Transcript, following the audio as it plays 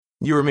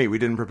You or me, we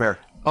didn't prepare.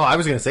 Oh, I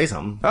was going to say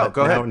something. Oh,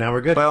 go ahead. Now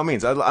we're good. By all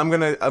means, I'm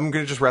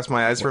gonna just rest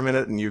my eyes for a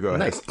minute, and you go ahead.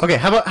 Nice. Okay,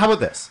 how about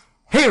this?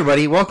 Hey,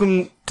 everybody!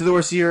 Welcome to the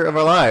worst year of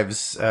our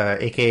lives,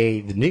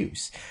 aka the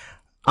news.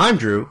 I'm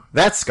Drew.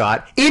 That's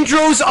Scott.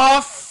 Intros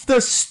off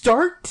the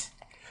start.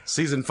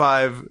 Season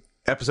 5,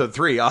 episode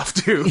 3, off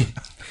too.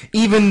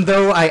 Even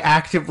though I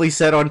actively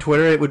said on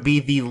Twitter it would be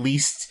the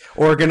least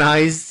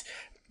organized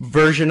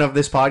version of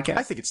this podcast.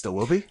 I think it still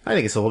will be. I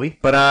think it still will be.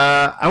 But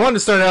I wanted to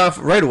start off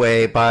right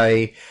away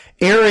by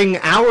airing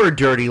our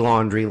dirty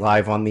laundry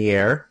live on the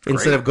air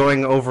instead of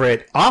going over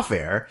it off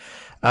air.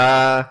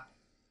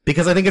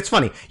 Because I think it's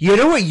funny. You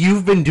know what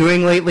you've been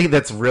doing lately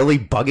that's really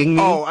bugging me?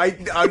 Oh,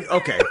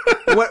 okay.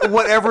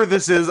 Whatever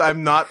this is,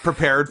 I'm not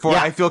prepared for.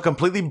 Yeah. I feel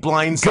completely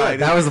blindsided. Good,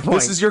 that was the point.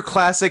 This is your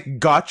classic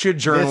gotcha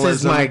journalism. This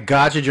is my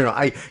gotcha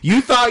journal.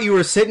 You thought you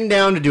were sitting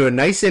down to do a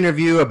nice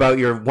interview about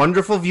your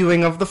wonderful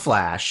viewing of The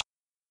Flash.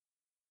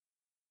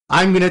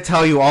 I'm going to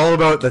tell you all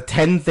about the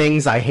 10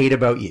 things I hate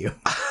about you.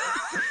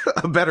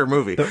 A better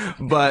movie.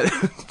 But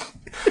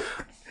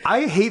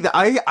I hate that.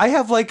 I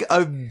have like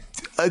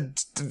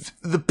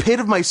the pit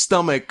of my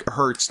stomach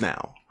hurts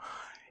now.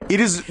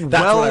 It is what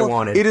I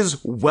wanted. It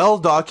is well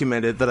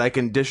documented that I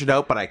can dish it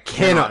out, but I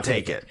cannot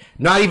take it.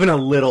 Not even a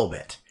little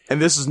bit.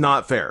 And this is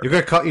not fair.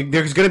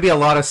 There's going to be a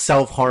lot of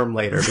self-harm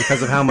later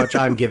because of how much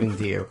I'm giving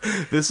to you.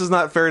 This is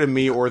not fair to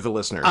me or the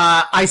listeners.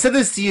 I said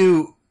this to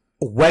you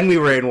when we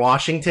were in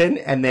Washington,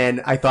 and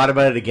then I thought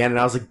about it again, and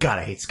I was like, God,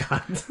 I hate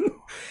Scott.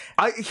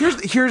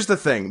 Here's the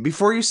thing.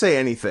 Before you say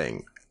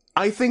anything,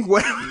 I think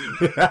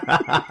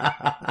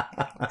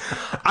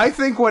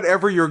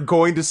whatever you're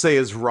going to say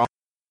is wrong.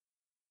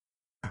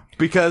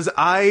 Because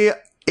I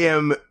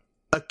am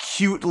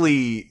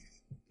acutely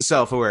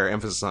self-aware,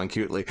 emphasis on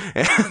acutely,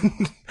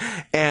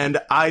 and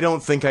I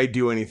don't think I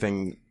do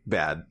anything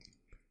bad.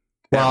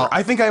 Well,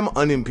 I think I'm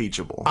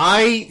unimpeachable.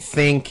 I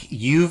think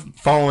you've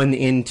fallen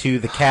into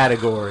the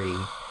category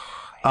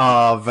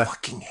of... I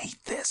fucking hate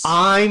this.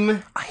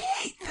 I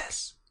hate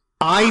this.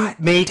 I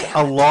make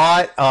a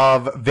lot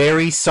of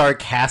very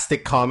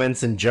sarcastic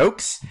comments and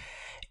jokes,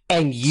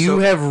 and you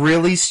have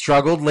really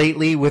struggled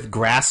lately with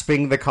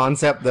grasping the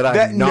concept that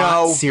I'm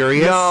not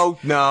serious. No.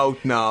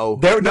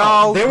 There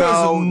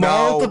was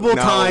multiple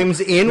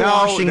times in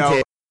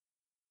Washington.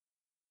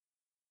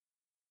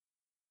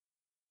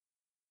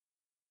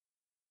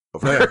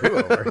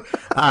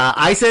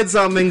 I said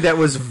something that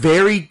was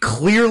very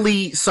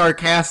clearly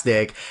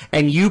sarcastic,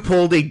 and you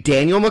pulled a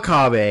Daniel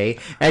McCabe,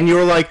 and you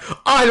were like,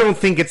 "I don't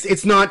think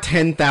it's not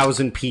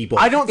 10,000 people.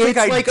 I don't think it's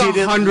I like did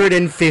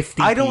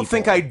 150. I don't people.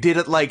 think I did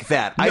it like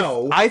that.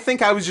 No, I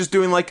think I was just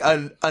doing like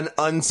an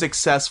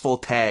unsuccessful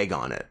tag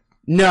on it.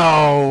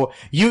 No,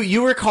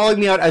 you were calling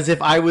me out as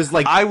if I was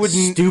like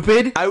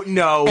stupid.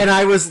 No, and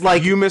I was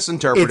like, you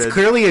misinterpreted. It's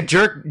clearly a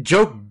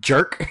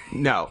joke.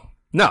 No,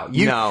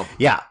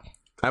 yeah.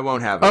 I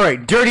won't have it. All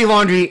right, Dirty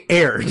Laundry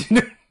aired.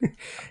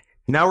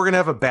 Now we're gonna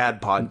have a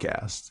bad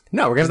podcast.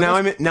 No, we're gonna.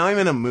 Now I'm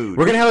in a mood.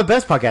 We're gonna have a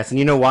best podcast, and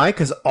you know why?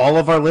 Because all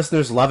of our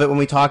listeners love it when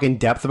we talk in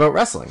depth about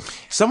wrestling.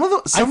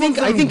 I think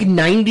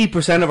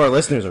 90% of our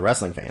listeners are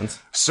wrestling fans.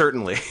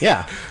 Certainly,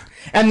 yeah.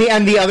 And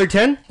the other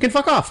 10 can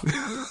fuck off.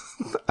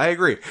 I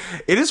agree.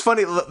 It is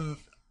funny.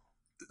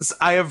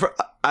 I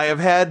have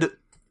had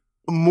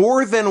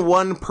more than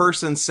one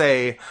person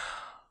say,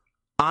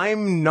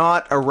 I'm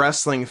not a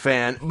wrestling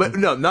fan, but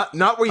no, not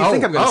what you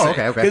think I'm going to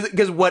say. Okay.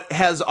 Because what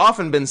has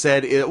often been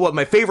said is, well,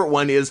 my favorite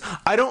one is,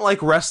 I don't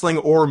like wrestling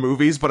or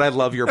movies, but I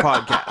love your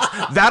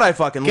podcast. That I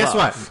fucking love. Guess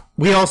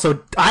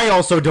what? I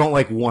also don't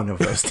like one of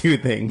those two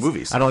things.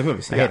 Movies. I don't like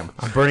movies. I hate them.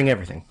 I'm burning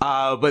everything.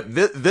 But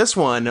this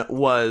one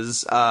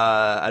was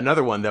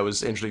another one that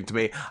was interesting to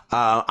me.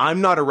 I'm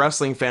not a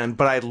wrestling fan,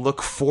 but I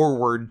look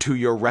forward to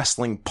your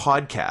wrestling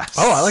podcast.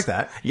 Oh, I like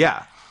that.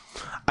 Yeah.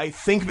 I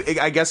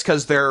guess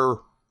because they're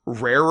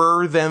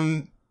rarer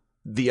than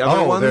the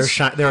other ones. They're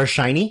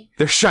shiny.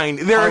 They're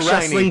shiny.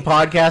 Wrestling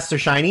podcasts are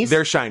shinies.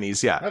 They're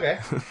shinies. Yeah. Okay.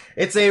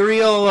 It's a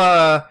real.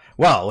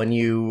 Well, when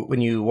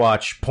you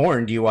watch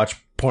porn, do you watch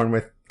porn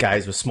with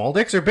guys with small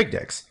dicks or big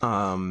dicks?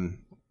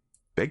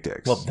 Big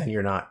dicks. Well, then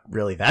you're not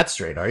really that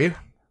straight, are you?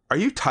 Are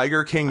you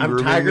Tiger King I'm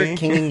grooming Tiger me?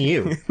 Kinging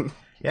you.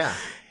 Yeah.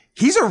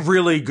 He's a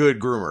really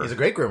good groomer. He's a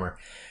great groomer.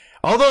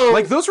 Although,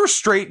 like, those were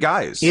straight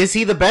guys. Is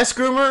he the best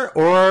groomer,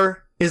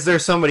 or is there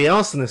somebody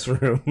else in this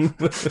room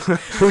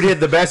who did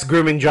the best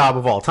grooming job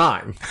of all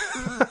time?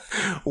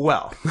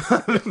 Well,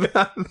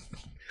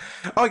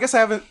 I guess I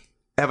haven't.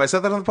 Have I said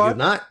that on the pod? You've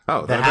not.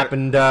 Oh, that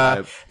happened.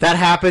 That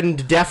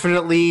happened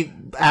definitely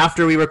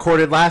after we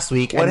recorded last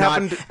week, and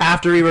not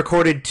after we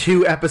recorded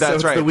 2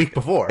 episodes the week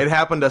before. It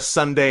happened a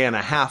Sunday and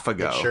a half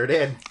ago. It sure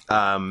did.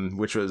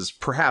 Which was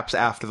perhaps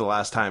after the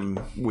last time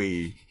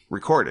we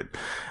recorded.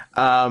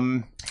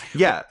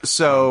 Yeah.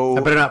 So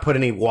I better not put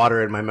any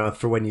water in my mouth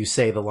for when you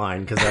say the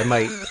line, because I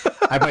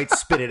might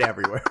spit it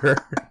everywhere.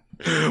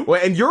 Well,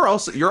 and you're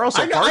also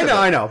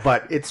I know,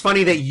 but it's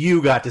funny that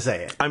you got to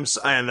say it.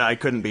 And I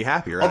couldn't be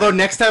happier. Although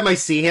next time I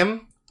see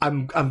him,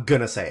 I'm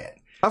gonna say it.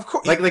 Of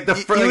course, as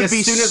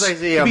soon as I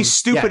see him, it'd be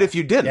stupid if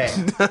you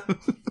didn't. Yeah.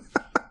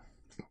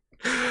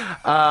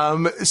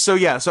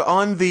 So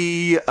on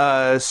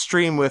the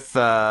stream with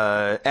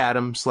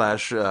Adam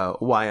slash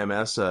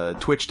YMS,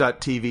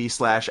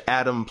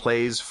 twitch.tv/Adam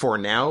plays for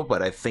now,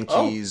 but I think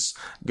he's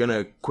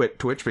gonna quit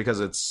Twitch because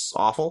it's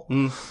awful.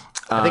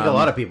 I think a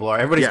lot of people are.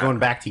 Everybody's yeah. going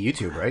back to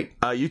YouTube, right?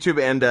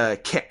 YouTube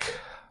and Kick.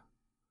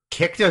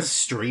 Kick does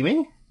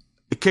streaming?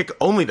 Kick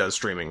only does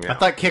streaming now. I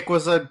thought Kick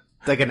was an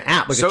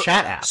app, a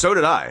chat app. So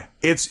did I.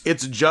 It's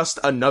just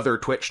another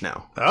Twitch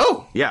now.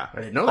 Oh, Yeah.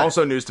 I didn't know that.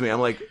 Also news to me. I'm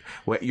like,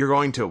 wait, you're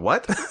going to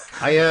what?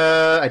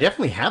 I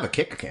definitely have a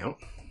Kick account.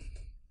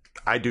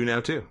 I do now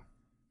too.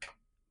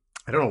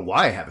 I don't know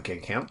why I have a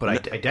Kick account,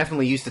 but I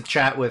definitely used to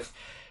chat with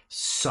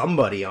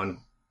somebody on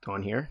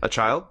here. A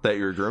child that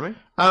you're grooming?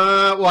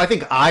 Well, I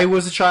think I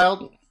was a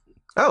child.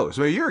 Oh,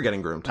 so maybe you were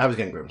getting groomed. I was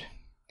getting groomed.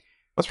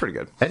 That's pretty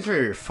good.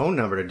 Enter your phone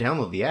number to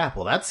download the app.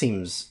 Well, that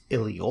seems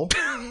illegal.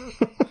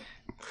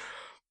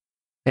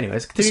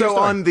 Anyways, continue your So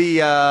story. on the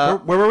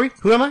Where were we?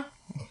 Who am I?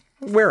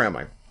 where am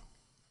I?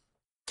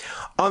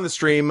 On the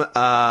stream,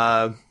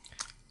 Adam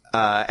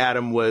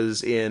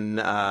was in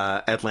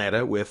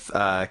Atlanta with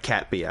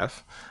Cat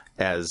BF,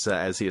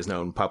 as he is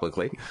known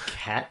publicly.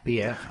 Cat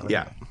BF.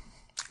 Yeah,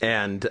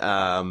 and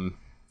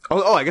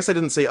I guess I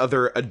didn't say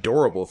other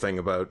adorable thing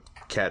about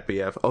Cat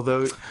BF.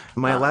 Although,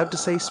 am I allowed to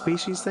say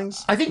species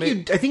things? I think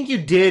you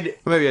did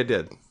Maybe I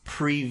did.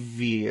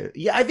 previous.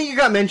 Yeah, I think it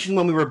got mentioned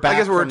when we were back. I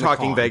guess we were from the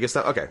talking con. Vegas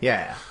stuff. Okay.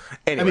 Yeah.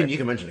 Anyway. I mean, you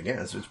can mention it again.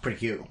 It's pretty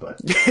cute, but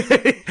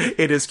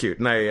It is cute,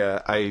 and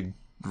I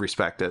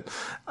respect it.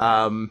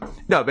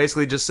 No,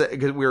 basically just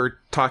because we were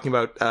talking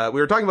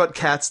about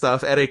cat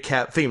stuff at a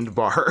cat themed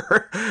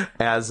bar,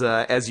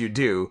 as you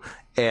do,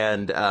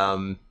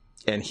 and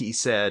he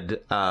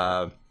said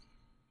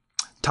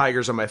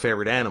tigers are my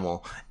favorite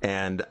animal,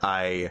 and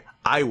I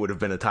would have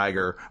been a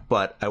tiger,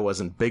 but I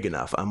wasn't big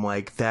enough. I'm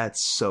like,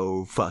 that's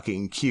so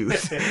fucking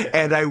cute,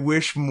 and I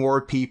wish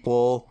more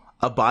people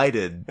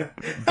abided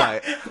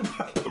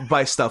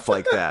by stuff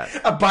like that.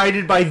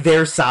 abided by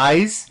their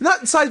size.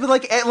 Not size, but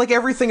like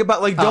everything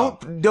about like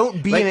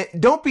don't be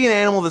an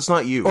animal that's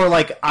not you. Or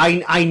like,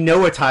 I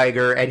know a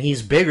tiger and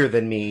he's bigger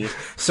than me,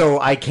 so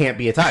I can't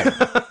be a tiger.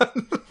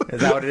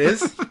 Is that what it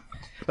is?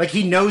 Like,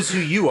 he knows who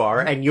you are,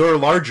 and you're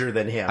larger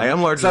than him. I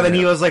am larger so than then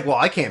he him. was like, well,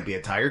 I can't be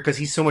a tiger because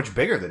he's so much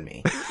bigger than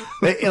me.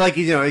 Like,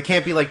 you know, it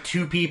can't be like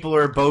two people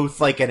are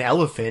both like an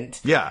elephant.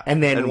 Yeah.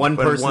 And then one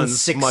but person's one's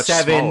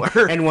 6'7"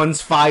 smaller. and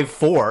one's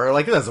 5'4".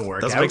 Like, it doesn't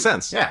work Doesn't out. make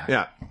sense. Yeah.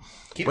 Yeah.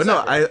 Keep But it no,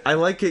 separate. I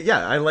like it.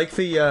 Yeah, I like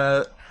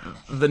the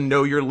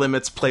know your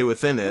limits, play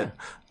within it.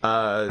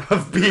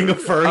 Of being a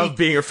furry. Of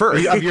being a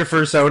furry. Of your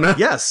fursona.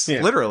 Yes,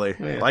 Yeah. literally.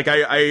 Yeah. Like,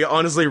 I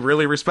honestly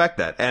really respect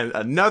that. And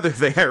another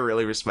thing I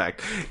really respect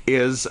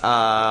is,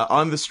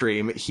 on the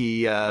stream,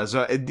 he,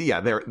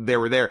 they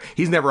were there.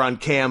 He's never on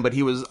cam, but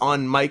he was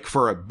on mic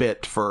for a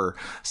bit for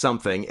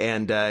something.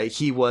 And,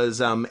 he was,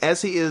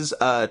 as he is,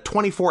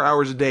 24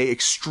 hours a day,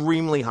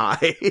 extremely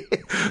high.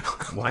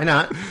 Why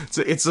not?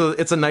 It's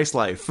a nice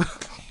life.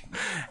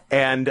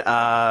 And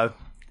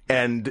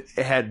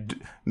had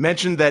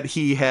mentioned that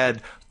he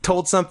had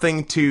told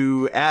something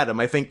to Adam,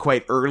 I think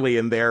quite early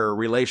in their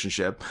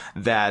relationship,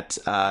 that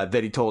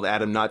he told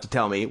Adam not to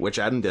tell me, which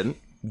Adam didn't.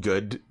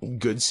 Good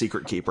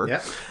secret keeper.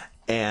 Yeah.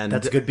 And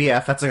That's a good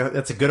BF.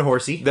 That's a good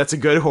horsey. that's a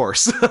good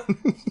horse.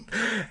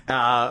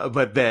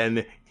 But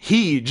then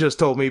he just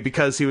told me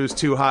because he was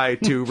too high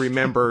to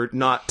remember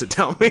not to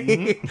tell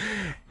me.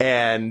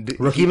 And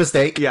Rookie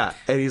mistake. yeah,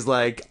 and he's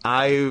like,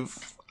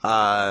 I've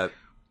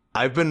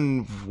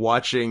been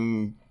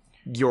watching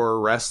your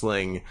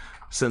wrestling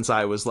since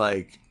I was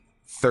like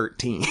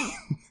 13,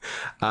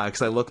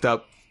 because I looked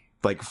up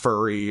like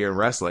furry and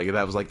wrestling, and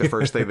that was like the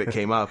first thing that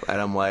came up. And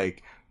I'm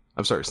like,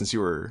 I'm sorry, since you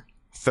were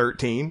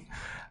 13,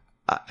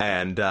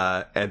 and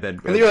then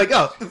And you're like,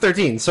 oh,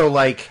 13. So,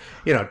 like,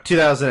 you know,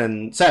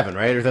 2007,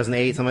 right? Or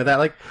 2008, something like that.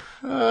 Like,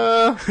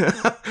 no,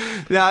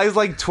 I was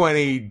like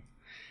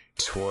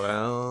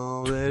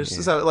 2012,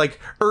 so like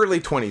early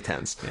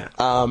 2010s. Yeah.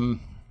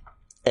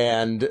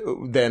 And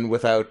then,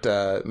 without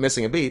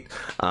missing a beat,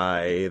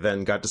 I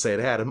then got to say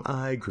to Adam,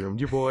 I groomed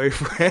your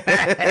boyfriend.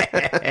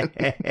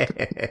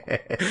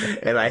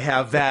 And I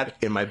have that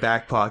in my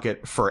back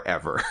pocket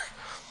forever.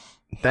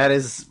 That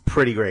is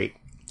pretty great.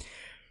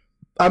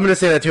 I'm gonna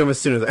say that to him as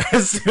soon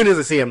as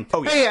I see him.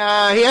 Oh,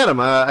 yeah. Hey,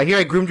 Adam. I hear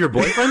I groomed your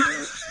boyfriend.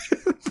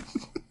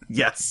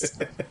 Yes.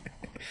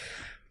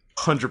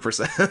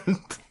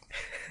 100%.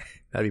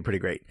 That'd be pretty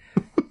great.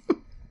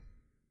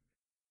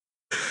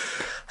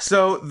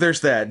 So,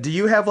 there's that. Do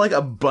you have, like,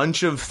 a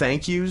bunch of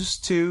thank yous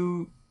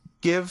to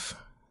give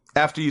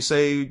after you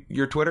say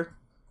your Twitter?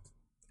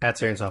 At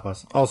Syrian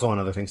Softbus. Also on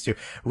other things, too.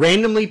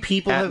 Randomly,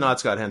 people At have...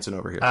 Not Scott Henson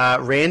over here.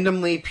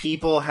 randomly,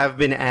 people have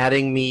been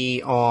adding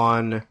me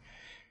on...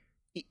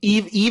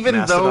 even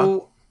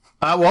Mastodon?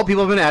 though...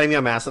 people have been adding me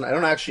on Mastodon. I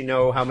don't actually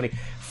know how many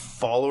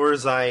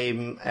followers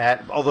I'm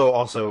at, although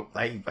also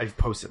I've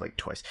posted like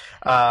twice.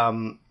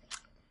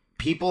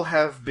 People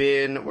have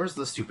been... Where's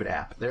the stupid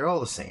app? They're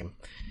all the same.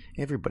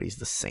 Everybody's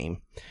the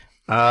same.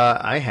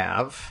 I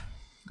have...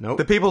 Nope.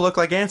 The people look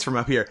like ants from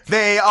up here.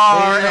 They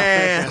are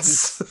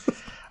ants!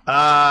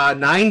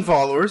 9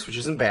 followers, which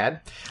isn't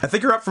bad. I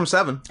think you're up from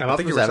 7. I'm I up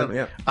think from you were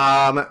 7.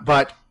 yeah.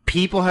 But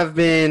people have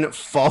been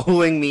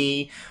following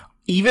me,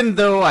 even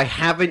though I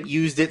haven't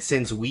used it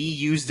since we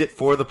used it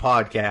for the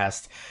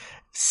podcast.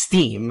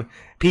 Steam.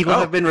 People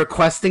have been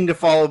requesting to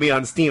follow me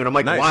on Steam, and I'm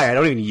like, Nice. why? I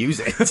don't even use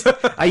it.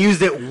 I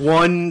used it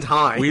one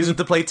time. We used it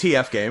to play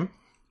TF game,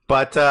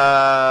 But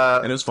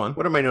and it was fun.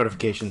 what are my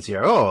notifications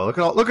here? Oh,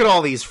 look at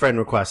all these friend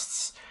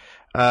requests.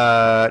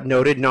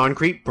 Noted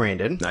non-creep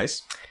Brandon.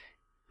 Nice.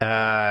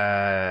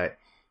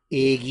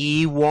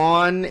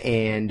 Iggy1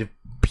 and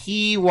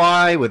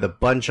PY with a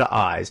bunch of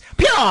eyes.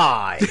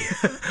 PI!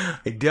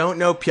 I don't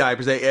know Pi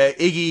per se.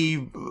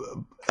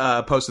 Iggy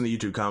post in the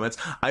YouTube comments.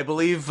 I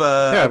believe.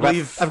 I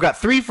believe. I've got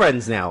 3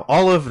 friends now.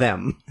 All of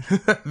them.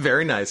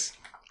 Very nice.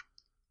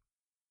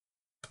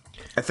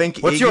 I think.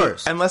 What's Iggy,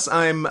 yours? Unless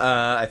I'm.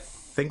 I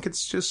think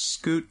it's just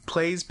Scoot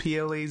Plays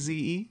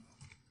PLAZE.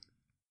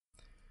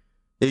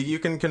 You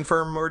can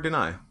confirm or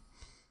deny.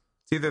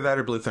 It's either that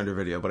or Blue Thunder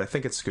Video, but I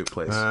think it's Scoot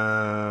Plays.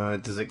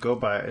 Does it go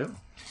by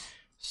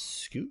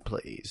Scoot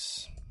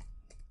Plays?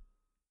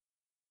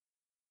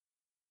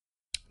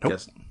 Nope.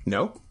 Yes.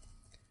 No.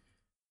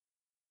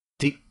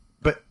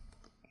 But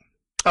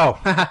oh,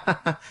 Do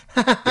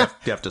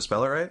you have to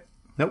spell it right?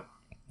 nope.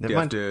 Never Do you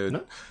have mind. to?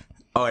 No.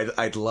 Oh,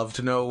 I'd love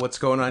to know what's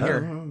going on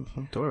here. Don't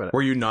worry about it.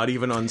 Were you not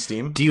even on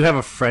Steam? Do you have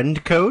a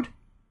friend code?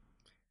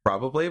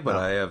 Probably, but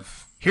I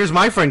have. Here's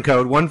my friend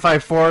code: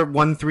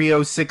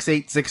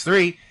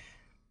 154-130-6863.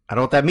 I don't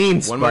know what that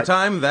means. One more but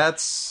time.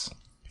 That's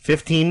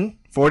 15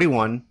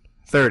 41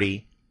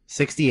 30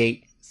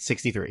 68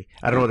 63.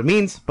 I don't know what it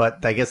means,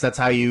 but I guess that's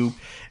how you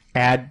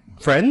add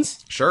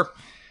friends. sure.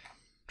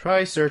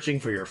 Try searching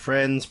for your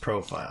friend's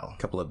profile.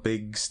 Couple of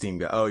big Steam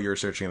guys. Oh, you're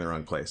searching in the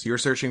wrong place. You were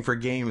searching for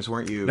games,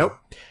 weren't you? Nope.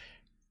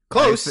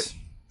 Close.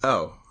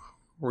 Oh,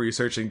 were you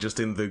searching just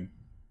in the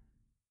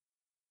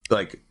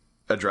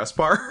address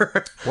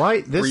bar?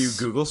 Why this? Were you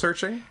Google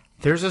searching?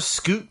 There's a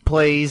Scoot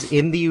Plays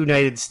in the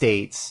United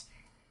States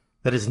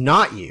that is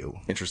not you.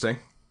 Interesting.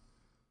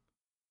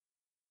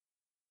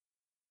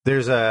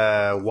 There's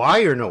a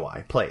Y or no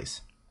Y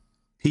Plays.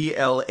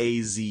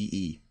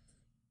 PLAZE.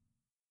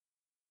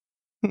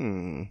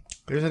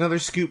 There's another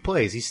Scoot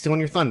Plays. He's stealing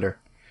your thunder.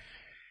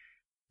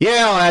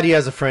 Yeah, I'll add you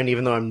as a friend,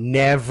 even though I'm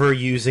never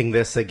using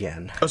this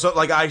again. Oh, so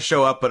I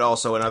show up, but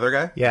also another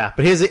guy. Yeah,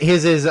 but his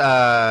is Who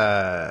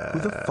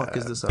the fuck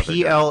is this other guy?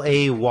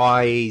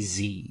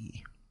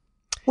 PLAYZ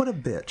What a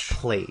bitch.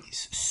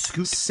 Plays.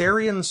 Scoot.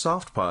 Sarian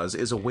Softpaws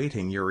is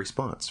awaiting your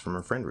response from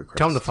a friend request.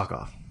 Tell him to fuck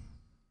off.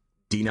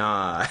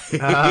 Deny.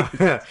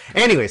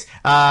 Anyways,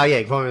 yeah, you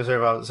can follow me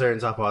on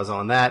certain softballs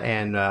on that,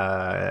 and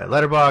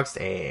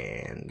Letterboxd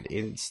and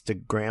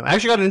Instagram. I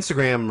actually got an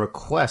Instagram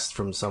request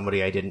from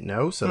somebody I didn't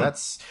know, so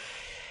that's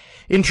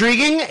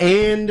intriguing.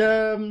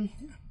 And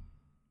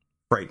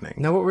Frightening.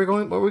 now what we're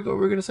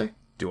gonna say?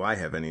 Do I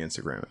have any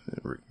Instagram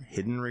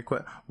hidden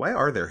request? Why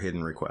are there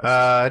hidden requests?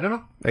 I don't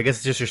know. I guess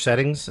it's just your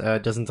settings.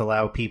 It doesn't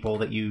allow people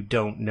that you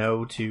don't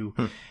know to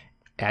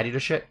add you to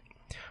shit.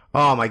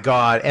 Oh my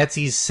god,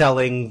 Etsy's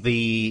selling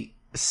the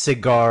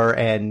cigar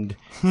and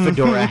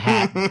fedora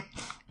hat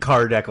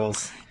card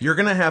decals. You're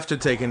gonna have to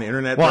take an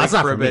internet Well, break that's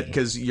not for a for bit me.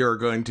 because you're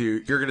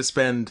gonna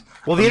spend.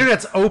 Well, the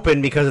internet's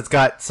open because it's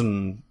got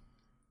some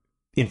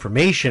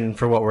information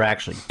for what we're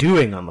actually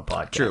doing on the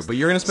podcast. True, but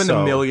you're gonna spend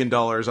So- $1 million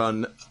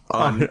on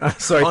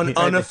sorry,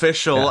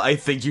 unofficial. I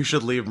think you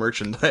should leave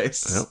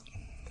merchandise. Nope.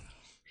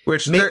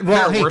 Which there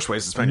are worse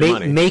ways to spend your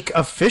money. Make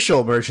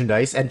official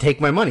merchandise and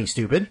take my money,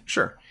 stupid.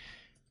 Sure.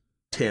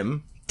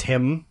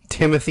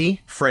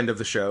 Timothy. Friend of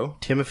the show.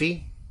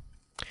 Timothy.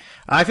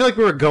 I feel like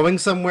we were going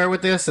somewhere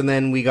with this, and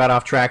then we got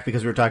off track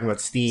because we were talking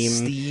about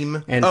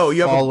Steam. And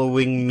you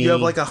following me. You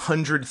have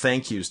 100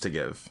 thank yous to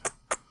give.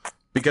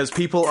 Because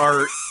people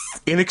are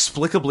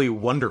inexplicably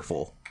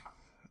wonderful.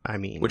 I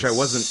mean, Which I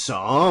wasn't-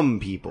 Some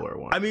people are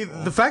wonderful. I mean,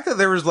 the fact that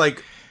there was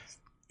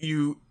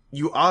you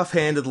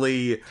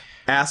offhandedly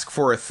ask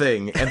for a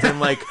thing, and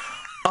then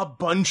a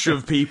bunch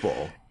of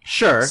people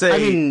Sure. say, I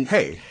mean,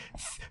 hey,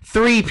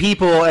 3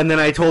 people, and then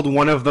I told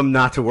one of them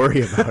not to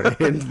worry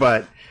about it.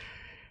 But,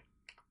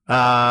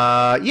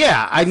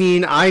 yeah, I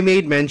mean, I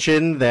made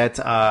mention that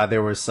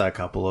there was a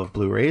couple of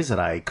Blu-rays that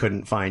I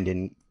couldn't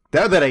find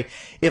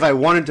if I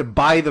wanted to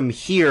buy them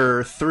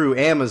here through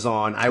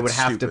Amazon, I would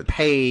have to stupid.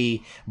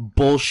 pay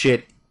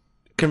bullshit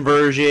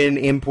conversion,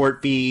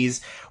 import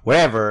fees,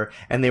 whatever,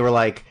 and they were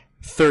like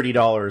 $30,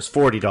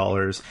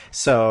 $40.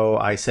 So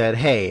I said,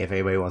 hey, if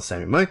anybody wants to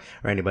send me money,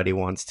 or anybody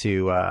wants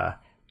to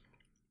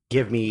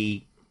give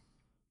me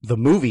the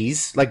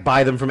movies,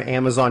 buy them from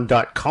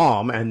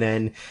Amazon.com, and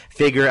then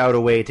figure out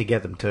a way to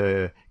get them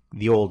to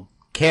the old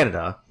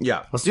Canada,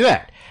 yeah. let's do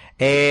that.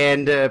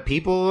 And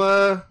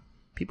people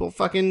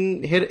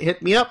fucking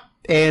hit me up,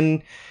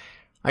 and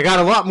I got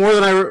a lot more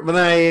than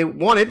I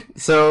wanted.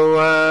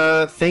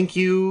 So thank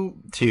you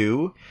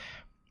to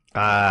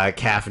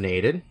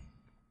Caffeinated,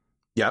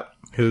 Yep.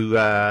 who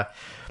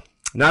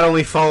not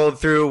only followed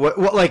through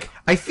what like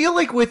I feel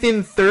like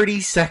within 30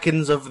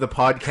 seconds of the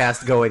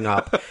podcast going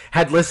up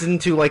had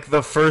listened to like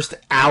the first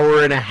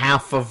hour and a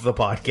half of the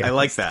podcast. I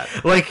like that.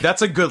 Like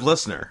that's a good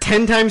listener.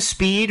 10 times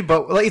speed,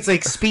 but like, it's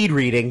like speed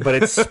reading, but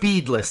it's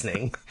speed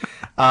listening.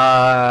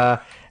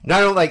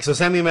 Not only like, so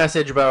send me a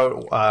message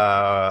about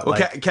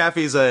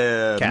Caffey's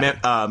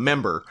a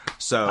member,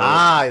 so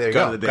there you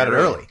go. to the Got it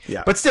early.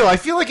 Yeah, but still, I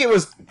feel like it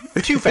was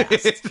too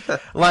fast.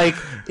 Like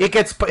it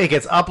gets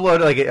uploaded,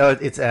 like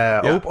it's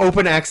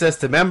open access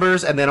to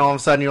members, and then all of a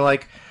sudden you're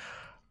like,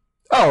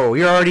 oh,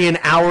 you're already an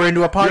hour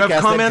into a podcast. You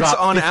have comments that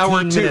dropped on 15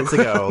 hour 2 minutes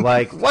ago.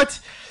 Like what?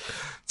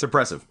 It's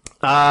impressive.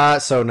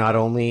 So not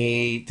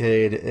only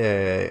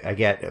did I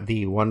get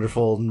the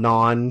wonderful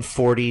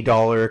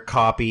non-$40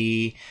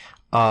 copy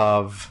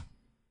of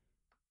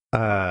the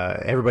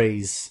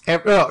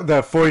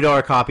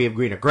 $40 copy of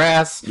Greener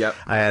Grass, Yep.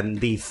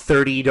 and the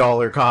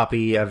 $30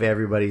 copy of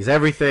Everybody's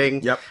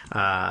Everything, Yep.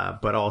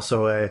 But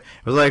also I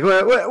was like,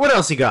 what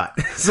else you got?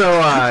 So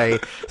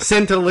I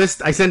sent a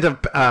list. I sent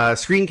a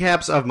screen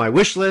caps of my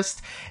wish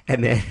list,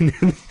 and then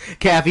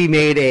Kathy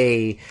made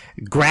a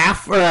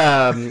graph,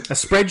 a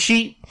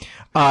spreadsheet.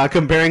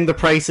 Comparing the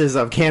prices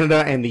of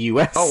Canada and the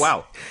U.S. Oh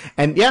wow!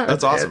 And yeah,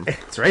 that's awesome.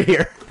 It's right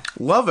here.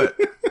 Love it.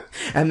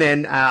 And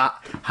then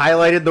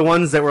highlighted the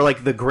ones that were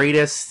like the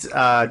greatest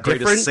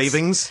difference.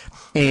 Savings.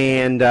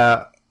 And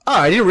I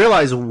didn't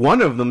realize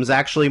one of them is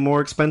actually more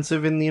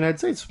expensive in the United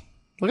States.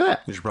 Look at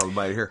that. You should probably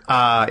buy it here.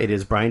 It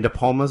is Brian De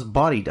Palma's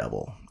Body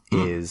Double.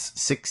 Is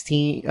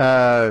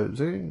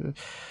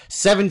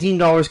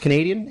 $17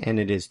 Canadian, and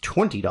it is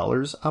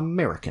 $20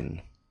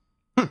 American.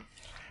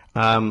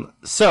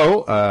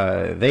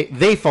 So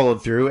they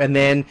followed through, and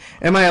then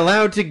am I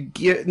allowed to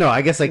get? No,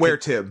 I guess I Where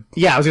Tib?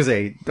 Yeah, I was gonna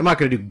say I'm not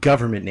gonna do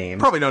government names.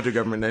 Probably don't do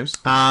government names.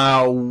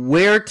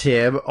 Where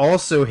Tib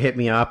also hit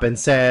me up and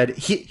said,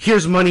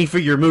 "Here's money for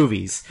your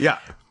movies." Yeah,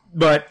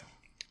 but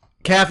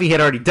Kathy had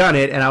already done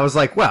it, and I was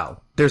like,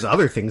 "Well, there's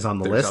other things on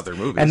the list." Other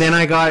movies. And then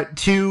I got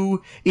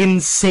 2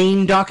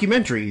 insane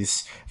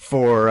documentaries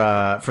for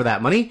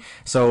that money.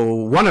 So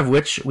one of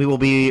which we will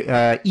be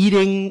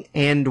eating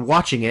and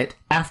watching it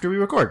after we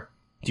record.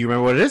 Do you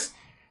remember what it is?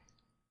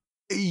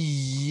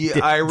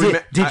 Yeah, I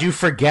remember. Did you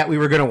forget we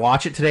were going to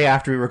watch it today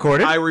after we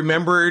recorded? I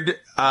remembered.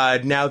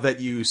 Now that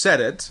you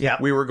said it, Yeah.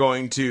 we were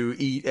going to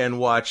eat and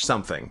watch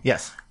something.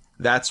 Yes.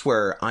 That's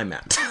where I'm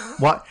at.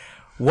 What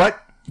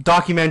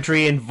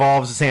documentary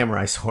involves a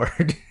samurai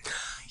sword?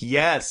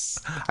 Yes,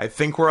 I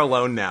think we're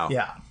alone now.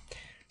 Yeah.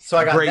 So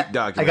I got Great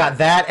documentary. I got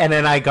that, and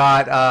then I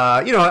got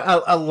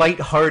a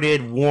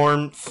lighthearted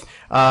warmth,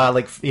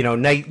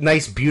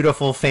 nice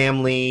beautiful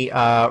family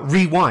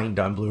Rewind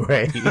on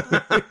Blu-ray.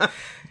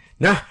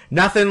 No,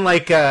 nothing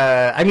like.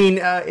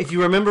 If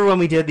you remember when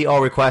we did the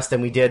All Request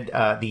and we did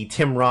the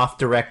Tim Roth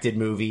directed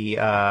movie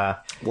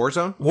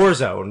Warzone.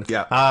 Warzone.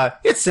 Yeah.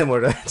 It's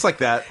similar to. It's like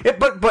that,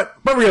 but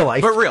real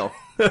life. but real.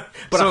 But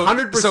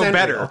 100% so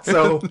better. real,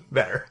 so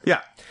better.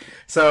 Yeah.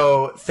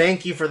 So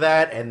thank you for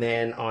that, and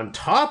then on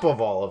top of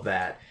all of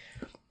that,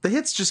 The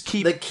hits just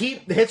keep. the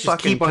hits just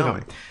fucking keep on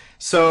coming. coming.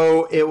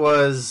 So it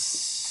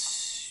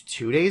was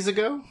 2 days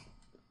ago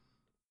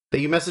that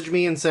you messaged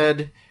me and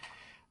said,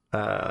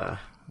 Yeah,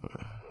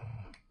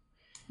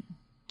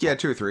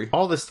 2 or 3.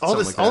 all this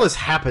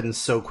happens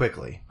so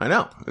quickly. I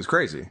know. It's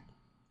crazy.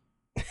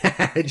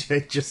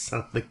 It just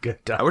sounds like good.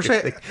 I wish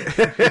I.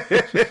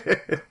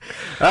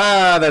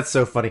 That's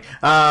so funny.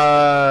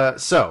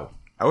 So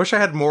I wish I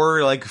had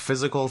more like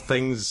physical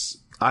things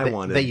I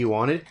wanted. that you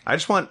wanted. I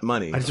just want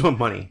money. I just want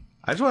money.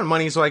 I just want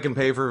money so I can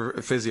pay for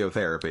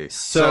physiotherapy.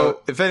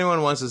 So if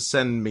anyone wants to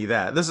send me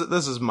that, this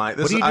is my.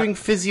 This What are you doing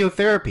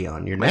physiotherapy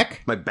on? Your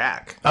neck? My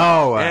back.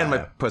 Oh, and my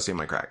pussy and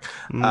my crack.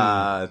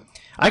 I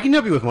can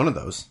help you with one of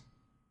those.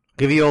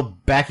 Give you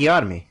old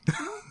backiotomy.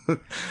 So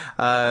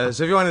if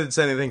you wanted to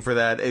send anything for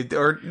that,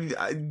 or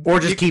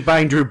just keep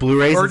buying Drew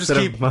Blu-rays or just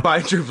instead keep of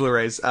buying Drew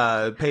Blu-rays,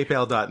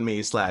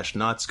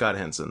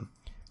 paypal.me/notscotthenson.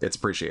 It's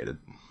appreciated.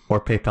 or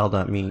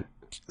paypal.me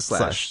 /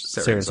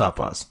 Serious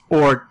Outlaws.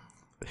 Or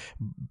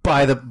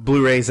buy the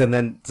Blu-rays and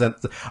then send.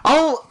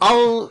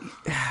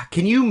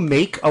 Can you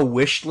make a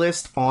wish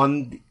list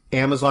on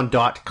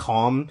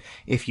Amazon.com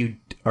if you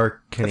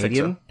are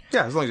Canadian?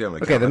 Yeah, as long as you have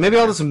an Okay, then maybe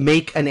I'll just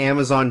make an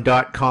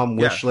Amazon.com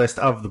wish list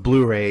of the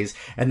Blu-rays,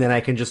 and then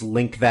I can just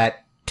link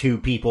that to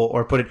people,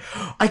 or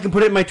I can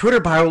put it in my Twitter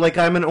bio like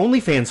I'm an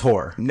OnlyFans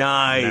whore.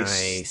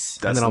 Nice.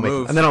 That's and then the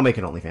move. I'll make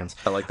an OnlyFans.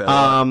 I like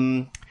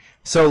that.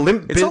 So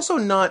it's also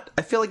not.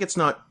 I feel like it's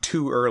not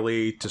too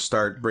early to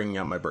start bringing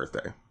up my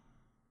birthday.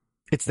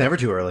 It's never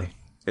too early.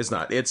 It's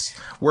not.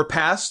 We're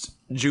past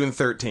June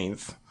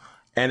 13th.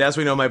 And as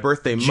we know, my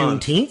birthday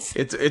month. Juneteenth?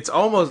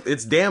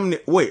 It's damn.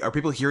 Wait, are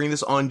people hearing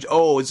this on?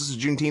 Oh, is this a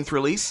Juneteenth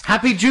release?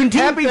 Happy Juneteenth!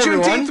 Happy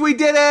everyone. Juneteenth! We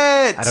did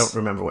it! I don't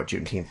remember what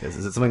Juneteenth is.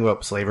 Is it something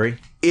about slavery?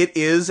 It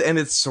is, and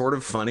it's sort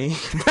of funny.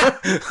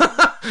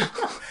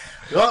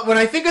 Well, when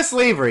I think of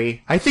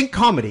slavery, I think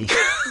comedy.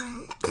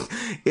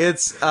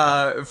 It's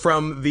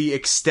from the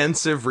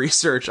extensive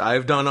research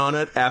I've done on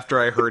it after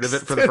I heard of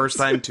it for the first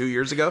time 2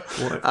 years ago.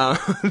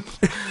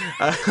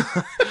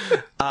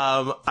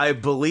 I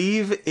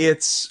believe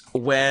it's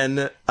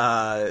when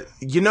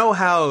you know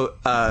how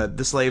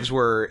the slaves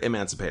were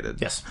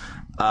emancipated. Yes.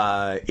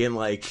 In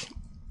like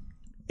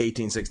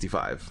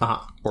 1865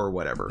 or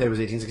whatever. It was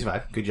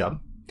 1865. Good job.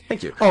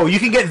 Thank you. Oh, you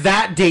can get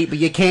that date, but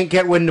you can't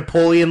get when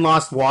Napoleon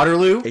lost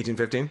Waterloo?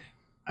 1815?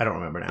 I don't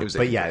remember now. It was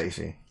but yeah,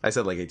 1815. you see. I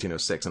said like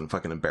 1806 and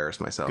fucking embarrassed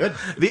myself. Good.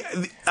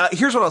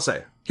 Here's what I'll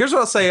say. Here's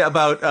what I'll say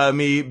about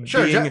me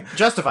Sure, being...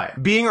 justify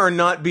it. Being or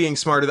not being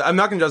smarter. I'm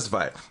not going to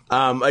justify it.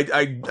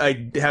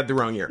 I had the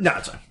wrong year. No,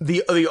 it's fine.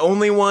 The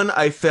only one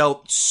I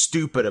felt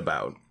stupid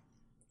about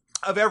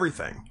of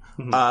everything.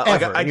 Ever, I in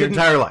your didn't...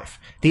 entire life.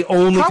 The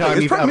only time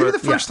It's you've probably ever... maybe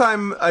the first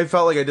time I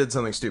felt like I did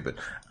something stupid.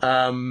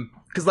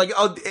 Because like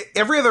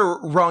every other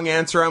wrong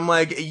answer, I'm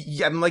like,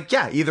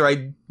 yeah, either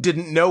I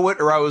didn't know it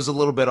or I was a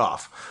little bit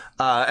off,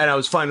 and I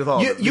was fine with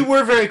all. You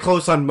were very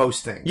close on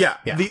most things. Yeah.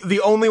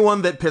 The only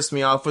one that pissed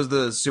me off was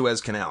the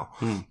Suez Canal,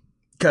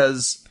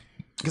 because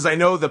I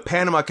know the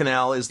Panama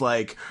Canal is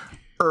like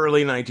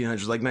early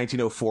 1900s, like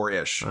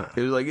 1904-ish.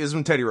 It was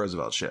some Teddy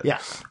Roosevelt shit. Yeah.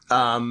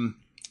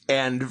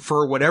 And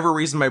for whatever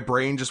reason, my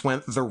brain just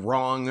went the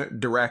wrong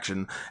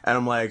direction. And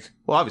I'm like,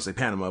 well, obviously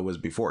Panama was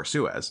before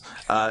Suez.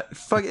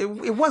 Fuck,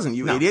 it wasn't,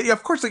 you idiot.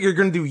 Of course, you're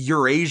going to do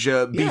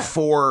Eurasia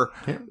before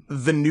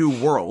the New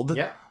World.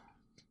 Yeah.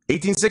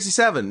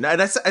 1867. And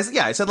I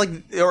said like,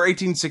 or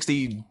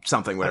 1860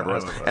 something, whatever it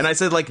was. And I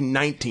said like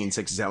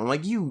 1967. I'm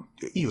like, you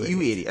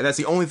idiot. And that's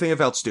the only thing I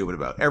felt stupid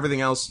about.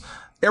 Everything else...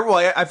 Well,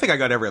 I think I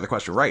got every other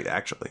question right,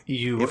 actually.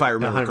 If I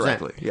remember 100%.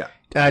 Correctly. Yeah.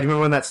 Do you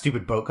remember when that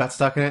stupid boat got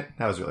stuck in it?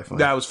 That was really funny.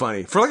 That was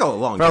funny. For like a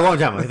long time. For a long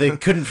time. They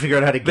couldn't figure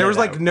out how to get it. There was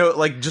like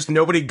out. just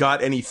nobody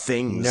got any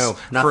things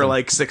nothing. for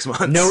like 6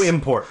 months. No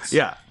imports.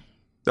 Yeah.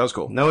 That was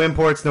cool. No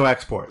imports, no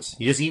exports.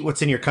 You just eat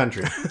what's in your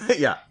country.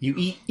 Yeah. You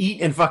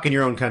eat and fuck in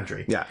your own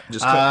country. Yeah.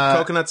 Just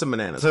coconuts and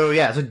bananas. So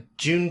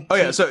June. Oh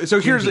yeah. So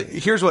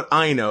here's what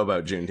I know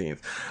about Juneteenth.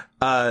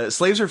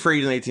 Slaves were freed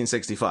in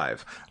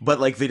 1865,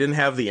 but like they didn't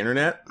have the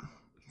internet.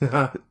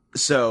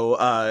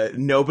 So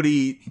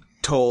nobody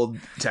told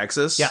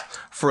Texas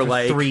for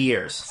like 3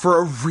 years. For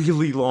a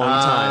really long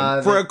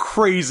time. For a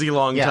crazy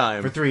long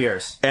time. For 3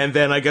 years. And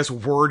then I guess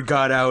word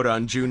got out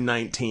on June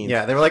 19th.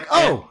 Yeah, they were like,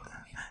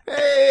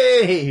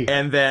 hey!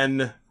 And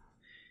then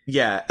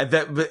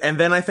and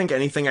then I think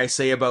anything I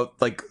say about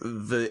like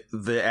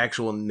the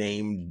actual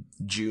name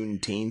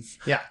Juneteenth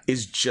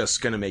is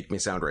just gonna make me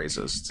sound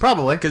racist.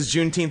 Probably. Because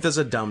Juneteenth is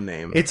a dumb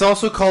name. It's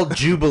also called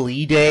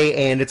Jubilee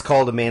Day and it's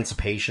called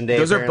Emancipation Day.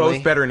 Those apparently. are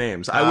both better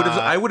names.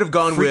 I would have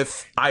gone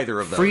with either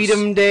of those.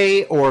 Freedom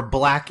Day or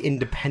Black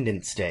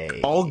Independence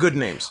Day. All good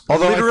names.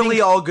 Although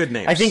literally all good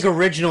names. I think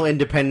original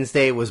Independence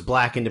Day was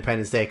Black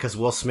Independence Day because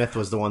Will Smith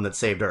was the one that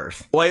saved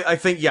Earth. Well, I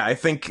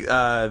think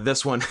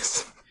this one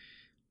is...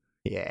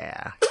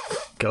 Yeah.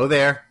 Go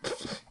there.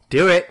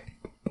 Do it.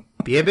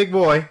 Be a big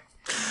boy.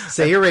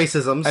 Say your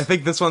racisms. I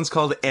think this one's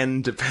called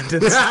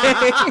Independence Day.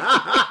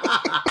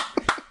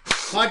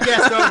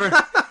 Podcast over.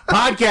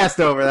 Podcast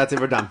over. That's it.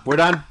 We're done. We're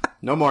done.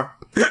 No more.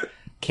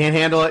 Can't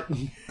handle it.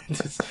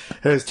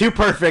 It was too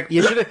perfect.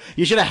 You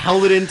should have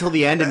held it in until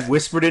the end and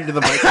whispered into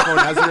the microphone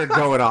as it was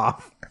going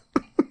off.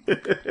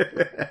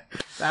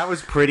 That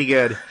was pretty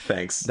good.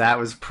 Thanks. That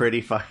was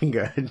pretty fucking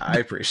good. I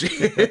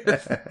appreciate it.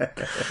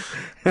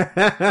 What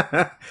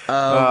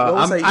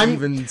was I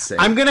even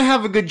saying? I'm gonna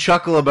have a good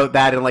chuckle about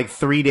that in like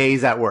 3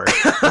 days at work.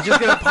 It's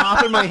just gonna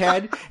pop in my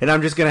head, and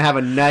I'm just gonna have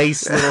a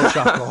nice little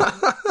chuckle.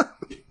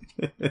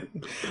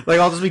 Like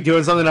I'll just be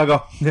doing something, and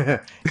I'll go,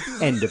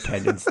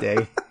 Independence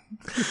Day.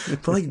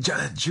 But like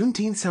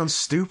Juneteenth sounds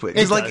stupid.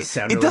 It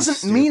It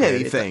doesn't mean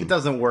anything. It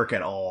doesn't work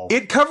at all.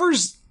 It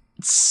covers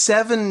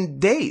 7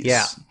 days.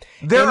 Yeah.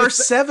 There are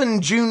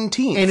 7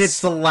 Juneteens. And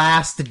it's the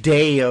last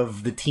day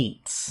of the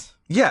teens.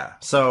 Yeah.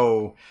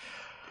 So,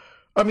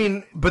 I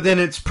mean, but then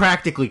it's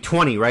practically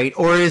 20, right?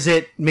 Or is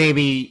it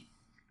maybe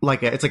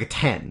it's like a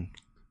 10?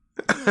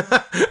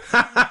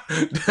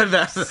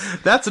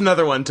 That's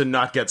another one to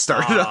not get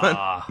started on.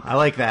 I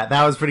like that.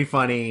 That was pretty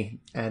funny.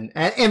 And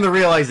the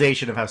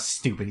realization of how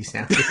stupid he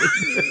sounded.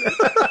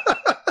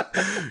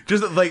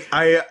 Just like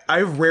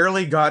I've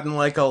rarely gotten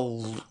like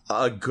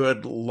a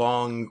good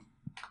long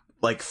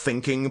like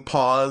thinking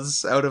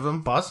pause out of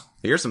him. Pause?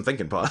 Here's some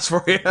thinking pause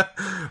for you.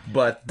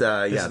 But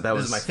that was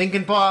this is my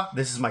thinking paw.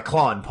 This is my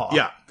clawing paw.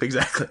 Yeah,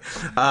 exactly.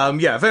 If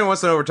anyone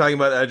wants to know what we're talking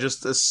about,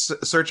 just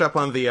search up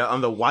on the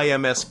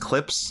YMS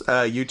Clips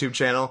YouTube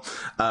channel.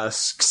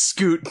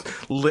 Scoot.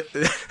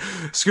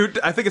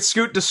 I think it's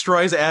Scoot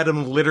destroys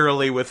Adam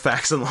literally with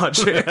facts and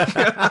logic.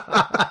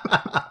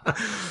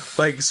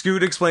 Like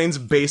Scoot explains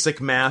basic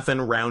math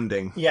and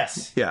rounding.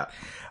 Yes. Yeah.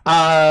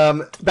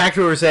 Back to what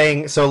we were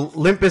saying. So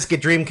Limp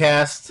Bizkit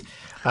Dreamcast,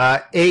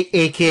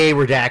 aka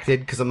redacted,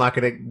 because I'm not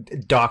going to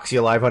dox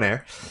you live on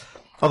air.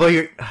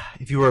 Although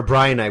if you were a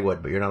Brian, I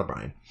would, but you're not a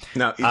Brian.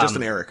 No, you're just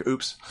an Eric.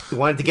 Oops.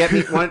 Wanted to get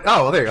me. Oh,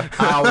 well, there you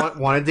go.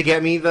 Wanted to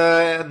get me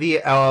the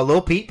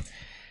Lil Peep,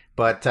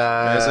 but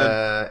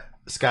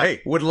Scott.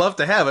 Hey, would love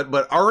to have it,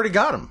 but already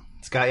got him.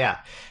 Scott, yeah.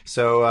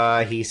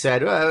 So he said,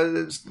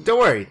 don't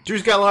worry,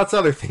 Drew's got lots of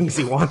other things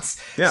he wants.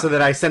 Yeah. So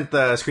that I sent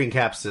the screen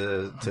caps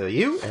to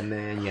you, and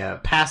then you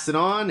passed it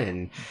on,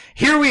 and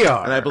here we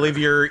are. And I believe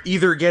you're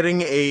either getting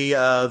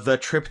the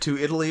trip to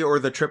Italy or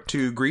the trip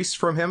to Greece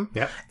from him.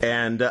 Yep.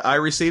 And I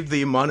received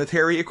the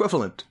monetary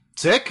equivalent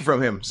Sick.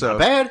 from him. So Not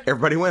bad.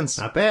 Everybody wins.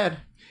 Not bad.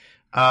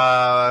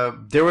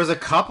 There was a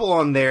couple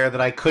on there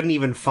that I couldn't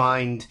even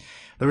find.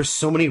 There were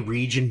so many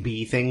Region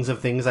B things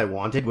I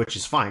wanted, which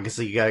is fine, because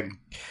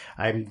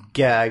I'm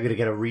gonna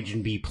get a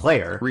Region B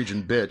player.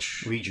 Region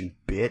bitch. Region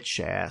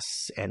bitch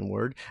ass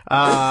N-word.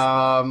 But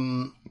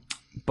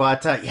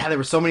yeah, there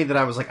were so many that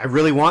I was like, I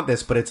really want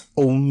this, but it's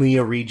only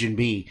a Region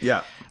B.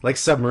 Yeah. Like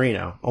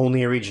Submarino,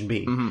 only a Region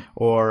B.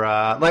 Or,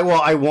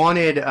 I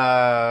wanted,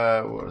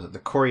 what was it, the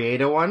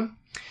Corrieda one?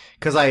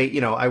 Because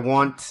I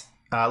want,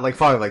 like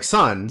Father Like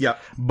Son. Yeah.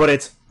 But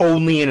it's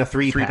only in a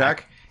three-pack.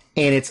 Three-pack?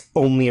 And it's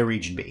only a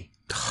Region B.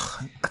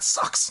 That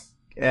sucks.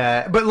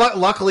 But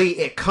luckily,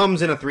 it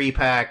comes in a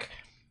 3-pack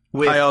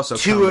with I also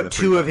come in a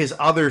two of his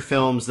other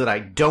films that I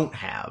don't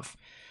have.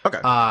 Okay.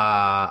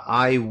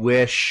 I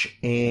Wish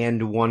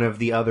and one of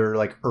the other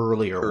like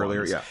earlier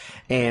ones. Yeah.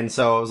 And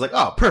so I was like,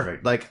 oh,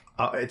 perfect. Like,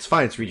 it's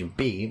fine, it's Region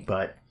B,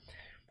 but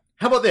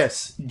how about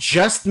this?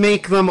 Just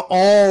make them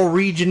all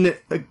region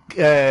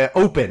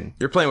open.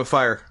 You're playing with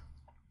fire.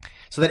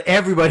 So that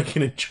everybody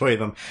can enjoy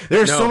them.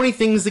 There are so many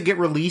things that get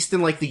released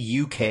in like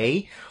the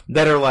UK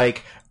that are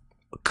like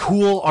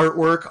cool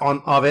artwork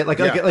of it,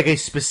 like a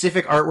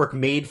specific artwork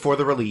made for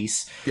the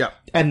release. Yeah.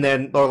 And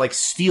then or like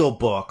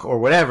Steelbook or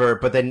whatever,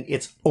 but then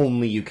it's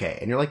only UK,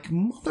 and you're like,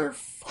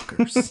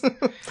 motherfuckers.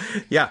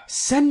 Yeah.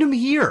 Send them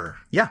here.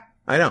 Yeah.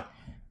 I know.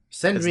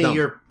 Send It's me dumb.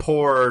 your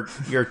poor,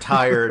 your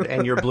tired,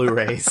 and your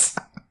Blu-rays.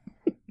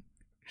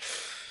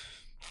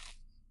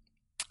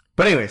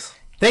 But anyways.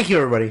 Thank you,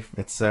 everybody.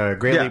 It's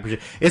greatly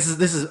appreciated.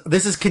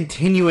 This is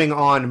continuing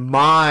on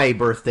my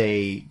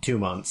birthday 2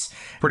 months,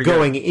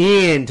 going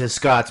into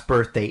Scott's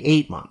birthday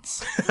 8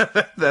 months.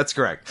 That's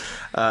correct.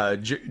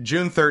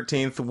 June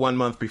 13th, 1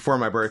 month before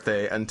my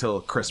birthday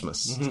until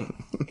Christmas.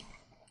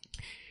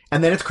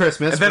 And then it's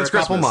Christmas for a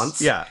couple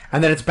months. Yeah.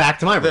 And then it's back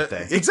to my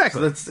birthday.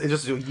 Exactly. So it's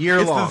just a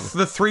year long. It's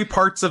the 3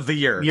 parts of the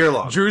year. Year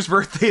long. Drew's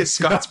birthday is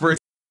Scott's birthday.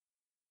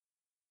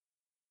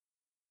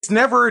 It's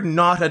never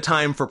not a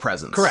time for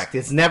presents. Correct.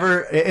 It's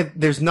never.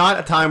 There's not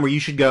a time where you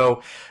should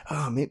go,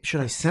 oh, maybe should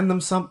I send them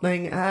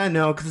something?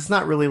 No, because it's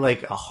not really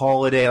like a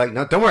holiday. Like,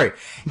 no, don't worry.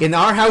 In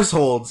our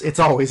households, it's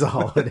always a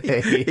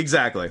holiday.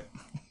 Exactly.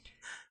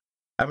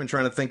 I've been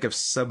trying to think if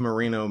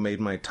Submarino made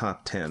my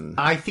top 10.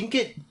 I think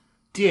it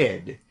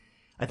did.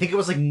 I think it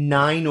was like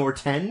 9 or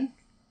 10.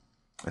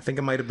 I think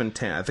it might have been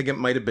 10. I think it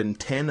might have been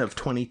 10 of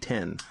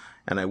 2010.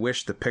 And I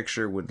wish the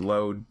picture would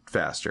load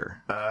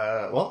faster.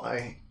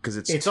 Because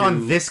it's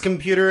on this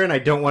computer, and I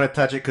don't want to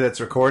touch it because it's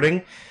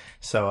recording.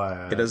 So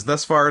it has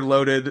thus far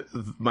loaded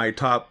my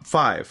top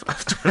 5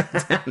 of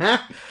 2010.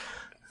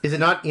 Is it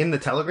not in the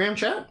Telegram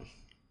chat?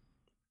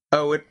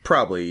 Oh, it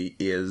probably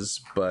is,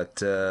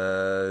 but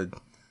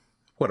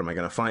what am I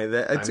going to find?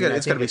 It's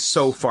got to be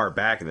so far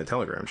back in the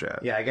Telegram chat.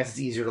 Yeah, I guess it's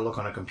easier to look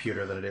on a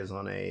computer than it is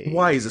on a...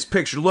 Why is this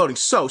picture loading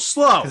so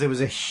slow? Because it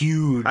was a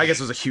huge... I guess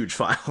it was a huge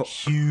file.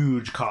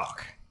 Huge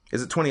cock.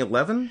 Is it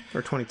 2011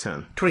 or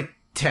 2010?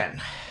 2010.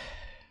 If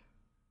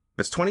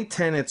it's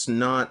 2010, it's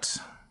not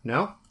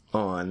No?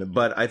 on,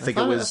 but I think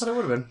it was I thought it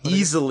would have been.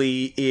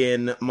 easily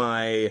in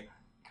my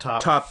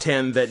top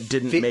 10 that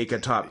didn't make a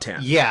top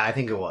 10. Yeah, I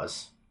think it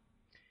was.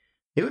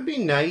 It would be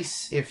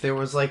nice if there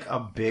was like a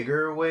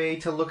bigger way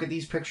to look at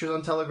these pictures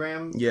on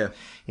Telegram. Yeah.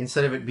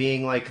 Instead of it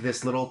being like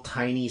this little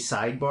tiny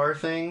sidebar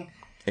thing.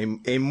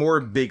 A more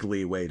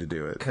bigly way to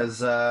do it.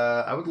 Because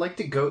I would like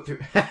to go through...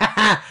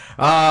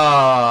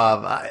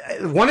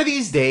 one of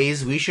these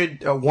days, we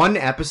should... one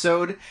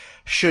episode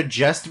should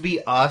just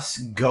be us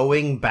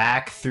going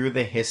back through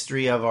the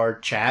history of our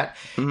chat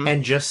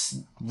and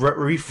just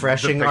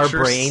refreshing our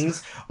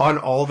brains on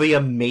all the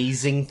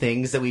amazing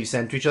things that we've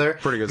sent to each other.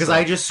 Pretty good Because stuff.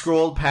 I just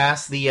scrolled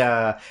past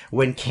the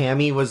when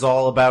Cammy was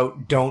all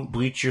about don't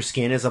bleach your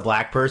skin as a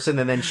black person,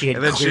 and then she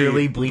had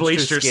clearly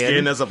bleached her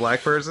skin as a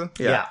black person.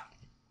 Yeah.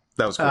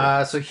 That was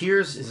cool. So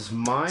this is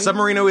mine.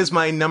 Submarino is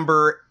my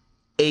number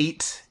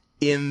 8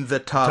 in the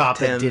top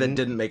 10 that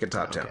didn't make a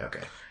top 10.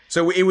 Okay.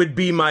 So it would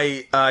be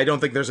my... I don't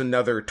think there's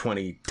another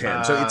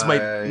 2010. So it's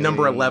my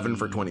number 11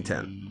 for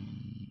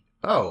 2010.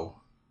 Oh.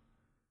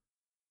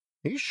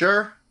 Are you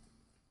sure?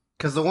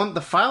 Because the one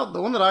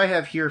that I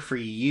have here for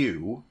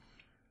you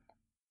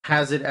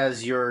has it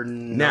as your...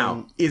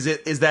 Now, is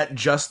that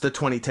just the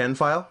 2010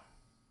 file?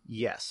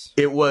 Yes.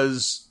 It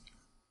was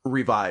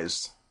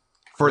revised.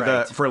 For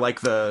Right.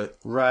 the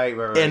Right.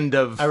 end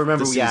of I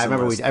remember. the season I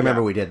remember. list. I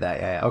remember we did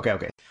that. Yeah.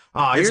 Okay.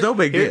 It's no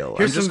big deal.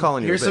 I'm just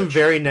calling you a Here's some bitch.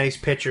 very nice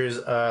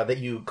pictures that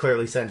you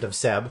clearly sent of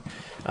Seb.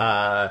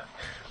 Oh,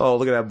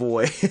 look at that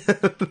boy.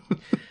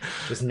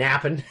 Just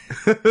napping.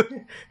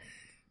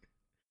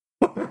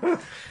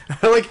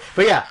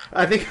 But yeah,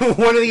 I think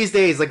one of these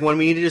days, like when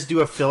we need to just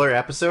do a filler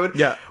episode,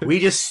 Yeah. we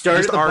just start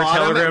Just at the our bottom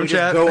Telegram and we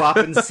chat. just go up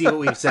and see what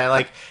we've said.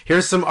 Like,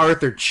 here's some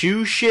Arthur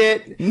Chu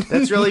shit.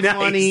 That's really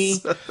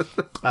Nice. funny.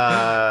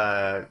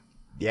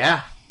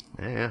 Yeah.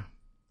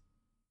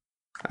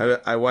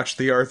 I watched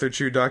the Arthur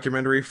Chu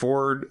documentary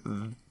for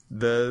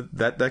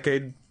that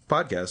decade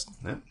podcast.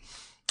 Yeah.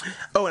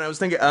 Oh, and I was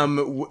thinking,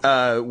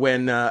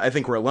 when I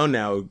think We're Alone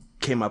Now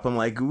came up, I'm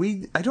like,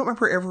 I don't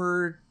remember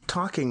ever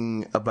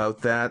talking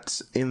about that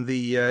in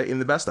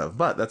the best of,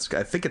 but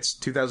I think it's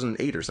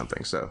 2008 or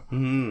something, so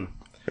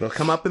it'll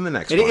come up in the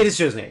next one. It is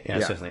 2008. Yeah,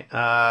 it's 2008.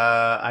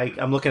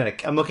 I'm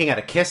looking at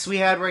a kiss we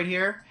had right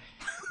here,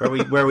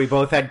 where we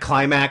both had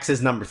climax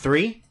as number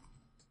 3.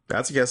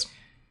 That's a kiss.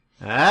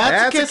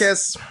 That's a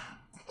kiss.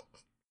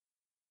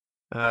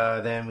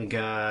 Then we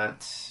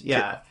got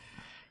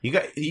you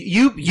got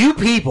you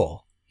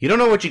people. You don't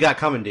know what you got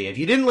coming to you. If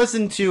you didn't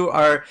listen to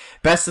our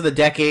best of the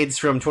decades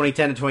from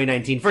 2010 to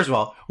 2019, first of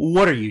all,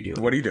 what are you doing?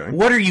 What are you doing?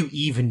 What are you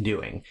even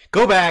doing?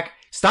 Go back,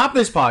 stop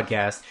this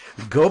podcast,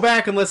 go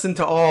back and listen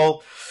to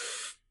all.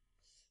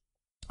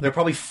 They're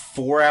probably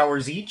 4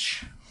 hours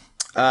each.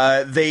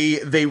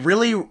 They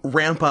really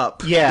ramp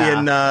up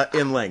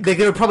in length. They're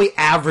gonna probably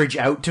average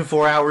out to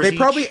 4 hours. They each.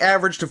 probably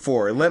average to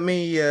 4. Let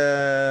me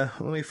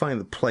find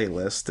the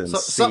playlist and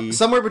see.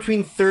 Somewhere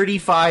between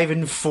 35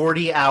 and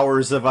 40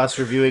 hours of us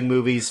reviewing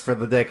movies for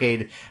the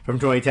decade from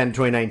 2010 to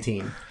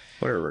 2019.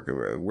 What are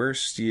we?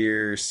 Worst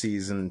Year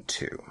Season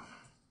 2.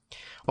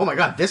 Oh my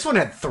god, this one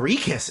had 3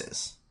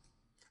 kisses.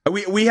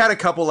 We had a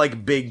couple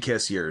like big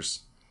kiss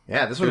years.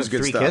 Yeah, this one was had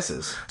good 3 stuff.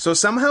 kisses. So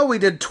somehow we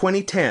did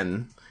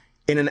 2010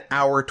 in an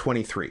hour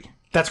 23.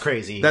 That's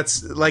crazy.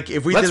 That's like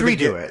if we Let's did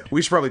redo it.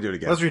 We should probably do it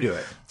again. Let's redo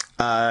it.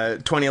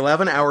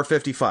 2011 hour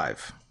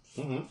 55.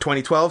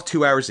 2012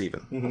 2 hours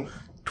even.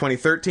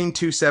 2013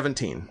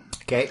 217.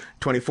 Okay.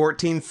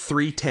 2014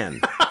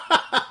 310.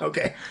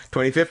 Okay.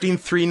 2015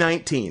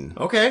 319.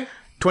 Okay.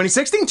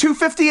 2016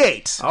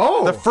 258.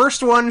 Oh. The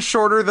first one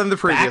shorter than the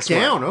Back previous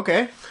down. one.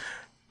 Okay.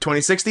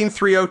 2016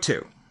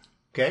 302.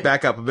 Okay.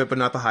 Back up a bit, but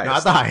not the highest.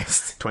 Not the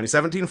highest.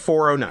 2017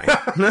 409.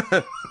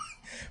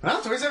 Well,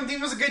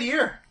 2017 was a good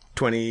year.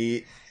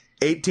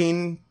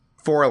 2018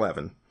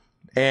 411.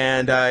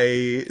 And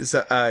I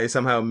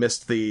somehow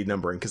missed the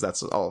numbering because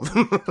that's all of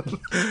them.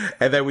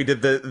 And then we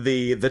did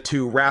the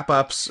 2 wrap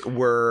ups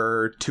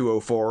were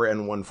 204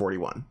 and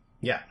 141.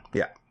 Yeah.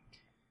 Yeah.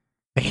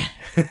 Man.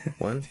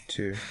 1,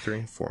 2,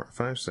 3, 4,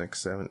 5,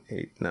 6, 7,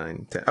 8,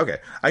 9, 10. Okay,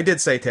 I did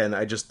say 10.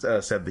 I just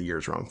said the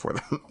years wrong for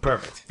them.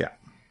 Perfect. Yeah.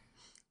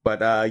 But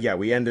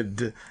we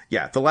ended.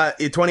 Yeah,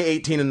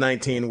 2018 and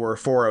 19 were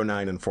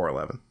 409 and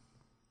 411.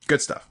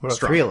 Good stuff. What about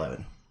Strong.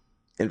 311?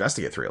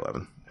 Investigate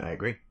 311. I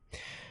agree.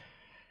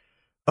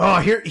 Oh,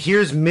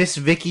 here's Miss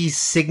Vicky's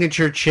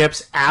signature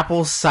chips: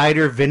 apple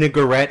cider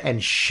vinaigrette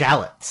and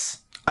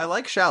shallots. I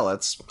like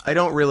shallots. I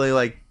don't really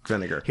like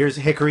vinegar. Here's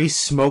hickory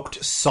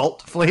smoked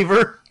salt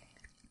flavor,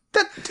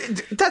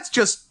 That's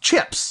just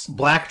chips.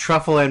 black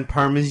truffle and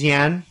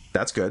parmesan.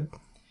 That's good.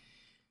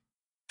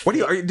 What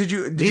did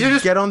you These are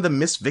just- get on the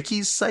Miss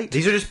Vicky's site?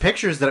 These are just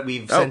pictures that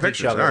we've sent each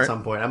pictures, other all at right.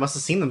 some point. I must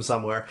have seen them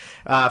somewhere.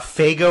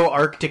 Fago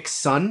Arctic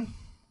Sun.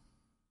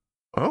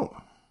 Oh.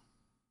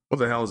 What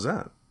the hell is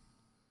that?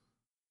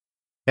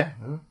 Yeah.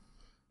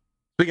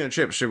 Speaking of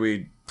chips, should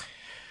we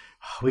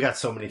We got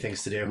so many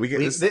things to do.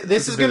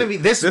 This is gonna be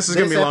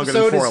longer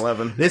than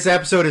 411. This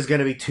episode is going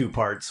to be 2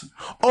 parts.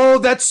 Oh,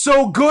 that's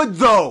so good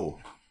though.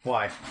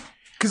 Why?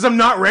 Because I'm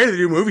not ready to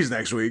do movies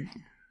next week.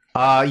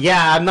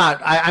 Yeah, I'm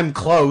not. I'm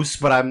close,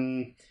 but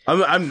I'm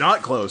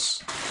not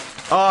close.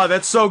 Oh,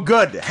 that's so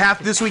good. Half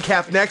this week,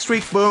 half next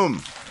week.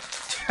 Boom.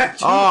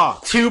 Oh,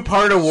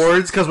 2-part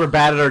awards because we're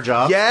bad at our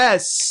job.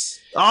 yes.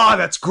 Oh,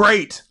 that's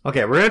great.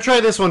 Okay, we're gonna try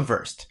this one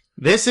first.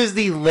 This is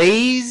the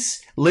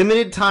Lay's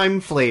limited time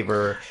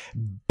flavor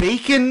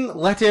bacon,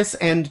 lettuce,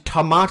 and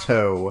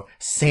tomato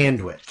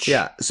sandwich.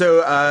 Yeah.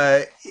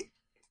 So,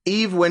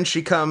 Eve, when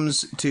she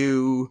comes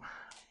to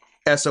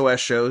SOS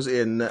shows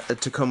in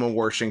Tacoma,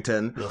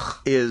 Washington,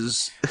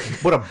 is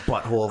What a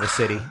butthole of a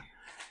city.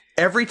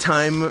 every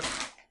time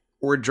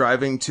we're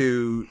driving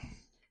to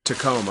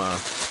Tacoma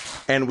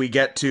and we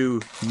get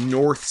to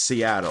North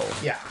Seattle.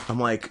 Yeah. I'm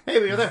like, Hey,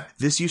 we were there.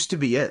 this used to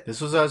be it. This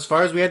was as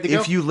far as we had to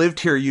go. If you lived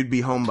here, you'd be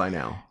home by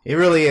now. It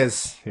really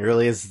is. It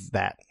really is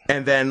that.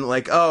 And then,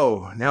 like,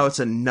 oh, now it's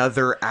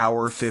another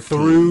hour 15.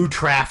 Through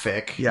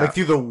traffic. Yeah. Like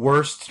through the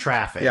worst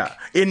traffic. Yeah.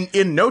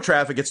 In no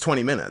traffic, it's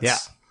 20 minutes. Yeah.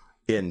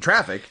 In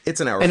traffic, it's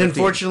an hour And 15.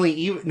 unfortunately,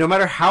 even, no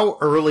matter how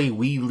early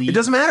we leave It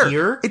doesn't matter.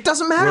 here, It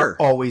doesn't matter.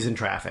 we're always in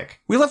traffic.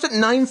 We left at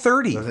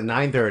 9:30. It was at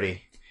 9:30.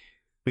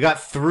 We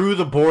got through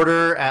the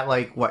border at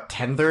like, what,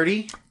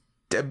 10:30?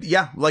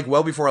 Yeah, like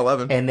well before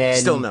 11. And then...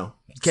 Still no.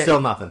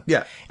 Still nothing.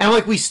 Yeah. And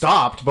like we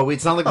stopped, but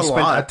it's not like we A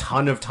spent lot. a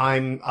ton of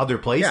time other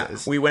Yeah.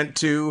 places. We went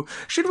to...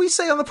 Should we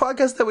say on the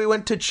podcast that we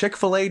went to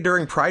Chick-fil-A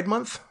during Pride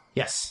Month?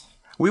 Yes.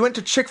 We went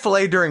to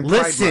Chick-fil-A during Pride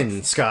Listen,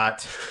 Month.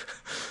 Scott.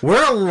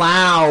 We're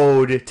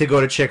allowed to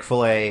go to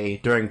Chick-fil-A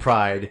during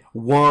Pride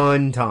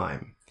one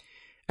time.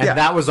 And Yeah.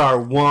 that was our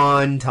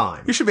one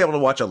time. You should be able to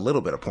watch a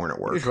little bit of porn at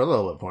work. Here's a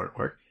little bit of porn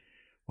work.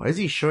 Why is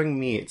he showing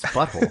me its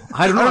butthole?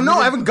 I don't I know.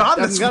 I haven't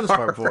gotten this far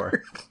far.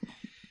 before.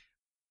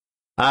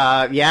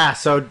 Yeah,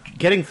 so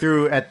getting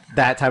through at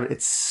that time,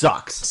 it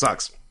sucks.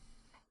 Sucks.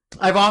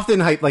 I've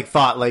often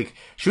thought,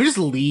 should we just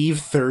leave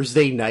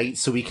Thursday night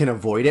so we can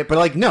avoid it?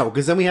 But no,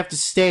 because then we have to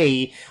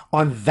stay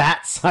on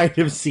that side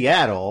of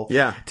Seattle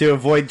to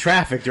avoid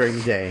traffic during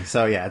the day.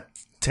 So yeah,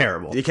 it's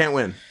terrible. You can't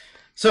win.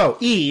 So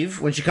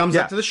Eve, when she comes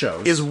up to the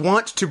shows, is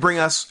want to bring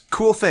us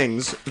cool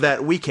things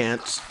that we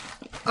can't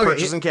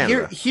purchase in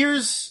Canada.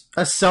 Here's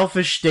a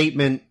selfish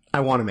statement I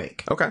want to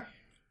make. Okay.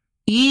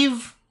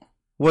 Eve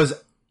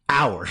was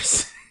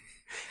ours.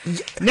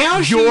 Now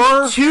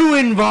You're she's too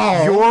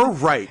involved. You're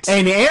right.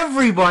 And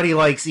everybody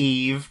likes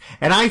Eve,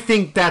 and I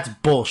think that's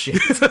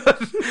bullshit.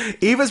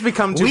 Eve has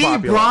become too popular.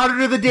 We brought her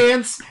to the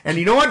dance, and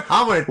you know what?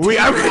 I'm going to take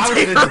her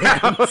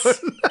out of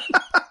the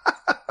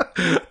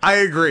dance. I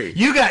agree.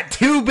 You got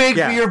too big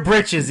for your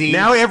britches, Eve.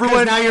 Now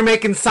you're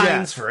making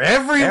signs for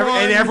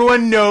everyone. And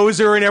everyone knows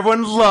her, and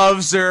everyone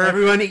loves her.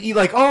 Everyone,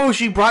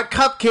 she brought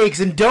cupcakes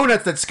and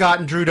donuts that Scott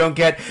and Drew don't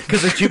get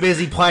because they're too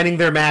busy planning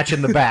their match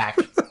in the back.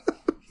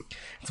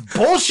 It's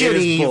bullshit, It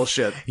is Eve.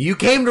 bullshit. You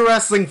came to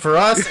wrestling for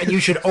us, and you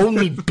should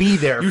only be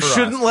there You for us.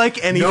 shouldn't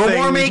like anything. No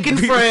more making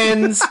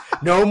friends.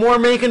 No more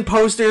making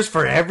posters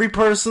for every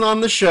person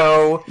on the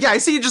show. Yeah, I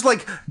see you just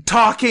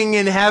talking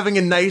and having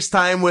a nice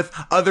time with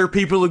other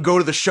people who go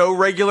to the show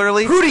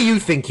regularly. Who do you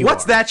think you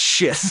What's are? that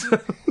shit?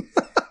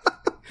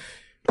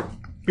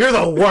 You're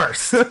the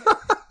worst.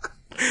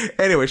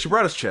 Anyway, she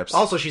brought us chips.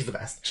 Also, she's the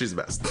best. She's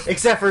the best.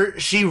 Except for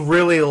she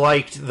really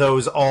liked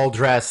those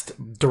all-dressed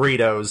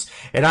Doritos,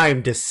 and I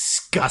am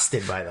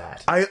disgusted by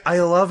that. I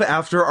love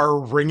after our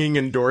ringing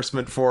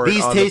endorsement for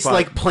These taste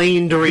like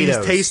plain Doritos.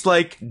 These taste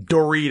like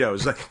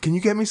Doritos. Can you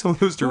get me some of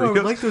those Doritos? I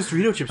would like those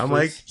Dorito chips, I'm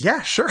please.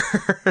 yeah, sure.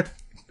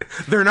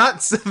 They're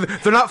not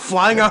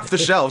flying off the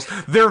shelves.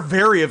 They're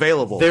very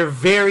available. They're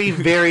very,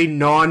 very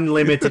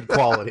non-limited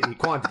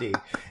quantity.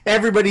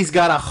 Everybody's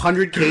got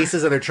 100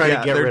 cases and they're trying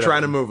to get rid of them. They're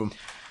trying to move them.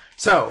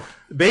 So,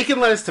 bacon,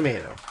 lettuce,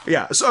 tomato.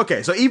 Yeah. So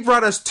Eve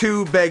brought us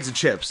 2 bags of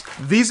chips.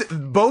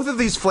 Both of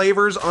these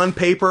flavors on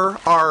paper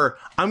are,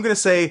 I'm gonna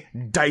say,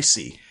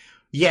 dicey.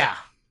 Yeah,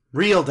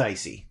 real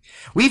dicey.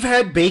 We've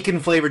had bacon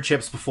flavored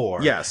chips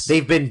before. Yes.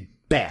 They've been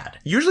bad.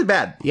 Usually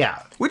bad.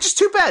 Yeah. Which is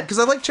too bad because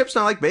I like chips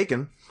and I like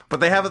bacon, but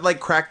they haven't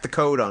cracked the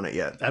code on it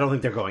yet. I don't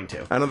think they're going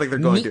to. I don't think they're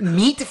going to.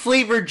 Meat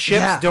flavored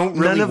chips don't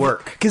really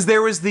work. Because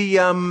there was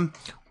the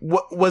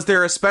was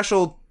there a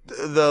special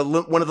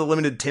one of the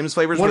limited Tim's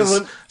flavors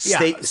was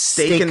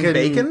steak and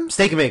bacon?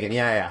 Steak and bacon,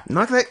 yeah.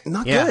 Not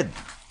good.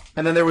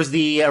 And then there was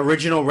the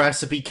original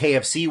recipe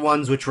KFC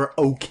ones, which were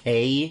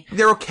okay.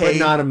 They're okay, but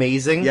not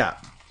amazing. Yeah.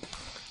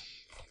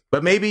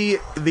 But maybe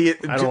I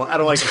don't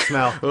like the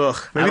smell.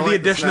 Maybe the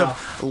addition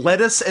of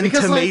lettuce and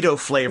tomato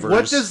flavors.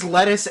 What does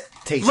lettuce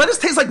taste? Lettuce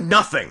tastes like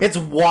nothing. It's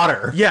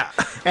water. Yeah.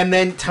 And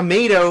then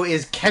tomato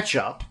is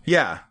ketchup.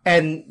 Yeah.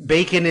 And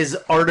bacon is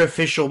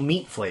artificial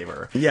meat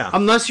flavor. Yeah.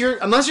 Unless you're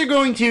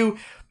going to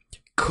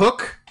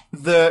cook in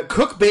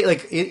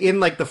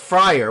the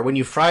fryer when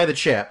you fry the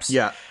chips.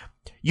 Yeah.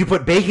 You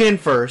put bacon in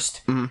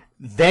first,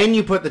 then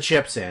you put the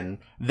chips in,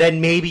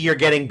 then maybe you're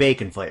getting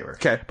bacon flavor.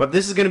 Okay. But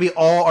this is going to be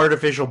all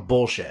artificial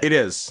bullshit. It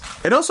is.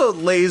 And also,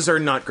 Lay's are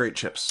not great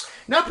chips.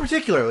 Not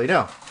particularly,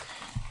 no.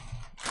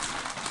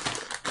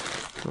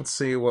 Let's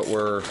see what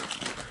we're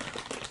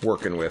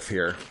working with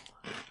here.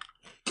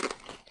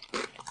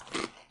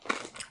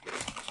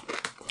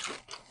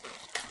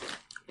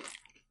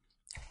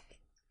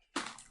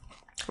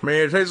 I mean,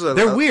 it tastes...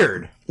 They're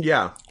weird.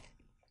 Yeah.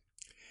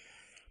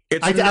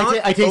 It's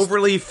not I taste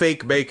overly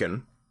fake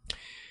bacon.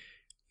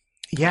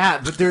 Yeah,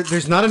 but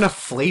there's not enough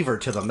flavor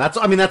to them. That's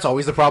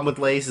always the problem with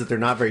Lay's, is that they're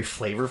not very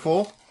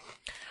flavorful.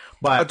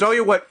 But I'll tell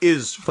you what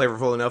is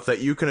flavorful enough that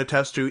you can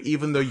attest to,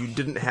 even though you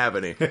didn't have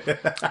any.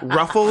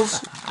 Ruffles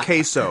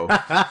queso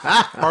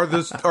are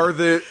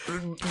the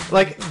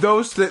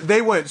those that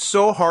they went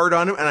so hard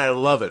on them, and I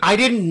love it. I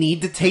didn't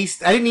need to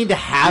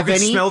have You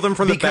could any. smell them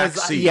from the because,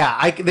 back seat.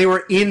 Yeah, they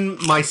were in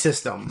my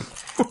system.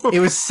 It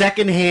was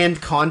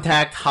secondhand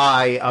contact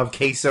high of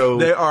queso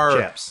They are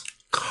chips.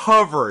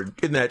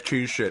 covered in that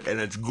cheese shit,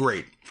 and it's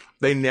great.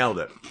 They nailed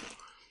it.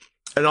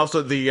 And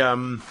also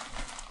the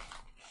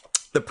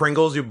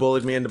Pringles you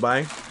bullied me into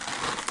buying,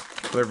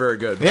 they're very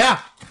good. Yeah.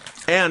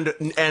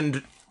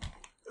 And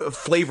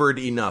flavored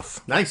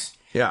enough. Nice.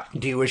 Yeah.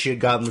 Do you wish you had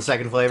gotten the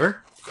second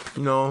flavor?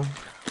 No.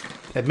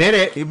 Admit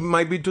it. It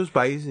might be too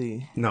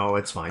spicy. No,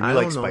 it's fine. You I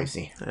like don't know.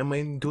 spicy. I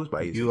mean, too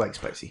spicy. You like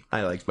spicy.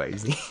 I like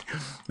spicy.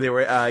 They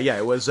were,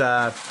 it was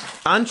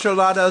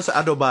enchiladas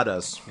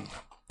adobadas.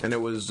 And it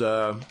was,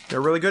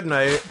 they're really good, and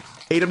I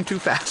ate them too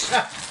fast.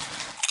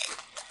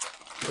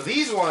 So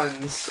these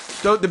ones...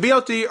 So the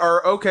BLT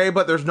are okay,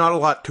 but there's not a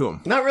lot to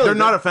them. Not really. They're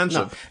not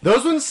offensive. No.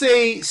 Those ones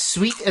say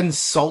sweet and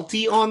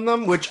salty on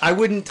them, which I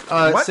wouldn't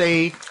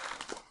say...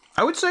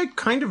 I would say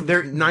kind of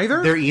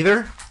neither. They're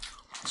either.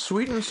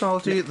 Sweet and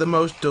salty, the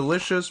most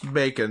delicious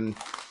bacon.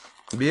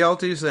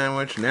 BLT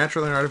sandwich,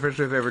 naturally and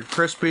artificially flavored,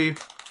 crispy,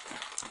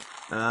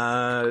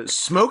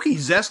 Smoky,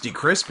 zesty,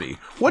 crispy.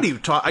 What do you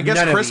talk? I guess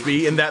None of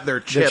crispy in that they're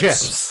The chips.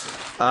 chips.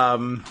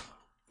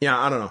 Yeah,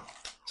 I don't know.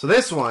 So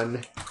this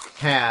one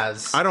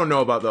has... I don't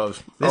know about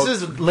those. This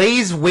is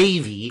Lay's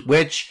Wavy,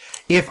 which,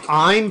 if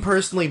I'm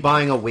personally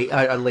buying a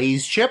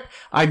Lay's chip,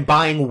 I'm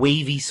buying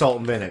wavy salt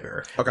and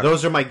vinegar. Okay.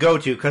 Those are my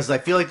go-to, because I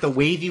feel like the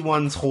wavy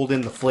ones hold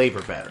in the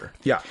flavor better.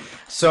 Yeah.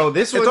 So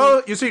this one... It's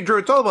all, you see, Drew,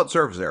 it's all about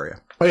surface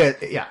area. Oh,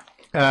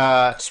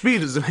 yeah.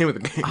 Speed is the name of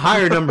the game.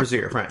 Higher numbers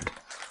here, friend.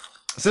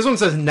 So this one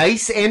says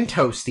nice and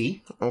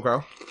toasty.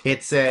 Okay.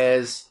 It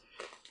says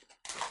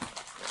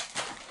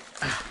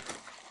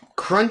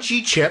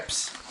crunchy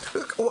chips.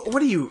 What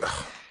do you...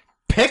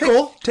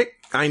 Pickle.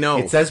 I know.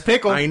 It says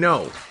pickle. I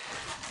know.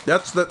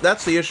 That's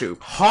the issue.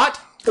 Hot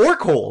or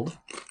cold.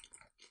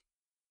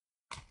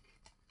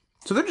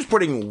 So they're just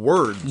putting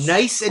words.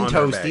 Nice and on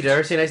their toasty. bags. Did I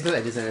ever say nice and toasty?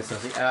 I did say nice and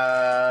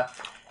toasty.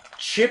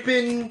 Chip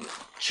in,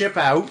 chip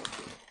out,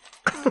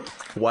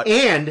 What?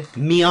 and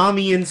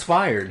Miami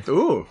inspired.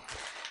 Ooh.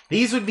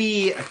 These would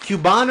be a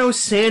Cubano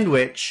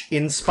sandwich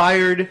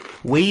inspired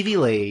wavy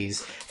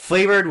Lays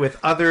flavored with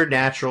other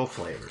natural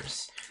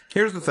flavors.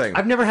 Here's the thing.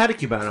 I've never had a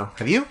Cubano.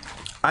 Have you?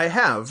 I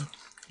have,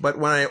 but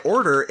when I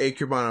order a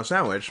Cubano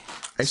sandwich,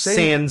 I say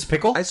Sans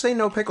pickle? I say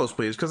no pickles,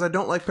 please, because I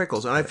don't like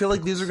pickles, and I feel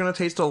like these are going to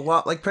taste a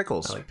lot like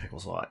pickles. I like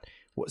pickles a lot.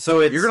 So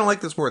it's You're going to like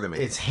this more than me.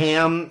 it's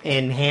ham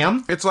and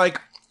ham. It's like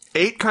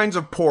 8 kinds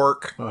of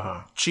pork,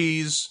 Uh-huh.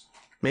 cheese,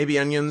 maybe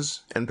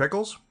onions, and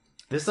pickles.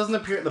 This doesn't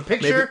appear. The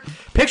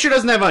picture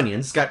doesn't have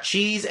onions. It's got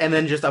cheese and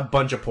then just a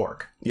bunch of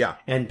pork Yeah.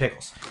 and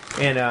pickles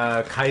and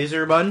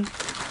Kaiser bun.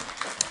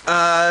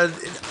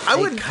 I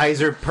would...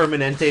 Kaiser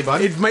Permanente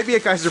bun. It might be a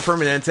Kaiser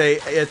Permanente.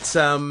 It's,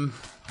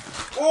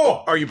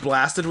 Oh! Are you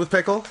blasted with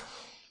pickle?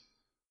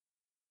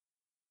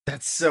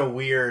 That's so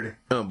weird.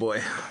 Oh,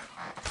 boy.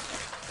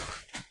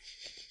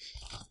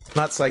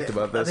 Not psyched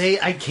about this.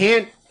 I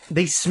can't.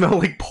 They smell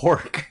like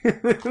pork.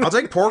 I'll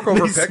take pork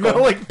over They pickle.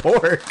 smell like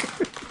pork.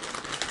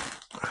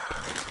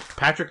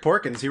 Patrick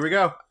Porkins, here we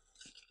go.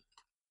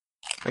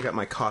 I got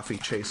my coffee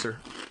chaser.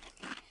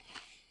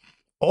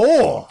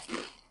 Oh!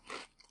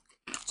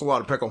 It's a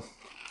lot of pickle.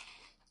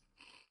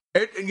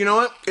 You know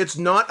what? It's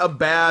not a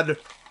bad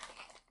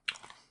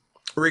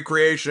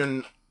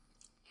recreation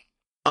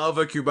of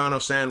a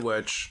Cubano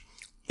sandwich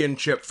in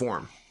chip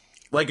form.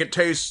 Like, it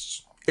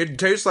tastes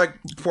like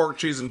pork,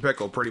 cheese, and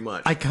pickle, pretty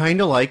much. I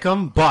kind of like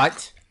them,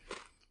 but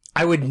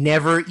I would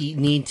never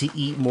need to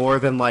eat more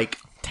than, like,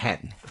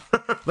 10.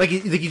 Like,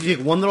 you take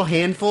one little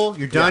handful,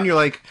 you're done, Yeah. you're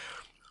like,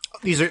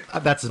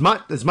 that's as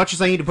much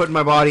as I need to put in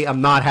my body,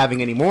 I'm not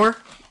having any more.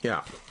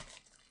 Yeah.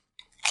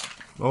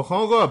 Oh,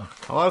 good.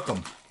 I like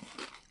them.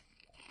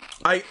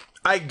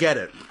 I get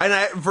it, and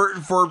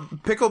for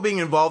pickle being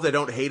involved, I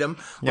don't hate them.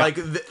 Yeah. Like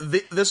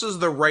this is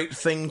the right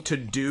thing to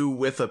do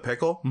with a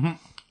pickle.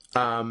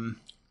 Mm-hmm.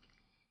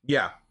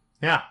 Yeah.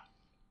 Yeah.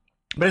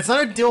 But it's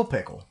not a dill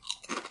pickle,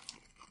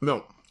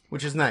 No.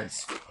 which is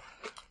nice.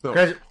 No.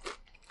 Because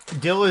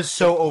dill is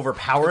so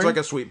overpowering. It's like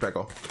a sweet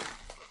pickle.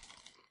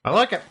 I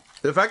like it.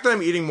 The fact that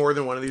I'm eating more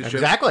than one of these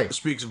Exactly. chips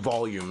speaks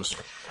volumes.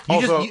 You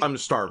Also, just- I'm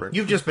starving.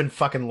 You've just been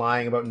fucking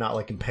lying about not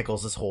liking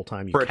pickles this whole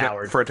time, you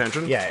coward. For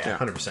attention? Yeah,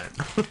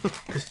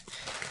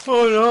 100%.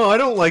 Oh, no, I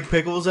don't like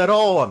pickles at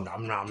all.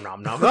 Nom, nom,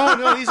 nom, nom. Oh,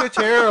 no, these are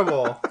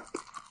terrible.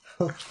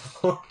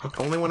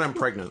 Only when I'm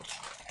pregnant.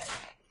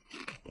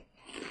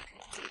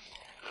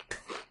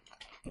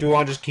 Do you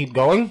want to just keep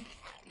going?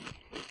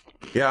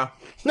 Yeah.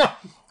 No.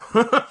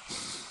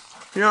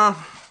 Yeah.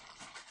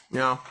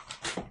 Yeah.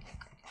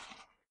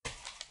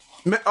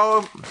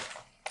 Oh,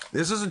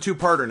 this is a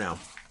two-parter now.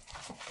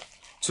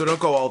 So don't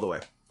go all the way.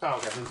 Oh,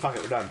 okay, then fuck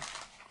it, we're done.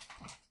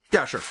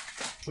 Yeah, sure.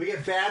 We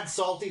get bad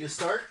salty to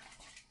start.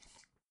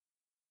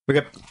 We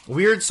get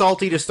weird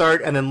salty to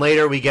start, and then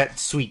later we get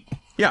sweet.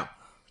 Yeah.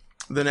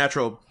 The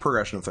natural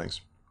progression of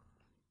things.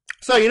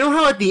 So, you know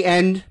how at the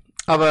end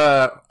of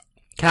a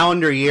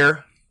calendar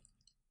year,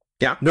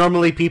 Yeah.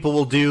 normally people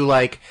will do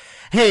like,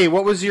 hey,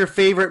 what was your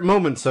favorite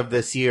moments of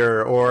this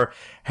year? Or,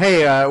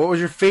 hey, what was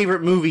your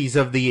favorite movies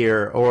of the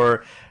year?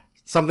 Or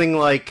something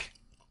like,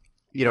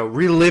 you know,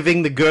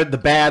 reliving the good, the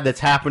bad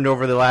that's happened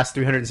over the last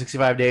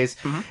 365 days.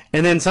 Mm-hmm.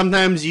 And then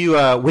sometimes you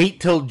wait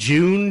till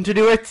June to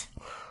do it.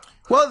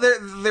 Well,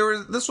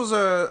 this was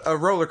a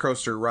roller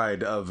coaster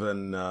ride of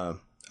an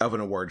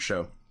award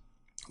show,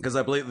 because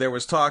I believe there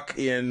was talk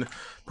in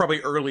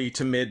probably early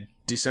to mid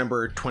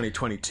December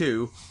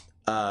 2022.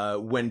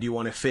 When do you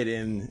want to fit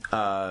in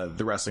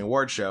the wrestling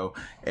award show?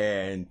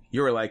 And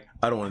you were like,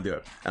 I don't want to do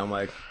it. And I'm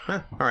like,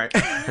 all right.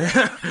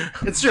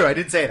 It's true, I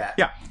did say that.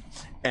 Yeah.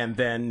 And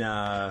then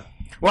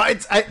Well, I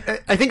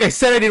think I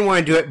said I didn't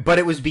want to do it, but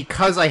it was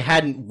because I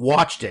hadn't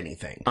watched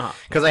anything.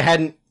 Because I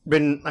hadn't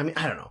been. I mean,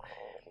 I don't know.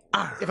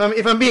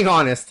 If I'm being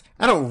honest,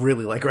 I don't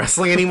really like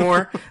wrestling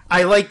anymore.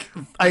 I like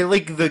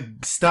the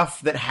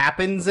stuff that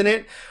happens in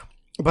it,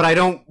 but I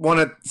don't want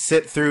to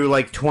sit through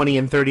like 20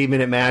 and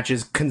 30-minute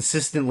matches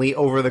consistently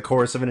over the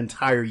course of an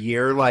entire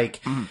year.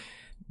 Like,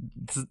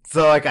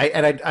 so like I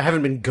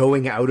haven't been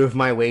going out of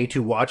my way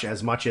to watch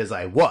as much as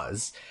I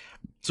was.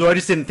 So I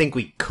just didn't think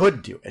we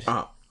could do it.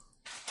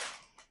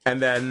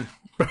 And then,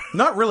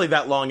 not really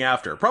that long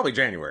after, probably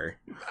January.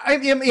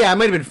 It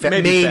might have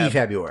been maybe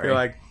February. You're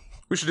like,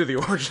 we should do the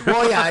origin.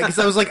 Well, yeah, because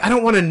I was like, I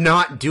don't want to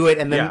not do it,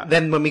 and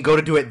then when we go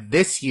to do it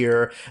this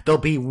year, there'll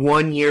be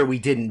 1 year we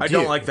didn't do. I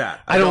don't like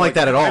that. I don't like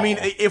that at all. I mean,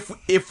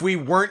 if we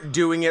weren't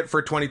doing it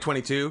for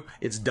 2022,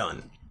 it's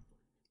done.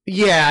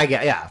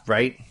 Yeah,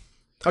 right?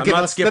 Okay, I'm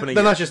not skipping it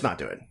then yet. let's just not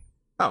do it.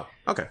 Oh,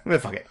 okay.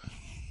 Fuck it.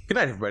 Good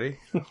night, everybody.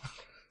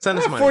 Send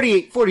us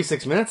money.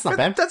 46 minutes, not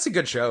bad. That's a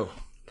good show.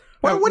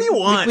 What do you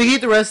want? We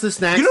eat the rest of the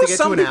snacks You know, to get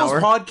some to an people's hour.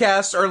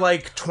 podcasts are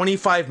like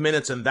 25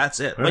 minutes and that's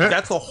it. Like,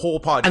 that's the whole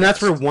podcast. And that's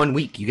for 1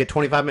 week. You get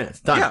 25 minutes.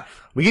 Done. Yeah.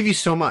 We give you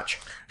so much.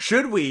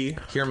 Should we,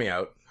 hear me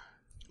out,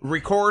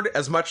 record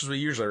as much as we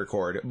usually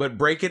record, but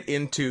break it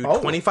into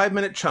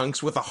 25-minute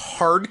chunks with a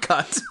hard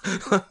cut?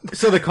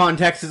 So the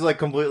context is like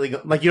completely...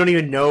 Like, you don't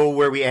even know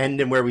where we end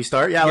and where we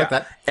start? Yeah, I like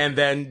that. And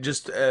then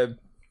just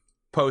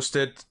post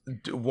it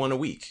one a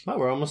week. Well,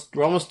 we're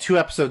almost 2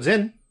 episodes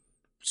in.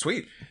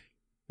 Sweet.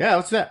 Yeah,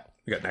 let's do that.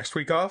 We got next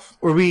week off?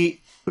 Or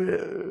we...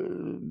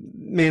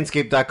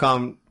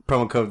 Manscaped.com,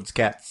 promo codes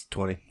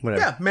CATS20,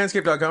 whatever. Yeah,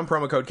 manscaped.com,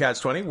 promo code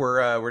CATS20.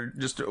 We're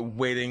just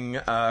waiting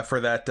for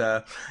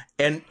that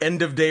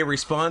end of day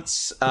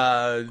response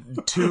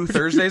 2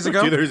 Thursdays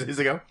ago. 2 Thursdays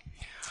ago.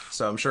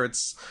 So I'm sure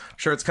it's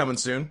coming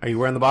soon. Are you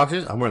wearing the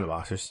boxers? I'm wearing the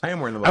boxers. I am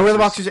wearing the boxers. I wear the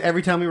boxers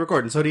every time we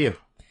record, and so do you.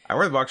 I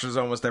wear the boxers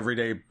almost every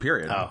day,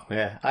 period. Oh,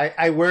 yeah.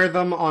 I wear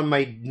them on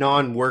my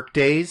non-work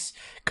days,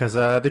 because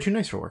they're too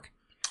nice for work.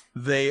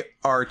 They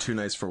are too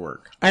nice for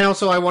work. And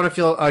also, I want to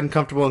feel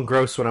uncomfortable and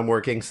gross when I'm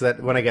working, so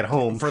that when I get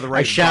home, For the right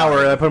I shower,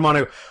 body. I put them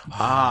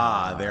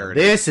on, There it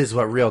is. this is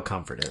what real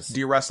comfort is. Do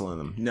you wrestle in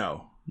them?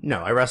 No.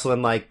 No, I wrestle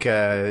in, like...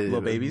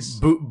 Little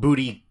babies?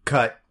 Booty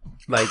cut,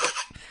 like...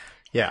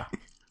 yeah.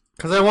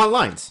 Because I want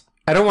lines.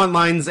 I don't want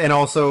lines, and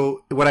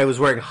also, when I was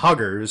wearing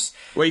huggers...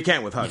 Well, you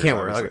can't with huggers. You can't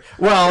wear obviously. huggers.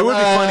 Well, It would be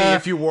funny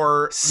if you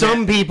wore...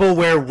 Some people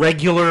wear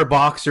regular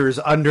boxers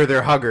under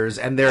their huggers,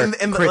 and they're...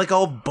 And like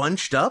all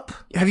bunched up?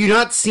 Have you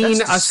not seen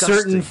That's a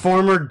certain disgusting.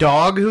 former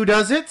dog who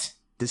does it?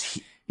 Does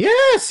he...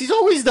 Yes, he's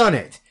always done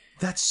it.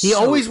 He so...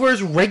 always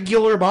wears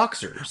regular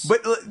boxers.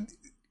 But...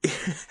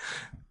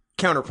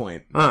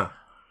 counterpoint.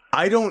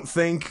 I don't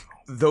think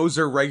those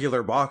are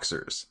regular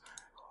boxers.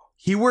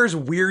 He wears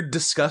weird,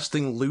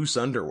 disgusting, loose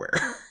underwear.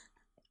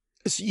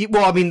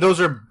 Well, I mean, those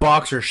are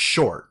boxer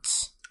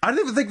shorts. I don't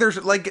even think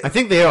there's, like... I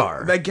think they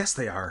are. I guess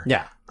they are.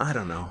 Yeah. I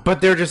don't know. But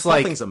they're just,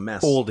 like, Something's a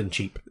mess. old and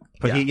cheap.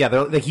 But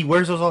Yeah. he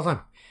wears those all the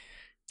time.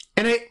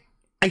 And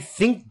I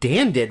think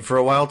Dan did for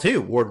a while,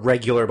 too. Wore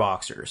regular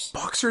boxers.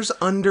 Boxers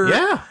under...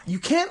 Yeah. You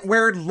can't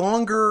wear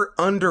longer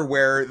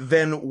underwear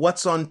than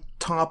what's on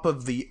top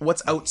of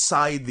what's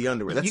outside the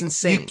underwear. That's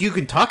insane. You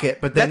can tuck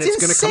it, but then That's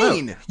it's going to come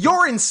insane.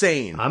 You're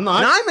insane. I'm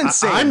not. And I'm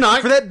insane. I'm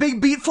not. For that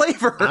big beat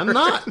flavor.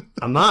 out.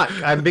 I'm not.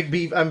 I'm big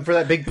beef. I'm for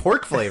that big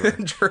pork flavor.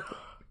 True.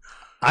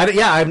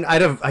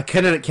 I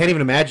can't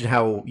even imagine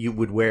how you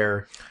would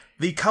wear...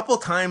 The couple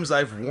times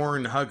I've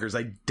worn huggers,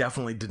 I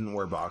definitely didn't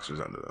wear boxers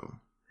under them.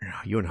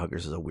 You and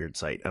Huggers is a weird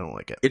sight. I don't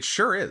like it. It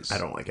sure is. I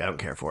don't like it. I don't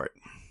care for it.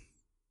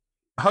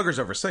 Huggers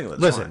over singlets.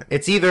 Listen, fine.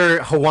 it's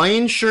either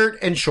Hawaiian shirt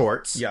and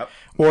shorts, Yep.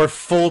 or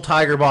full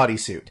tiger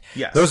bodysuit.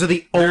 Yes. Those are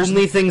the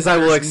only things I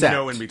will There's accept.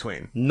 no in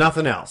between.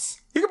 Nothing else.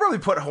 You could probably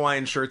put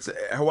Hawaiian shirt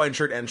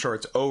and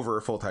shorts over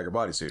a full tiger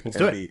bodysuit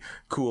do it. be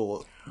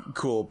cool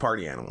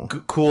party animal.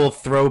 Cool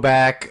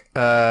throwback.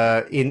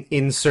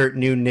 Insert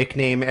new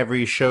nickname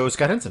every show.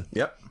 Scott Henson.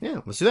 Yep.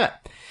 Yeah, let's do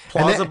that.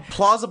 And then-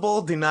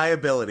 Plausible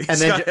deniability. And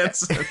then Scott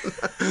Henson.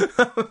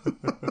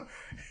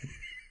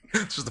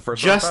 It's just the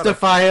first one I thought of.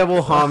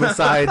 justifiable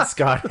homicide.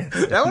 Scott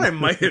Henson. That one I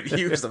might have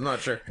used. I'm not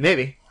sure.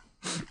 Maybe.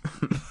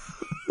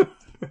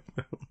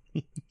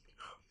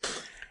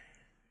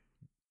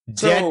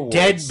 So,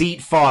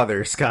 Deadbeat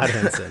father, Scott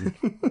Henson.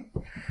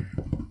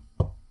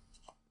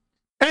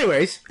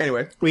 Anyways,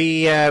 Anyway,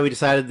 we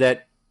decided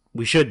that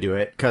we should do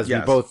it because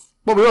Yes. we both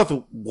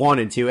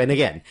wanted to. And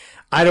again,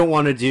 I don't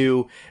want to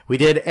do. We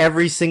did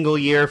every single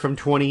year from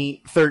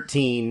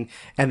 2013,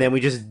 and then we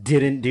just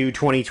didn't do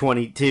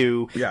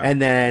 2022. yeah.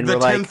 And then the we're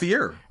like, 10th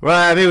year.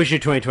 well, maybe we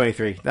should do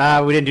 2023.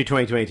 We didn't do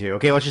 2022.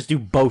 Okay, let's just do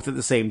both at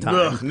the same time.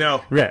 Ugh,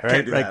 no. Right,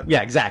 Can't do Like, that.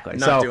 yeah, exactly.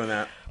 Not so, doing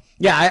that.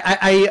 yeah,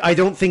 I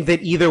don't think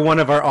that either one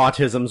of our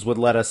autisms would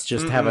let us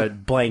just have a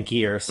blank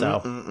year.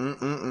 So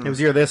it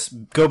was either this,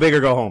 go big or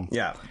go home.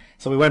 Yeah.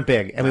 So we went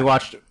big, and we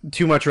watched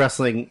too much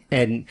wrestling,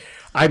 and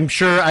I'm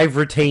sure I've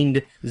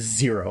retained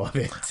zero of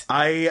it.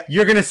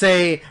 You're gonna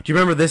say, do you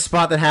remember this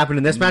spot that happened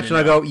in this match? And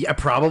I go, yeah,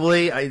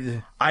 probably.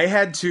 I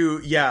had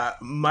to, yeah,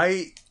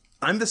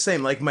 I'm the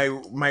same. Like,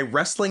 my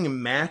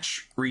wrestling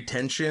match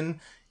retention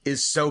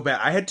is so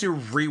bad. I had to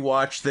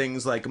rewatch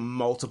things, like,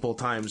 multiple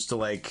times to,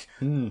 like,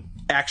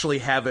 actually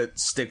have it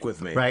stick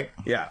with me. Right.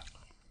 Yeah.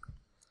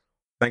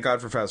 Thank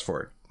God for Fast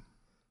Forward.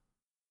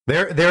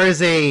 There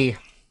is a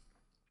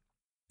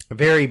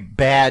very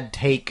bad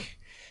take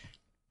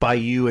by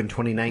you in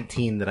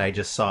 2019 that I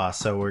just saw,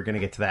 so we're gonna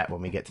get to that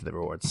when we get to the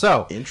rewards.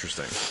 So,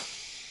 Interesting.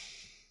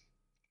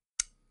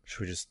 Should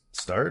we just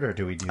start, or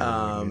do we do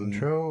an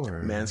intro?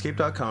 Or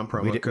Manscaped.com,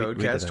 promo code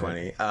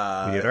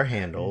CAS20. We did our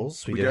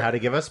handles. We did how to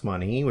give us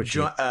money. Which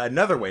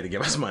another way to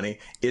give us money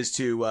is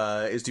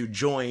to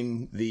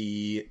join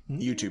the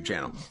YouTube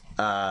channel.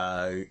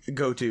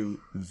 Go to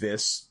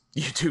this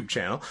YouTube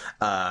channel,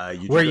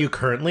 where you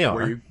currently are,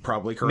 where you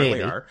probably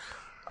currently are,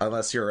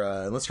 unless you're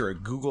a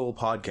Google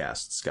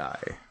Podcasts guy.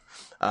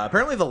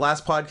 Apparently, the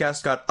last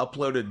podcast got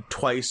uploaded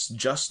twice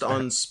just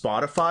on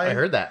Spotify. I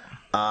heard that,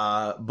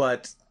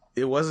 but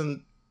it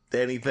wasn't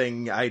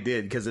anything I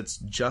did because it's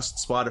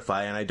just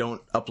Spotify, and I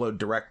don't upload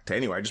direct to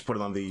anywhere. I just put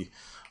it on the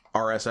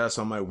RSS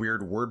on my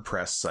weird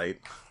WordPress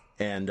site,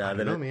 and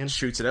then it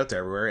shoots it out to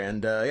everywhere.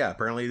 And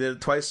apparently did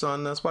it twice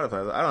on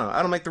Spotify. I don't know.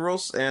 I don't make the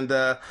rules, and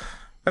I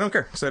don't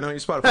care because I don't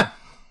use Spotify.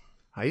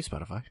 I use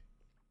Spotify.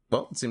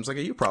 Well, it seems like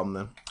a you problem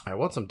then. I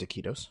want some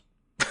taquitos.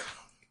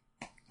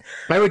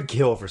 I would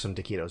kill for some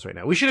taquitos right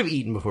now. We should have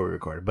eaten before we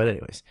recorded, but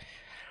anyways.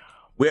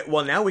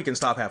 Well, now we can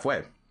stop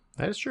halfway.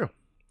 That is true.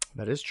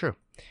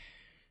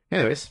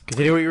 Anyways,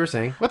 continue what you were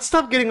saying. Let's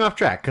stop getting off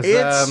track. Cause,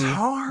 it's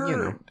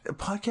hard.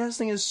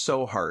 Podcasting is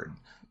so hard.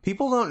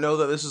 People don't know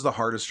that this is the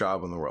hardest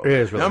job in the world. It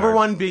is really Number hard.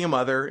 one, being a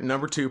mother.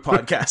 Number two,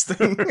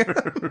 podcasting.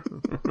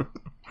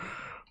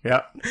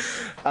 Yeah.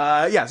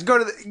 So go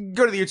to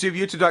the YouTube,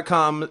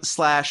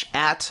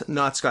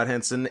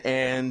 youtube.com/@NotScottHenson.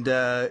 And,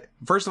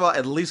 first of all,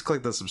 at least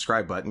click the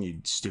subscribe button,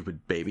 you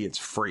stupid baby. It's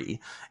free.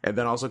 And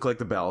then also click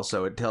the bell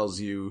so it tells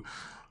you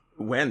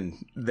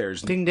when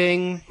there's ding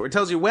ding. Or it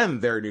tells you when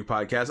there are new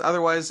podcasts.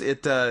 Otherwise,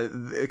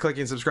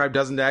 clicking subscribe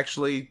doesn't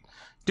actually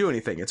do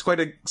anything. It's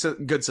quite a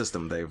good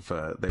system they've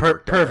worked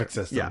out. Perfect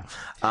system.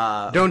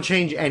 Yeah. Don't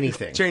change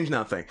anything. Change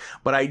nothing.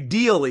 But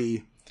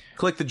ideally,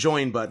 click the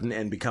join button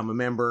and become a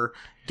member.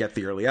 Get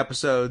the early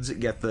episodes.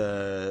 Get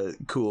the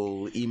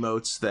cool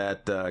emotes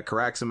that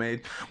Caraxa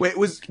made. Wait,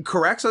 was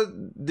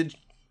Caraxa...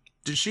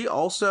 Did she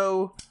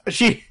also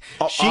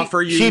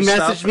offer you She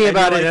messaged stuff? me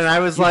about it, and I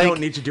was like, don't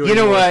need to do you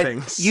know any more what?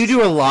 things. You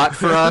do a lot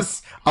for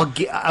us. I'll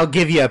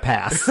give you a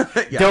pass.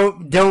 Yeah.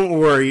 Don't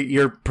worry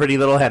your pretty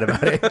little head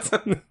about it.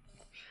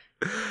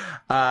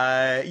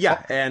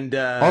 And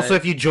also,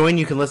 if you join,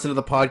 you can listen to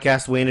the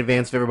podcast way in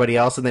advance of everybody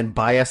else, and then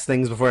buy us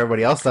things before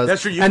everybody else does.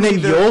 That's true. And then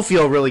you'll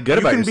feel really good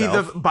about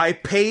yourself. By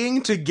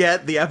paying to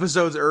get the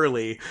episodes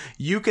early,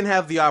 you can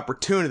have the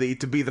opportunity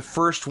to be the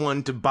first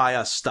one to buy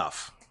us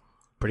stuff.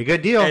 Pretty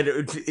good deal. And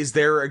is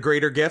there a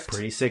greater gift?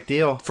 Pretty sick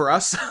deal. For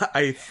us,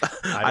 I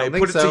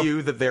put it to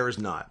you that there is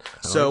not.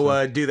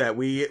 So do that.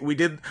 We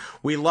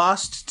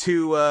lost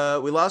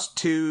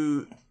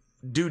two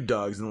dude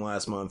dogs in the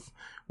last month.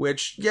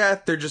 Which,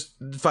 they're just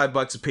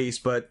 $5 a piece,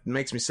 but it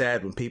makes me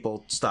sad when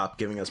people stop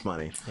giving us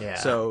money. Yeah.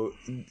 So,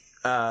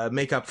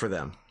 make up for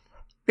them.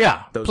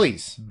 Yeah, Those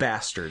please.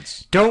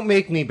 Bastards. Don't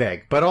make me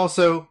beg, but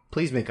also,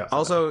 please make up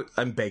for them.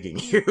 I'm begging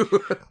you.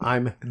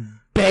 I'm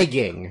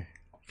begging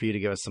for you to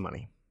give us some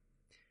money.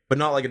 But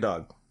not like a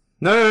dog.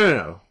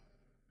 No.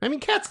 I mean,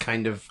 cats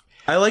kind of...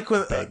 I like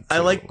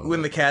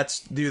when the cats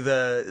do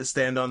the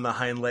stand on the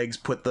hind legs,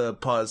 put the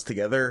paws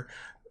together...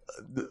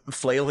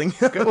 flailing.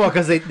 Well,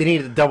 because they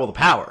need to double the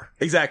power.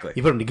 Exactly.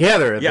 You put them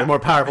together, they're more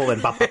powerful than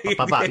bop, bop, bop,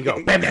 bop, bop. You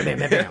go bam, bam, bam,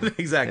 bam, bam.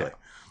 Exactly.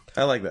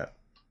 Yeah. I like that.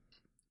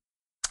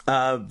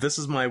 This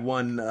is my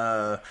one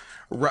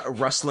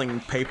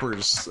Rustling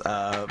Papers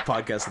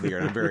podcast of the year,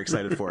 and I'm very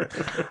excited for it.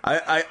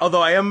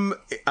 Although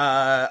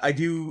I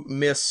do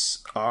miss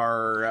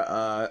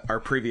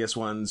our previous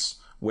ones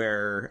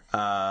where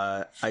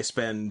I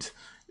spend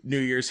New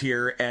Year's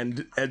here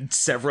and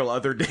several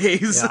other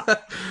days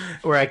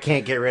where I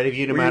can't get rid of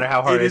you no matter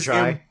how hard I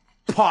try.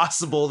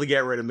 Impossible to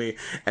get rid of me,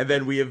 and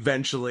then we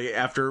eventually,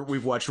 after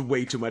we've watched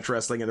way too much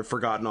wrestling and have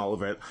forgotten all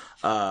of it,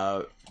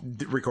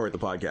 record the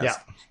podcast. Yeah.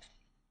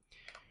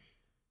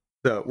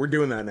 So we're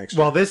doing that next.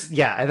 Well,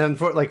 and then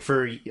for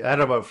I don't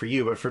know about for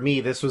you, but for me,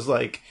 this was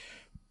like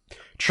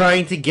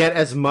trying to get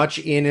as much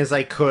in as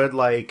I could,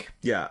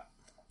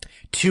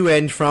 to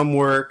and from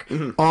work,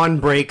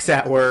 on breaks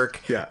at work,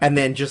 and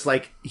then just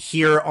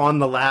here on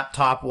the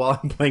laptop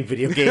while I'm playing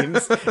video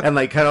games, and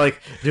kind of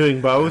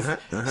doing both.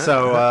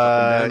 So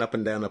up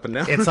and down.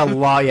 It's a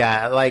lot,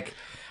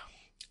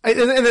 and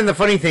then the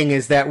funny thing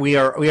is that we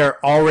are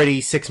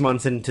already 6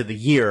 months into the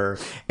year,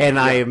 and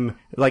I'm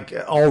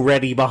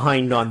already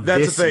behind on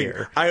That's this the thing.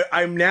 year.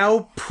 I'm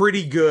now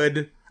pretty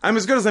good. I'm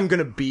as good as I'm going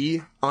to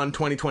be on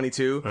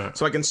 2022,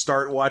 so I can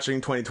start watching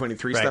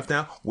 2023 stuff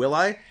now. Will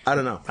I? I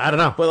don't know.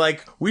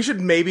 But we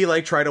should maybe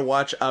try to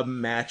watch a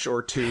match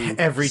or two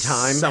every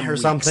time or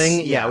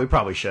something. Yeah, we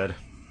probably should.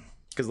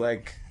 Because I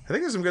think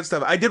there's some good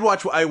stuff. I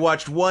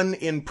watched one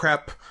in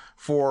prep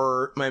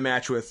for my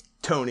match with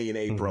Tony in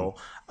April,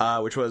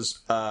 which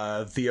was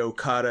the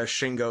Okada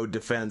Shingo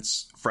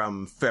defense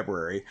from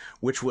February,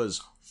 which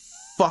was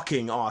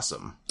fucking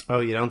awesome. Oh,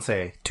 you don't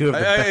say. Two of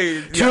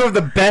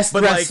the best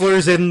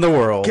wrestlers in the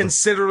world.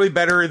 Considerably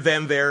better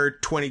than their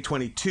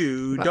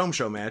 2022 Dome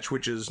Show match,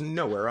 which is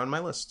nowhere on my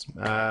list.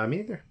 Me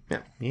neither. Yeah,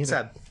 me either.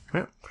 Sad.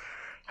 Yeah.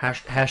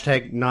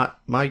 Hashtag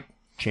not my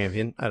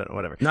champion. I don't know,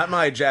 whatever. Not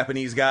my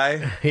Japanese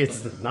guy.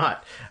 It's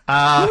not.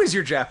 Who is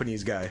your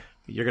Japanese guy?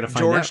 You're gonna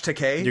find George out.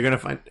 Takei? You're gonna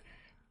find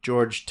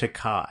George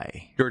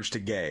Takai. George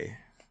Takei.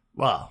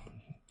 Well,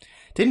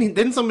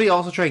 didn't somebody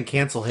also try and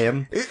cancel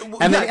him?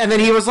 And yeah. then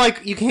he was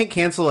like, you can't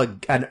cancel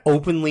an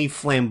openly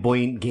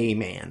flamboyant gay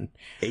man,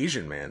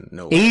 Asian man,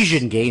 no.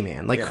 Asian gay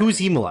man. Like, who's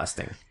he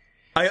molesting?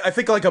 I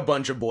think like a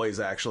bunch of boys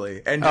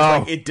actually, and just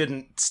like it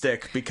didn't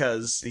stick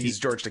because he's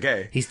George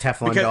Takei. He's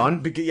Teflon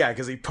Don?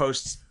 Because he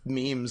posts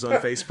memes on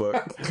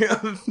Facebook.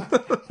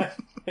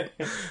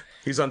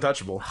 He's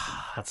untouchable.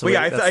 That's the way,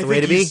 that's the way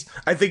to be.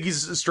 I think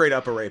he's straight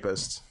up a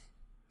rapist.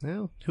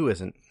 Well, who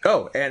isn't?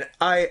 Oh, and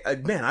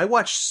I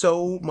watched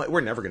so much. We're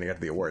never going to get to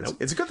the awards.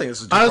 Nope. It's a good thing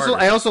this is.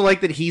 I also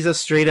like that he's a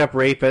straight up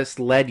rapist.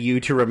 Led you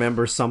to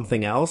remember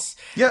something else.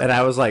 Yeah, and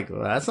I was like,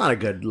 well, that's not a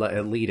good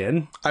lead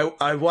in.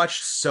 I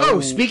watched so. Oh,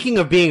 speaking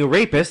of being a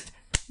rapist,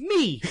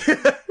 me.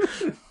 Man,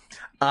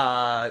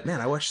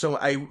 I watched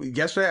so.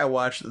 Yesterday I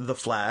watched The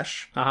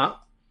Flash.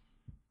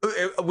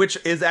 Which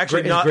is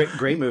actually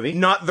great movie.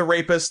 Not the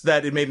rapist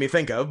that it made me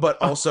think of, but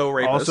also a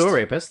rapist. Also a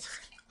rapist.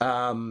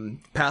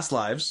 Past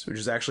Lives, which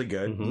is actually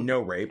good. Mm-hmm.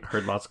 No rape.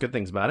 Heard lots of good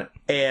things about it.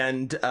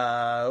 And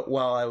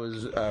while I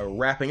was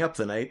wrapping up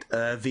the night,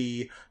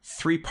 the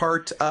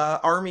 3-part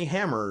Army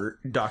Hammer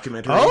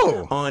documentary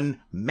on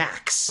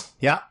Max.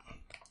 Yeah.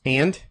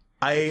 And?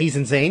 He's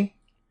insane?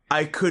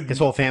 His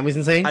whole family's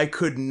insane? I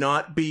could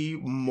not be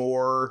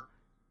more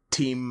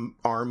Team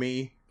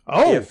Army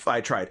if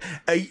I tried.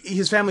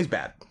 His family's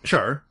bad.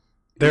 Sure.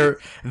 They're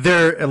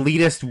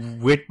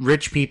elitist,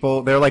 rich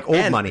people. They're like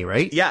old money,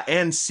 right? Yeah,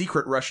 and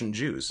secret Russian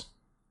Jews.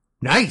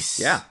 Nice.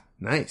 Yeah.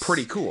 Nice.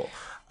 Pretty cool.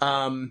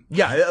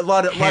 Yeah, a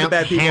lot of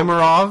bad people.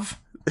 Hamarov?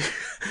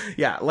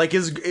 Yeah, like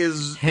his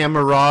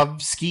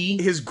Hamarovsky.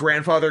 His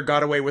grandfather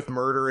got away with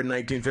murder in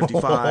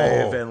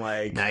 1955, and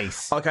like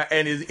nice. Okay,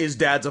 and his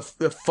dad's a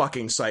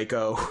fucking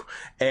psycho,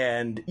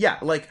 and yeah,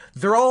 like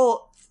they're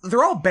all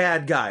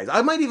bad guys.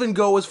 I might even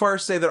go as far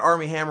as to say that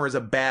Army Hammer is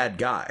a bad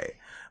guy,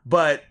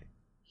 but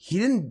he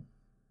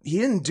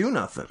didn't do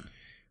nothing.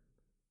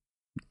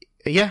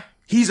 Yeah,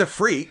 he's a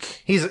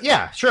freak.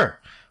 Sure.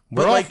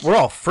 We're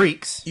all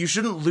freaks. You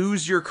shouldn't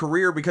lose your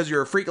career because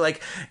you're a freak.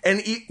 Like,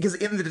 and because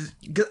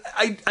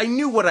I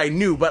knew what I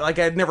knew, but like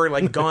I'd never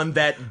like gone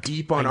that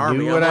deep on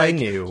Army. I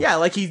knew. Yeah,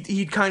 like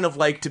he'd kind of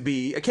like to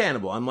be a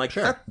cannibal. I'm like,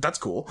 sure. That's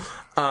cool.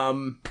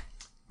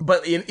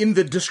 But in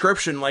the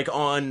description, like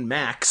on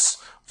Max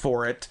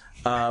for it,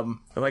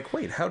 I'm like,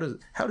 wait, how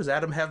does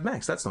Adam have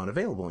Max? That's not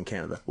available in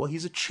Canada. Well,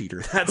 he's a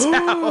cheater. That's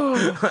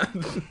how.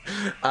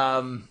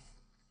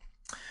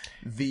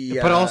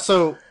 But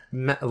also,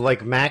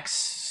 like Max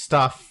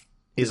stuff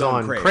is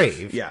on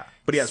Crave. Yeah,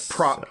 but he has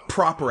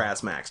proper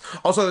ass Max.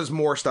 Also, there's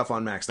more stuff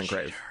on Max than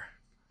Crave.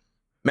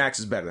 Max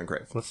is better than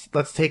Crave.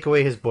 Let's take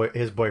away his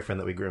boyfriend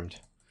that we groomed.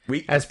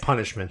 As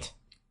punishment.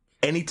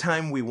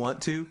 Anytime we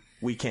want to,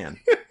 we can.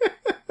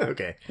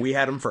 Okay. We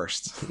had him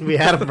first.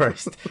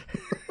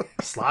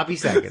 Sloppy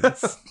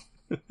seconds.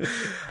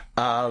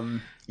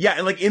 Yeah,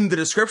 and like in the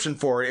description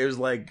for it was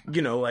like,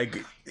 you know,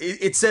 like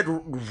it said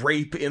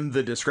rape in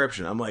the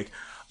description. I'm like,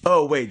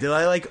 oh wait, did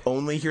I like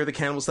only hear the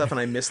cannibal stuff and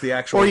I missed the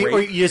actual rape? Or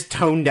you just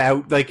toned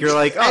out, like you're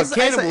like, oh,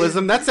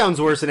 cannibalism, that sounds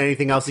worse than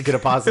anything else he could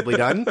have possibly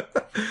done.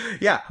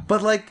 Yeah,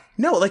 but like,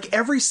 no, like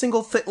every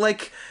single thing,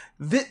 like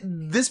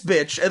this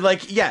bitch, and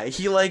like, yeah,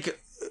 he like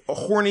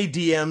horny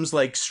DMs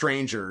like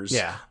strangers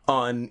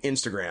on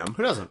Instagram.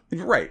 Who doesn't?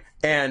 Right.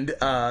 And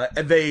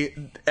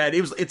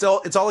it's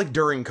all like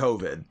during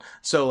COVID.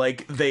 So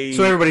like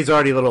so everybody's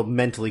already a little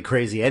mentally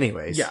crazy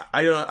anyways. Yeah.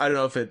 I don't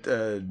know if it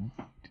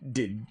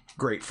did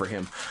great for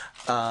him.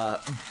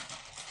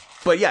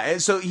 But yeah,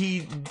 so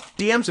he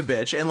DMs a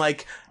bitch and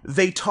like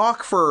they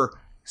talk for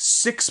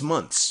 6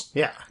 months.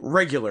 Yeah.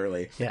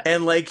 Regularly. Yeah.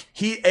 And like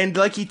he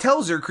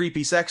tells her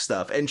creepy sex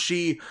stuff and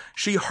she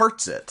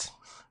hearts it.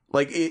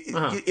 Like,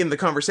 in the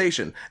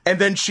conversation. And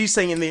then she's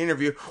saying in the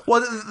interview,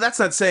 well, that's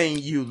not saying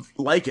you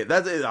like it.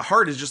 The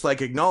heart is just, like,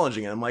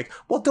 acknowledging it. I'm like,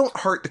 well, don't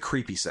heart the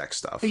creepy sex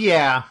stuff.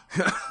 Yeah.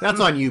 That's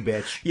on you,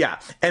 bitch. Yeah.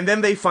 And then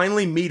they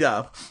finally meet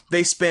up.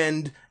 They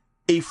spend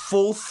a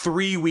full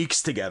 3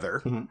 weeks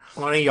together.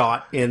 Mm-hmm. On a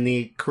yacht in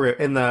the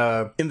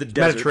desert.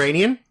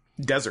 Mediterranean?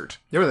 Desert.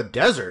 They were in the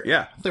desert?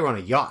 Yeah. They were on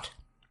a yacht.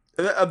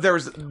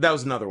 That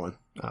was another one.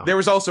 Oh. There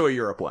was also a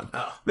Europe one.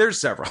 Oh. There's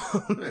several.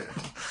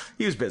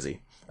 He was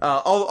busy.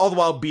 All the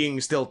while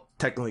being still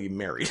technically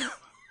married.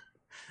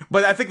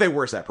 But I think they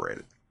were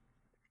separated.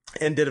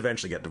 And did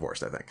eventually get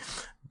divorced, I think.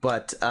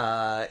 But,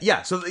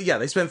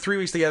 they spent 3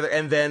 weeks together,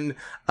 and then,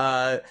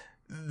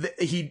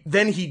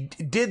 he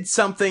did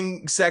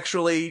something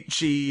sexually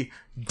she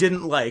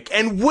didn't like,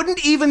 and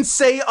wouldn't even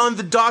say on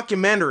the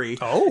documentary.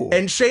 Oh.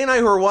 And Shay and I,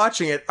 who are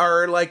watching it,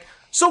 are like,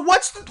 so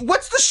what's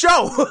the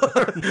show?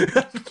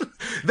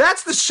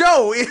 That's the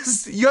show,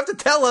 is you have to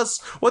tell us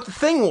what the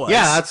thing was.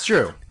 Yeah, that's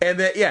true. And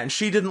and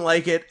she didn't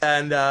like it,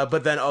 and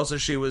but then also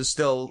she was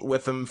still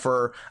with him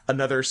for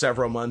another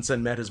several months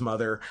and met his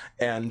mother,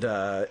 and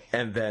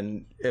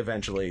then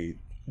eventually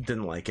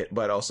didn't like it,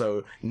 but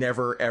also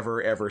never,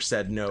 ever, ever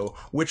said no,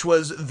 which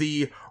was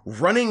the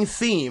running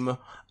theme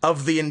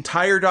of the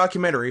entire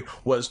documentary.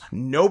 Was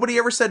nobody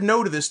ever said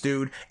no to this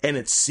dude, and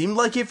it seemed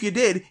like if you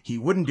did, he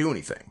wouldn't do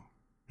anything.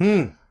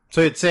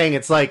 So it's saying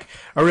it's like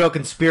a real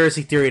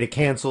conspiracy theory to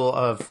cancel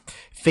a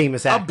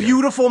famous actor. A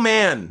beautiful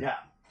man. Yeah.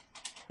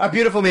 A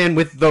beautiful man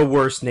with the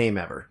worst name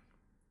ever.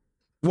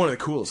 One of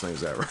the coolest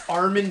names ever.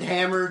 Armand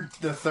Hammer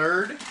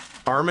III?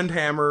 Armand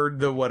Hammer,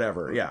 the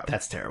whatever. Yeah.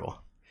 That's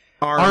terrible.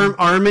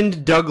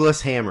 Arm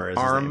Douglas Hammer is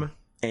his name.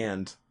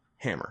 and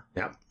Hammer.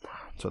 Yeah.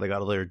 That's where they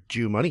got all their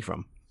Jew money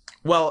from.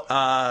 Well,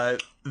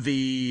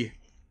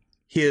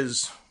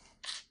 his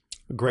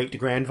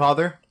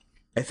great-grandfather?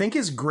 I think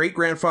his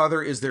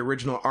great-grandfather is the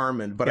original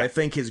Armand, but I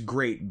think his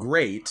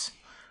great-great,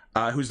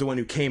 who's the one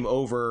who came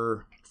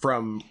over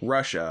from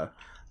Russia,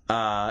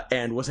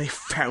 and was a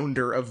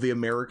founder of the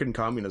American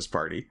Communist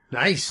Party.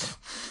 Nice.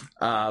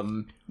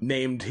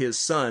 Named his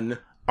son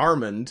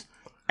Armand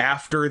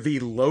after the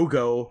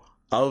logo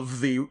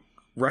of the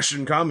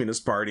Russian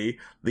Communist Party,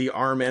 the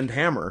Arm and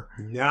Hammer.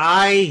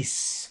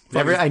 Nice.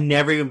 I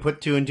never even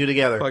put two and two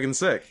together. Fucking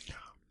sick.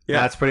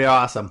 Yeah. That's pretty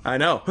awesome. I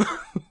know.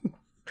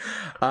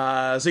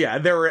 So yeah,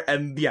 they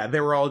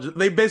were all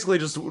they basically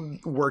just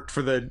worked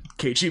for the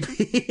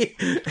KGB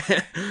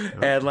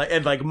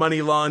and like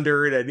money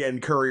laundered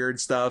and couriered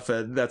stuff,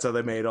 and that's how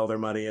they made all their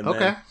money.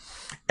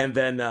 And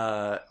then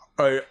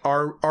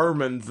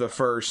Armand the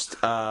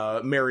First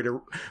married a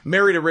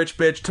rich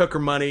bitch, took her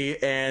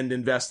money, and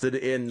invested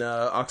in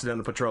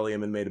Occidental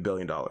Petroleum and made $1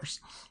 billion.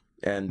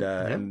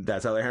 And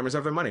that's how the Hammers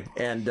have their money.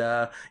 And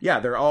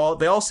they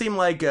all seem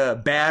like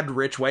bad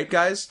rich white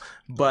guys,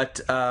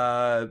 but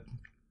our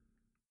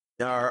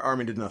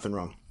Army did nothing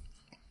wrong.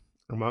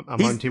 I'm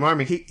on Team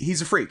Army.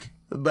 He's a freak,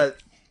 but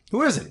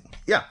who isn't?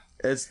 Yeah,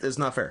 it's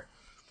not fair.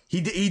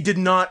 He did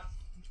not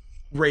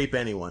rape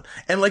anyone,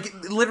 and like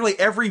literally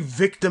every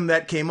victim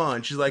that came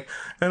on, she's like,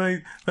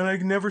 and I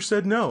never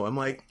said no. I'm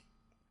like,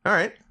 all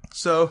right,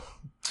 so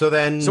what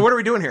are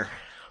we doing here?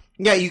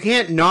 Yeah, you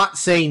can't not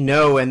say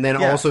no and then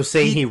also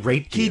say he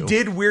raped you. He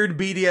did weird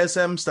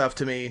BDSM stuff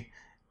to me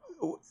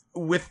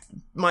with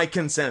my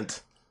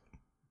consent.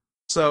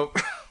 So,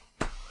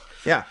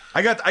 yeah,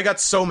 I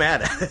got so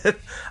mad at it.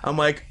 I'm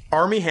like,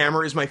 Armie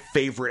Hammer is my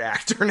favorite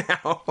actor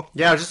now.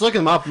 Yeah, I was just looking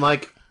him up. I'm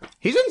like,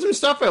 he's in some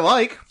stuff I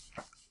like.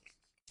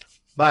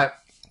 But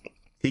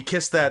he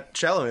kissed that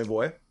Chalamet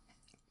boy.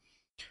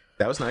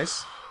 That was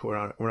nice. We're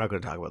not going to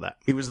talk about that.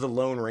 He was the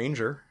Lone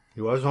Ranger.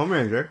 He was Home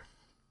Ranger.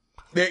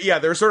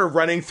 They're sort of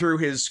running through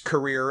his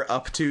career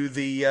up to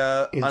the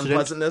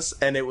unpleasantness,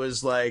 and it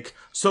was like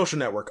Social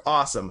Network,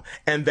 awesome,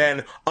 and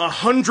then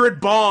 100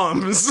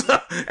 bombs,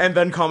 and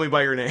then Call Me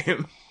by Your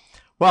Name.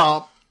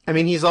 Well, I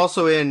mean, he's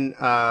also in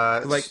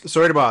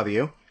Sorry to Bother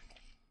You.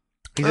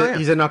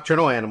 He's in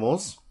Nocturnal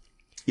Animals.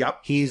 Yep,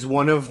 he's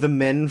one of the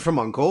men from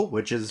U.N.C.L.E.,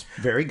 which is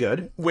very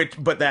good.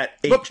 But that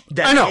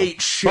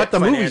ate shit. But the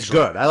movie's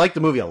good. I like the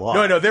movie a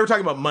lot. No, they were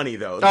talking about money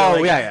though.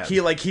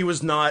 He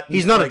was not.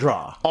 He's not a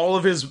draw. All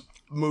of his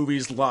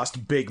movies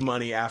lost big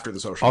money after the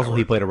Social Network. Also,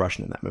 he played a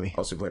Russian in that movie.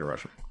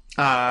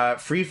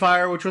 Free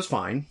Fire, which was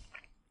fine.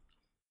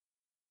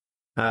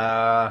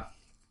 And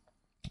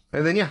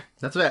then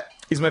that's it.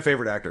 He's my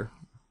favorite actor.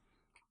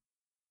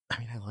 I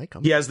mean, I like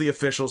him. He has the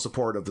official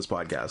support of this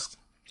podcast.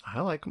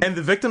 I like him. And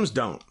the victims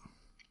don't.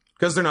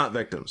 Because they're not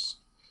victims.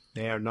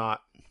 They are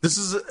not. This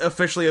is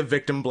officially a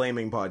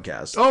victim-blaming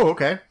podcast. Oh,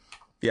 okay.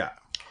 Yeah.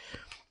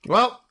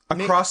 Well,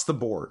 across the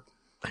board.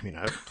 I mean,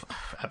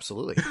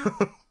 absolutely.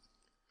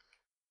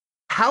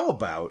 How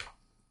about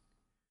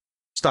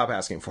stop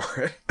asking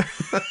for it?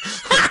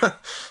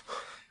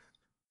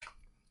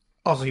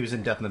 Also, he was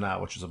in Death in the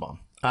Nile, which was a bomb.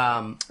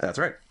 That's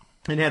right.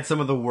 And had some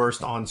of the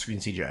worst on-screen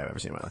CGI I've ever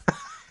seen in my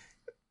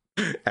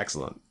life.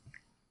 Excellent.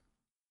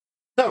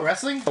 So,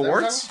 wrestling?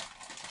 Awards?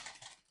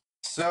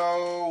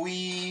 So,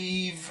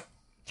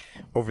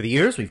 over the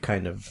years, we've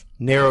kind of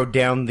narrowed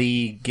down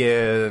the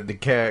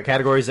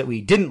categories that we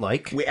didn't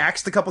like. We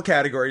axed a couple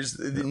categories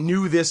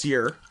new this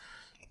year.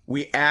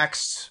 We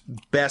axed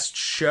best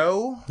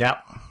show.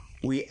 Yep.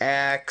 We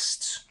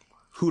axed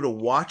who to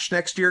watch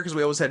next year because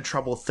we always had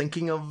trouble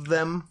thinking of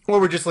them. Or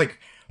we're just like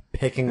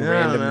picking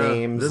random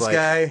names. This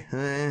guy.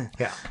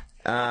 Yeah.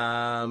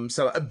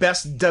 So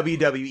best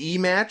WWE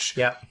match.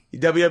 Yeah.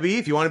 WWE,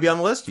 if you want to be on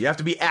the list, you have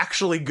to be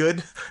actually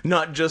good,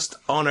 not just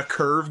on a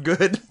curve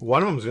good.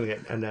 One of them's going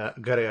to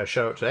get a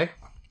shout out today.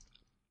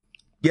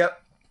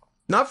 Yep.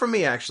 Not from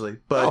me, actually,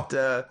 but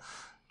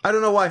I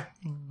don't know why.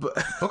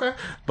 Okay.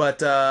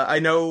 But I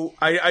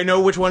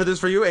know which one it is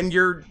for you, and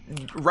you're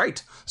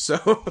right.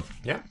 So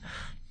yeah.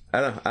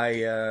 I don't know. I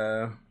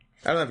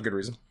don't have a good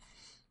reason.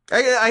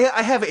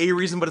 I have a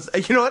reason, but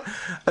it's, you know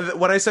what?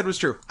 What I said was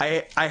true.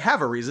 I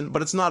have a reason,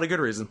 but it's not a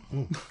good reason.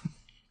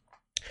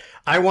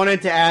 I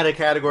wanted to add a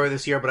category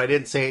this year, but I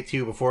didn't say it to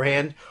you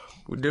beforehand.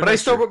 But I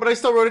still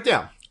wrote it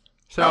down.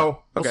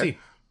 So we'll see.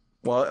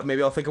 Well,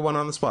 maybe I'll think of one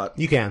on the spot.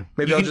 You can.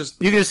 Maybe you I'll can,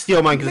 just... You can just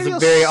steal mine because Maybe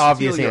it's a I'll very steal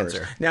obvious yours.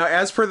 answer. Now,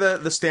 as per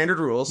the standard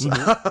rules of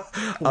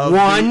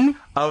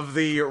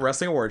the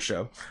Wrestling Awards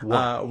show,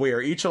 we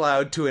are each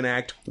allowed to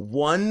enact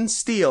one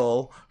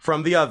steal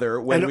from the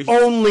other when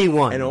only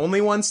one. And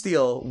only one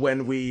steal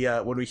when we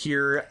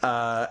hear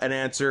an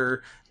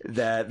answer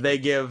that they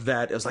give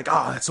that is like,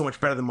 oh, that's so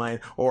much better than mine,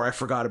 or I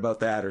forgot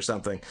about that, or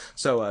something.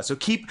 So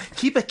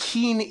keep a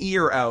keen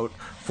ear out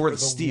for the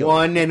steal.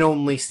 One and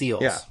only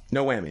steals. Yeah,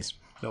 no whammies.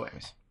 No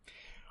whammies.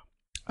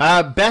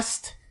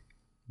 Best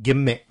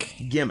gimmick.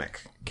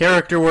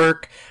 Character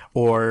work,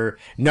 or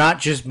not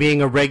just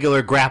being a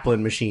regular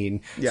grappling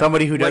machine. Yeah,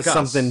 somebody who does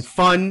something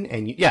fun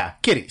and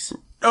kitties.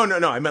 Oh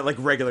no, I meant like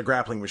regular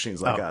grappling machines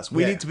like us.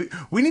 We need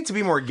to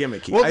be more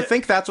gimmicky. Well, I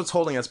think that's what's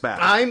holding us back.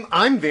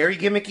 I'm very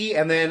gimmicky,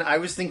 and then I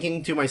was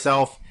thinking to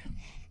myself,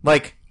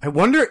 like, I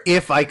wonder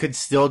if I could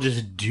still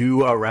just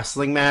do a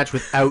wrestling match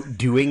without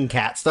doing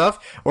cat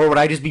stuff, or would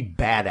I just be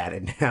bad at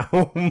it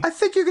now? I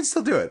think you can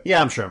still do it. Yeah,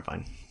 I'm sure I'm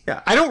fine.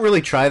 Yeah, I don't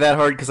really try that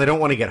hard because I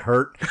don't want to get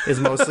hurt. Is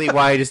mostly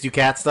why I just do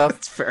cat stuff.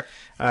 That's fair.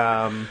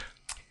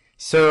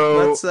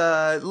 So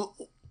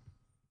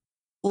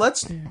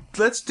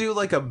let's do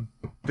like a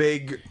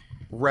big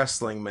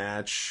wrestling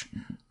match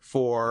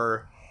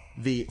for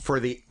the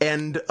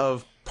end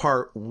of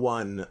part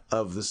 1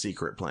 of the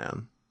secret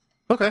plan.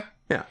 Okay.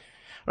 Yeah.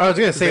 I was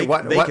gonna say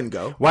they can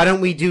go. Why don't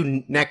we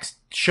do next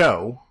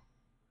show?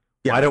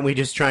 Yeah. Why don't we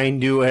just try and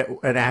do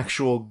an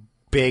actual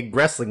big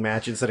wrestling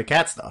match instead of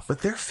cat stuff? But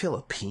they're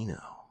Filipino.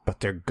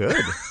 But they're good.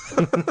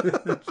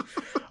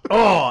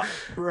 Oh,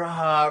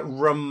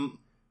 the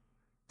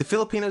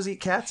Filipinos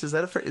eat cats? Is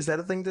that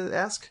a thing to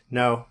ask?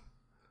 No.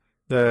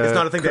 It's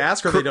not a thing to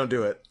ask, or they don't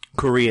do it?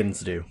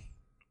 Koreans do.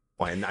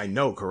 Well, I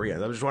know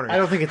Koreans. I'm just wondering. I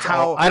don't think it's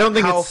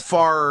how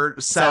far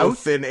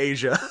south in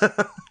Asia.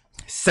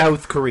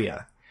 South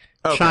Korea.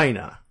 Okay.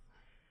 China.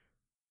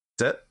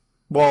 Is it?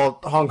 Well,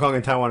 Hong Kong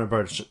and Taiwan are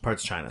parts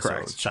of China.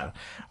 Correct. So it's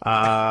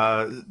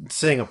China.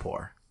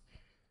 Singapore.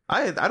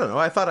 I don't know.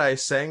 I thought I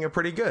sang it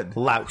pretty good.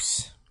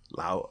 Laos.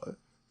 So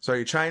are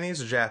you Chinese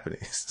or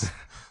Japanese?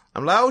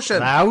 I'm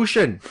Laotian.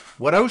 Laotian.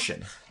 What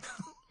ocean?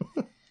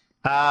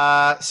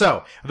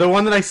 So the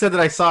one that I said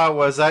that I saw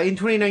was in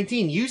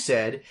 2019. You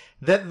said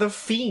that The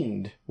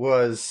Fiend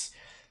was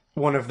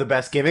one of the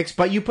best gimmicks,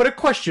 but you put a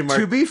question mark.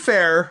 To be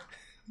fair,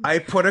 I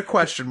put a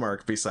question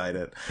mark beside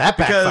it. That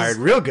backfired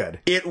real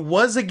good. It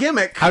was a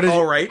gimmick.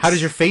 All right. How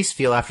does your face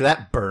feel after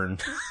that burn?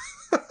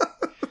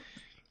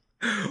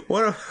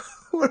 What a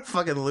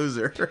fucking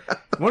loser.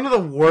 One of the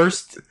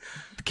worst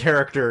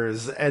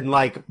characters and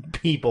like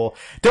people.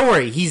 Don't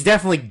worry, he's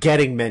definitely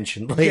getting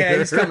mentioned later. Yeah,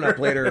 he's coming up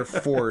later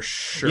for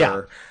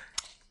sure.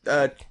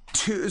 Yeah.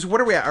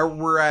 What are we at?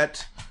 We're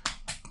at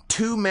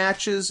 2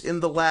 matches in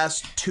the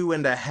last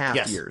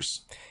 2.5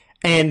 years.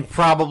 And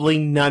probably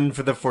none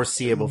for the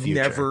foreseeable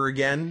future. Never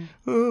again.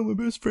 Oh, my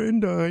best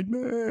friend died,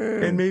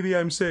 man. And maybe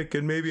I'm sick,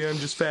 and maybe I'm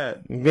just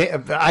fat.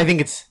 I think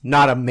it's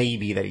not a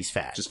maybe that he's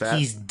fat. Just fat?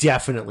 He's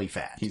definitely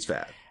fat. He's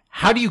fat.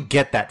 How do you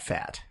get that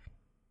fat?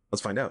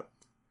 Let's find out.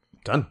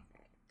 Done.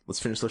 Let's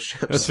finish those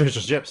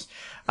chips.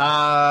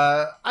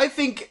 I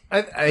think...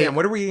 Damn,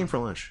 what are we eating for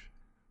lunch?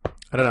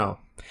 I don't know.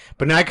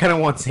 But now I kind of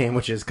want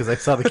sandwiches because I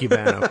saw the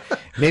Cubano.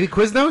 Maybe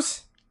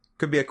Quiznos?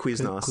 Could be a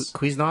Quiznos.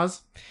 Quiznos?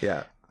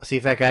 Yeah. See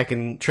if that guy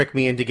can trick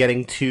me into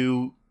getting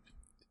 2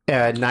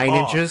 9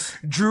 inches.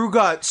 Drew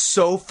got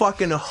so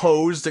fucking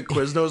hosed at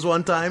Quiznos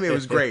one time. It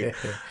was great.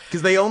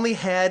 Because they only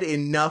had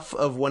enough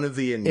of one of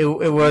the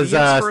ingredients.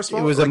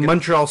 It was a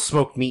Montreal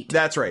smoked meat.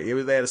 That's right.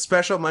 They had a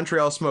special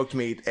Montreal smoked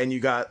meat, and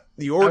you ordered.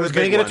 I was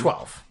going to get a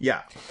 12.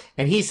 Yeah.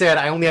 And he said,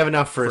 I only have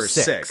enough for a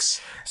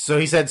 6. So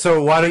he said,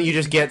 so why don't you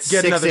just get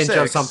 6 inch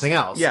of something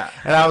else? Yeah.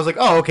 And I was like,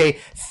 oh, okay.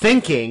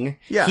 Thinking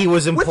he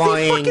was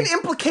implying... With the fucking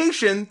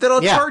implication that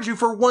I'll charge you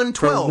for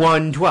 112. For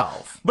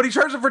 112. But he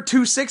charged it for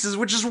 2 6s,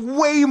 which is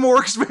way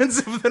more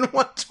expensive than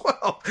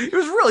 112. It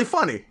was really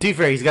funny. To be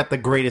fair, he's got the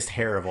greatest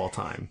hair of all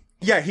time.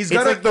 Yeah, it's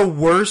like the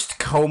worst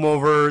comb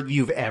over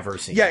you've ever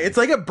seen. Yeah, it's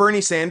like a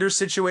Bernie Sanders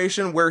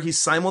situation where he's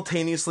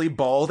simultaneously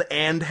bald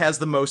and has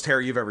the most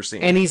hair you've ever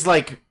seen. And he's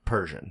like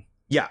Persian.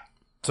 Yeah.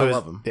 So I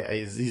love him. Yeah,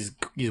 he's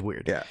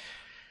weird. Yeah.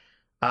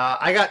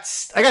 I got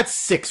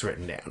 6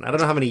 written down. I don't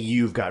know how many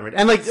you've got written.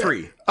 And like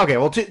 3. Okay,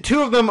 well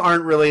 2 of them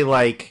aren't really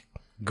like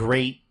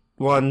great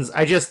ones.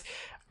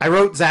 I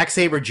wrote Zack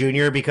Sabre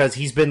Jr. because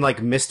he's been like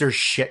Mr.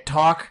 Shit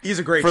Talk. He's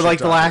a great for like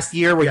the last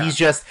year where he's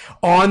just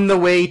on the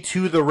way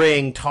to the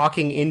ring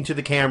talking into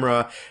the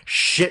camera,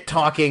 shit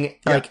talking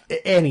like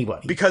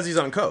anybody. Because he's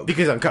on coke.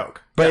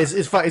 But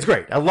it's fun. It's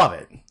great. I love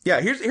it.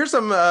 Yeah, here's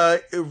some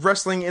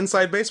wrestling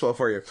inside baseball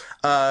for you.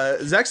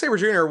 Zack Sabre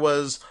Jr.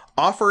 was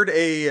offered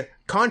a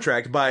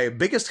contract by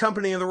biggest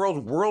company in the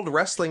world, World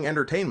Wrestling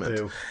Entertainment.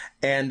 Ew.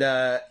 And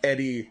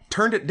he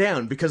turned it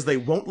down because they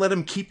won't let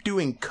him keep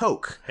doing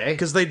coke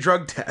because they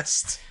drug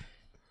test.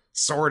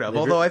 Sort of.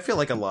 Although I feel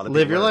like a lot of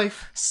people are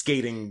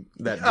skating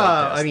that drug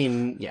test. I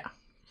mean, yeah,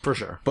 for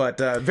sure. But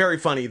very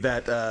funny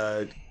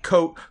that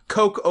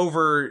Coke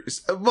over.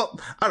 Well,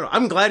 I don't know.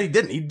 I'm glad he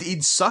didn't.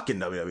 He'd suck in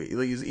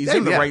WWE. He's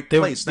in the right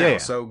place now,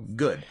 so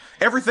good.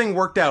 Everything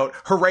worked out.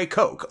 Hooray,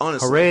 Coke!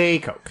 Honestly, hooray,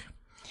 Coke.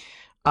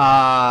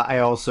 I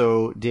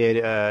also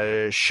did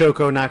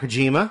Shoko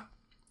Nakajima.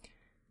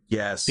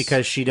 Yes,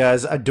 because she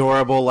does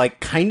adorable, like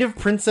kind of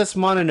Princess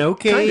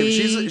Mononoke. Kind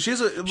of.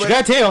 She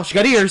got a tail. She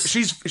got ears.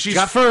 She's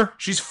got fur.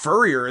 She's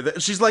furrier.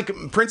 She's like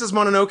Princess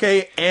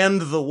Mononoke and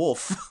the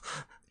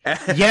wolf.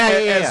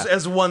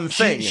 As one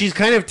thing. She's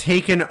kind of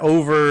taken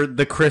over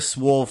the Chris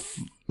Wolf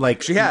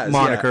like she has,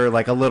 moniker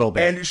like a little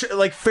bit. And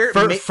like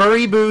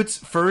furry boots,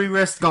 furry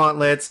wrist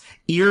gauntlets,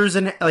 ears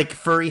and like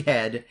furry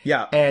head.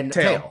 Yeah, and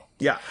tail.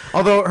 Yeah.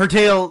 Although her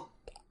tail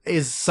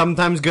is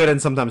sometimes good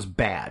and sometimes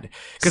bad.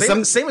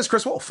 Same as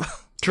Chris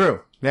Wolf.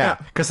 True. Yeah.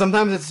 Because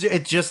sometimes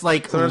it's just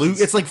like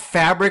it's like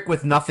fabric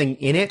with nothing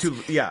in it.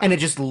 And it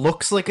just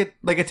looks like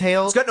a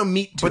tail. It's got no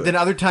meat to it. But then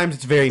other times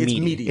it's very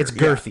meaty. It's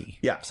girthy.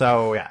 Yeah.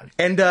 So yeah.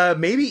 And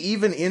maybe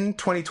even in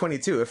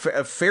 2022,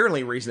 a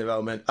fairly recent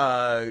development,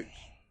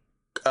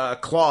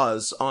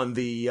 claws on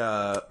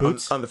the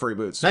boots on the furry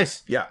boots.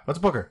 Nice. Yeah. Let's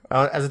book her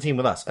as a team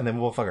with us, and then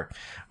we'll fuck her.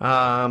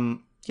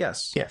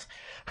 Yes.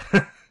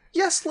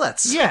 Yes,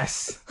 let's.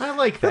 Yes, I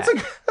like that.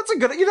 That's a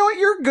good. You know what?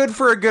 You're good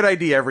for a good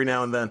idea every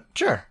now and then.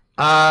 Sure.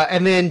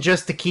 And then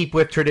just to keep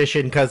with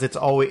tradition, because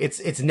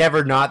it's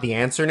never not the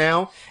answer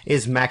now,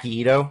 is Maki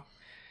Ito.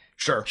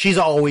 Sure. She's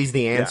always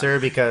the answer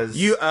because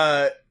you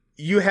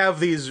have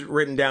these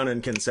written down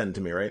and can send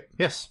to me, right?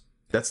 Yes.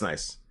 That's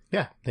nice.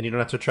 Yeah. Then you don't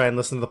have to try and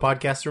listen to the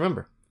podcast to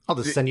remember. I'll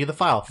just send you the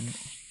file.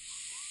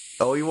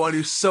 Oh, you want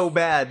to so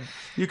bad.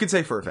 You can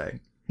say Furfay.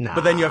 Nah.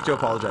 But then you have to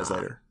apologize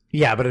later.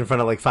 Yeah, but in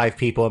front of like 5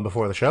 people and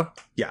before the show?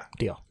 Yeah.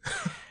 Deal.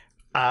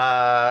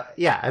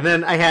 Yeah, and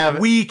then I have...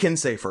 We can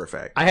say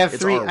Furfay. I have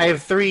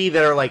three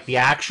that are like the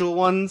actual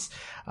ones.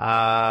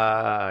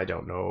 I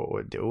don't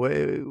know.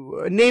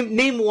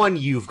 Name one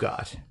you've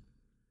got.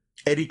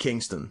 Eddie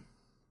Kingston.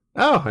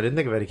 Oh, I didn't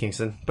think of Eddie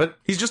Kingston, but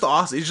he's just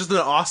awesome. He's just an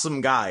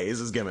awesome guy. Is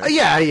his gimmick?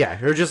 Yeah.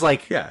 Or just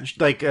like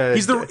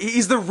he's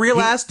the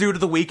real ass dude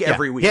of the week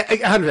every week. Yeah,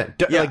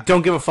 100%. Like,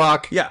 don't give a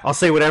fuck. Yeah, I'll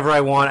say whatever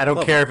I want. I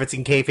don't care if it's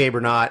in kayfabe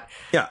or not.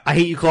 Yeah, I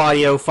hate you,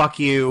 Claudio. Fuck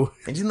you.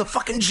 And he's in the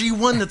fucking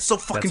G1. That's so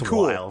fucking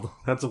cool. Wild.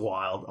 That's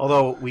wild.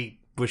 Although we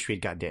wish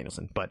we'd got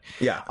Danielson, but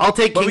yeah, I'll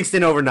take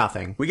Kingston over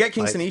nothing. We got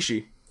Kingston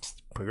Ishii.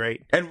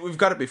 Great, and we've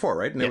got it before,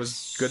 right? And it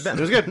was good then.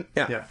 It was good.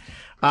 Yeah.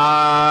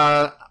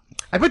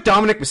 I put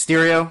Dominic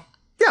Mysterio.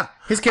 Yeah.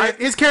 His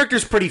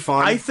character's pretty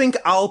fun. I think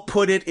I'll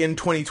put it in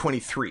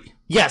 2023.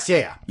 Yes,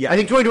 yeah. I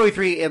think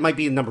 2023, it might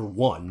be number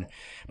 1.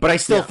 But I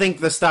still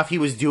think the stuff he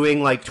was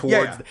doing, like,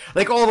 towards...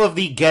 Like, all of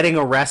the getting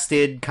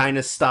arrested kind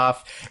of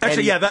stuff.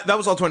 Actually, that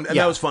was all 20... And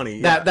that was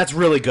funny. That's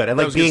really good. And,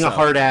 like, being a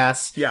hard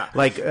ass. Yeah.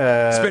 Like,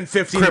 spent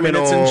 15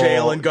 minutes in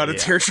jail and got a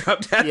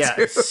teardrop tattoo.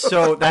 Yeah,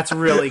 so that's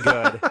really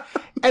good.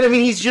 And I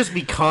mean, he's just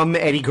become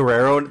Eddie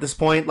Guerrero at this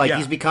point. Like,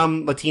 he's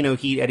become Latino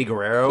Heat Eddie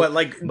Guerrero.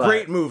 But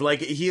great move.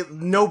 Like,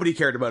 nobody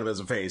cared about him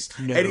as a face.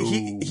 No.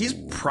 And he's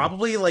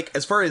probably, like,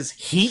 as far as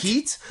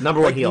Heat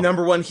number one heel.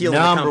 Number one heel in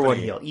the company. Number one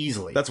heel,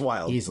 easily. That's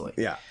wild. Easily.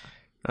 Yeah.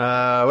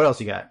 What else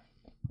you got?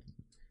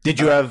 Did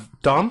you have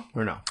Dom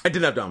or no? I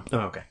didn't have Dom. Oh,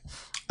 okay.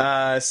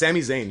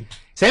 Sami Zayn.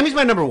 Sammy's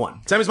my number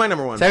 1. Sammy's my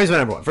number 1. Sammy's my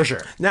number 1, for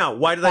sure. Now,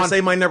 why did I say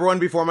my number 1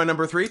 before my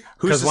number 3?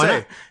 Who's to why say?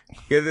 not?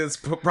 It's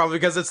probably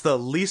because it's the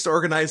least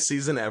organized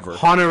season ever.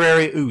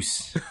 Honorary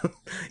Oos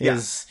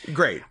is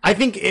great. I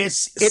think it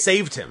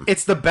saved him.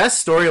 It's the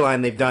best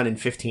storyline they've done in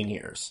 15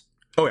 years.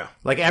 Oh, yeah.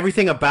 Like,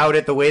 everything about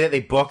it, the way that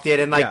they booked it,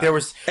 and, like, there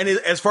was... And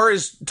as far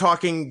as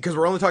talking, because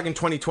we're only talking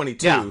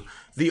 2022,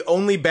 the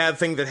only bad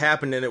thing that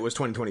happened in it was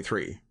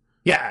 2023.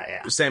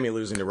 Yeah. Sammy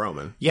losing to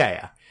Roman.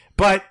 Yeah.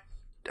 But,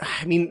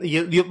 I mean,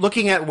 you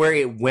looking at where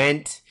it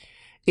went...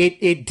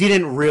 It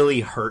didn't really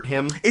hurt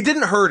him. It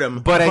didn't hurt him,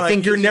 but I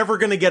think you're never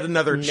going to get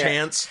another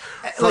chance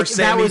for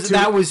Sammy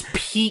that was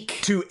peak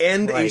to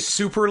end a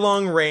super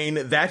long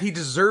reign that he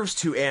deserves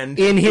to end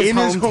in his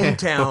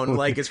hometown.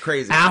 Like, it's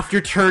crazy.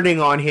 After turning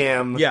on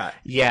him. Yeah.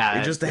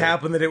 It just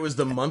happened that it was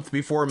the month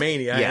before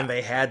Mania and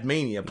they had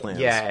Mania plans.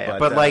 Yeah,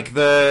 but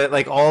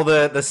like all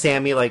the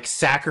Sammy like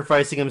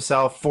sacrificing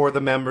himself for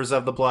the members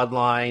of the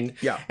bloodline.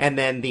 Yeah. And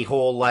then the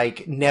whole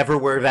like never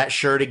wear that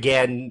shirt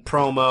again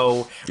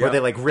promo where they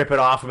like rip it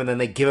off him and then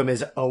they give him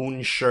his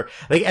own shirt.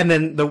 Like, and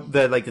then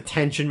the like the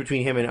tension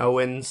between him and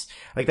Owens,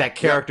 like that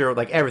character,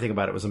 like everything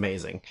about it was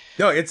amazing.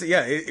 No,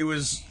 it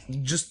was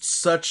just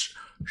such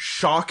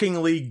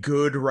shockingly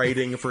good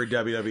writing for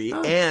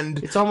WWE,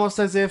 and it's almost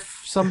as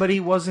if somebody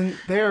wasn't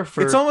there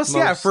for. It's almost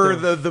for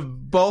the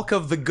bulk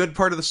of the good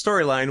part of the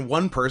storyline.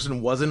 One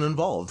person wasn't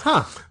involved.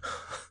 Huh.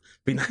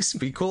 Be nice,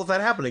 be cool if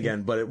that happened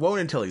again, but it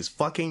won't until he's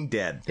fucking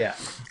dead. Yeah.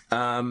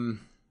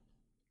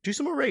 Do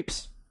some more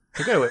rapes.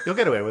 You'll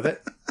get away with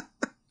it.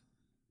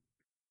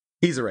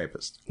 He's a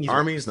rapist.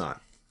 Army's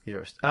not. Do you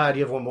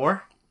have one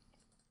more?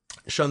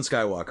 Shun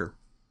Skywalker.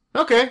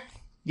 Okay.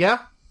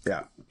 Yeah.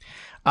 Yeah.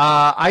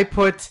 I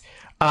put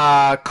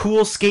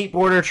cool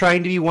skateboarder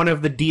trying to be one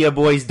of the Dia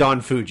boys, Don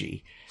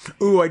Fuji.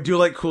 Ooh, I do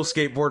like cool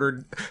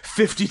skateboarder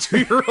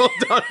 52-year-old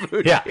Don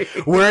Moody. Yeah,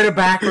 wearing a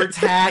backwards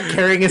hat,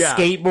 carrying a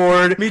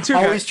skateboard. Me too,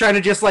 Always guy. trying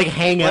to just like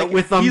hang out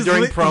with them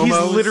during promos.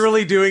 He's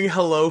literally doing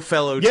hello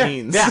fellow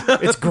teens. Yeah,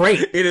 it's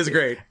great. It is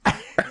great.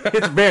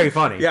 It's very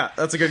funny. Yeah,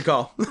 that's a good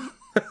call.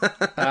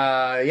 So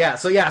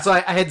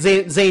I had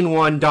Zane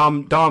 1,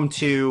 Dom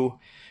 2,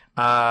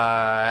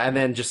 and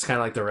then just kind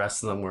of like the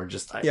rest of them were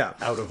just out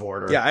of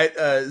order.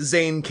 Yeah,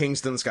 Zane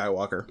Kingston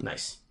Skywalker.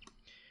 Nice.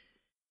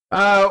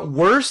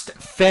 Worst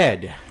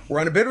Fed. We're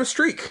on a bit of a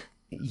streak.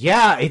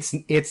 Yeah,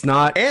 it's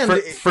not, and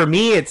for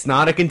me, it's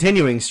not a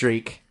continuing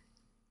streak.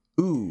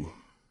 Ooh,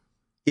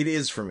 it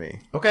is for me.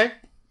 Okay.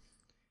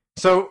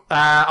 So,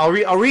 I'll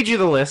read you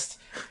the list.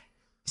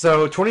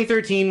 So,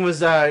 2013 was,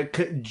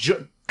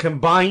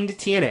 combined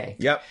TNA.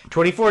 Yep.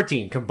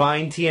 2014,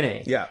 combined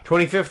TNA. Yeah.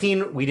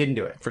 2015, we didn't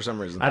do it. For some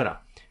reason. I don't know.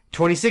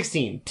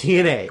 2016,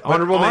 TNA.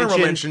 Honorable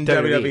mention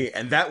WWE.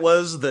 And that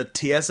was the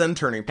TSN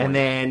turning point. And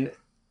then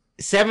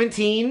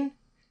 17,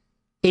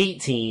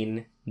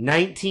 18,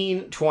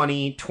 19,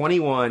 20,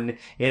 21,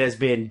 it has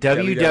been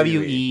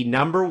WWE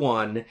number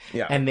 1.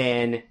 Yeah. And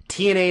then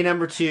TNA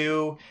number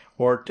 2,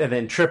 and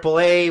then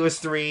AAA was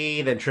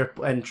 3, then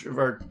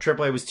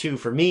AAA was 2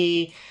 for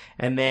me.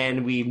 And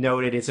then we've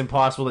noted it's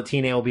impossible that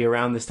TNA will be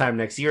around this time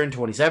next year in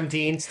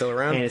 2017. Still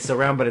around. And it's still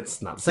around, but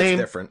it's not the same.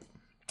 It's different.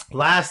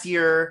 Last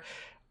year,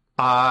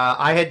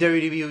 I had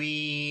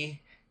WWE,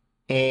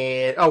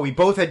 and we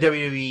both had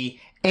WWE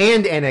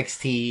and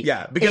NXT.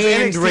 Yeah, because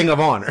and Ring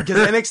of Honor.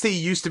 Because NXT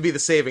used to be the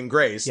saving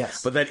grace.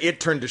 Yes. But then it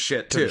turned to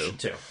shit too.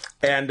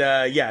 And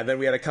then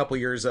we had a couple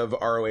years of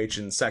ROH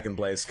in second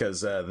place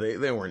because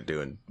they weren't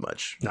doing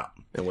much. No,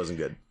 it wasn't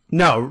good.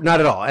 No, not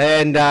at all.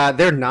 And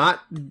they're not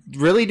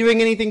really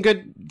doing anything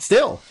good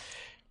still.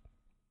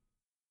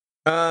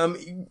 Oh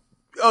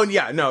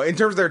yeah, no. In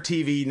terms of their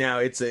TV now,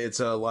 it's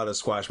a lot of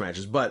squash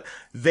matches, but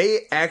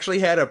they actually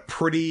had a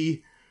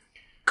pretty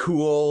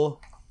cool.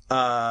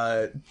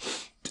 We'll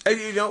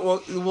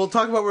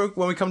talk about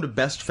when we come to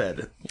Best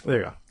Fed. There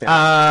you go.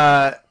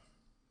 Yeah.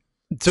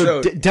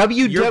 So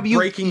you're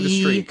breaking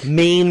the WWE streak.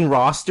 main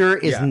roster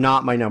is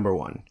not my number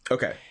 1.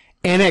 Okay.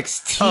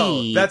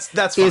 NXT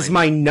that's is fine.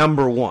 my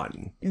number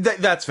 1.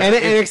 That's fair.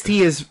 And NXT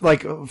is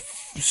like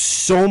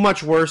so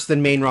much worse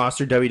than main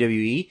roster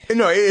WWE.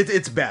 No,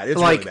 it's bad. It's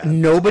like really bad.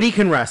 Nobody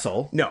can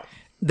wrestle. No.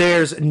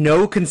 There's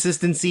no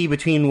consistency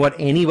between what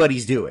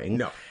anybody's doing.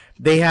 No.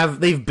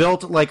 They've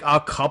built like a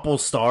couple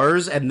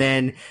stars and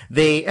then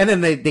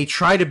they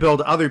try to build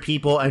other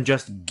people and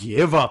just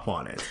give up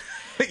on it.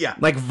 Yeah.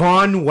 Like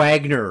Von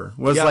Wagner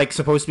was like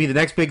supposed to be the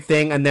next big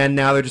thing, and then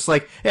now they're just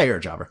like, yeah, you're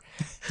a jobber.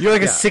 You're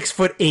like a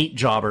 6'8"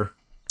 jobber.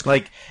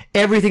 Like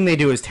everything they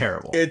do is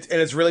terrible. And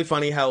it's really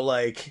funny how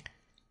like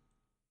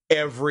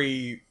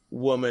every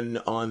woman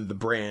on the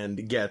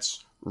brand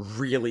gets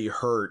really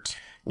hurt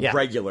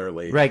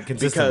regularly. Right,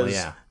 consistently,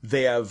 because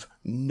they have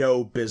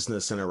no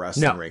business in a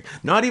wrestling ring.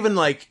 Not even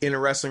like in a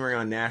wrestling ring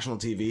on national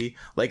TV.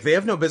 Like they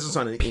have no business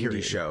on an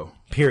indie show.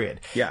 Period.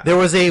 Yeah.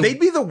 They'd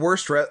be the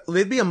worst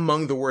they'd be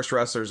among the worst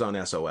wrestlers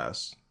on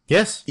SOS.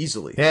 Yes.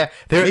 Easily. Yeah.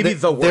 Maybe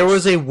the worst. There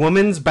was a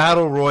women's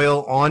battle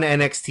royal on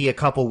NXT a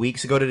couple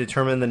weeks ago to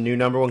determine the new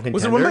number 1 contender.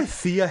 Was it won by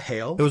Thea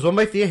Hale? It was won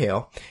by Thea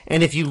Hale.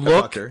 And if you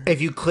looked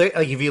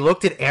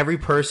at every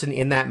person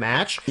in that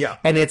match,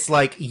 and it's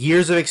like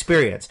years of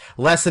experience,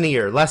 less than a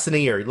year,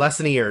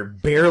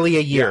 barely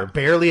a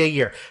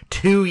year,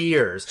 2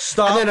 years.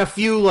 Stop. And then a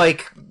few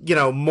like,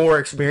 more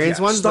experienced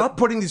ones. Stop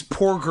putting these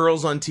poor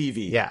girls on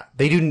TV. Yeah.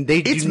 They do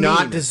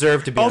not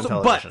deserve to be on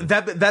television.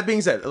 But that being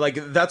said, like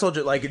that's all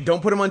like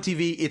don't put them on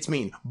TV, it's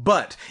mean.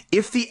 But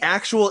if the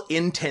actual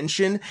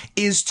intention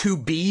is to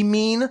be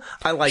mean,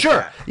 I like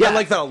that. Yeah. I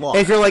like that a lot.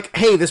 If you're like,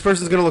 hey, this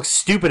person's gonna look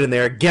stupid in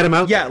there, get him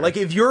out there. Yeah, like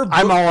if you're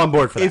I'm all on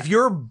board for that. If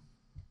you're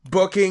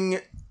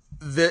booking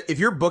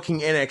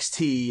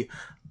NXT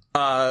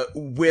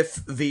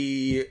with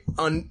the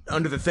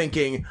under the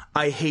thinking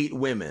I hate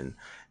women,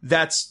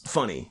 that's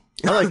funny.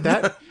 I like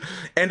that.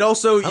 And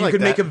also you could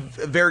that. make a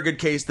very good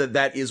case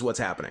that is what's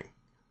happening.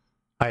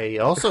 I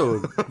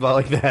also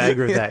like that. I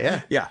agree with that.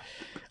 Yeah. Yeah.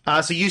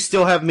 So you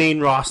still have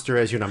main roster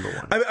as your number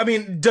 1. I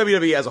mean,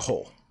 WWE as a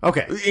whole.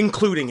 Okay.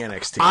 Including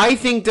NXT. I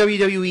think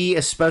WWE,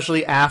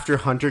 especially after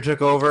Hunter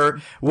took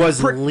over,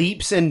 was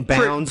leaps and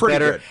bounds pretty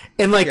better. good.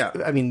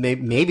 And I mean,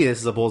 maybe this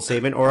is a bold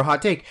statement or a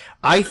hot take.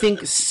 I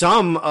think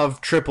some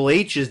of Triple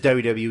H's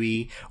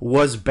WWE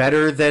was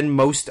better than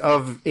most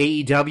of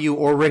AEW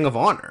or Ring of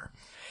Honor.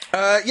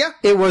 Yeah.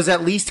 It was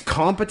at least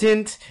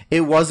competent.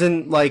 It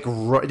wasn't like,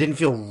 it didn't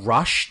feel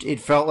rushed.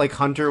 It felt like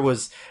Hunter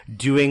was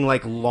doing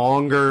like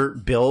longer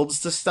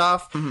builds to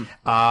stuff.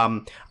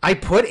 Mm-hmm. I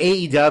put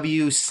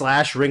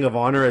AEW / Ring of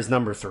Honor as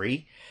number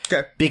 3.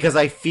 Okay. Because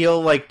I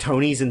feel like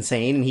Tony's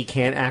insane and he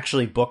can't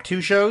actually book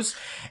 2 shows.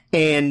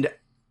 And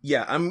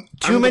I'm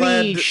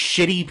many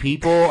shitty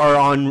people are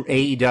on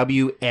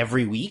AEW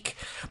every week.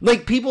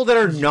 Like people that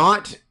are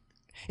not.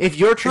 if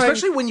you're trying,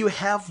 especially when you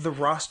have the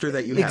roster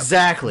that you have.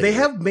 Exactly. They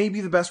have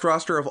maybe the best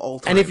roster of all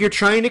time. and if you're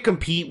trying to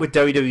compete with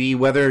WWE,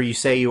 whether you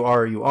say you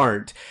are or you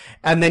aren't,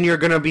 and then you're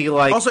gonna be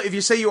like, also, if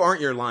you say you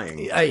aren't, you're lying.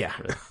 yeah.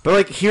 But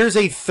like, here's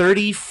a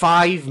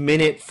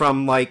 35-minute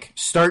from like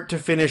start to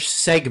finish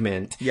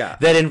segment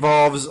that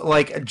involves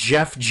like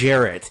Jeff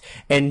Jarrett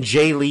and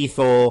Jay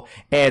Lethal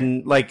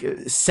and like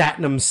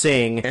Satnam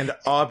Singh and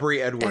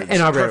Aubrey Edwards,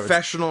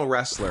 professional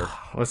wrestler.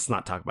 Let's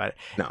not talk about it.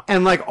 No.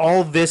 And like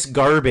all this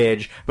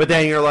garbage, but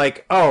then you're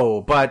like,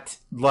 oh, but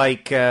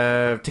like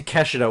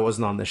Takeshita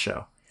wasn't on this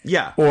show.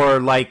 Yeah.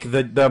 Or like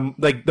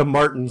the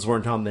Martins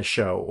weren't on this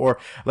show, or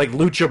like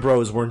Lucha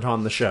Bros weren't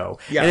on the show.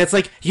 Yeah. And it's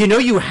like,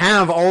 you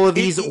have all of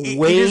these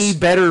way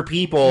better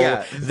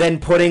people than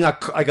putting a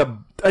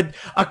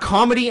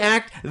comedy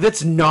act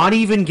that's not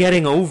even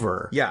getting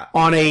over. Yeah.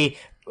 On a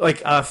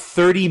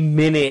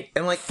 30-minute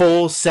and like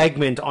full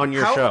segment on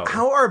your show.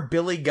 How are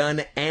Billy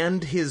Gunn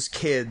and his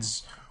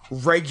kids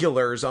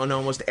regulars on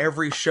almost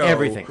every show?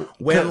 Everything.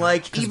 When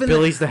like even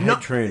Billy's the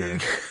head trainer.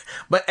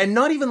 And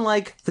not even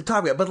like the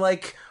top guy, but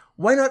like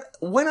why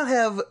not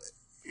have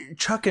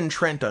Chuck and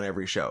Trent on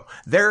every show?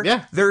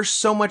 They're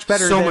so much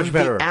better than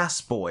the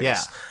Ass Boys.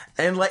 Yeah.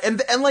 And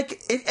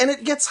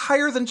it gets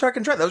higher than Chuck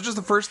and Trent. That was just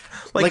the first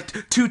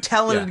two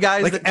talented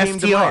guys that came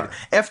to mind.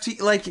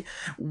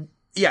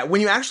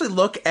 When you actually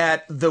look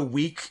at the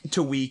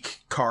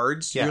week-to-week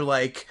cards, you're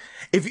like,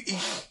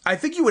 I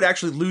think you would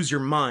actually lose your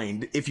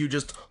mind if you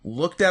just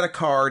looked at a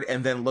card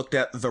and then looked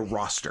at the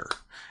roster.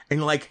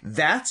 And like,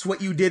 that's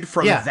what you did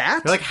from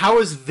that? You're like, how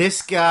has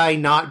this guy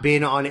not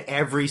been on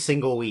every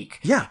single week?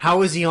 Yeah.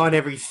 How is he on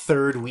every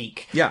third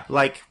week? Yeah.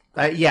 Like,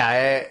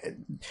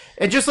 and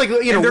just like,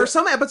 and there are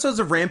some episodes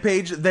of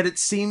Rampage that it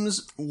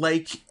seems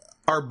like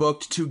are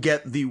booked to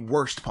get the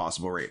worst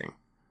possible rating.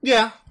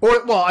 Yeah.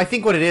 I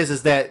think what it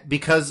is that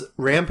because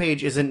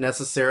Rampage isn't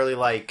necessarily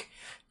like,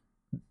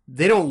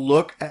 they don't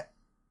look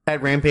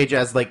at Rampage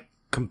as like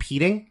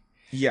competing.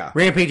 Yeah.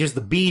 Rampage is the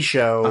B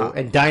show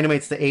and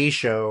Dynamite's the A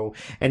show,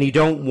 and you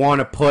don't want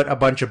to put a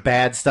bunch of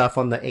bad stuff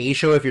on the A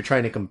show if you're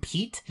trying to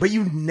compete. But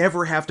you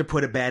never have to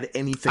put a bad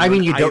anything. I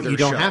mean, you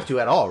don't have to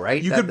at all,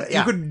 right? You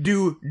could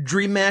do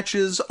dream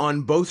matches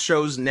on both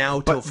shows now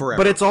till forever.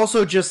 But it's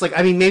also just like,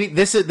 I mean, maybe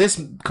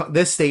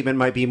this statement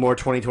might be more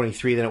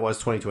 2023 than it was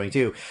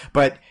 2022.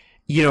 But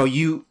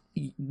you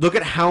look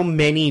at how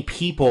many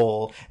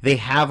people they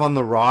have on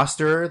the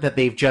roster that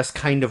they've just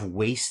kind of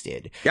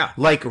wasted. Yeah.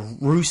 Like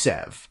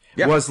Rusev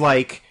was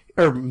like,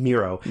 or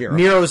Miro.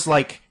 Miro's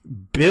like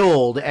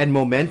build and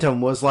momentum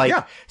was like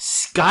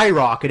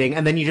skyrocketing,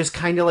 and then you just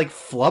kind of like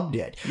flubbed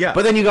it. Yeah.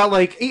 But then you got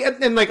like,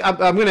 and like,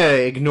 I'm gonna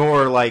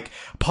ignore like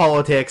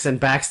politics and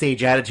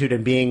backstage attitude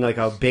and being like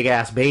a big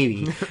ass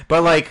baby.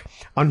 But like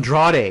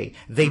Andrade,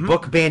 they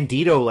book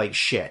Bandito like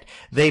shit.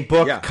 They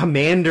book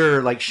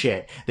Commander like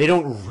shit. They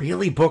don't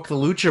really book the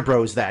Lucha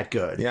Bros that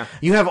good. Yeah.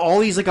 You have all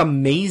these like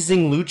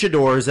amazing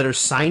luchadors that are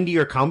signed to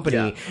your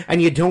company,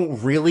 and you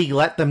don't really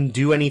let them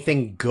do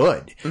anything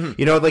good.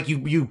 Like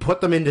you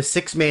put them into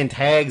 6-man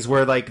tags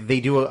where like they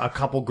do a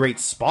couple great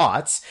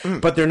spots,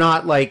 but they're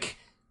not like,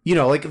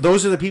 like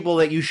those are the people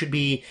that you should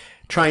be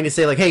trying to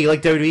say like, hey, you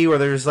like WWE where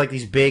there's like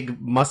these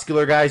big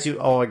muscular guys who,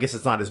 I guess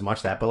it's not as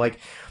much that, but like,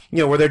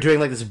 where they're doing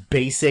like this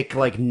basic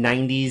like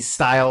 90s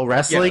style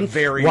wrestling.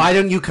 Why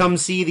don't you come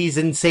see these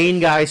insane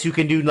guys who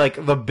can do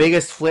like the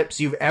biggest flips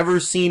you've ever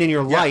seen in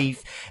your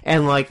life?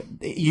 And like,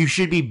 you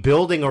should be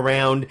building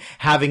around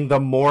having the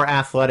more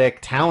athletic,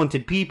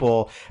 talented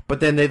people,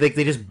 but then they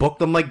just book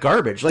them like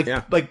garbage. Like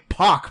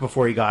Pac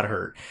before he got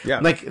hurt.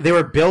 Yeah. Like they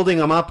were building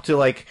him up to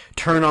like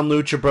turn on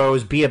Lucha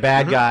Bros, be a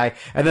bad guy,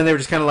 and then they were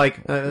just kind of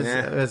like,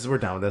 we're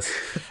done with this.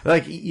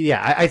 Like,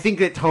 I think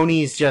that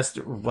Tony's just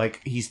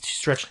like, he's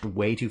stretched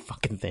way too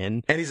fucking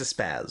thin, and he's a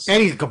spaz,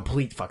 and he's a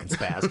complete fucking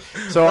spaz.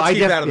 So I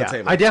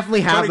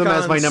definitely have them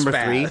as my number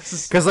 3,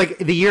 because like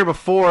the year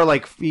before,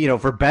 like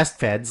for best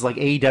feds, like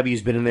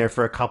AEW's been in there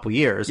for a couple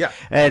years,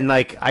 and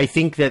like I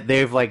think that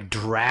they've like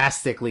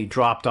drastically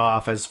dropped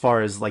off as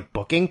far as like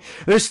booking.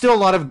 There's still a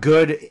lot of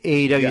good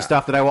AEW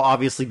stuff that I will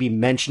obviously be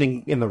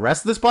mentioning in the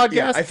rest of this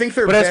podcast. I think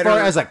they're but better. As far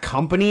as a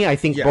company, I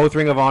think both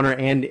Ring of Honor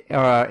and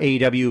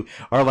AEW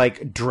are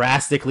like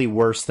drastically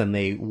worse than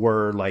they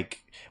were like.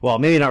 Well,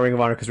 maybe not Ring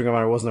of Honor, because Ring of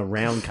Honor wasn't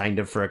around kind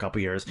of for a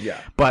couple years.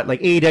 Yeah. But like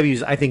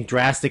AEW's, I think,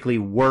 drastically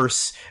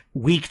worse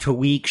week to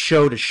week,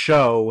 show to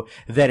show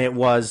than it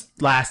was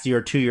last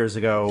year, 2 years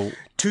ago.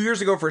 2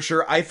 years ago for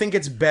sure. I think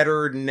it's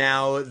better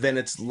now than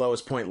its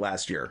lowest point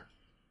last year.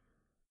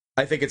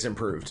 I think it's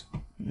improved.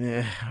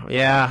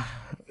 Yeah.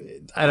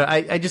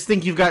 I just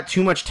think you've got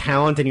too much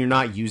talent and you're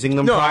not using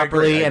them properly. I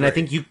agree. And I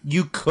think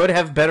you could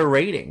have better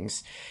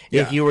ratings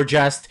if you were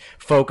just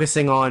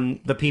focusing on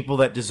the people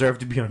that deserve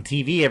to be on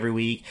TV every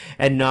week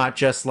and not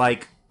just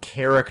like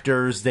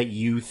characters that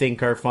you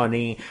think are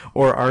funny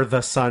or are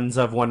the sons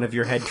of one of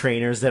your head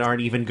trainers that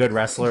aren't even good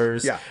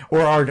wrestlers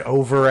or aren't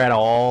over at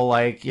all.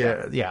 Like,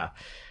 yeah.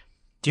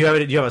 Do you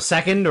have a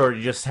second, or do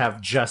you just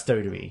have just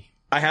WWE?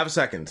 I have a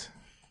second.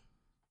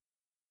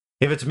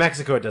 If it's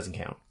Mexico, it doesn't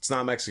count. It's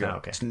not Mexico. Oh,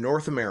 okay. It's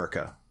North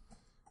America.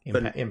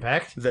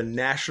 Impact? The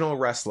National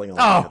Wrestling Oh,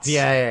 Alliance.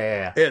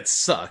 yeah. It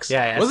sucks.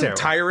 Yeah, Wasn't terrible.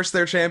 Tyrus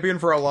their champion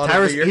for a lot of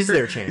Tyrus the year? is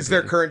their champion. He's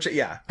their current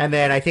yeah. And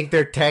then I think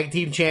their tag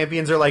team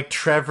champions are like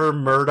Trevor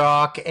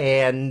Murdoch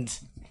and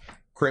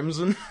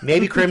Crimson.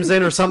 maybe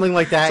Crimson or something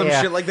like that. Some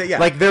yeah. shit like that, yeah.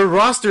 Like their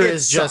roster It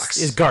is sucks.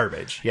 is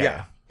garbage.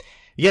 Yeah.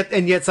 Yeah.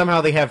 Yet somehow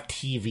they have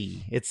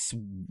TV. It's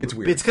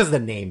weird. It's because of the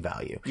name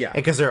value. Yeah. And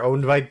because they're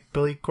owned by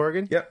Billy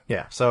Corgan. Yep.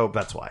 Yeah. So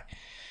that's why.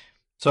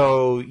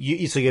 So you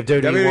have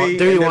WWE, WWE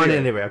WWE and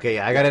and WWE. Okay,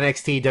 yeah. I got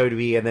NXT,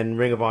 WWE, and then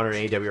Ring of Honor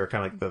and AEW are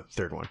kind of like the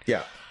third one.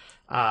 Yeah.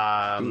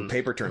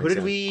 Paper turning. Who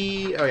did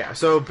we? Oh yeah.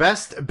 So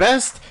best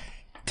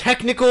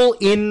technical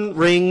in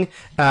ring,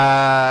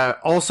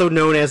 also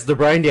known as the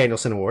Bryan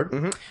Danielson Award.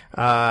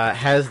 Mm-hmm.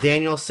 Has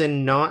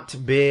Danielson not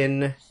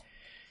been?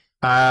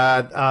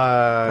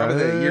 Probably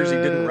the years he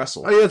didn't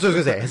wrestle. Oh, yeah, that's what I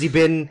was gonna say. Has he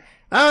been?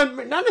 Not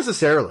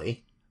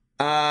necessarily.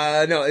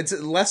 No, it's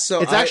less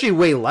so. It's actually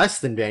way less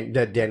than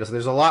Danielson.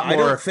 There's a lot more. I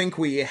don't think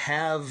we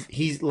have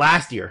He's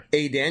last year.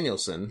 a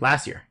Danielson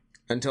Last year.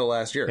 until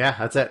last year. Yeah,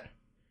 that's it.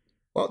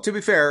 Well, to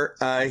be fair,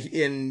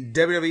 in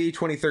WWE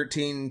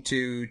 2013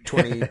 to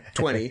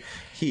 2020,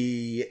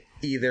 he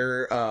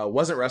either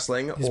wasn't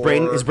wrestling, His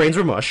brains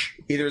were mush.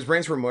 either his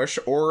brains were mush,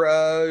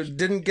 or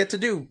didn't get to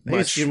do He was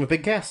much. shooting with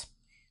Big Cass.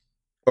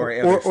 Or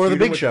the feuding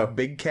Big with Show.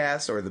 Big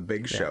Cass or the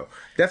Big Show.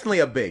 Definitely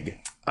a big.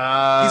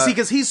 Uh, You see,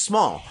 because he's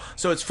small,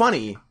 so it's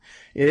funny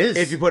it is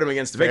if you put him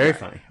against the big very guy.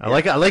 funny.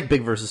 I like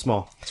big versus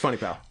small. It's funny,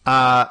 pal.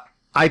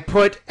 I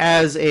put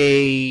as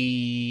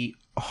a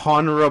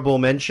honorable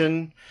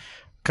mention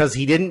because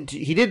he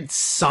did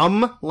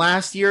some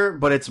last year,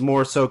 but it's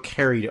more so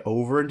carried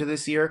over into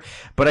this year.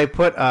 But I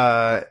put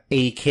a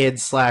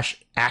kid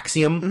 /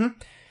 Axiom. Mm-hmm.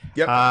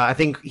 Yep. I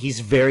think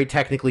he's very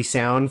technically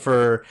sound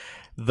for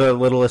the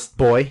littlest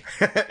boy.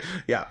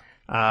 Yeah.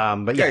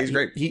 But Yeah, yeah, he's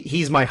great.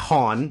 He's my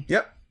Han.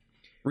 Yep.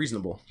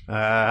 Reasonable.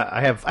 I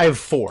have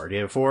 4. Do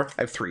you have 4?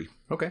 I have 3.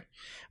 Okay.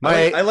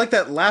 I like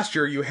that last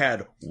year you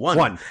had one.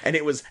 One. And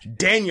it was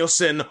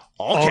Danielson,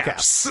 all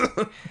caps.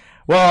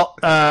 Well,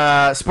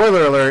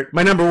 spoiler alert,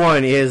 my number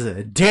 1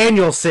 is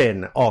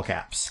Danielson, all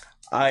caps.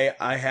 I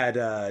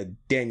had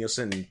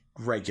Danielson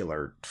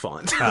regular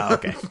font. Oh,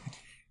 okay.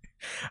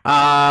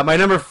 My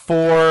number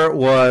 4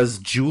 was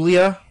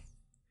Julia.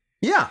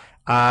 Yeah.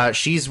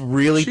 She's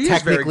really She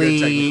is very good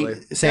technically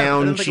technically. sound. Yeah,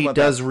 I didn't think She about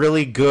does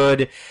really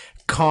good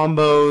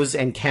combos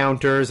and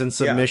counters and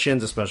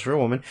submissions, especially for a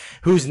woman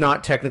who's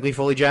not technically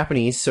fully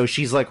Japanese. So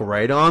she's like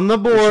right on the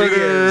She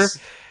border. is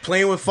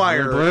playing with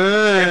fire.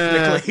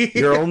 ethnically.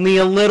 You're only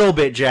a little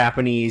bit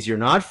Japanese. You're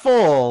not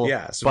full.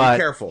 Yeah, so but, be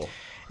careful.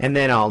 And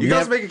then You can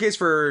also make a case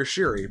for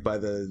Shiri by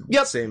the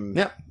same...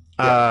 Yep.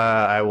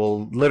 I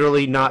will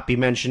literally not be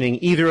mentioning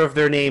either of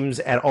their names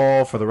at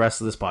all for the rest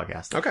of this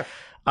podcast. Okay.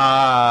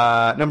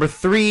 Number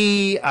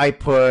 3, I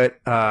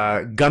put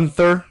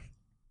Gunther.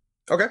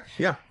 Okay,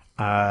 yeah.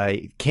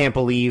 I can't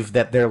believe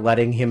that they're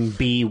letting him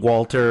be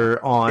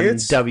Walter on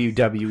It's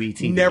WWE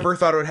TV. Never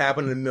thought it would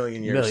happen in a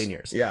million years. Million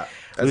years. Yeah.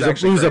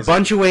 That's Lose a crazy.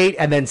 bunch of weight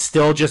and then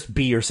still just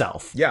be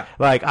yourself. Yeah.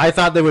 Like, I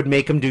thought they would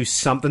make him do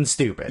something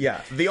stupid.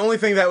 Yeah. The only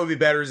thing that would be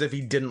better is if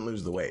he didn't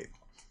lose the weight.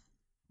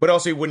 But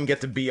also he wouldn't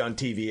get to be on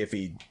TV if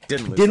he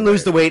didn't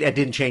lose the weight and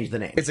didn't change the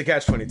name. It's a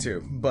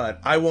catch-22. But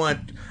I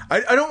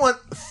don't want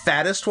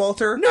fattest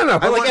Walter. No,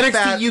 but I like want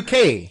NXT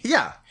UK.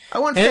 Yeah. I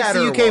want fatter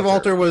NXT UK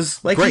Walter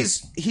was like great.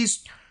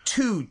 he's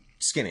too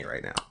skinny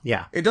right now.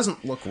 Yeah. It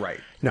doesn't look right.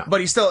 No. But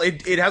he's still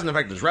it hasn't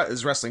affected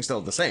his wrestling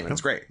still the same, and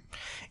it's great.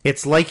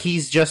 It's like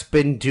he's just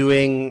been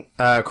doing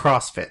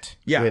CrossFit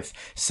with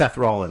Seth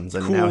Rollins.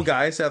 And now Cool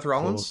guy, Seth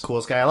Rollins.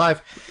 coolest guy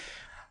alive.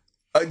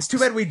 It's too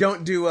bad we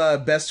don't do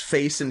best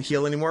face and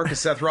heel anymore, because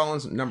Seth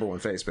Rollins, number 1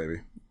 face, baby.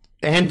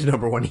 And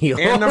number 1 heel.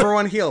 And number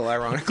 1 heel,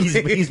 ironically.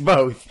 he's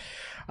both.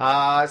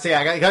 So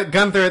yeah, I got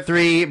Gunther at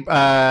 3,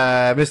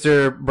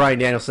 Mr. Bryan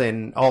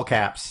Danielson, all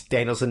caps,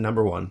 Danielson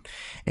number 1.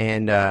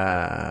 And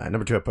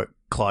number 2 I put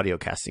Claudio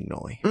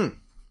Castagnoli.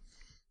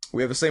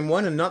 We have the same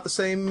one and not the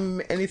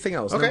same anything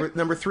else. Okay.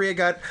 Number 3 I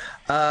got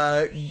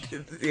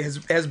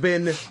has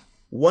been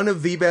one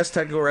of the best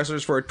technical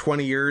wrestlers for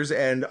 20 years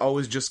and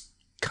always just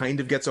kind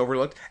of gets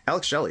overlooked.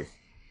 Alex Shelley.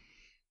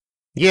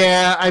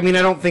 Yeah, I mean,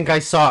 I don't think I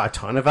saw a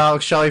ton of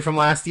Alex Shelley from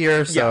last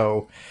year,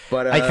 so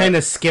But I kind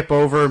of skip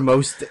over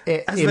most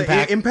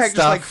Impact Impact stuff.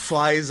 just like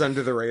flies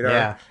under the radar.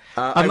 Yeah.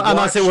 I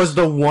Unless it watched- was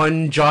the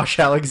one Josh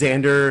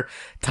Alexander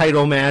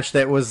title match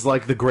that was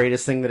like the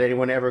greatest thing that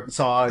anyone ever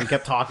saw and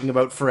kept talking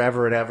about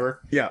forever and ever.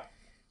 Yeah.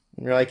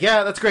 And you're like,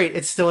 yeah, that's great.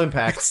 It's still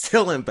Impact.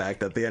 Still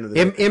Impact at the end of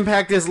the day.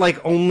 Impact is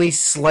like only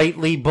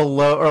slightly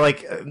below or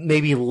like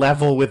maybe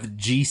level with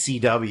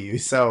GCW.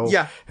 So,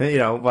 Yeah. you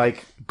know,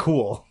 like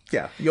cool.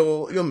 Yeah,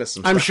 you'll miss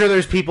some I'm stuff. sure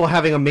there's people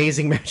having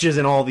amazing matches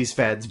in all these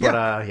feds, but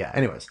Yeah.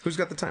 anyways. Who's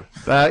got the time?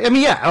 I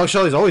mean, yeah, Alex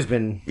Shelley's always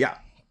been Yeah.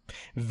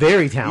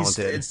 very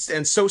talented.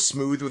 And so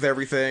smooth with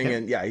everything,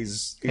 and yeah,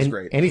 he's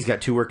great. And he's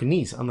got 2 working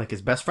knees, unlike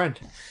his best friend.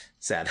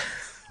 Sad.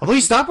 Although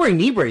he stopped wearing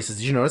knee braces.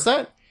 Did you notice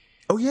that?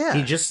 Oh yeah,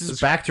 He just is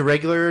back to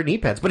regular knee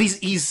pads, but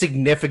he's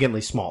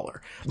significantly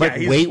smaller. Like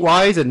he's- weight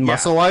wise and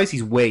muscle wise,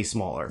 he's way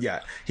smaller. yeah.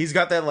 He's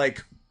got that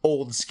like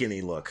old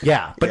skinny look.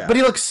 Yeah, but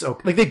he looks so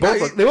like they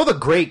both look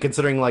great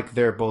considering like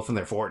they're both in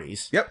their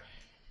 40s. Yep.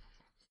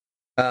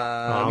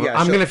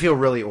 I'm gonna feel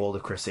really old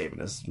if Chris Sabin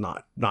is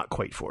not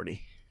quite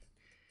 40.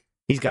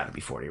 He's got to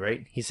be 40,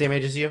 right? He's the same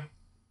age as you.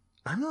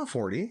 I'm not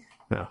 40.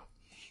 No.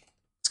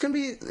 It's gonna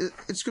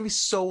be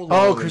so long.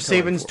 Oh, Chris until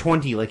I'm Sabin's 40.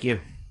 20, like you.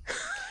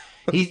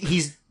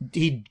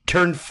 He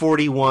turned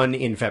 41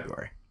 in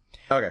February.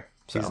 Okay,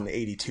 he's an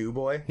 82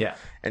 boy. Yeah.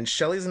 And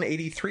Shelley's an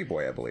 83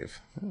 boy, I believe.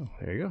 Oh,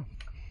 there you go.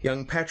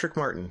 Young Patrick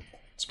Martin. Do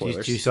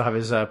Spoilers. you still have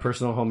his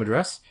personal home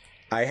address?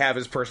 I have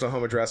his personal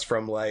home address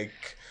from like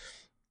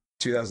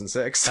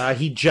 2006.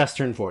 He just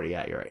turned 40.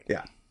 Yeah, you're right.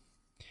 Yeah.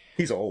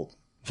 He's old.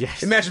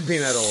 Yes. Imagine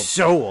being that old.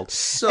 So old.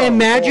 So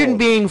Imagine old.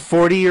 being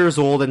 40 years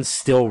old and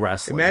still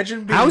wrestling.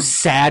 Imagine how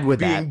sad would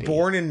that being be?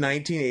 born in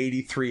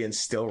 1983 and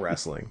still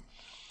wrestling.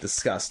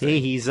 Disgusting. Hey,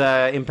 he's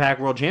Impact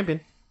World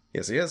Champion.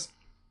 Yes, he is.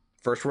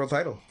 First world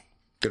title.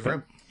 Good for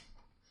him.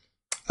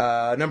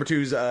 Number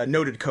 2's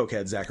noted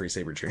cokehead Zachary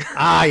Sabre Jr.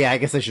 Ah, yeah, I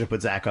guess I should have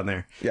put Zach on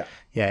there. Yeah.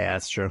 Yeah,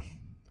 that's true.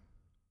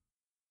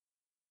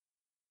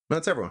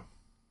 That's everyone.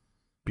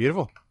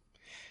 Beautiful.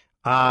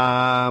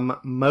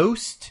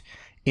 Most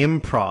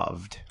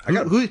improved. I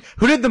got- Who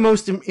did the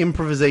most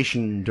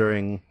improvisation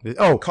during?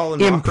 Colin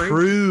Mockery?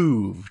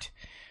 improved.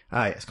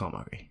 Ah, yes, Colin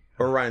Mockery.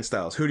 Or Ryan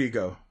Styles. Who do you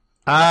go?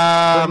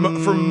 For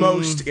For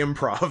most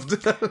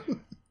improv.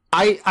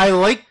 I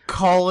like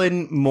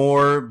Colin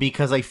more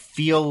because I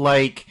feel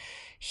like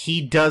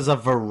he does a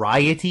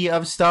variety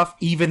of stuff,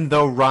 even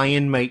though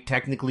Ryan might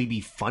technically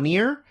be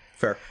funnier.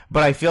 Fair.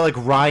 But I feel like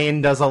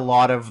Ryan does a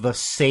lot of the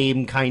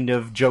same kind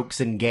of jokes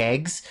and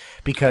gags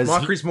because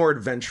Mockery's more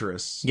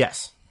adventurous.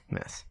 yes.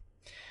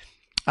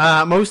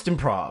 Most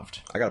improved.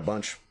 I got a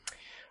bunch.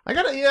 I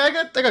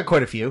got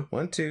quite a few.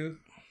 1, 2.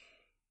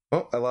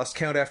 Oh, I lost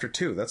count after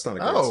 2. That's not a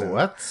great sign.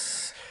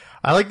 That's.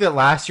 I like that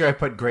last year I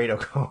put Great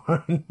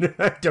O'Con.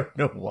 I don't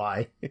know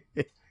why.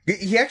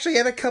 He actually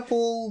had a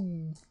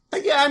couple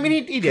Yeah, I mean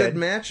he good did.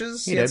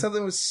 matches. He He had did.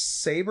 something with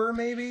Saber,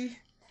 maybe?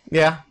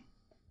 Yeah.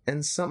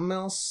 And something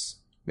else.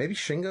 Maybe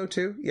Shingo,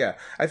 too? Yeah.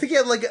 I think he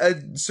had, like,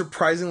 a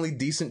surprisingly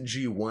decent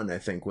G1, I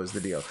think, was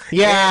the deal.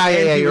 Yeah,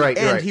 And yeah, he you're was- right.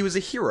 You're And right. he was a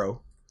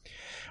hero.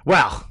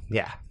 Well,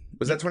 yeah.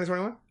 Was that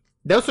 2021?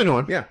 That was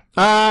 21. Yeah.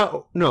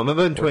 No,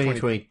 maybe in Or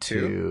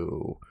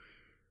 2022.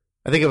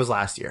 I think it was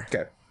last year.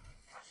 Okay.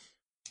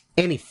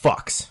 And he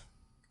fucks.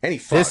 And he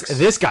fucks.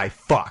 This guy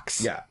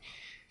fucks. Yeah.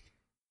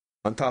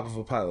 On top of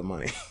a pile of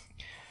money.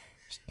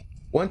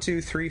 1,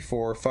 2, 3,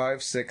 4,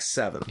 5, 6,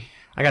 7.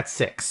 I got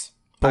 6.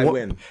 I one-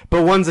 win.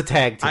 But one's a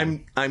tag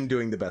team. I'm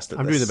doing the best at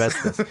I'm this. doing the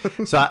best at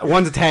this. So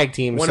one's a tag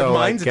team. One so of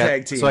mine's I a get-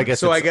 tag team.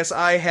 So I guess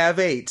I have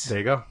 8. there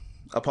you go.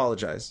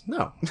 Apologize.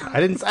 No, I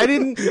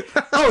didn't.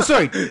 Oh,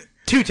 sorry.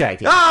 2 tag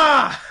teams.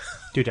 Ah!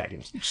 2 tag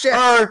teams. Shit.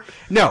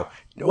 No.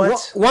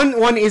 What?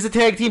 One is a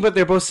tag team, but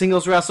they're both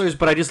singles wrestlers.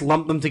 But I just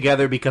lumped them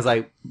together because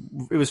it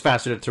was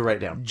faster to write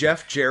down.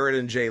 Jeff Jarrett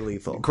and Jay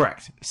Lethal.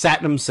 Correct.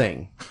 Satnam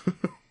Singh.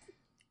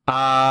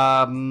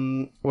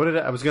 What did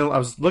I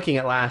was looking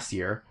at last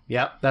year.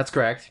 Yep, that's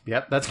correct.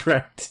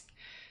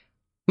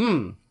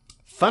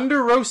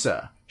 Thunder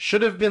Rosa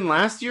should have been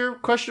last year?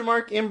 Question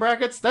mark in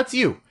brackets. That's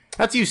you,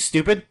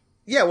 stupid.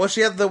 Yeah, well,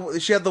 she had the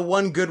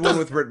one good one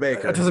with Britt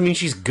Baker. That doesn't mean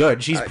she's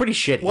good. She's pretty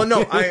shitty. Well,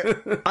 no,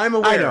 I'm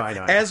aware. I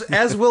know.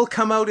 As will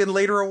come out in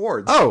later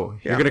awards. Oh,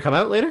 you're Yeah. gonna come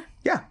out later?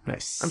 Yeah.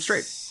 Nice. I'm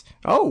straight.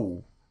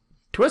 Oh,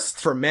 twist.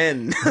 For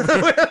men.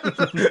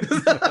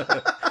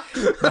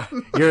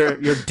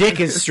 Your dick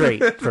is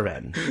straight for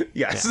men.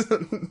 Yes.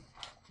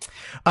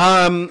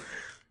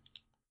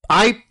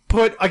 I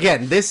put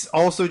again. This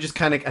also just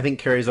kind of I think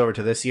carries over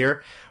to this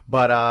year,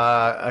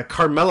 but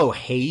Carmelo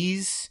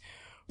Hayes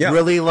Yeah.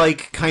 really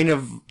like kind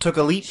of took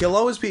a leap. He'll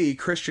always be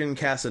Christian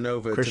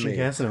Casanova Christian to me.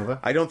 Casanova.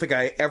 I don't think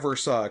I ever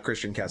saw a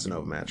Christian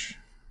Casanova match.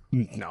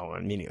 No,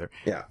 me neither.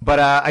 Yeah. But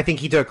I think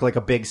he took like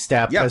a big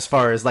step Yeah. as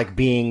far as like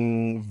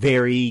being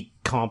very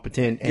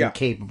competent and Yeah.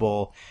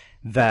 capable.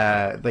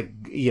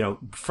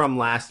 From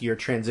last year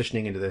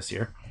transitioning into this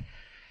year,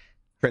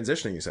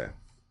 Transitioning, you say?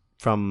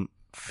 from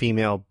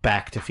female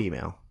back to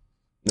female.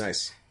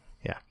 Nice.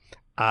 Yeah.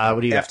 What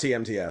do you got?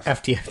 FTMTF.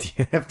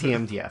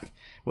 FTMTF.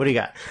 What do you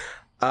got?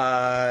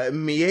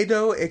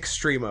 Miedo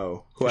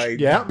Extremo, who I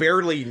Yeah.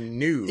 barely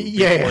knew before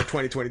Yeah.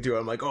 2022.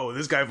 I'm like, oh,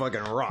 this guy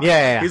fucking rocks.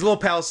 Yeah. His little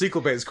pal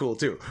Ciclope is cool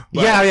too.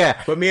 But,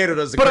 Yeah. But Miedo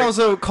does the But great...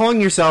 also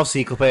calling yourself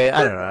Ciclope,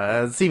 I don't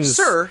know. It seems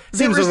there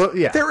is,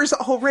 yeah. there is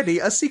already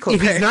a Ciclope.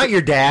 If he's not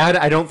your dad,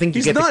 I don't think you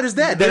He's get not to, his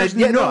dad. then There's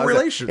yeah, no no,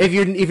 relation. If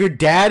your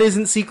dad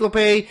isn't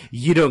Ciclope,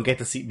 you don't get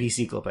to be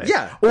Ciclope.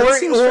 Yeah, or that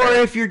seems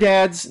fair. if your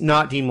dad's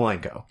not Dean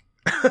Malenko,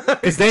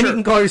 because then you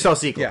can call yourself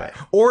Ciclope. Yeah.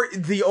 Or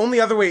the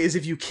only other way is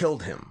if you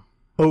killed him.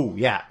 Oh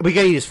yeah, we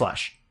gotta eat his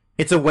flesh.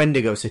 It's a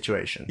Wendigo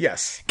situation.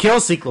 Yes. Kill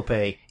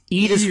Ciclope,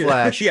 eat his Yeah,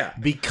 flesh, yeah.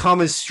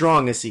 become as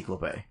strong as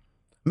Ciclope.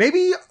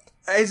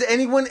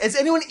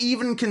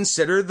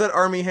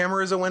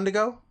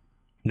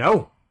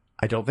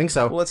 I don't think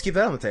so. Well, let's keep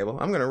that on the table.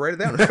 I'm going to write it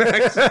down. In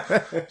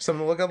fact,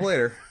 something to look up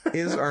later.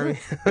 Is Army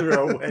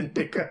Throw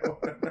Wendigo.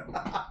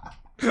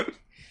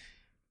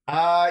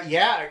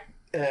 Yeah.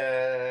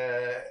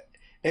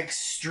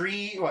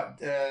 Extreme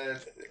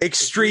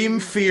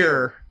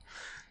Fear.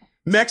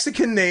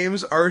 Mexican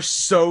names are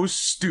so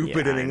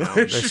stupid in I know.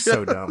 English. They're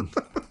so dumb.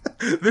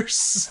 They're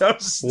so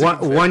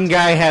stupid. One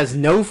guy has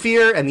no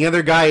fear, and the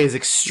other guy is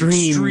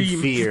extreme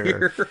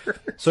fear.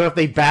 So if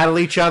they battle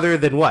each other,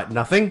 then what?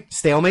 Nothing?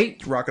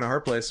 Stalemate? Rocking a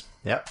hard place.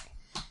 Yep.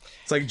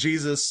 It's like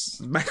Jesus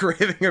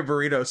microwaving a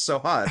burrito so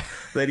hot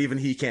that even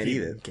he can't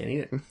eat it. Can't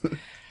eat it.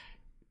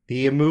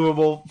 The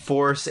immovable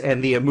force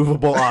and the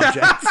immovable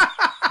object.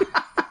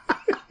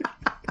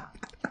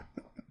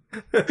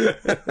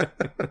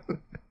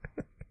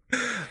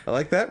 I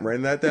like that. I'm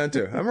writing that down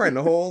too. I'm writing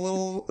a whole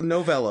little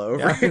novella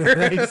over here.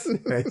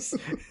 Nice.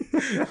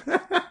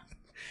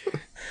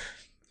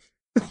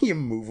 The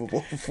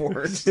immovable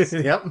force.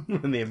 Yep.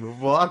 And the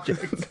immovable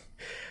object.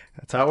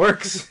 That's how it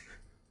works.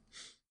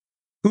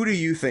 Who do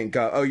you think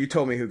got? Oh, you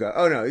told me who got.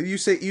 Oh no, you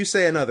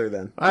say another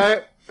then.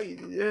 I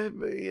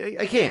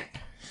can't.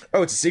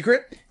 Oh, it's a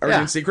secret? Are we Yeah.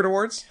 doing secret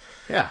awards?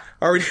 Yeah.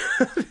 Are we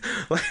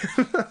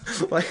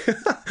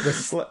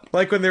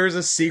like when there was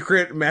a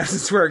secret Madison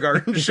Square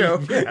Garden show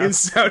in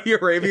Saudi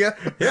Arabia?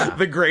 Yeah.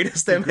 The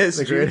greatest MSG.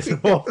 The greatest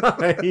of all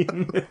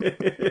time.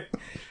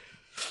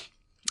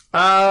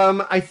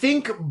 I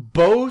think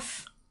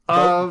both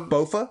of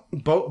Bofa?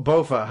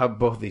 Bofa have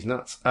both of these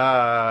nuts.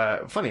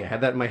 Funny, I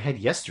had that in my head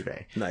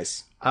yesterday.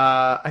 Nice.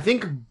 I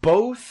think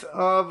both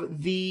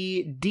of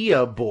the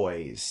Dia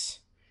boys,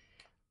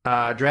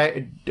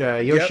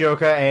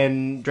 Yoshioka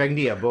and Dragon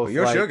Dia, both.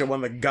 Yoshioka won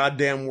the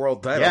goddamn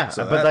world title. Yeah,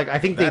 so but I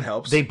think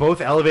they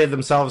both elevated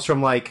themselves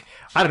from I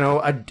don't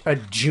know, a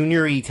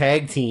junior-y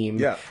tag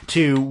team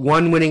to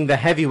one winning the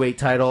heavyweight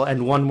title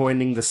and one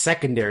winning the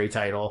secondary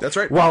title. That's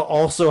right. While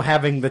also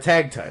having the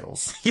tag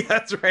titles. Yeah,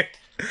 that's right.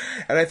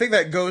 And I think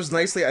that goes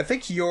nicely. I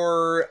think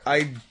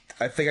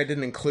I think I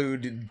didn't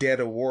include Dead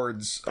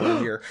Awards on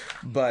here,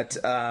 but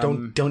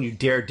Don't you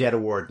dare Dead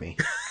Award me.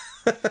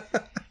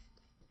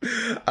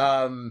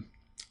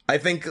 I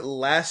think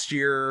last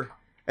year,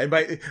 and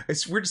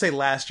it's weird to say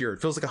last year.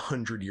 It feels like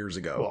 100 years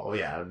ago. Well,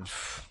 yeah.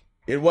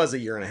 It was a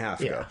year and a half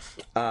ago.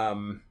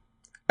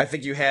 I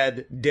think you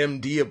had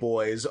Dem Dia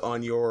boys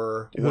on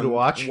your to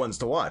watch? ones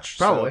to watch.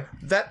 Probably. So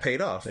that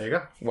paid off. There you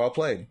go. Well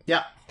played.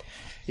 Yeah.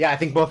 Yeah, I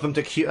think both of them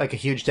took a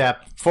huge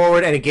step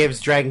forward, and it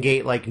gives Dragon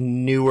Gate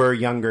newer,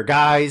 younger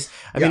guys.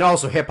 I mean,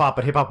 also hip hop,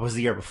 but hip hop was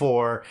the year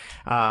before.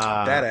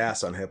 That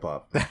ass on hip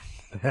hop.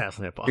 That's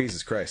hip hop.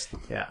 Jesus Christ.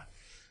 Yeah.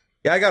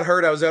 Yeah, I got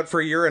hurt. I was out for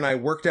a year, and I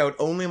worked out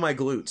only my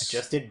glutes.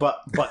 Just did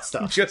butt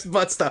stuff. Just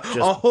butt stuff.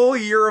 A whole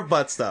year of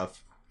butt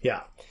stuff.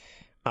 Yeah.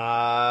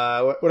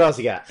 What else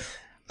you got?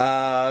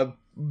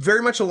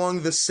 Very much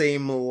along the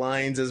same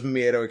lines as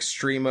Miedo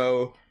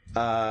Extremo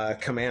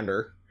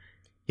Commander.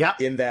 Yeah.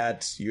 In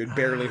that you had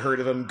barely heard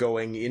of him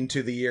going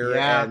into the year,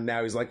 and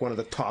now he's like one of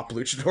the top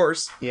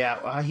luchadors.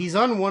 Yeah, he's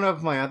on one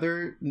of my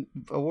other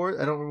awards.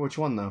 I don't remember which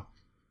one, though.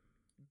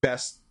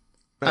 Best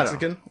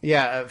Mexican?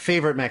 Yeah,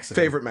 favorite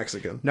Mexican. Favorite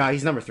Mexican. No,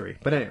 he's number 3.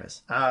 But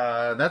anyways,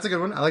 that's a good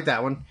one. I like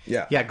that one.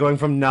 Yeah. Yeah, going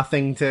from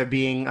nothing to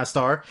being a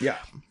star. Yeah.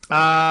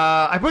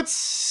 I put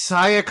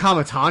Saya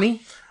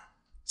Kamatani.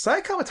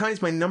 Saya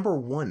Kamatani's my number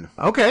 1.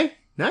 Okay,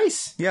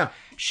 nice. Yeah.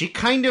 She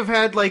kind of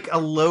had a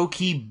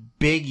low-key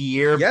big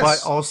year, Yes.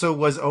 but also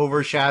was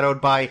overshadowed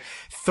by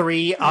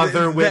 3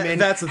 other women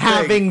that's the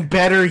having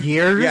better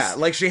years.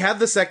 Yeah, she had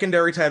the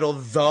secondary title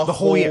the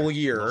whole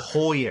year. The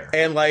whole year.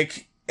 And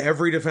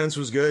every defense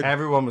was good.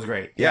 Everyone was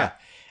great. Yeah.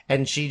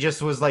 And she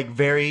just was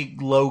very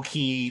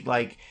low-key,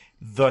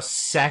 the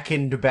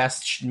second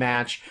best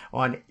match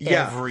on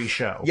every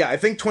show. Yeah, I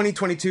think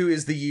 2022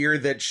 is the year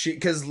that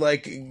because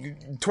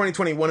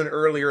 2021 and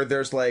earlier,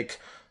 there's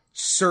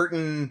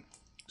certain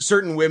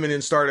women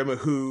in Stardom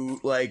who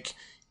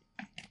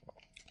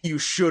you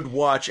should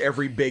watch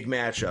every big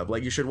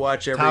matchup. You should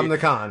watch every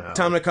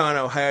Tom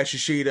Nakano, Hayashi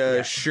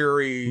Shida,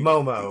 Shuri,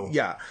 Momo.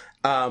 Yeah.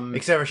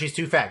 Except for she's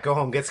too fat. Go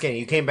home, get skinny.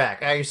 You came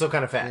back. You're still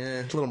kind of fat.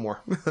 A little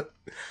more.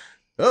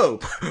 Oh,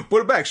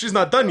 put it back. She's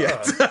not done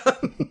yet.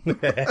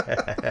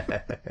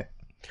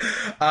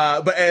 But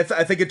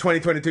I think in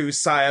 2022,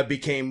 Saya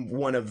became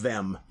one of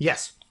them.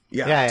 Yes.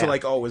 Yeah,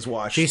 to always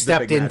watch. She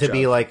stepped in to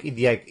be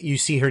you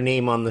see her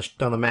name on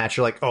the match.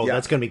 You're like, oh,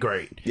 that's gonna be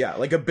great.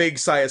 Yeah, a big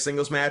Saya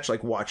singles match.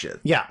 Watch it.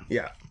 Yeah,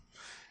 yeah,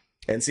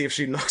 and see if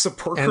she knocks a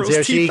poor and girl's see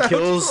if she teeth out.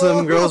 kills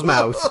some girl's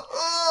mouth.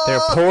 Their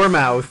poor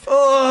mouth.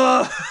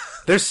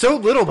 They're so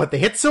little, but they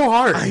hit so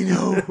hard. I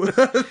know.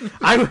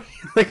 I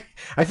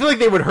feel like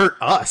they would hurt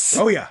us.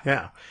 Oh yeah,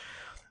 yeah.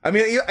 I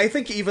mean, I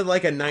think even a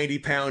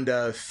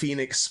 90-pound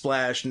Phoenix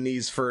splash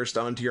knees first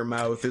onto your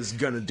mouth is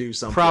gonna do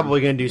something.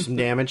 Probably gonna do some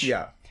damage.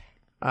 Yeah.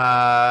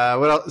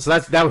 What else? So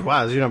that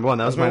was your number 1.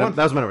 That was my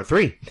number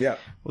 3. Yeah.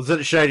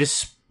 Should I just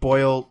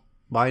spoil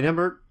my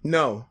number?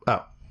 No.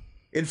 Oh.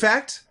 In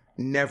fact,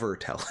 never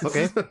tell us.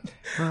 Okay.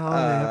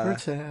 I'll never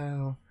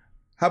tell.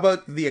 How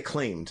about the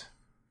Acclaimed?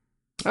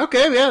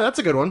 Okay, yeah, that's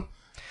a good one.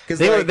 because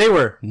They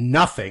were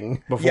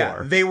nothing before.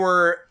 Yeah,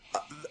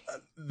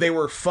 they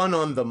were fun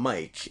on the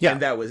mic, and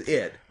that was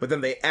it. But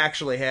then they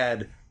actually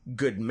had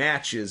good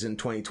matches in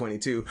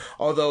 2022,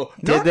 although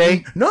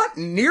not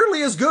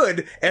nearly as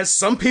good as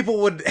some people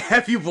would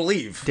have you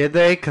believe. Did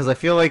they? Because I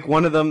feel like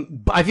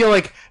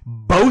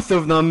both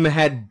of them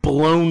had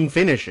blown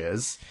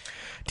finishes.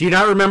 Do you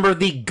not remember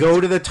the go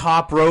to the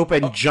top rope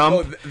and jump?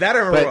 Oh, that I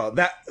remember well.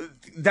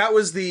 That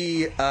was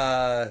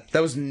that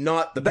was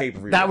not the pay per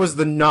view. That was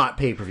the not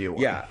pay per view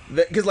one. Yeah,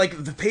 because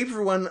like the pay per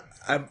view one,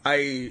 I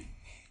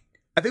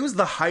think it was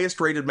the highest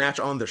rated match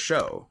on the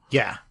show.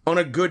 Yeah, on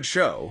a good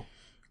show,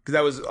 because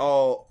that was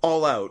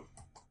all out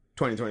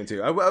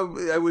 2022.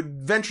 I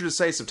would venture to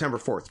say September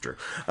 4th, Drew.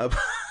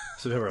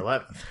 September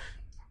 11th.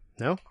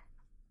 No,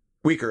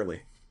 week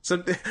early. So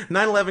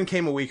 9/11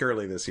 came a week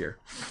early this year.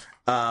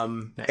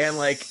 Nice. And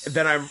like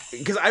then I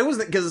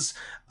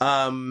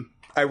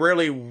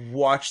rarely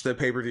watch the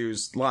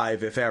pay-per-views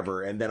live, if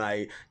ever, and then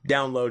I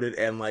download it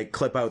and like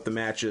clip out the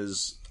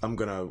matches I'm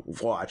gonna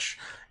watch,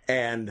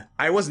 and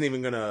I wasn't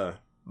even gonna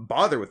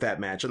bother with that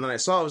match, and then I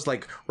saw it was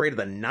like rated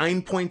a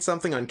 9 point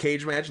something on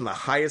Cage Match and the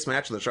highest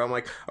match of the show. I'm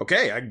like,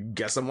 okay, I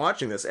guess I'm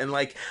watching this. And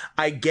like,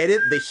 I get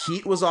it, the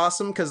heat was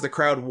awesome because the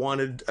crowd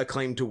wanted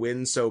Acclaim to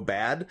win so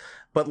bad,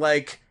 but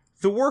like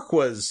the work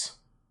was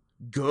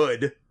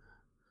good.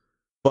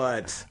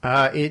 But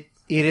it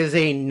is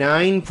a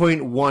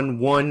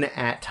 9.11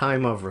 at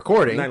time of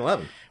recording.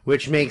 9/11.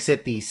 Which makes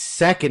it the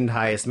second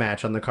highest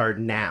match on the card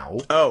now.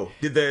 Oh,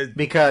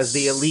 because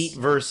the Elite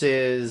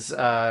versus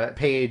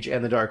Page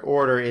and the Dark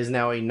Order is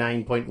now a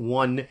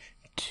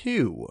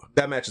 9.12.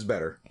 That match is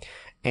better.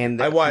 And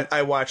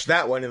I watched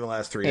that one in the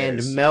last 3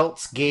 days. And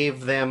Meltz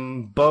gave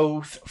them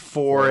both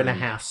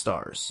 4.5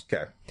 stars.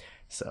 Okay.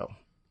 So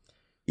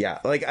yeah,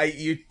 like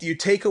you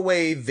take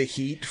away the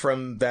heat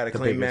from that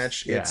Acclaim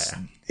match,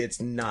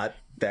 it's not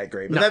that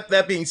great. But No.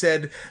 that being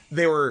said,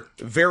 they were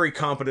very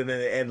competent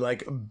and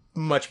like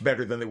much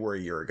better than they were a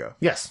year ago.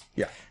 yes,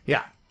 Yeah.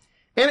 yeah,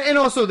 and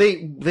also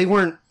they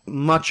weren't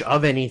much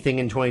of anything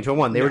in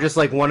 2021. They were just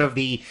like one of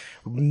the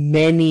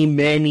many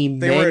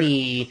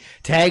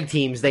tag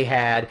teams they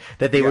had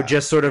that they would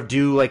just sort of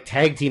do like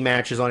tag team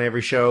matches on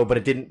every show, but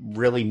it didn't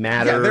really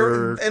matter. Yeah,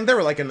 they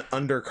were like an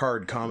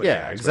undercard comedy.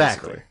 Yeah, match,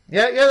 exactly.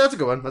 basically. Yeah, that's a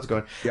good one. That's a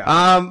good one.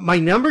 Yeah. My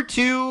number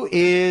 2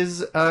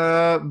 is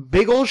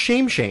big ol'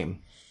 Shame.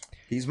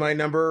 He's my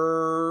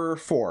number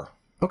 4.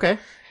 Okay.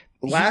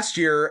 Last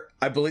year,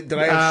 I believe, did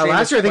I have Sheamus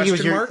last year I think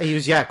question he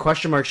was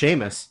question mark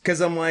Sheamus. Because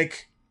I'm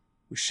like,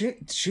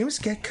 did Sheamus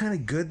get kind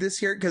of good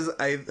this year? Because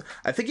I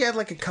think he had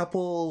like a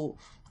couple,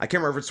 I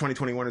can't remember if it's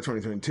 2021 or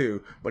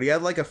 2022, but he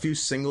had like a few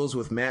singles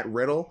with Matt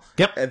Riddle.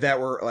 Yep. That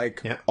were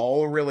like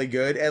all really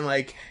good. And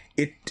like,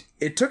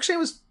 it took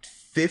Sheamus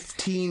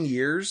 15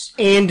 years.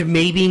 And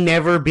maybe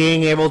never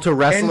being able to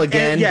wrestle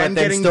again, but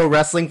then still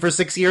wrestling for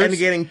 6 years. And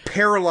getting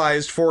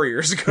paralyzed 4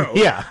 years ago.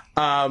 Yeah.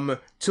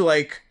 To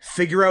like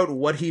figure out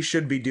what he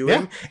should be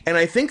doing. Yeah. And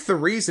I think the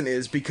reason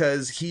is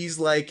because he's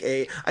like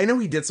I know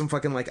he did some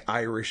fucking like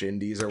Irish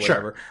indies or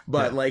whatever,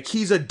 but like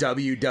he's a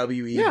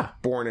WWE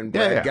born and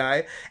bred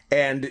guy.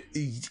 And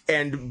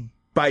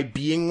by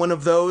being one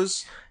of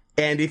those,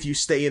 and if you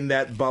stay in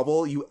that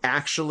bubble, you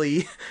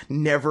actually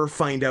never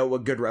find out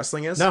what good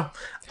wrestling is. No.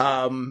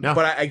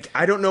 But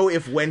I don't know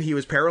if when he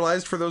was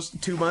paralyzed for those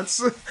 2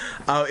 months,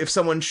 if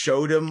someone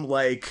showed him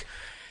like,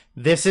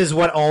 this is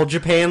what All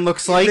Japan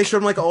looks like. They showed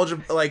him like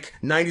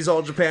 90s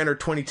All Japan or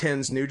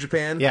 2010s New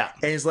Japan. Yeah.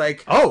 And he's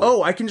like,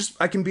 oh, I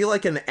can be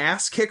like an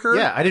ass kicker.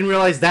 Yeah, I didn't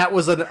realize that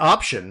was an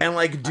option. And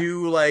like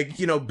do like,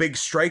 big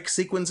strike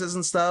sequences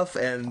and stuff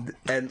and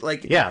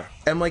like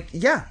I'm like,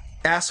 yeah,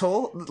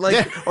 asshole.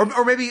 Like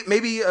or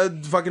maybe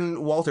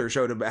fucking Walter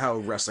showed him how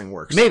wrestling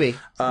works. Maybe.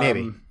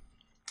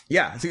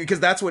 Yeah,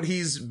 because that's what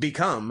he's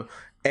become.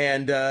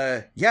 And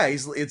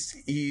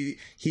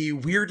he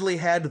weirdly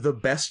had the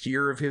best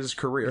year of his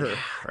career,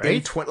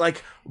 right?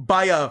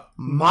 By a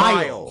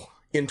mile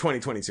in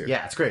 2022.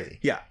 Yeah, it's crazy.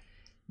 Yeah,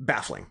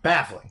 baffling.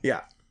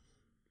 Yeah.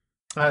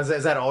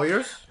 Is that all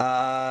yours?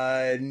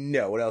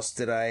 No. What else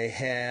did I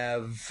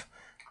have?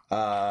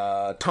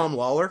 Tom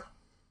Lawler.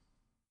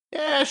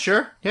 Yeah,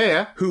 sure.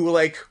 Yeah. Who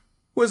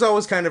was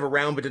always kind of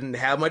around but didn't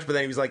have much, but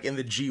then he was like in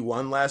the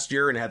G1 last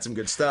year and had some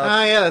good stuff.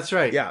 Yeah, that's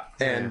right. Yeah,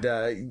 and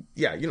I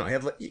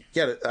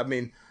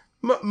mean,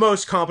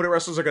 most competent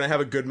wrestlers are going to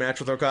have a good match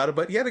with Okada,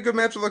 but he had a good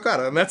match with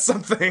Okada, and that's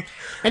something.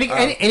 And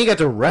he got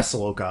to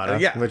wrestle Okada,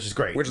 which is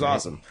great, which is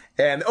awesome.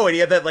 And he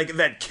had that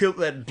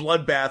that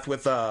bloodbath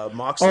with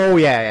Moxley. Oh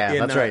yeah,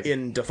 that's right.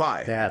 In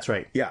Defy. Yeah, that's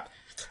right. Yeah,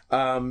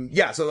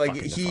 so like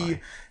he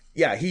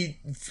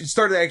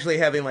started actually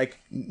having like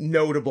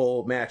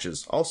notable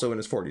matches, also in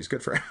his 40s.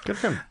 Good for him. Good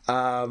for him.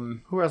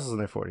 Who wrestles in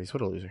their 40s?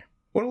 What a loser.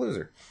 What a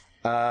loser.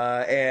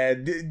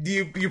 And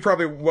you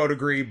probably won't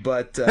agree,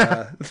 but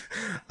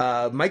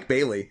Mike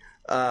Bailey.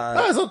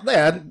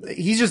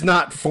 He's just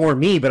not for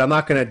me, but I'm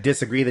not going to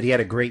disagree that he had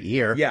a great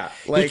year. Yeah,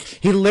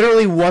 he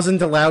literally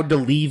wasn't allowed to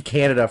leave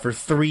Canada for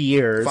 3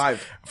 years,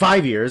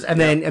 5 years, and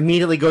then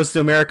immediately goes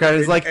to America and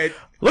is like,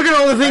 Look at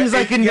all the things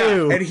I can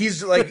do. And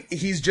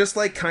he's just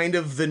like kind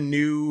of the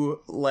new,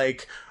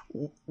 like,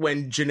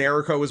 when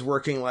Generico was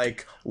working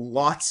like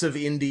lots of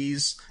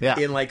indies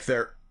in like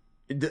their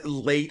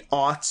late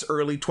aughts,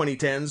 early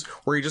 2010s,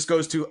 where he just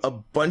goes to a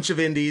bunch of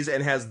indies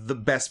and has the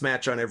best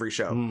match on every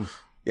show.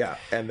 Yeah,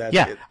 and that's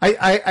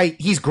it.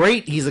 He's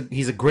great. He's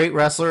a great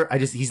wrestler.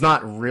 He's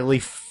not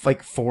really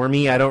like for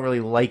me. I don't really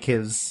like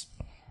his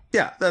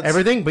that's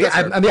everything. But that's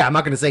I'm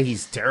not going to say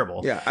he's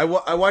terrible. Yeah, I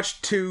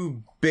watched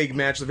two big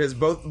matches of his,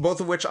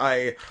 both of which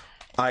I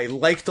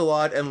liked a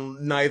lot,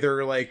 and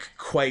neither like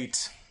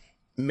quite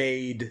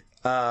made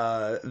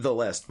the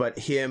list. But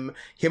him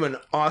and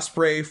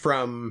Ospreay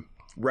from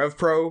Rev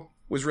Pro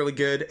was really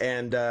good,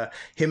 and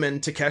him and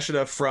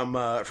Takeshita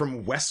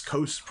from West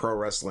Coast Pro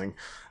Wrestling.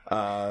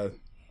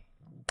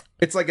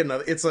 It's like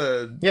another. It's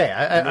a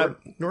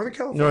Northern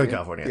California. Northern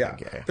California. I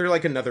think, They're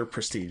like another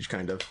Prestige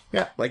kind of.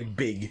 Yeah, like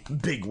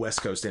big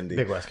West Coast indie.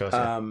 Big West Coast.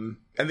 Yeah.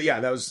 And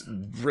that was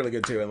really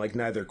good too. And like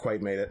neither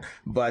quite made it,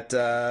 but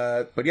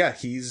yeah,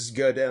 he's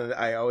good. And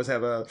I always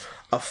have a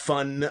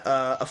fun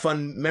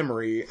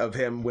memory of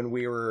him when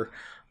we were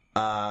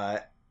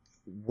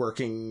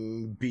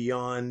working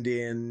Beyond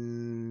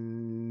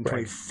in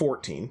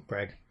 2014.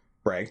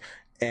 Bragg.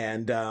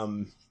 And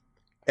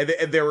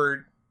there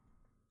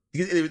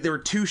were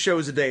two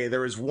shows a day.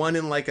 There was one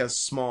in like a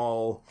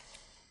small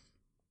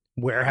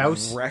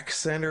warehouse rec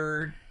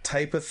center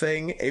type of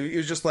thing. It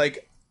was just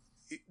like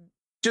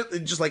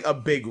like a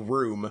big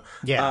room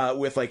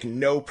with like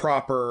no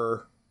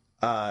proper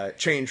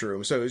change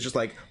room. So it was just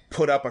like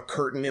put up a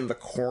curtain in the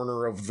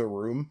corner of the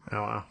room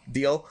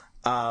deal.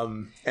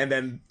 And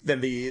then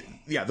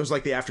there's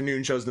like the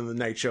afternoon shows, and then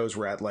the night shows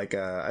were at like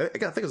I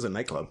think it was a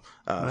nightclub,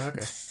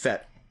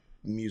 Fet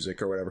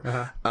Music or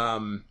whatever.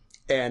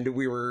 And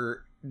we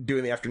were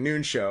doing the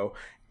afternoon show,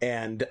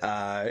 and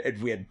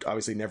we had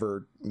obviously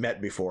never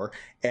met before,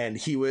 and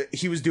he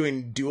was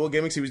doing dual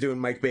gimmicks. He was doing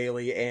Mike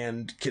Bailey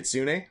and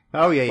Kitsune.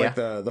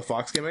 The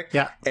Fox gimmick.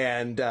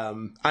 And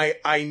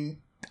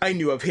I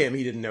knew of him.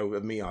 He didn't know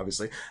of me,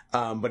 obviously.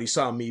 But he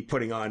saw me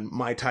putting on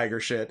my Tiger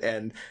shit,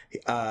 and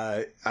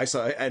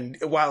and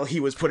while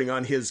he was putting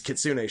on his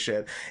Kitsune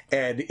shit,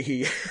 and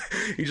he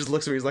just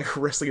looks at me. He's like,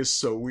 "Wrestling is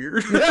so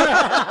weird."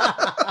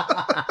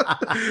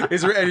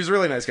 He's a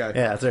really nice guy.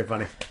 Yeah, that's very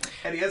funny.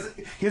 And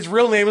his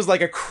real name is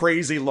like a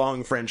crazy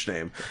long French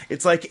name.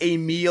 It's like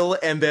Emile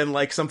and then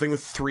like something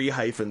with 3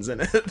 hyphens in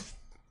it.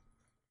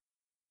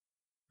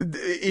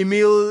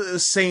 Emile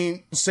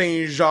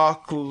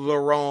Saint-Jacques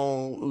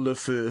Laurent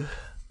Lefeu.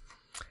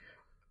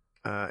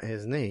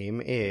 His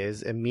name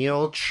is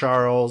Emile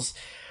Charles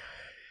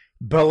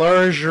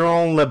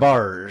Bellargeron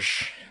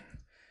Lebarge.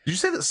 Did you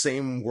say the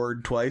same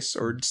word twice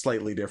or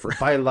slightly different?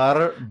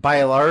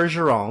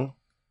 Bellargeron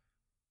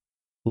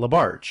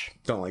Lebarge.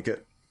 Don't like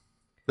it.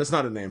 That's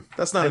not a name.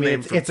 That's not a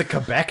name. It's a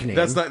Quebec name.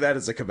 That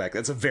is a Quebec.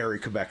 That's a very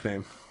Quebec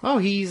name. Oh,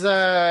 he's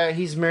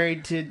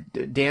married to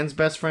Dan's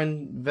best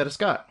friend, Veda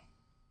Scott.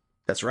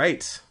 That's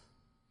right.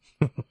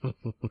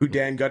 Who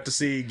Dan got to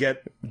see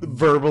get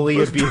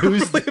verbally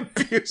abused by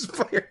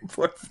her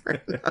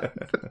boyfriend.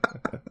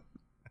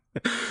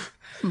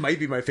 Might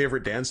be my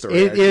favorite Dan story.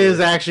 It is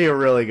actually a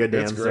really good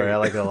Dan story. I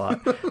like it a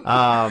lot.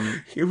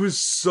 It was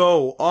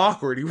so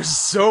awkward. He was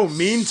so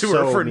mean to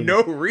her for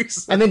no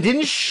reason. And then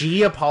didn't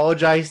she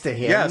apologize to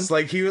him? Yes,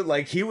 he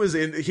was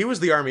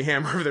the Army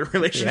Hammer of the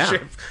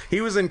relationship. Yeah.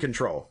 He was in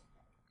control.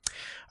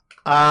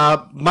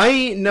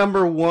 My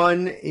number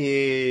one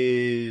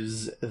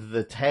is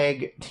the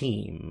tag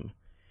team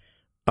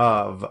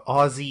of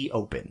Aussie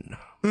Open.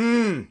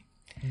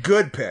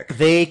 Good pick.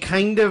 They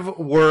kind of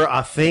were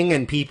a thing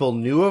and people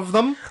knew of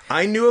them.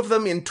 I knew of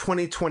them in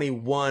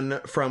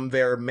 2021 from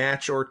their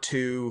match or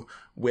two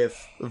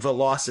with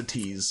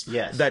Velocities.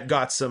 Yes. That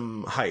got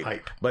some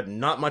hype. But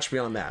not much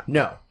beyond that.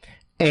 No.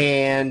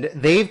 And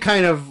they've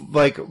kind of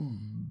like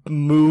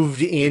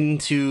moved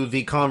into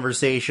the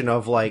conversation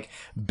of like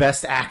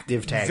best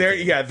active tag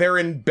team. Yeah, they're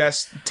in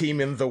best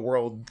team in the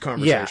world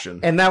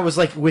conversation. Yeah, and that was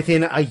like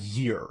within a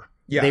year.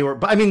 Yeah. They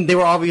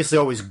were obviously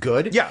always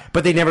good. Yeah.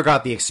 But they never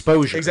got the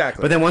exposure.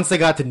 Exactly. But then once they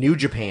got to New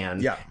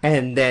Japan, yeah.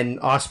 And then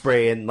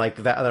Ospreay and like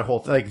that whole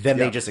thing, like then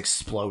they just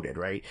exploded,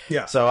 right?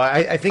 Yeah. So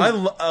I think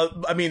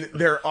I mean,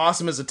 they're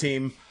awesome as a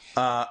team.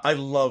 I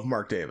love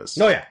Mark Davis.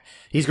 Oh yeah.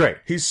 He's great.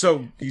 He's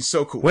so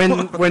cool.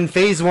 When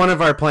phase 1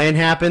 of our plan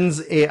happens,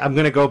 I'm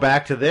going to go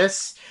back to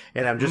this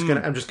and I'm just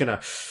going to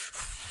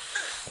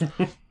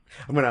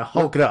I'm gonna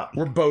Hulk it up.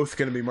 We're both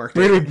gonna be Mark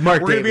Davis. We're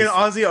gonna be an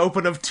Aussie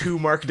Open of 2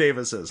 Mark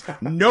Davises.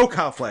 No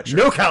Kyle Fletcher.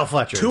 No Kyle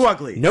Fletcher. Too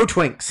ugly. No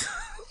twinks.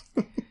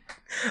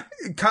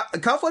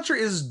 Kyle Fletcher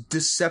is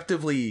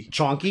deceptively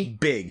chonky,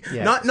 big.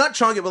 Yeah. Not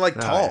chonky, but like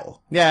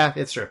tall. Yeah,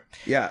 it's true.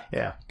 Yeah,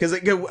 yeah. Because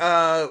he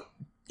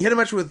had a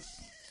match with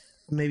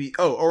maybe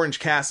Orange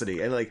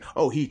Cassidy, and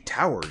he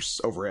towers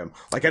over him.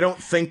 Like I don't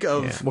think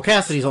of well,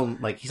 Cassidy's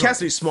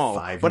Cassidy's small,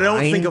 5'9". but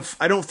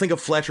I don't think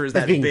of Fletcher as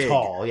that being big.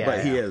 Tall, yeah,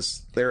 but he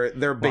is. They're a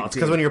big team.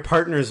 Because when your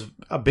partner's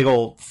a big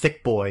old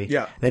thick boy,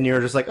 yeah, then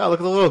you're just like, oh, look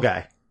at the little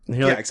guy. And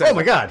you're like, exactly. oh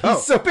my god,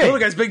 he's so big. The little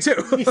guy's big too.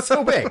 He's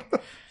so big.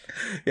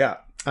 Yeah.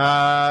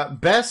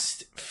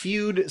 Best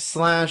feud /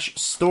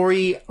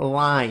 storyline.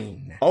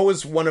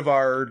 Always one of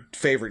our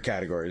favorite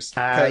categories.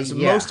 Because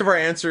most of our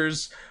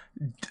answers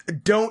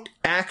don't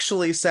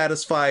actually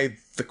satisfy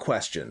the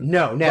question.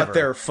 No, never. But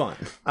they're fun.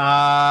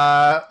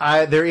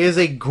 There is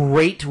a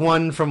great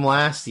one from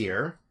last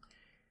year.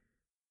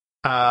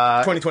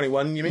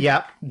 2021, you mean?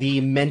 Yep.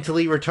 The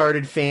mentally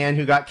retarded fan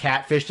who got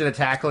catfished into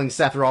tackling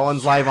Seth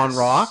Rollins live on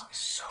Raw.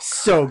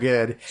 So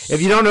good.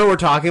 If you don't know what we're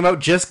talking about,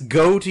 just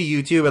go to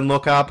YouTube and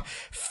look up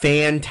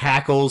fan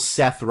tackles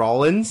Seth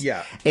Rollins.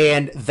 Yeah.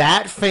 And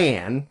that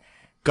fan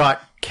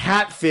got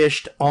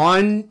catfished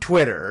on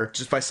Twitter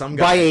just by some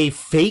guy, by a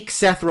fake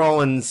Seth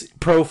Rollins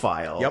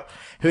profile. Yep.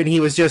 And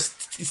he was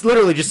he's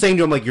literally just saying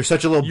to him, like, you're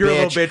such a little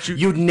bitch.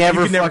 You'd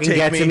never fucking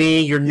get to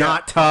me. You're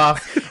not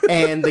tough.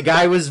 And the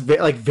guy was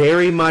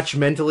very much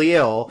mentally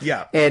ill.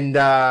 Yeah.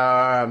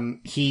 And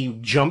he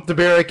jumped the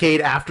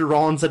barricade after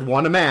Rollins had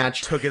won a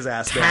match. Took his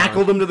ass down.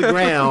 Tackled him to the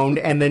ground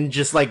and then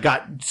just like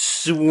got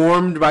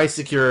swarmed by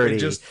security. And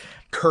just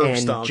curb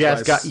stomped.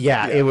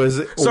 It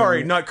was...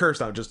 Sorry, not curb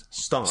stomp, just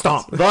stomp.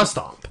 Stomp. The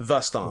stomp.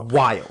 The stomp.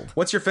 Wild.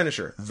 What's your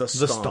finisher? The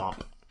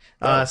stomp.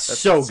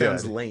 So good.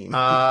 Sounds lame.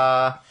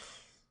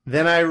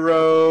 Then I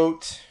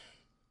wrote,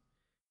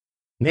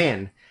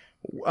 Will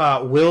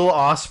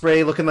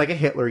Ospreay looking like a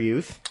Hitler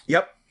Youth.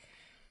 Yep.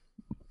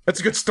 That's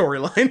a good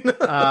storyline.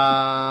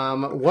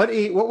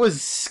 What was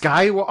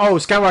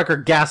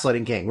Skywalker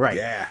Gaslighting King, right.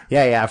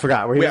 Yeah, I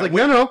forgot. Where he was like,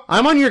 no,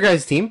 I'm on your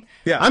guys' team.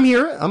 Yeah. I'm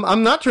here.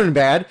 I'm not turning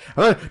bad.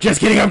 Just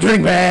kidding, I'm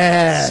turning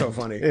bad. So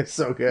funny. It's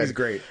so good. He's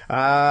great.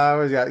 What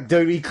was got?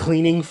 WWE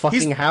cleaning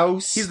fucking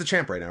house. He's the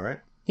champ right now, right?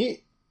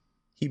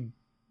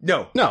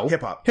 No.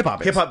 Hip Hop. Hip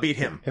Hop beat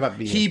him.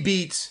 He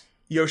beat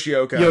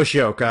Yoshioka.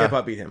 Hip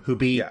Hop beat him. Who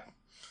beat? Yeah.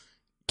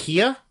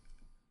 Kia?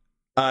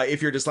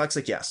 If you're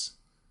dyslexic, yes.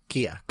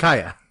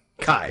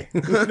 Kai.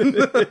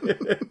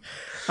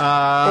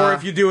 Or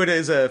if you do it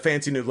as a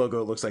fancy new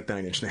logo, it looks like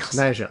Nine Inch Nails.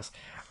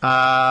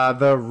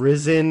 The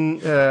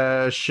Risen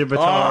Shibatar.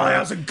 Oh, that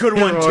was a good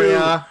one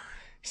too.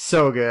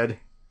 So good.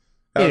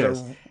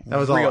 Anyways, that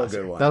was all last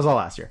year. That was all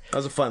last year. That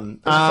was a fun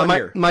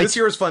year. This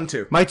year was fun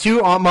too.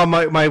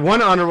 My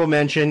one honorable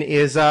mention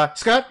is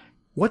Scott.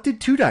 What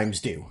did Two Dimes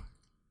do?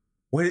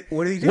 What did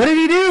he do? What did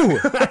he do?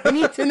 I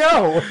need to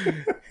know.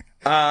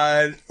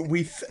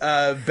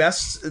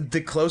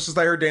 The closest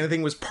I heard to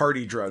anything was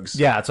party drugs.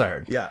 Yeah, that's what I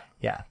heard.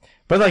 Yeah.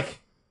 But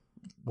like,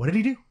 what did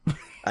he do?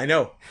 I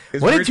know.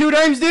 What did Two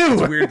Dimes do?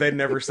 It's weird they'd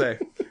never say.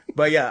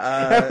 But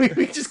yeah,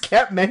 we just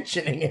kept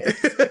mentioning it.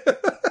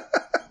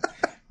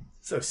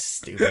 So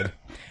stupid.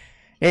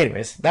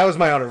 Anyways, that was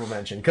my honorable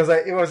mention because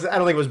I don't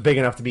think it was big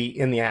enough to be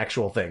in the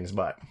actual things,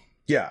 but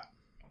yeah.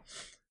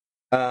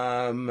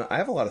 I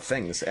have a lot of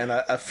things, and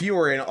a few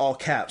are in all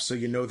caps, so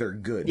you know they're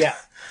good. Yeah.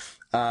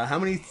 How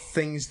many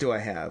things do I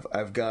have?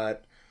 I've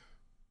got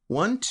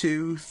 1,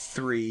 2,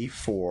 3,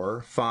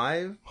 4,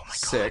 5,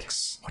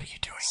 6. What are you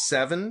doing?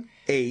 7,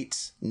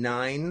 8,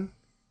 9,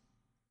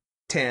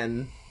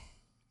 10,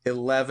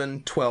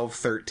 11, 12,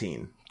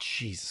 13.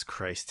 Jesus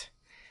Christ.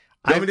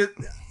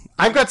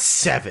 I've got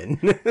 7.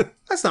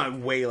 That's not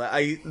way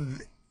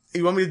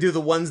you want me to do the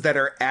ones that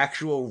are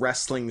actual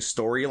wrestling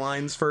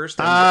storylines first,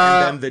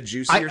 and then the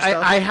juicier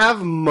stuff? I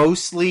have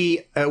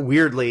mostly,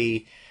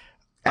 weirdly,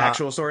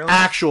 actual storylines?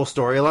 Actual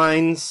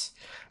storylines,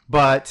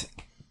 but,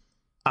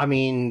 I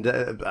mean,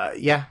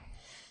 yeah.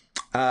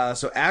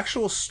 So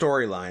actual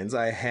storylines,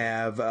 I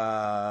have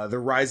the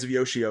Rise of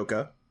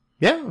Yoshioka.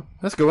 Yeah,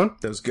 that's a good one.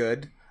 That was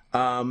good.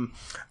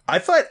 I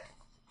thought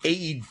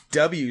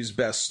AEW's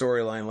best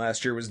storyline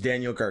last year was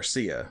Daniel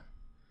Garcia.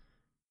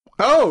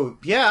 Oh,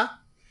 yeah.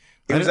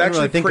 It was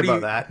actually really think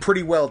about that.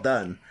 Pretty well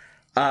done.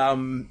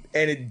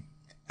 And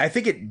I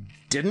think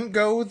it didn't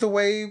go the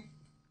way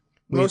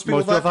most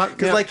people thought.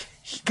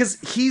 Because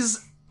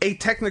he's a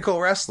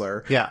technical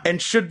wrestler, and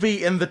should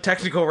be in the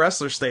technical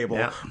wrestler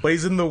stable, but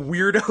he's in the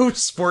weirdo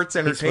sports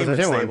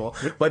entertainment stable.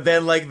 But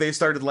then, like, they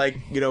started, like,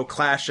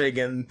 clashing,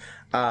 and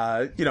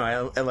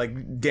and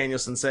like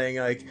Danielson saying,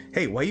 like,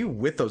 "Hey, why are you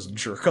with those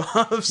jerk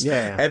offs?"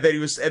 Yeah, and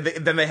then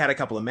then they had a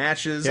couple of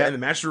matches, and the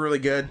matches were really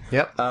good.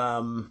 Yep.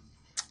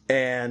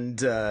 And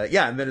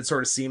then it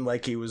sort of seemed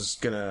like he was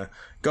gonna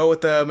go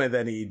with them, and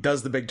then he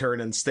does the big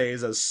turn and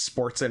stays as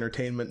sports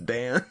entertainment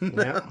Dan.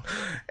 Yeah.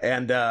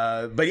 And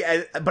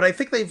but I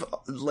think they've,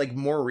 like,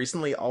 more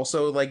recently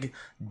also, like,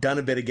 done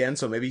a bit again,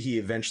 so maybe he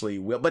eventually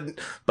will.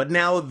 But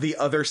now the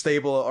other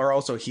stable are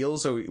also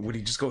heels, so would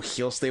he just go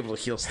heel stable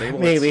to heel stable?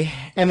 Maybe.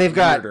 And they've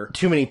got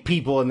too many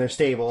people in their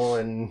stable,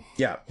 and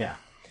yeah.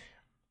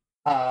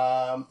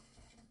 I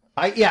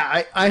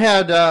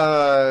had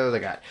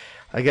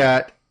I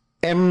got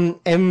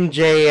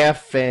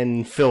MJF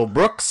and Phil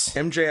Brooks.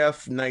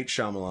 MJF, Night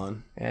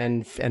Shyamalan.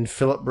 And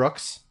Phillip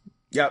Brooks.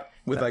 Yep,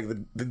 with like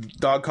the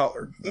dog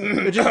collar.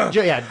 And just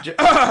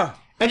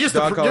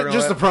the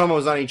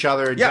promos on each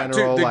other in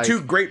general.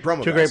 Two great promo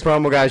guys. Two great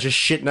promo guys just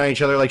shitting on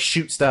each other like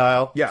shoot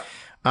style. Yeah.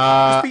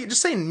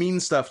 Just saying mean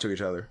stuff to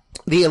each other.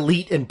 The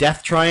Elite and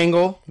Death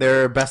Triangle,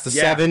 they're best of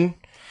 7.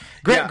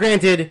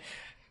 Granted,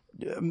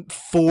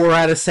 4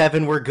 out of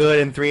 7 were good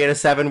and 3 out of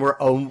 7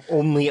 were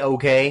only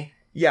okay.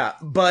 Yeah,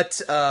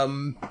 but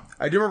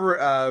I do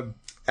remember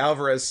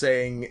Alvarez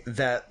saying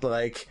that,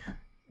 like,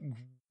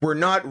 we're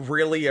not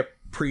really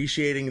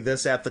appreciating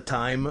this at the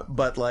time,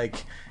 but,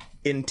 like,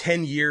 in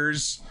 10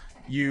 years,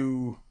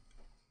 you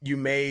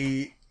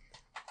may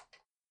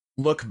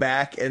look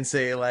back and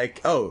say,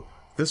 like, oh,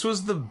 this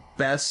was the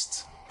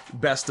best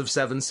of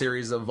 7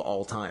 series of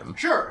all time.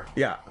 Sure.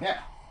 Yeah. Yeah.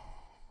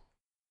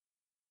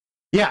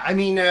 Yeah, I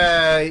mean,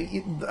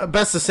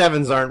 best of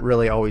 7s aren't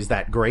really always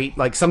that great.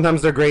 Like,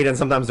 sometimes they're great and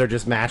sometimes they're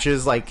just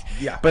matches. Like,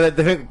 Yeah. But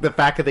the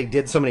fact that they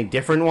did so many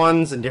different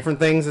ones and different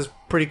things is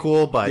pretty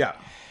cool. But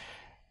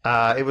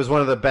Yeah. it was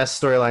one of the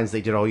best storylines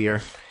they did all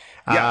year.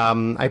 Yeah.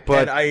 And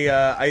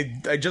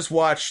I just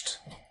watched.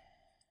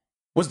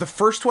 Was the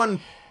first one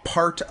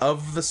part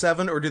of the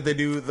 7, or did they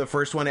do the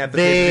first one at the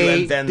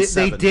pay-per-view and then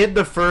 7? They did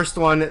the first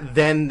one,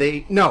 then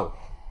they no.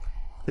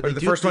 Or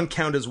the first one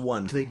count as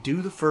one? Do they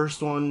do the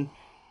first one?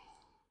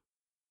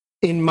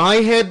 In my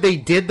head, they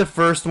did the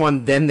first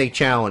one, then they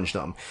challenged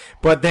them.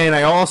 But then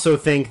I also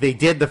think they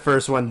did the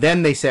first one,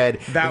 then they said,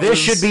 this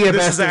should be a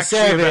best of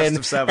 7,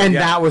 and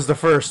that was the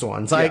first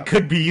one. So it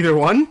could be either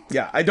one.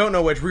 Yeah, I don't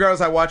know which. Regardless,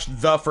 I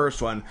watched the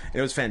first one, and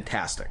it was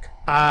fantastic.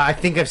 I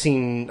think I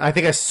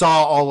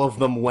saw all of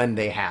them when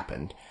they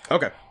happened.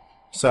 Okay.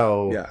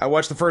 So yeah, I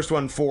watched the first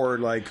one for,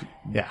 like,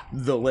 yeah,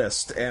 the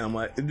list, and I'm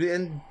like, and,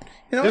 you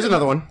know, there's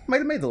another one. Might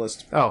have made the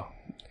list. Oh.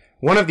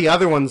 One of the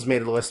other ones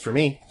made the list for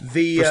me.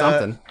 For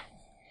something.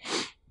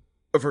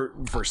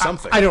 For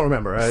something. I don't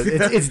remember.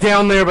 It's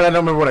down there, but I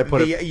don't remember what I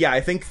put it. Yeah,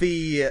 I think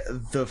the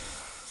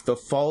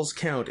Falls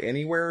Count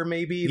Anywhere,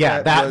 maybe.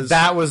 Yeah,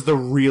 that was the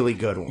really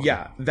good one.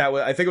 Yeah, that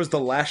was. I think it was the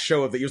last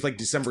show of the. It was like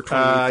December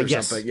 28th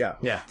or something.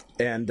 Yeah,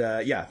 and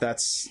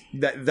that's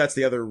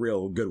the other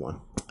real good one.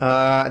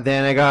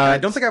 Then I got. I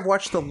don't think I've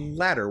watched the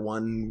latter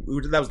one.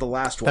 That was the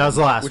last one. That was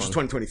the last which one, is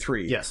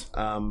 2023. Yes.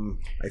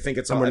 I think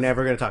it's. And we're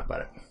never going to talk about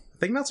it. I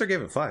think Meltzer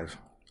gave it 5.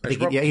 He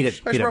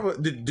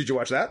did. Did you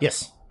watch that?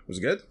 Yes. Was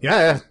it good?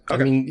 Yeah.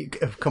 Okay. I mean,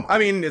 come on. I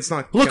mean, it's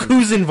not. Look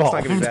who's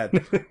involved. It's not gonna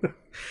be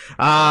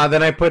bad.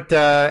 Then I put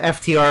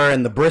FTR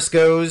and the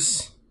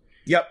Briscoes.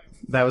 Yep.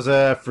 That was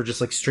for just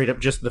like straight up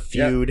just the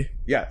feud.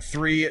 Yeah.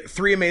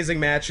 Three amazing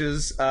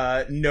matches.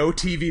 No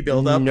TV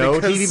build up. No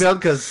TV build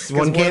because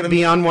one can't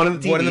be on one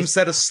of the TVs. One of them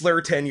said a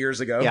slur 10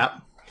 years ago. Yeah.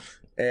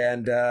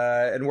 And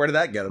where did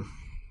that get him?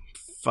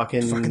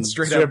 Fucking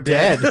straight up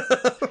dead.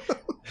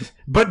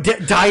 But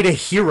died a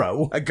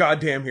hero. A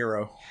goddamn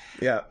hero.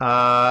 Yeah.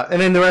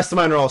 And then the rest of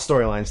mine are all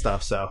storyline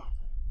stuff, so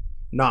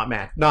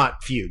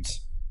not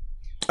feuds.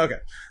 Okay.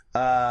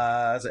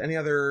 Is there any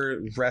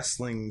other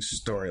wrestling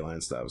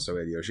storyline stuff? So we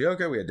had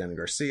Yoshioka, we had Daniel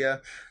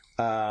Garcia.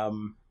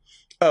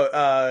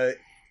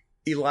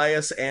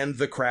 Elias and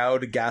the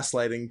crowd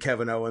gaslighting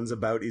Kevin Owens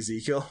about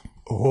Ezekiel.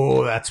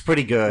 Oh, that's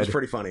pretty good. It was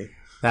pretty funny.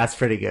 That's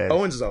pretty good.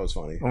 Owens is always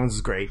funny. Owens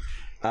is great.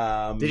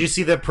 Did you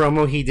see the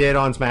promo he did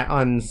on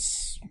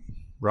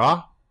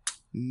Raw?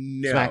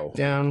 No.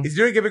 SmackDown? He's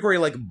doing a gimmick where he,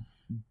 like,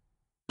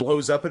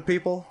 blows up at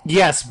people?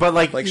 Yes, but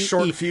like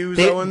short fuse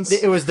Owens?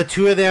 It was the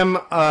two of them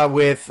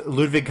with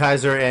Ludwig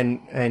Kaiser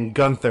and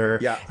Gunther.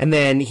 Yeah. And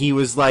then he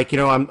was like,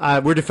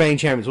 we're defending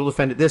champions. We'll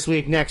defend it this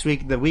week, next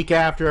week, the week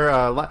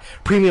after.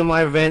 Premium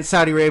live event,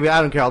 Saudi Arabia.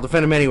 I don't care. I'll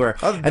defend them anywhere.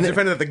 I'll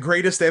defend it at the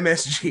greatest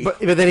MSG. But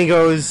then he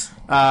goes,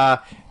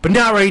 but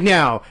not right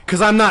now,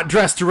 because I'm not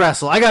dressed to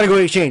wrestle. I gotta go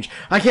to exchange.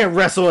 I can't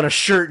wrestle in a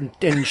shirt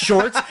and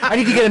shorts. I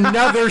need to get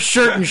another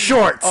shirt and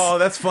shorts. Oh,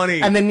 that's funny.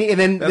 And then they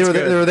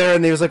were there,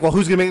 and he was like, well,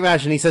 who's gonna make the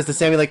match? And he says to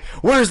Sammy, like,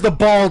 where's the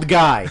bald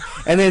guy?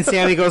 And then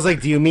Sammy goes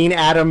like, do you mean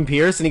Adam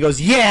Pearce? And he goes,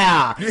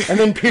 yeah! And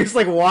then Pearce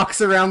like walks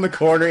around the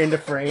corner into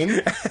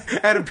frame.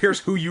 Adam Pearce,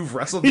 who you've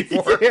wrestled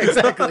before. Yeah,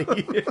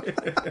 exactly.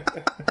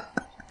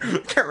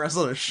 Can't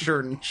wrestle in a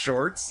shirt and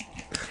shorts.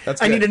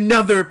 That's I good. need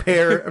another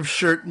pair of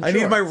shirt and shorts. I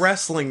need my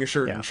wrestling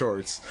shirt and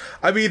shorts.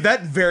 I mean,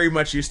 that very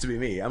much used to be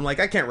me. I'm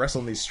like, I can't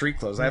wrestle in these street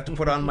clothes. I have to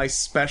put on my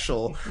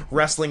special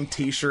wrestling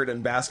t-shirt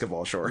and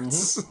basketball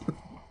shorts. Mm-hmm.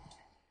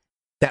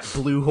 That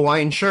blue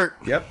Hawaiian shirt.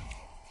 Yep.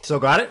 Still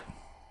got it?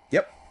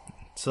 Yep.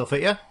 Still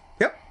fit you?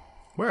 Yep.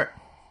 Wear it.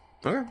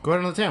 Okay. Go out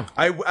on the town.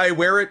 I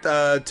wear it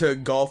to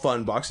golf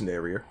on Boxing Day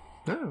every year.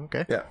 Oh,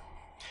 okay. Yeah.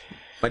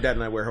 My dad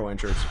and I wear Hawaiian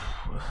shirts.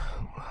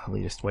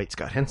 Elitist white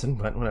Scott Henson,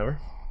 but whatever.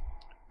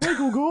 I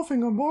go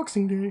golfing on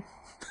Boxing Day.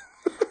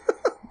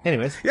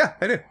 Anyways. Yeah,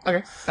 I do. Okay.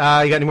 You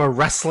got any more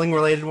wrestling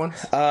related ones?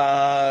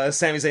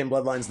 Sami Zayn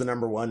Bloodline's the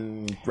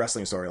 #1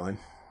 wrestling storyline.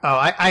 Oh,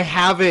 I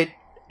have it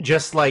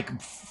just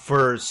like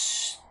for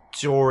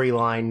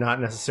storyline,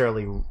 not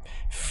necessarily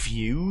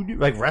feud,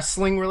 like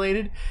wrestling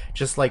related.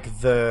 Just like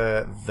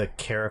the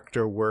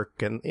character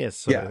work and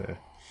yeah.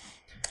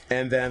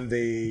 And then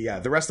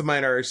the rest of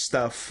mine are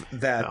stuff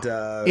that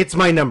it's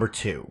my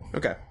 #2.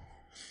 Okay.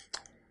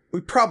 We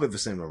probably have the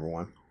same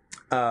 '1.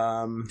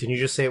 Didn't you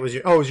just say it was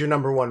your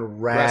 #1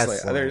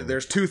 wrestling?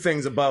 There's 2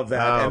 things above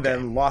that, and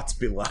then lots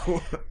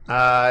below.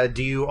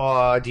 Do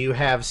you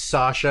have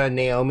Sasha and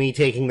Naomi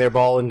taking their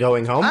ball and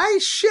going home? I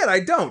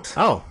don't.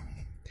 Oh.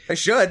 I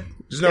should.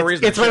 There's no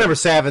reason. It's my number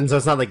 7, so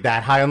it's not like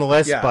that high on the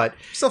list. Yeah, but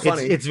still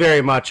funny. It's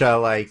very much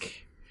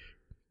like.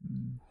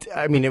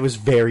 I mean, it was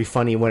very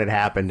funny when it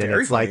happened, and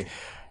Very it's funny. like,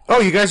 oh,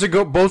 you guys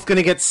are both going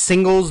to get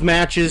singles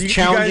matches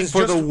challenging guys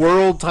for the just-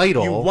 world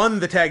title. You won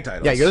the tag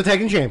titles. Yeah, you're the tag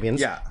team champions.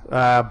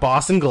 Yeah.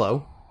 Boss and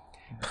Glow.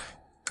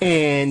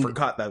 And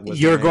Forgot that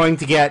was you're the name. going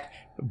to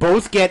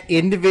get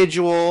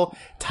individual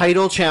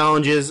title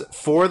challenges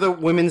for the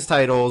women's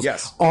titles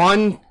Yes.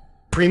 on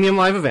Premium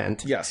Live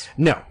Event. Yes.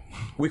 No.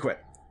 We quit.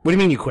 What do you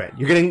mean you quit?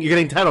 You're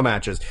getting title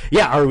matches.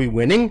 Yeah, are we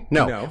winning?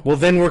 No. No. Well,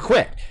 then we're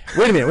quit.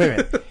 Wait a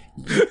minute.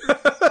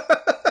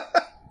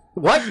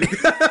 What?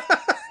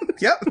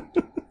 Yep.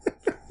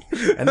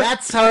 And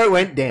that's how it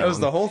went down. That was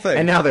the whole thing.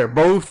 And now they're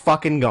both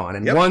fucking gone,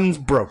 and Yep. one's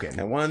broken.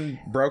 And one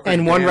broke.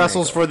 And one damn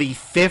wrestles ankle. for the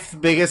 5th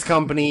biggest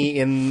company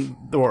in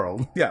the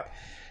world. Yeah.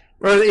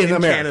 Or in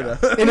America.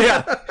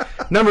 Canada.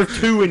 Number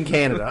 2 in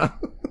Canada.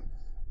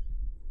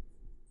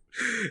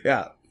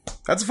 Yeah.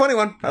 That's a funny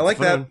one. I like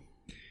Fun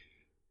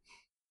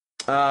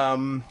that.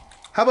 one.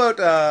 How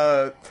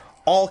about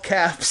all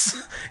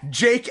caps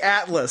Jake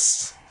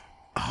Atlas?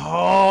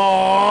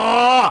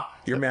 Oh!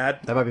 You're mad?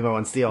 That might be my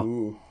one steal.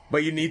 Ooh.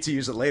 But you need to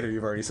use it later,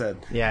 you've already said.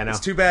 Yeah, I know. It's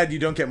too bad you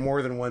don't get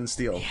more than one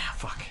steal. Yeah,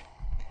 fuck.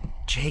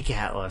 Jake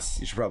Atlas.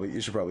 You should probably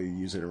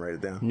use it and write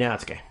it down. No,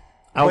 it's okay.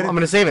 I'm going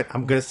to save it.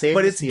 I'm going to save it.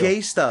 But to it's steal.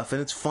 gay stuff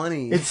and it's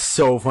funny. It's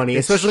so funny.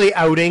 Especially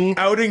outing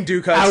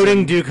Duke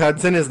Hudson. Duke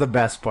Hudson is the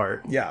best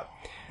part. Yeah.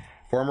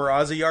 Former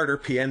Aussie Yarder,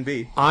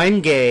 PNB.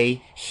 I'm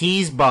gay.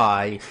 He's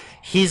bi.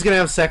 He's going to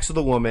have sex with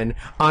a woman.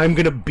 I'm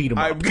going to beat him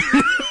up.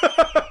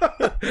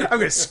 I'm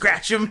gonna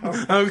scratch him.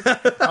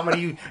 How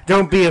many you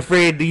don't be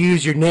afraid to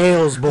use your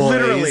nails, boys.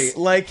 Literally,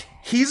 like,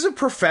 he's a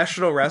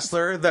professional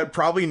wrestler that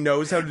probably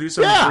knows how to do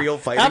some Yeah, real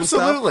fighting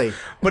absolutely.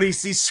 stuff. But he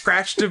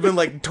scratched him and,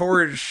 like,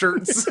 tore his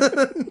shirts.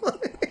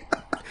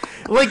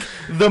 Like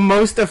the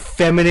most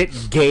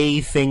effeminate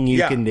gay thing you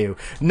Yeah. can do.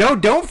 No,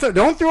 don't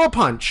throw a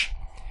punch.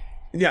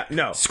 Yeah,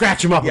 no.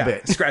 Scratch him up a Yeah,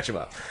 bit. scratch him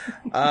up.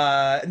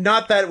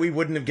 Not that we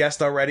wouldn't have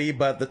guessed already,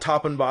 but the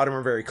top and bottom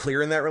are very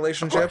clear in that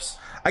relationship. course.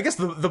 I guess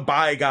the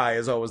bi guy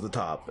is always the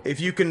top.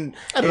 If you can,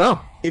 I don't know.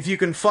 If you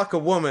can fuck a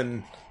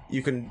woman,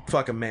 you can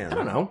fuck a man. I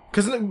don't know,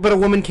 but a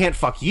woman can't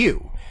fuck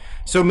you.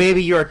 So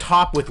maybe you're a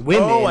top with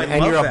women Oh, I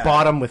and love you're a that.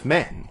 bottom with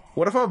men.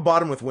 What if I'm a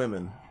bottom with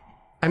women?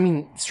 I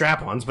mean,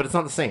 strap-ons, but it's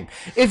not the same.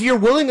 If you're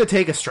willing to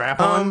take a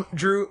strap-on,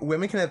 Drew,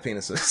 women can have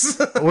penises.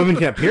 women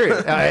can have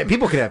periods.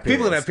 People can have periods.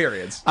 People can have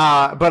periods.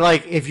 But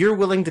like, if you're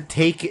willing to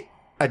take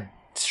a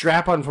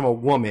strap-on from a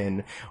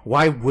woman,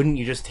 why wouldn't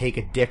you just take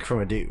a dick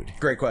from a dude?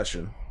 Great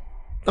question.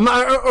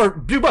 Or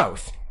do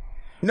both.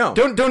 No.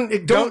 Don't do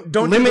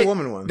limit the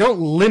woman one.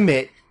 Don't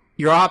limit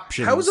your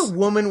options. How is a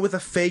woman with a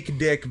fake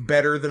dick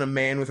better than a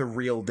man with a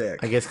real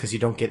dick? I guess because you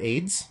don't get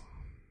AIDS.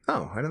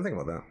 Oh, I didn't think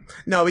about that.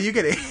 No, but you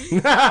get you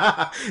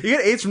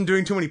get AIDS from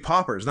doing too many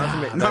poppers, not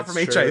from That's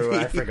HIV. true.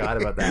 I forgot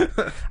about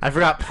that. I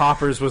forgot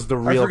poppers was the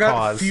I real forgot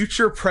cause.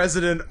 future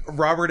President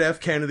Robert F.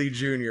 Kennedy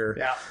Jr.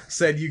 Yeah.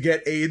 said you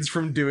get AIDS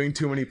from doing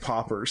too many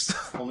poppers.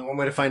 Only one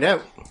way to find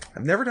out.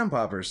 I've never done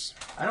poppers.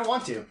 I don't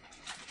want to.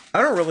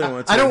 I don't really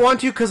want to. I don't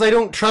want to because I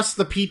don't trust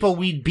the people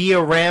we'd be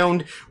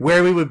around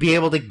where we would be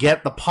able to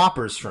get the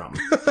poppers from.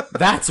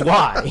 That's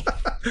why.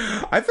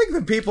 I think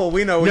the people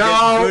we know would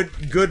No.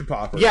 get good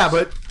poppers. Yeah,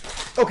 but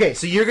okay,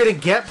 so you're gonna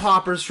get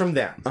poppers from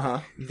them. Uh-huh.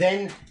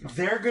 Then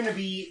they're gonna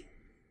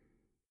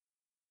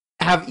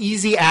have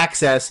easy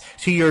access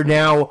to your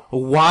now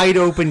wide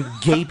open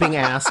gaping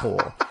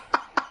asshole.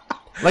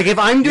 Like if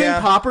I'm doing Yeah.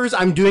 poppers,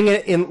 I'm doing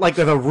it in like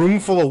with a room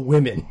full of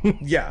women,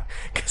 Yeah.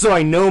 so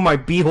I know my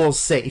beehole's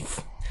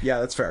safe. Yeah,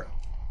 that's fair.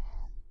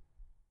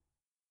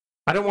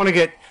 I don't want to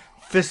get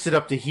fisted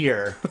up to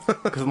here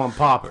because I'm on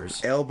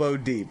poppers. Elbow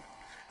deep.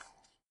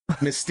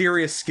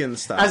 Mysterious skin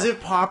style. As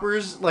if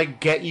poppers like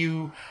get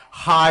you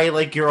high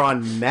like you're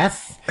on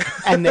meth,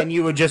 and then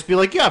you would just be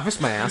like, "Yeah,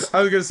 fist my ass."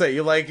 I was gonna say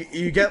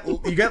you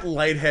get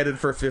lightheaded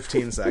for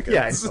 15 seconds.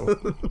 Yeah, I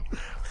know.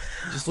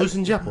 Just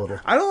loosens you up a little.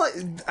 I don't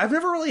like. I've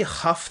never really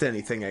huffed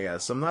anything. I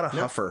guess I'm not a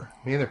huffer.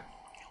 Me either.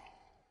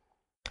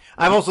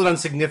 I've also done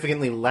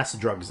significantly less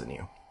drugs than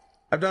you.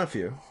 I've done a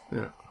few.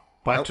 Yeah.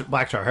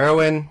 Black tar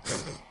heroin.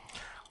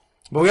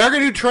 But we are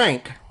going to do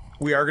Trank.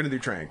 We are gonna do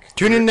Trank.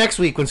 Tune in next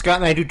week when Scott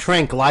and I do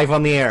Trank live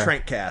on the air.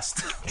 Trank cast.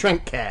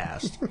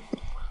 Trankcast.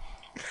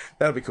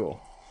 That'd be cool.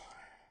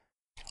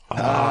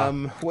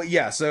 Well,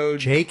 yeah. So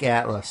Jake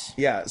Atlas.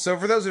 yeah. So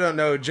for those who don't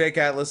know, Jake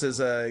Atlas is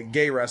a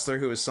gay wrestler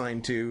who is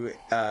signed to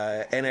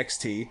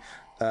NXT,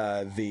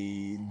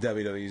 the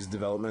WWE's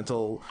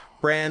developmental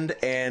brand,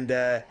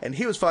 and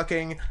he was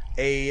fucking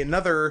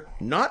another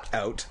not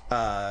out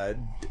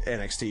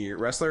NXT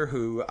wrestler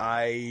who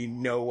I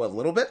know a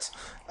little bit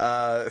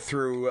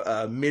through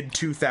mid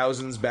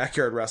 2000s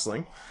backyard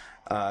wrestling.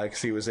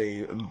 Because he was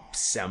a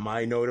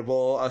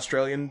semi-notable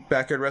Australian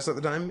backyard wrestler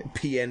at the time,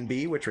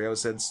 PNB, which we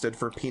always said stood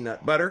for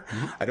peanut butter.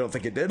 I don't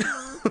think it did.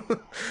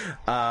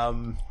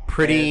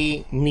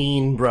 Pretty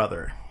mean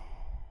brother.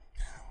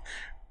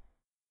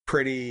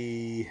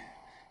 Pretty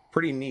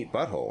neat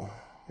butthole.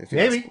 If you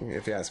Maybe.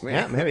 if you ask me.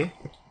 Yeah, maybe.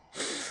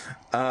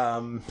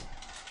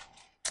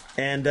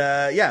 And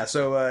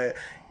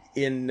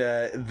and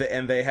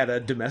they had a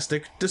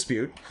domestic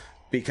dispute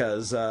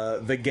because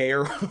the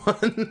gayer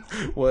one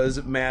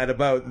was mad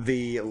about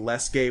the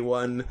less gay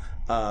one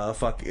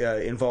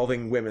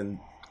involving women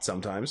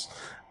sometimes,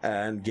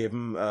 and gave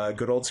him a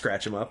good old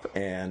scratch him up,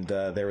 and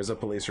there was a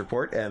police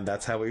report, and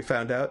that's how we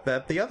found out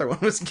that the other one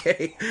was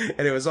gay,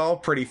 and it was all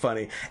pretty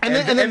funny. And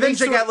then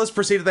Jake Atlas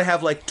proceeded to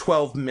have like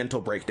 12 mental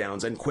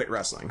breakdowns and quit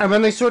wrestling. And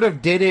when they sort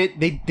of did it,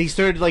 they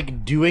started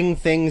like doing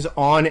things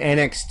on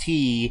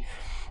NXT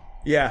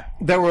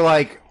that were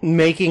like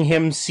making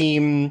him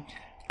seem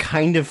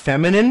kind of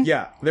feminine.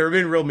 Yeah, they were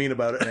being real mean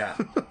about it. Yeah.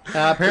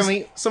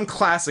 Apparently, some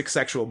classic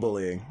sexual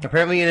bullying.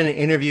 Apparently, in an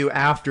interview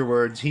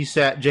afterwards,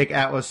 Jake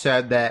Atlas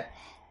said that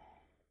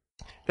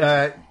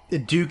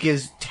Duke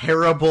is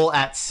terrible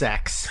at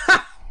sex.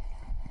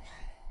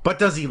 But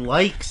does he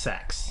like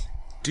sex?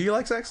 Do you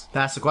like sex?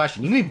 That's the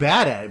question. You can be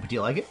bad at it, but do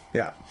you like it?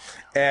 Yeah.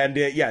 And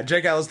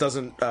Jake Atlas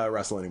doesn't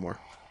wrestle anymore.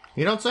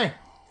 You don't say.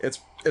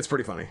 It's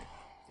pretty funny.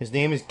 His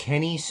name is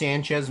Kenny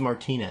Sanchez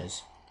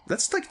Martinez.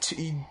 That's like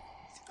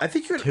I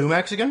think you're too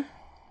Mexican?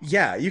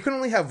 Yeah, you can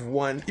only have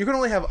one. You can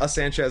only have a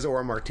Sanchez or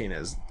a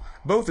Martinez.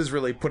 Both is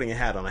really putting a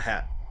hat on a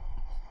hat.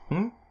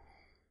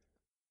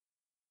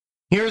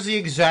 Here's the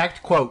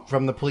exact quote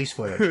from the police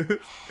footage.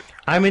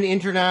 I'm an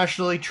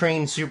internationally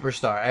trained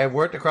superstar. I have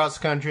worked across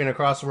the country and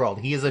across the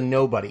world. He is a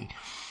nobody.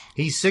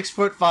 He's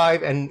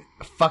 6'5" and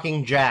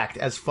fucking jacked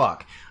as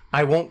fuck.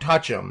 I won't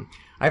touch him.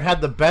 I've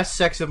had the best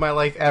sex of my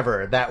life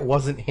ever. That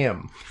wasn't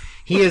him.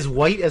 He is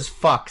white as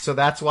fuck, so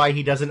that's why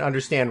he doesn't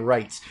understand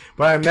rights.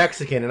 But I'm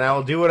Mexican, and I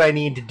will do what I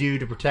need to do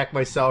to protect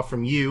myself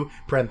from you,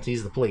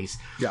 parentheses, the police.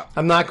 Yeah.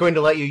 I'm not going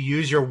to let you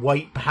use your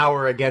white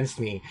power against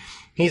me.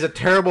 He's a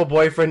terrible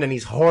boyfriend, and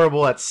he's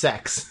horrible at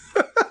sex.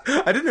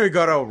 I didn't know he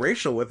got all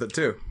racial with it,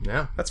 too.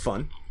 Yeah. That's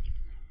fun.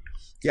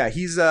 Yeah,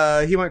 he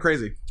went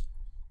crazy.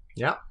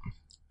 Yeah.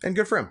 And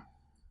good for him.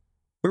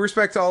 We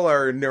respect all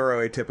our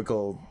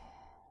neuroatypical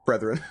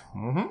brethren.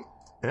 Mm-hmm.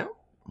 Yeah.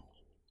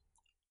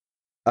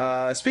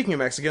 Speaking of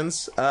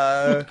Mexicans,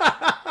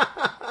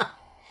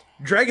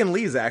 Dragon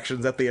Lee's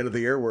actions at the end of the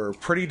year were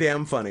pretty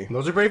damn funny.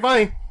 Those are pretty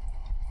funny.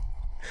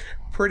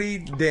 Pretty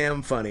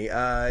damn funny.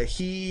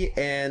 He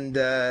and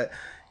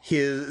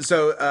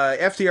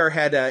FTR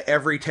had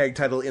every tag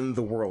title in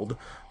the world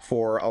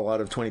for a lot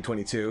of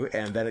 2022,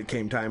 and then it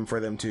came time for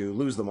them to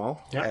lose them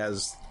all,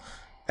 as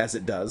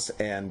it does,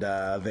 and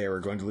they were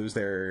going to lose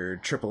their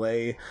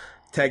AAA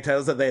tag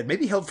titles that they had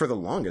maybe held for the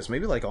longest,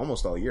 maybe like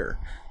almost all year.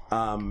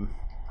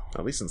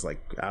 At least since, like,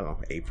 I don't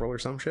know, April or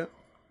some shit.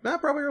 Nah,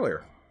 probably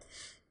earlier.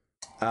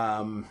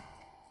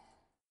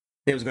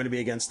 It was going to be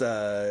against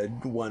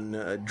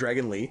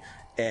Dragon Lee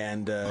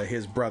and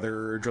his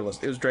brother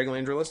Drillist. It was Dragon Lee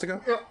and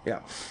Drillistico?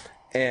 Yeah.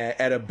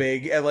 At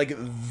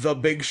the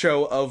big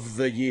show of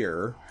the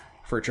year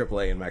for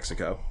AAA in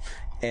Mexico.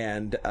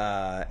 And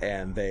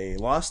they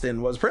lost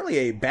in what was apparently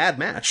a bad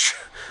match.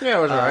 Yeah,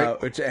 it was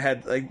alright. Which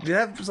had, did it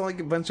have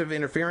a bunch of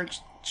interference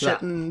shit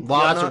and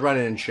lots of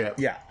running and shit.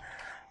 Yeah.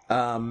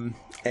 Then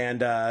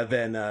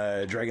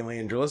Dragon Lee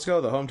and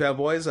Drillistico, the hometown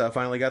boys,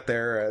 finally got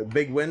their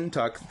big win.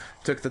 Took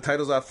the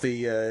titles off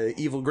the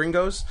evil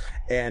gringos,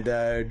 and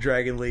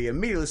Dragon Lee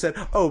immediately said,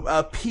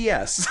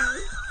 P.S.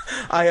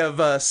 I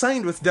have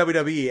signed with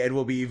WWE and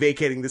will be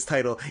vacating this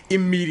title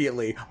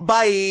immediately.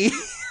 Bye!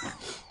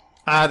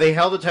 They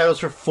held the titles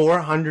for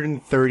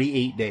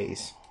 438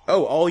 days.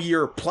 Oh, all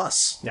year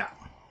plus. Yeah.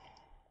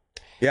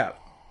 Yeah.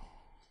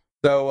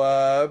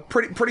 So,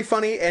 pretty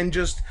funny and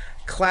just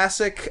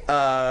classic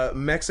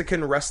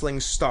Mexican wrestling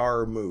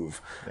star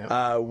move.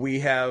 Yep.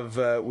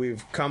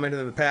 We've commented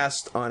in the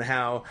past on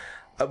how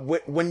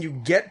when you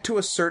get to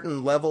a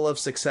certain level of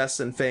success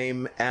and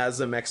fame as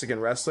a Mexican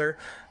wrestler,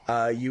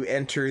 you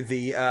enter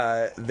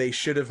the they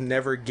should have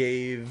never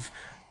gave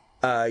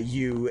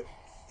you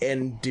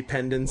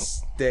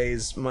Independence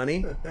Day's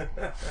money,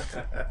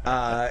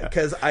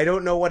 because I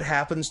don't know what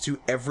happens to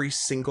every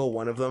single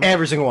one of them.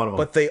 Every single one of them.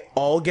 But they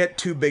all get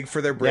too big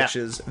for their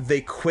britches. Yeah.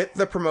 They quit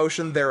the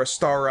promotion they're a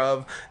star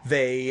of.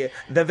 Then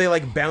they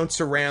like bounce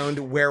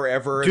around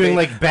wherever. Doing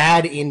like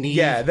bad indie.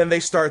 Yeah, then they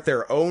start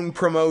their own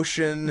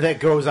promotion. That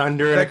goes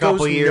under in a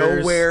couple years. That goes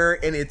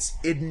nowhere, and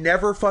it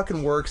never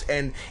fucking works,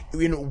 and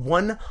in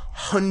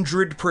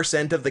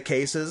 100% of the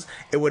cases,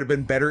 it would have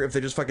been better if they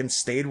just fucking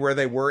stayed where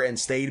they were and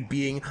stayed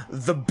being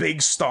the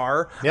big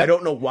star. Yep. I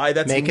don't know why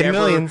that's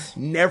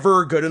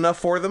never good enough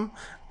for them,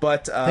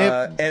 but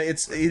and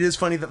it is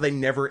funny that they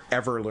never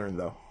ever learn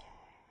though.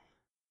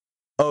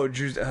 Oh,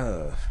 Drew,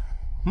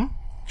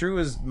 Drew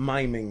is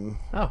miming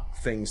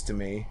things to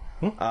me.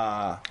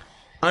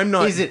 I'm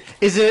not. Is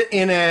it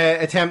in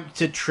an attempt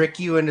to trick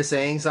you into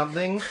saying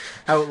something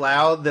out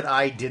loud that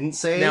I didn't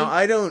say? Now,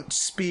 I don't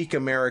speak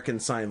American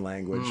Sign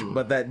Language,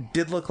 but that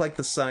did look like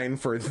the sign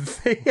for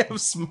they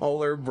have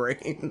smaller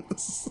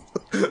brains.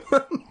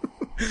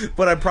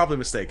 But I'm probably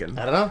mistaken.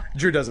 I don't know.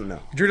 Drew doesn't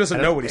know. Drew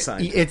doesn't know what he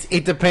signed.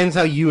 It depends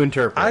how you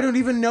interpret it. I don't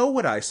even know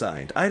what I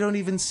signed. I don't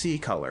even see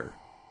color.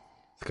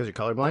 It's because you're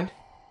colorblind?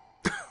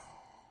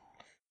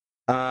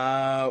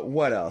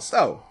 What else?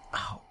 Oh.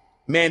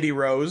 Mandy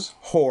Rose,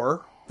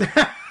 whore.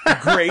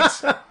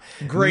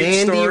 Great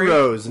Mandy story.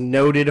 Rose,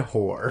 noted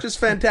whore. Just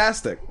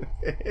fantastic.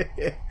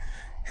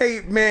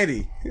 Hey,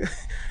 Mandy.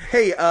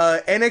 Hey,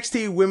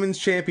 NXT Women's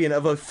Champion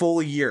of a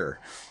full year.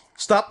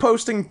 Stop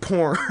posting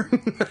porn.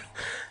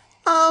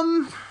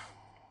 Nah.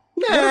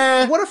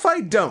 What if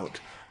I don't?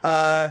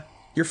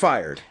 You're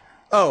fired.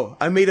 Oh,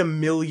 I made $1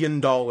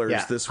 million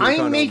this week I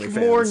on make OnlyFans.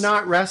 more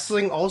not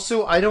wrestling.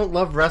 Also, I don't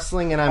love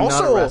wrestling, and I'm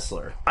not a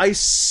wrestler. I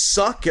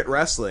suck at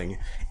wrestling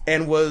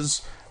and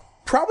was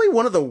probably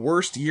one of the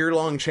worst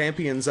year-long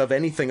champions of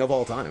anything of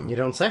all time. You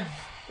don't say.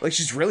 Like,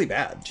 she's really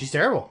bad. She's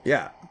terrible.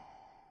 Yeah.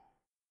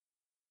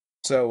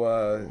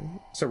 So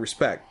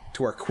respect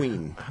to our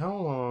queen, How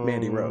long?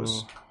 Mandy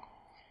Rose.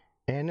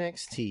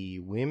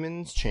 NXT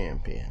Women's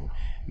Champion,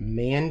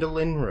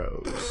 Mandolin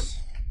Rose.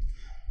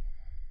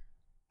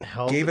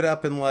 Gave it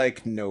up in,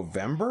 like,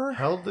 November?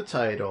 Held the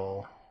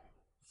title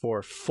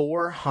for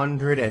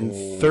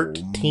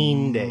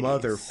 413 days.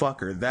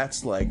 Motherfucker,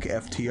 that's like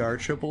FTR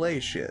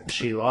AAA shit.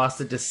 She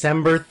lost it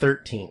December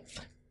 13th.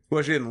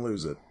 Well, she didn't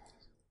lose it.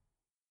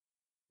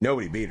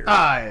 Nobody beat her.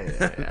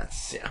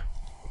 That's, yeah.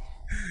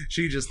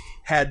 She just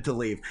had to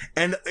leave.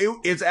 And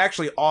it's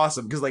actually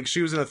awesome, because, like,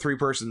 she was in a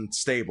 3-person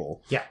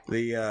stable. Yeah.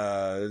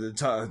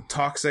 The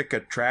Toxic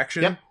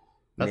Attraction. Yep.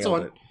 That's the Nailed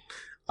one. it.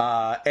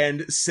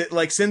 And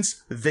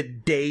since the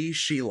day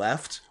she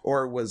left,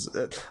 or was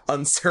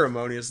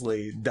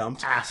unceremoniously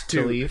dumped, Asked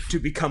to leave. to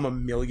become a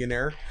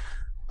millionaire,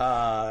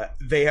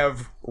 they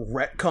have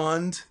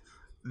retconned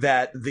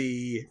that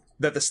the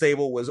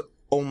stable was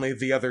only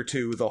the other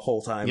two the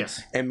whole time.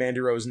 Yes. And Mandy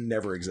Rose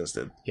never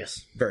existed.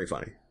 Yes. Very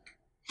funny.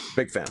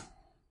 Big fan.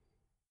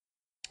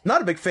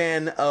 Not a big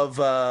fan of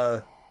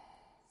the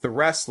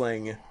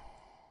wrestling,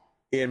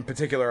 in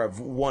particular of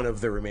one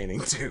of the remaining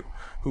two,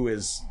 who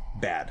is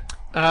bad.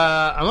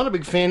 I'm not a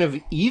big fan of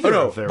either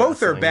of their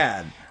both wrestling. are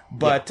bad,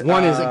 but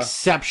one is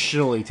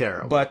exceptionally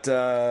terrible. But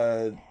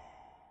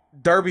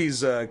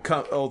Darby's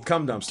old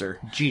cum dumpster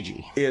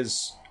Gigi.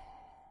 is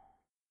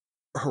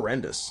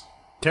horrendous.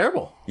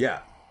 Terrible.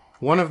 Yeah,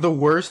 One of the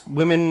worst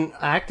women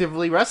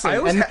actively wrestling. I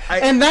always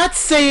and that's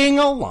saying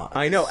a lot.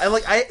 I know.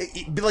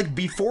 Like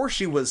before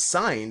she was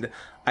signed,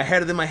 I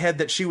had it in my head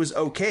that she was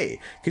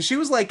okay, because she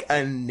was like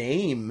a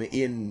name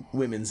in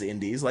women's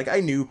indies. Like, I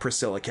knew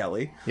Priscilla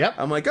Kelly. Yep.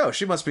 I'm like, oh,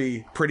 she must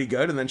be pretty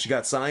good. And then she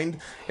got signed,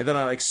 and then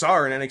I like saw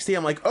her in NXT.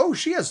 I'm like, oh,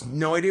 she has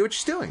no idea what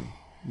she's doing.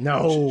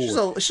 No. She's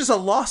just a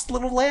lost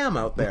little lamb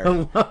out there.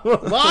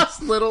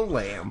 Lost little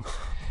lamb.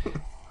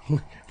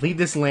 Lead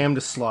this lamb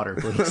to slaughter,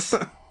 please.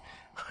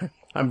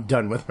 I'm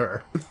done with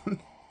her.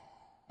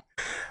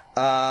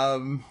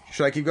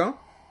 Should I keep going?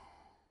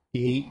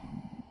 Yeah,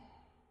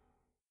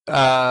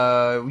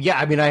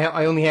 I mean,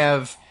 I only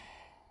have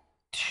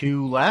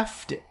 2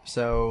 left,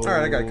 so... All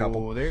right, I got a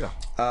couple. There you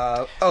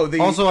go.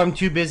 Also, I'm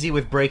too busy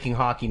with breaking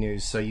hockey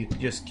news, so you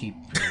just keep...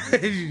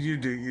 you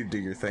do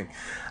your thing.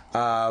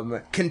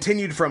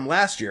 Continued from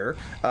last year,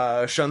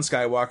 Shun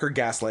Skywalker,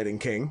 Gaslighting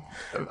King.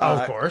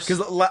 Of course. Because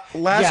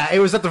it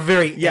was at the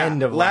very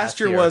end of last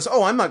year. Was,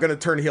 I'm not going to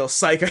turn heel,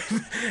 psych.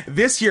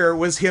 This year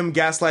was him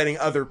gaslighting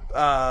other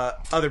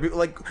people.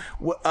 Like,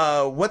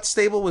 what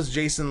stable was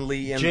Jason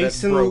Lee in that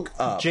broke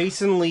up?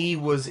 Jason Lee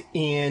was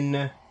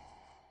in...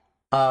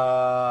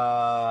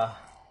 Fuck.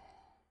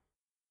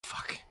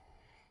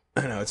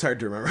 I know, it's hard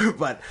to remember,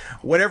 but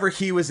whatever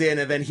he was in,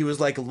 and then he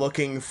was, like,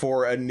 looking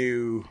for a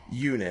new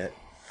unit.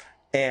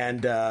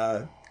 And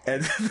the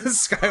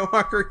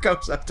Skywalker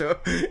comes up to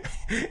him,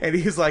 and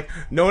he's like,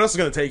 no one else is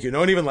going to take you. No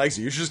one even likes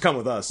you. You should just come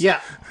with us. Yeah.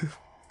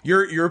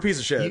 You're a piece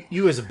of shit.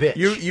 You as a bitch.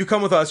 You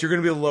come with us. You're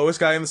going to be the lowest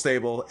guy in the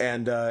stable,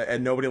 and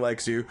nobody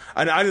likes you.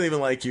 And I didn't even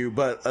like you,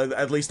 but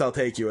at least I'll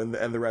take you. And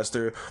the rest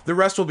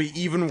will be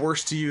even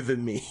worse to you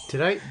than me.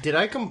 Did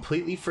I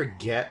completely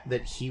forget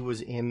that he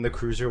was in the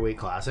Cruiserweight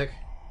Classic?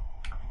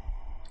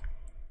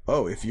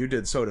 Oh, if you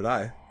did, so did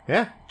I.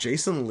 Yeah.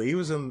 Jason Lee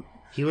was in...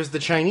 He was the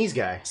Chinese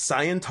guy.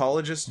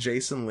 Scientologist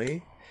Jason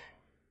Lee?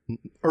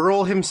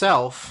 Earl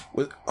himself.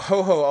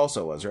 Ho-Ho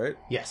also was, right?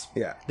 Yes.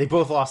 Yeah. They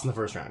both lost in the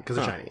first round because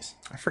they're Chinese.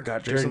 I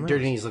forgot Jason Lee.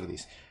 Dirty Knees, look at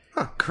these.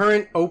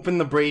 Current Open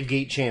the Brave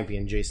Gate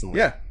champion, Jason Lee.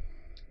 Yeah.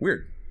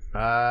 Weird.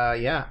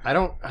 Yeah. I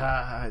don't...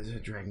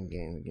 Dragon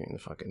Game. Give me the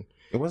fucking...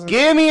 It wasn't...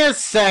 Give me a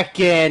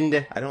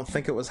second! I don't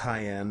think it was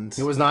high-end.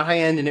 It was not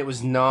high-end, and it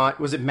was not...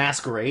 Was it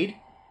Masquerade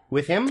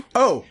with him?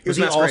 Oh! Was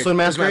he Masquerade. also in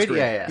Masquerade?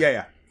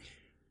 Yeah.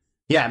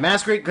 Yeah,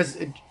 Masquerade, because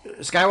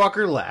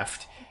Skywalker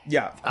left.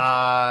 Yeah.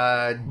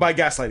 By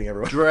gaslighting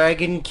everyone.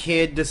 Dragon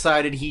Kid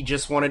decided he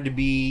just wanted to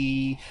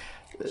be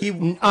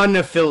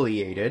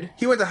unaffiliated.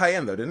 He went to high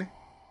end though, didn't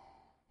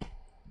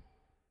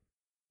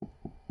he?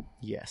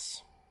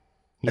 Yes.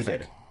 He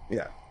did.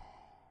 Yeah.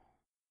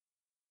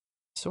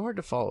 So hard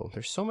to follow.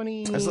 There's so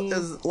many... There's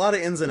a lot of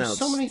ins and outs.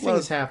 So many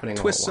things happening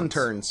Twists all at and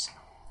turns.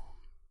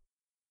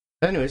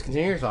 Anyways,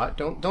 continue your thought.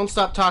 Don't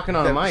stop talking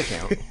on my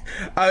account.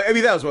 I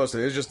mean, that was most of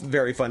it. It was just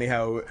very funny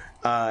how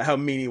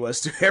mean he was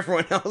to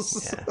everyone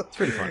else. Yeah, it's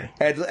pretty funny.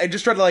 and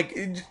just try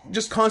to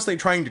just constantly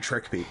trying to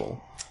trick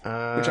people,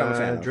 which I'm a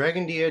fan of.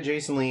 Dragon Dia,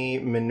 Jason Lee,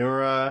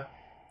 Minura,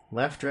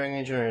 Left Dragon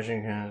Age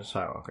Generation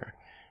Skywalker.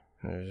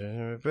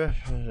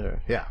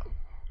 Yeah.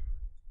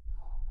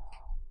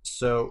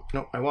 So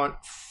no, I want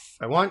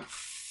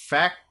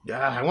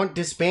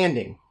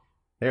disbanding.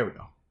 There we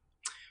go.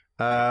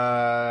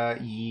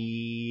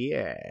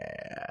 Yeah.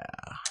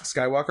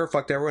 Skywalker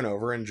fucked everyone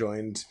over and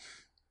joined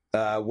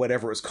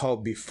whatever it was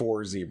called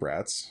before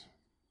Zebrats.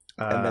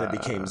 And then it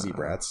became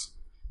Zebrats.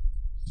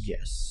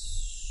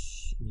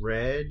 Yes.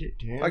 Red.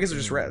 I guess it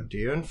was just Red.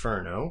 Dio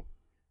Inferno.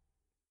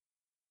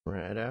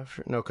 Red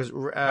after... No, because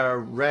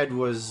Red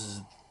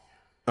was...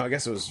 Oh, I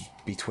guess it was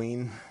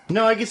between.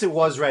 No, I guess it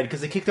was Red,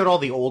 because they kicked out all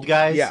the old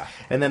guys. Yeah.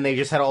 And then they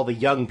just had all the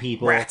young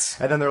people. Brats.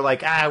 And then they're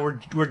like,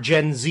 we're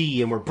Gen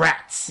Z and we're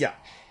brats. Yeah.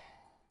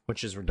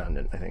 Which is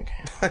redundant, I think.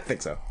 I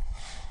think so.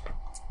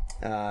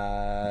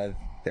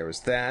 There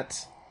was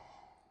that.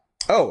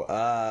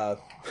 Oh,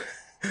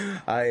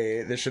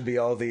 this should be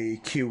all the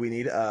cue we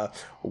need.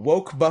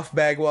 Woke Buff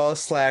Bagwell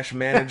 /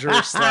 manager /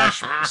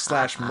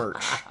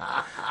 merch.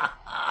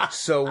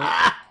 So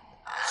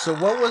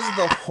what was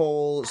the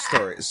whole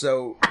story?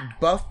 So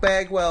Buff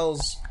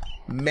Bagwell's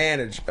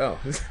Buff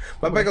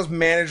Bagwell's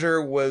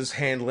manager was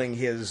handling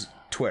his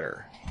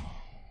Twitter,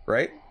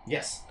 right?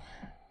 Yes.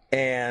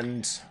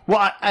 And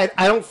well, I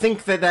don't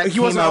think that he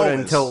came wasn't out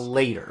always. until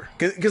later.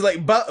 Because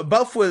like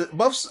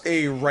Buff's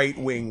a right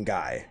wing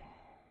guy,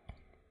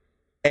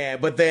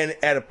 but then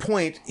at a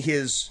point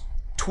his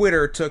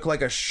Twitter took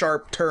like a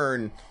sharp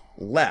turn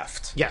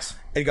left. Yes,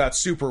 and got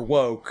super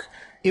woke.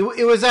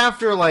 It was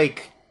after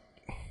like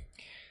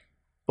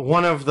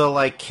one of the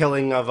like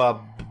killing of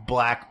a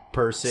black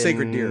person,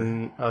 sacred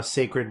deer, a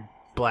sacred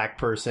black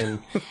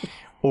person.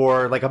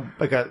 Or like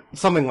a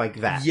something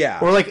like that, yeah.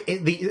 Or like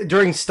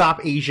during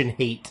Stop Asian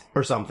Hate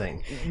or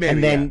something, maybe,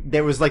 and then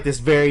there was like this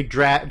very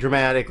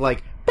dramatic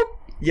like, boop.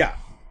 Yeah,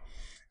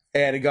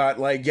 and it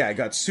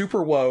got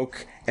super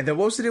woke. And then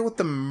what was the deal with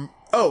the?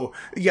 Oh,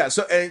 yeah.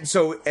 So I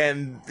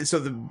don't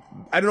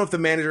know if the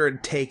manager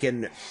had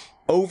taken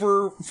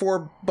over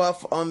for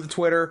Buff on the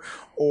Twitter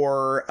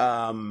or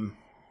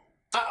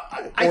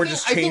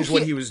just changed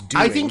what he was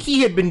doing. I think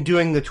he had been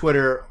doing the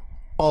Twitter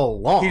all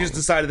along. He just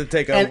decided to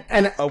take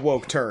a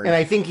woke turn. And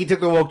I think he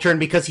took a woke turn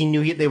because he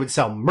knew they would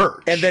sell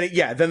merch. And then,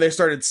 then they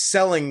started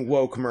selling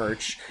woke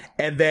merch.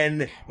 And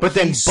then... But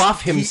then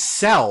Buff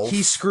himself...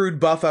 He screwed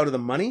Buff out of the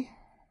money?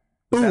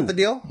 Is that the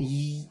deal?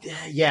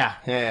 Yeah.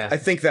 I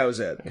think that was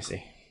it. I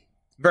see.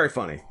 Very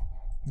funny.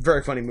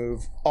 Very funny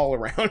move all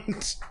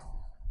around.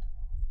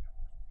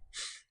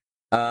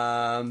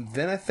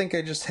 Then I think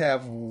I just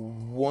have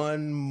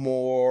one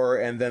more,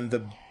 and then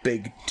the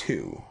big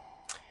two.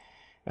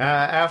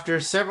 After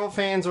several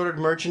fans ordered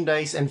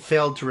merchandise and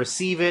failed to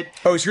receive it...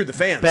 Oh, he screwed the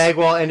fans.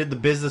 Bagwell ended the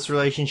business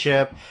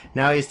relationship.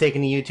 Now he's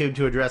taken to YouTube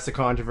to address the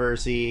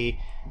controversy.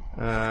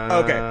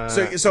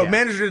 Okay, so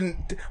manager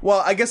didn't...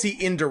 Well, I guess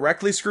he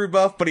indirectly screwed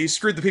Buff, but he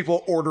screwed the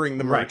people ordering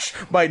the merch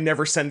by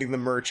never sending the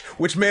merch,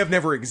 which may have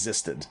never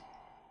existed.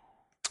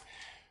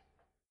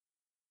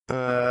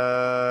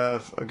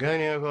 A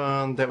guy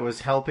that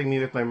was helping me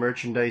with my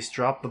merchandise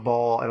dropped the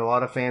ball, and a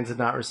lot of fans did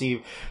not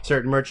receive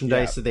certain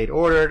merchandise that they'd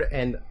ordered,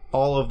 and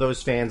all of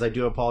those fans, I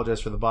do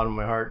apologize from the bottom of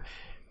my heart.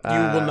 You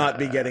will not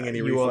be getting any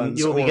refunds.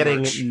 You will be getting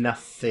merch.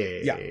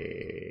 nothing. Yeah.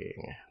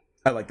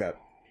 I like that.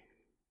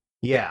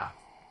 Yeah.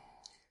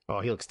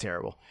 Oh, he looks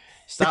terrible.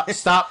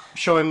 Stop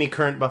showing me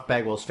current Buff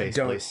Bagwell's face,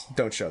 please.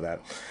 Don't show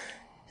that.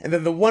 And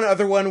then the one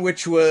other one,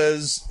 which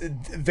was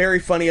very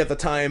funny at the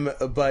time,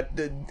 but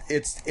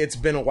it's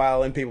been a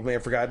while and people may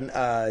have forgotten.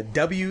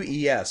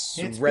 WES.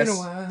 It's been a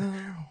while.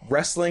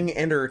 Wrestling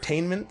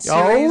Entertainment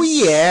Series. Oh,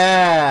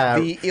 yeah.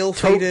 The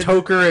ill-fated...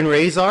 Toker and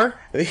Razor.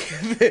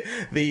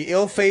 the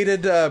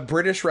ill-fated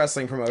British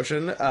wrestling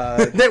promotion.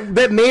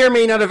 That may or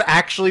may not have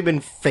actually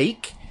been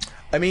fake.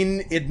 I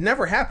mean, it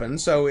never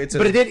happened, so it's...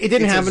 But it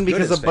didn't happen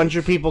because a bunch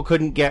of people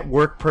couldn't get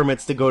work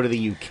permits to go to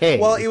the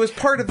UK. Well, it was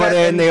part of that... But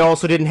then they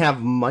also didn't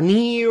have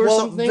money or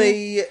something?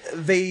 Well,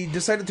 they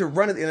decided to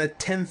run it in a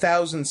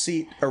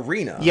 10,000-seat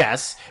arena.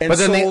 Yes. And but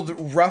then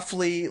sold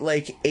roughly,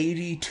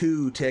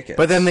 82 tickets.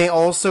 But then they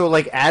also,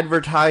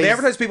 advertised... They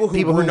advertised people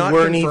who were not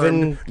weren't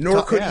confirmed, even...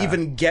 nor could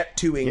even get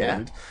to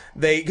England.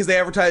 Yeah. Because they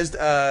advertised...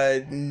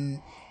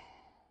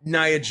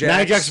 Nia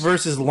Jax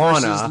versus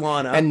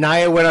Lana. And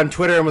Nia went on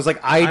Twitter and was like,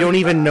 I don't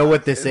even know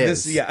what this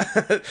is. Yeah.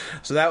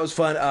 So that was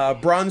fun.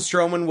 Braun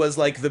Strowman was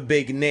the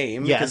big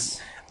name. Yes.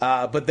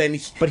 But then he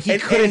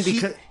couldn't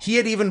because he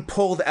had even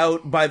pulled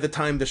out by the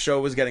time the show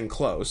was getting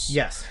close.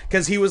 Yes.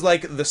 Because he was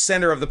the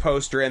center of the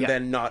poster and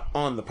then not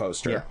on the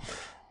poster.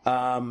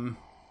 Yeah.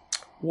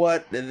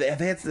 What they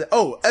had to,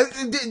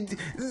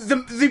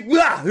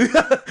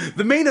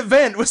 the main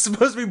event was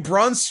supposed to be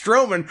Braun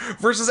Strowman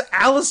versus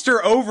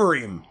Alistair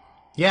Overeem.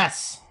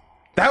 Yes.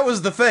 That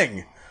was the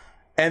thing.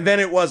 And then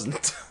it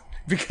wasn't.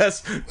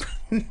 Because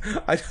I'm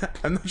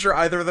not sure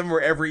either of them were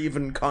ever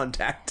even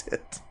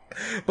contacted.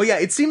 But yeah,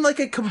 it seemed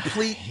like a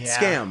complete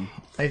scam.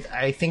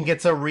 I think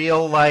it's a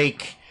real,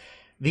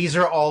 these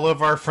are all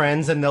of our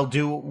friends and they'll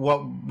do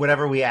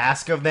whatever we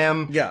ask of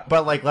them. Yeah.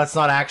 But, let's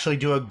not actually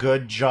do a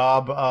good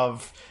job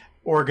of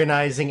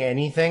organizing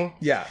anything.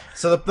 Yeah.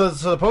 So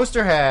the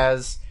poster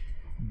has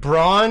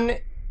Braun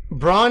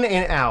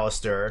and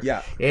Alistair.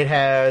 Yeah. It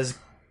has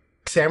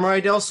Samurai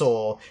Del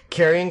Sol,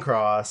 Karrion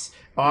Kross,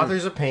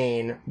 Authors of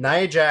Pain,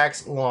 Nia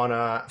Jax,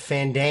 Lana,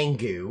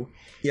 Fandango,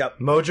 Yep.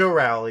 Mojo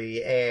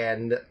Rawley,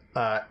 and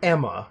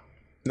Emma.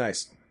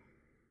 Nice.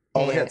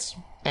 All the hits.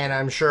 And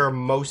I'm sure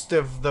most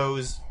of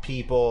those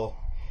people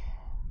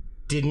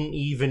didn't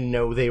even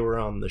know they were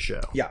on the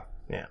show. Yeah.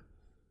 Yeah.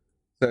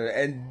 So,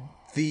 and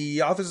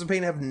the Authors of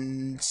Pain have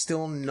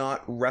still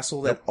not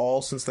wrestled at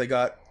all since they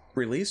got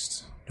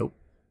released. Nope.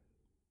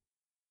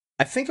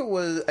 I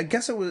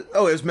guess it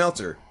was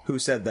Meltzer who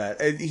said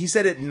that. He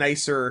said it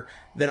nicer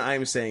than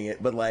I'm saying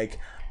it, but like,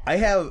 I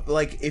have,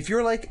 like, if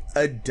you're like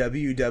a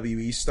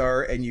WWE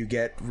star and you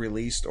get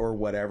released or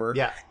whatever,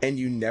 Yeah. and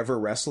you never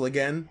wrestle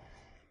again,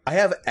 I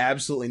have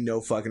absolutely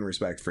no fucking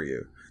respect for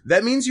you.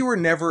 That means you were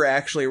never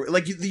actually,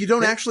 like, you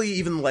don't actually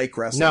even like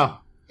wrestling.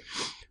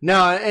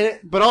 No,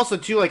 but also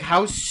too, like,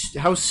 how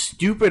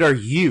stupid are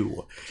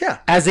you? Yeah.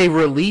 As a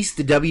released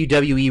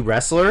WWE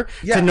wrestler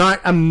to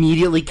not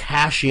immediately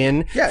cash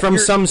in from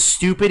some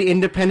stupid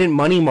independent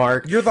money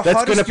mark. You're the that's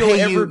hottest gonna pay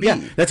you'll you, ever be.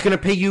 Yeah, that's going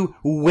to pay you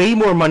way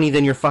more money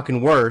than you're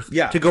fucking worth.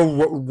 Yeah. To go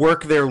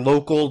work their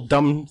local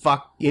dumb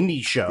fuck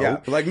indie show. Yeah.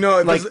 Like, no,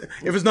 if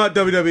it's not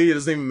WWE, it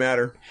doesn't even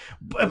matter.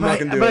 But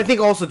I think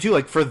also too,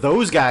 like, for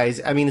those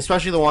guys, I mean,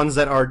 especially the ones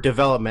that are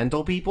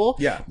developmental people,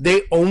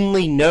 they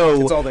only know,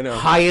 That's all they know.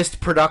 Highest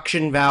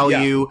production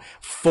value,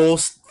 full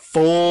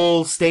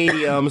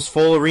stadiums,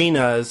 full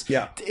arenas,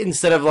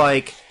 instead of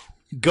like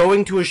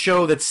going to a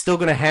show that's still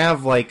going to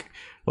have like,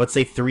 let's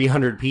say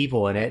 300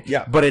 people in it,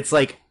 but it's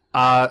like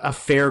a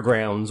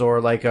fairgrounds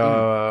or like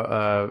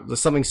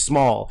something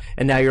small,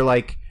 and now you're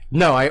like,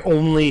 no, I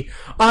only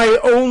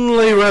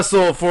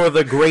wrestle for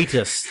the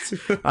greatest.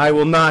 I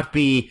will not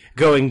be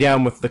going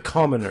down with the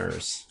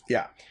commoners.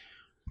 Yeah.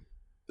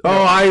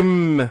 Oh,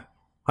 I'm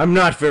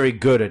not very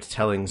good at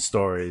telling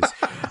stories.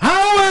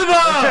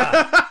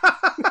 However,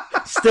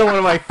 still one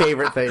of my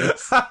favorite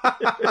things.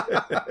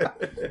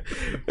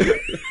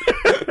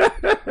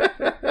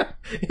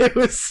 It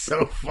was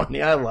so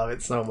funny. I love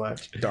it so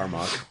much.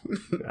 Darmok.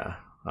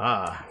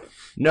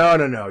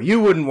 No.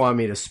 You wouldn't want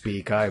me to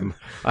speak. I'm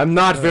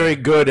not very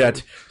good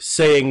at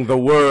saying the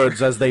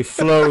words as they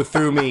flow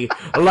through me,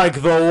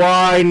 like the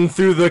wine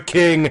through the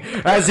king,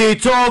 as he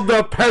told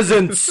the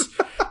peasants.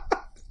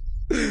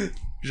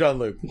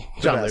 Jean-Luc.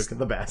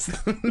 The best.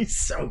 He's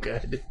so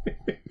good.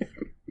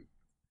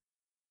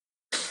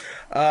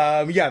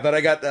 But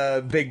I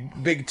got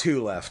big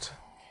two left.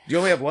 Do you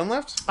only have one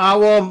left?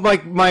 Well,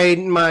 like my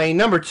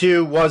number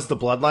 2 was the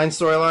Bloodline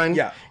storyline.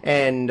 Yeah.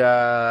 And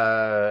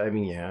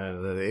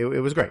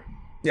it was great.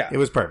 Yeah. It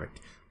was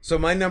perfect. So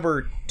my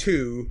number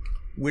 2,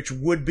 which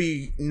would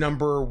be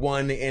number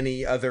 1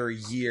 any other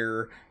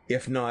year,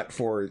 if not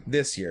for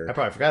this year. I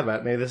probably forgot about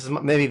it.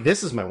 Maybe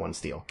this is my one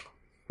steal.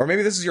 Or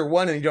maybe this is your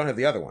one and you don't have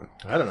the other one.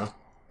 I don't know.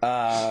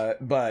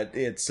 But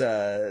it's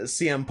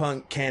CM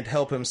Punk can't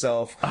help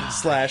himself /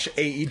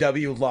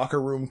 AEW locker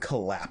room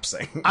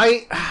collapsing.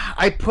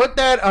 I put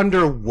that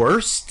under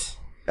worst.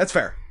 That's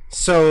fair.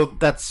 So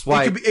that's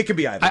why it could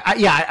be either.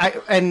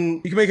 And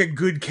you can make a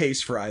good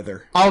case for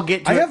either. I'll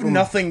get to I have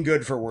nothing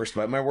good for worst,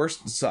 but my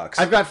worst sucks.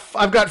 I've got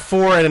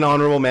 4 and an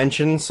honorable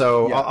mention,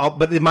 so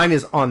but mine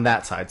is on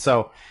that side.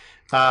 So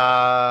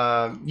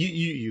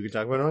you can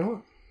talk about it all you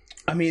want.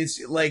 I mean,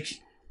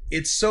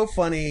 it's so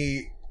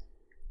funny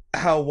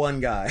how one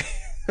guy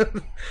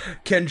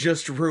can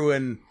just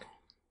ruin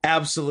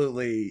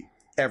absolutely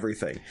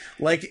everything.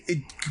 Like,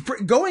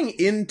 going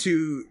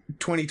into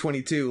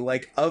 2022,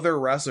 like, other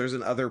wrestlers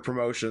and other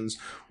promotions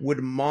would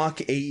mock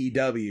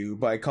AEW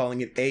by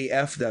calling it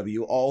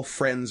AFW, All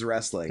Friends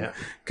Wrestling,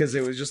 because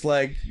it was just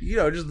like,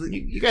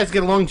 you guys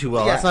get along too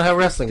well. That's not how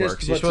wrestling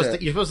works. You're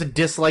supposed to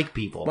dislike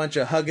people. A bunch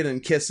of hugging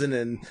and kissing,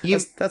 and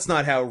that's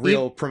not how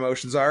real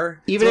promotions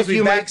are. Even if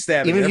you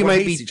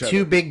might be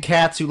two big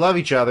cats who love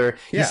each other,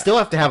 you still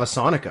have to have a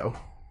Sonico.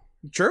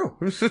 True.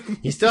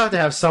 You still have to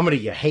have somebody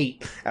you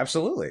hate.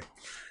 Absolutely.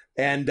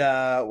 And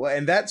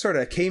that sort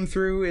of came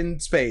through in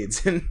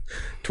spades in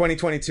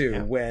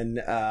 2022 when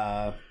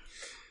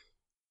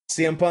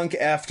CM Punk,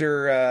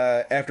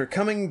 after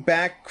coming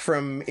back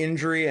from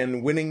injury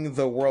and winning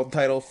the world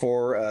title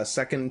for a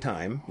second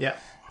time,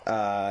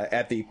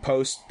 at the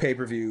post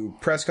pay-per-view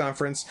press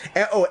conference,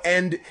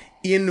 and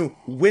in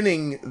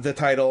winning the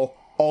title,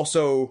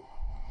 also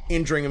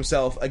injuring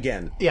himself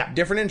again.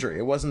 Different injury.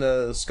 It wasn't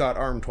a Scott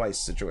Arm twice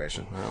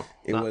situation. No,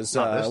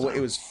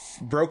 it was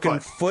broken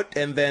foot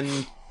and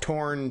then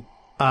torn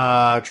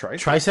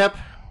tricep.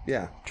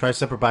 Yeah,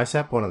 tricep or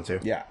bicep, one of the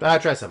two. Yeah,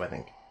 tricep, I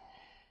think.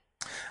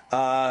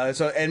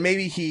 And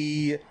maybe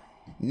he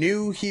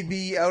knew he'd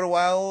be out a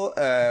while,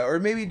 or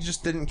maybe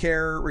just didn't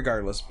care.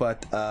 Regardless,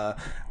 but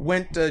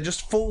went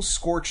just full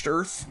scorched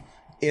earth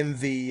in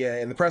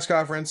the press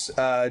conference,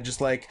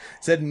 just like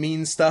said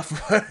mean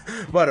stuff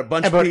about a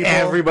bunch of About people,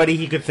 everybody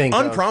he could think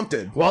of.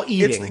 unprompted While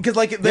eating. because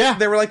like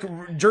they were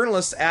like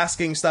journalists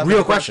asking stuff Real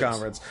in the press questions.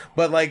 conference,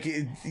 but like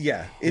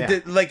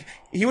did, like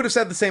he would have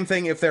said the same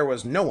thing if there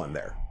was no one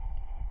there.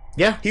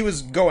 Yeah. He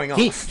was going off.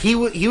 He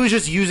was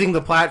just using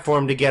the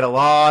platform to get a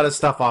lot of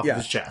stuff off of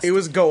his chest. It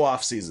was go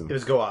off season. It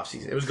was go off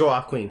season. It was go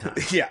off queen time.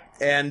 Yeah,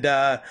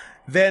 and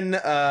then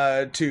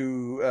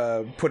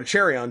to put a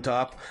cherry on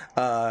top,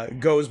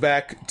 goes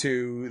back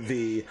to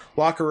the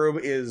locker room,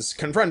 is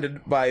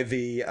confronted by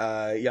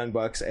the Young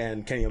Bucks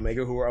and Kenny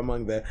Omega, who are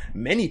among the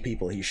many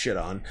people he shit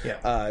on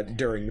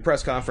during the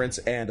press conference,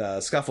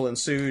 and scuffle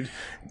ensued,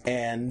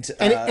 and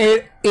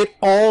it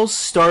all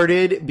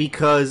started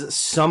because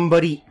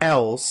somebody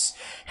else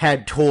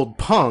had told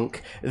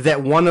Punk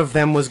that one of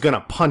them was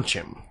gonna punch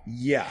him.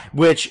 yeah,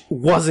 Which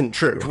wasn't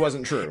true. it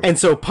wasn't true. And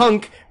so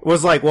Punk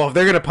was like, well, if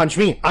they're going to punch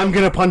me, I'm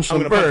going to punch them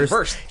gonna punch them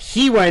first. first.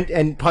 He went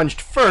and punched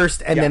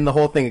first, and then the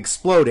whole thing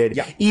exploded,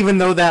 Yeah. even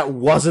though that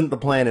wasn't the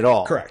plan at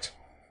all. Correct.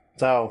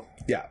 So,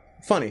 Yeah,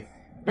 funny.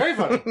 very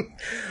funny.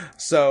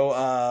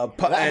 So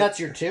That's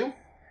your two?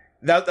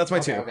 that's my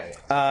two. okay.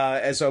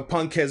 And so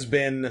Punk has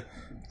been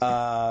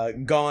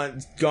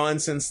gone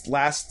since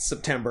last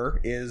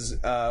September.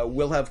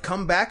 Will have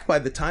come back by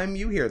the time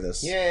you hear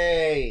this.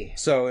 Yay.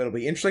 So it'll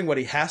be interesting what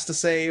he has to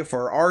say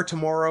for our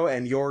tomorrow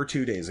and your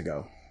 2 days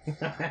ago.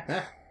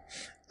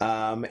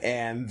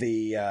 And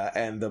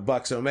the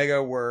Bucks and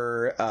Omega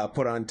were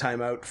put on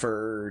timeout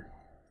for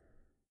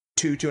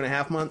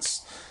 2.5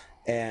 months,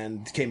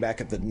 and came back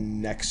at the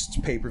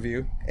next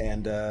pay-per-view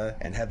and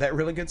had that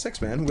really good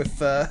 6-man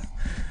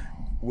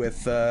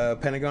with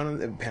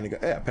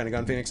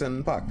Pentagon, Phoenix,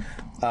 and Pac.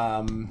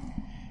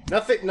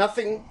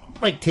 Nothing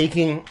like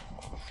taking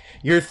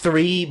your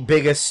three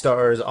biggest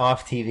stars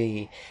off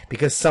TV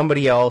because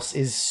somebody else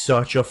is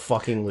such a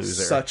fucking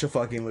loser. Such a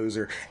fucking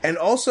loser. And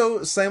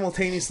also,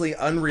 simultaneously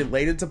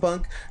unrelated to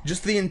Punk,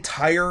 just the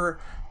entire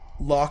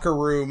locker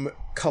room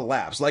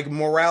collapse. Like,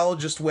 morale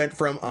just went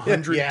from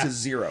 100 Yeah. to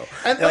 0.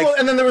 And, like,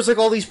 and then there was like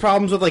all these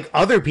problems with like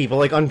other people,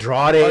 like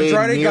Andrade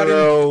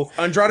Miro,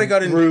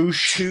 got in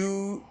Roosh.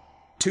 two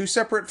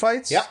separate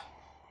fights. Yep.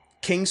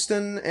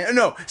 Kingston.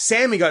 No,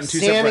 Sammy got in two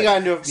Sammy separate. got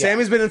into- yeah.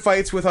 Sammy's been in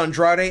fights with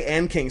Andrade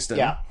and Kingston.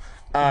 Yeah.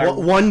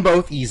 Won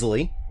both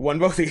easily. Won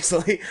both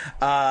easily.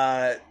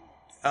 Yeah,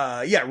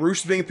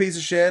 Roosh being a piece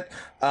of shit.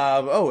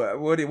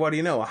 What do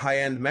you know? A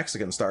high-end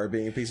Mexican star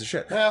being a piece of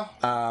shit. Well,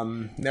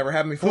 never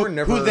happened before.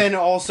 who then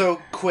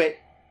also quit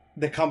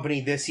the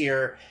company this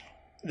year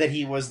that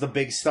he was the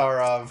big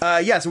star of.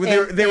 So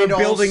they were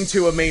building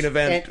to a main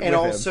event. And with him.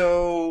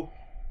 also,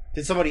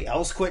 did somebody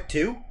else quit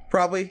too?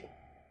 Probably,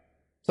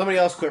 Somebody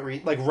else quit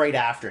right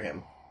after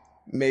him.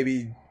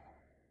 maybe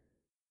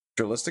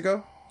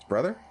Jalistico, his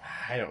brother.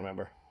 I don't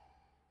remember.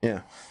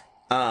 Yeah.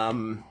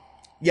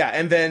 Yeah,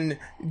 and then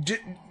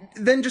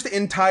just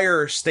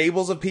entire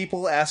stables of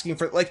people asking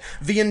for, like,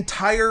 the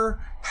entire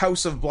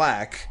House of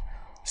Black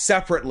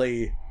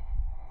separately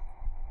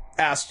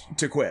asked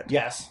to quit.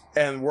 Yes.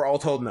 And we're all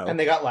told no. And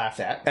they got laughed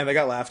at. And they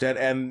got laughed at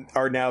and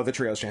are now the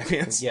Trios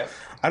champions. Yep.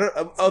 I don't,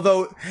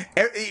 although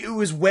it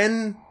was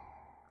when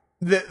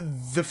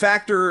the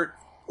factor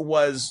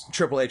was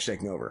Triple H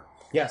taking over.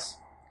 Yes.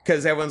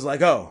 Because everyone's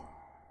like, oh,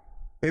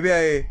 maybe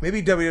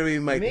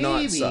WWE might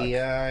not suck. Maybe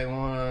I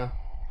wanna...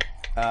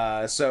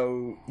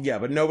 So yeah,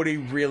 but nobody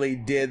really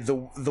did. The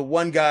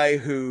one guy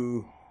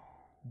who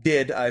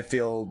did, I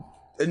feel,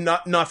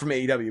 not from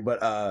AEW,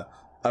 but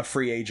a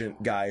free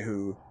agent guy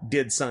who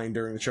did sign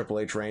during the Triple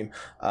H reign.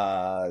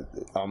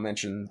 I'll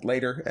mention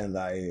later, and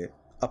I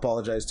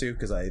apologize too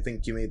because I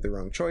think you made the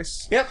wrong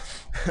choice. Yep.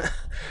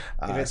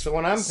 If it's the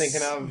one I'm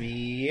thinking of,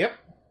 yep.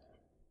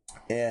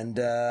 And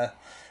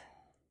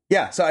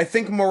yeah, so I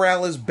think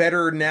morale is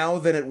better now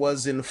than it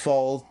was in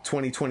fall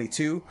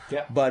 2022.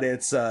 Yeah. But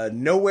it's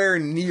nowhere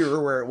near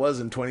where it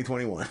was in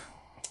 2021.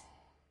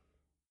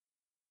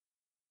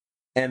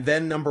 And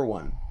then number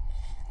one.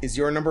 Is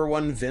your number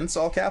one Vince,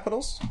 all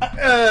capitals?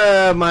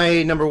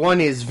 My number one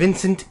is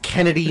Vincent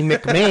Kennedy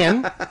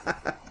McMahon.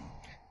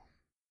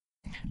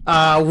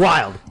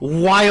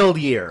 Wild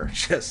year.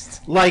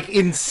 Just Like,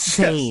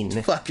 insane.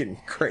 Just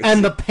fucking crazy.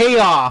 And the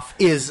payoff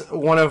is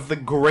one of the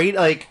great,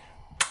 like,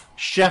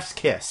 chef's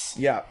kiss.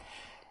 yeah.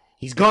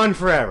 He's gone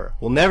forever.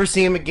 We'll never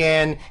see him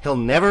again. He'll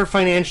never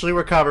financially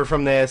recover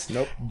from this.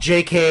 Nope.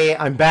 JK,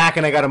 I'm back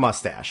and I got a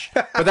mustache.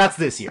 But that's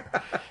this year.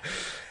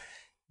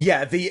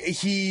 Yeah,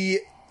 the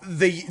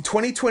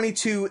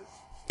 2022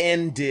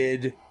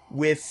 ended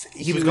with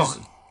He was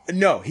gone.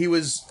 No, he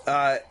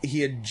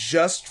had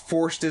just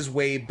forced his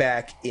way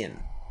back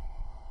in.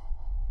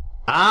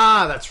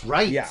 Ah, that's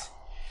right. Yeah.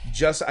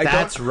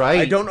 That's right.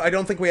 I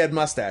don't think we had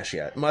Mustache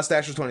yet.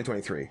 Mustache was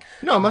 2023.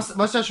 No,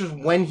 mustache was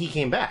when he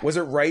came back. Was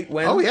it right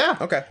when? Oh yeah.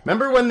 Okay.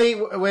 Remember when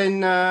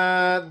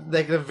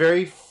like the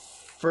very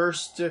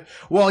first?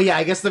 Well, yeah,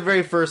 I guess the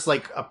very first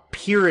like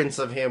appearance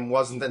of him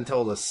wasn't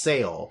until the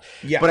sale.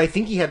 Yeah. But I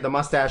think he had the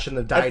mustache and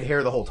the dyed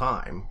hair the whole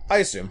time, I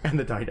assume. and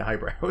the dyed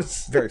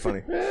eyebrows. Very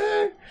funny.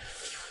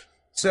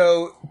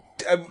 So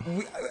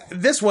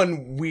This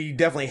one we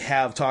definitely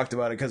have talked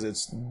about it because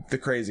it's the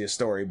craziest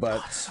story.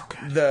 But so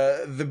good.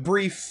 the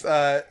brief.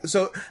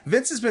 So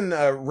Vince has been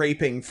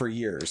raping for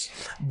years,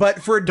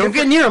 but for a Don't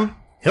different, get near him.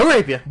 He'll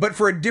rape you. but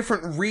for a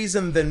different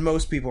reason than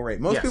most people rape.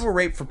 Most Yes. people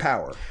rape for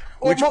power,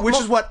 Or which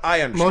is what I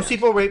understand. Most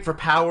people rape for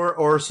power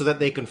or so that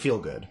they can feel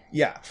good.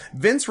 Yeah,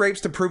 Vince rapes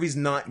to prove he's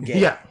not gay.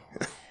 Yeah.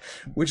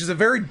 Which is a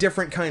very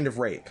different kind of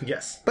rape,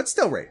 Yes. but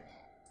still rape.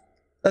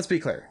 Let's be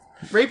clear.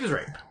 Rape is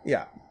rape.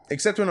 Yeah,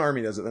 except when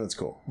Army does it, then it's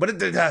cool. But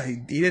he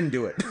didn't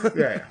do it.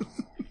 Yeah.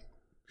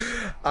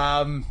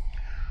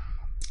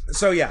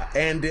 So yeah,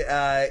 and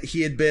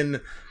he had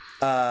been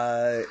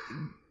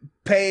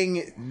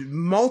paying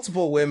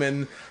multiple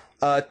women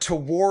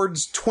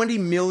towards $20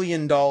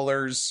 million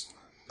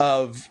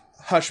of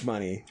hush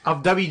money.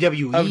 Of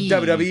WWE. Of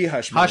WWE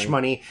hush money. Hush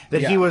money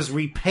that Yeah. he was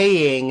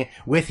repaying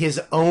with his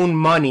own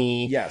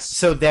money. Yes.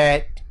 So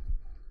that,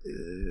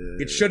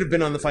 It should have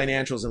been on the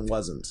financials and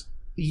wasn't.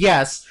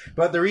 yes,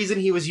 but the reason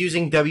he was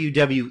using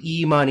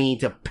WWE money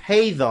to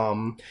pay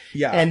them,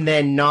 Yeah. and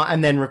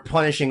then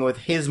replenishing it with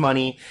his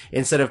money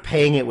instead of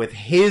paying it with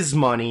his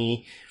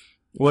money,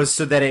 was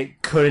so that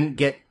it couldn't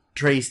get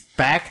traced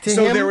back to him.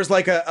 So there was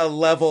like a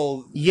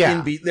level.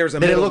 Yeah, There was a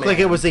that it looked middleman. like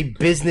it was a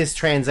business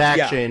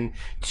transaction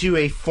to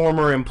a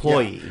former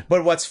employee.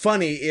 But what's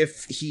funny,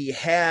 if he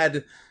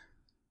had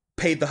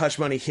paid the hush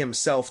money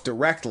himself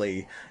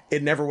directly,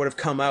 it never would have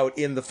come out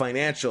in the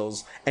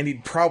financials, and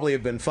he'd probably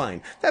have been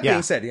fine. That Yeah.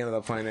 being said, he ended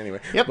up fine anyway.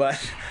 Yep.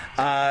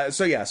 But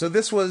so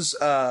this was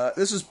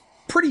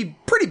pretty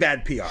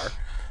bad PR.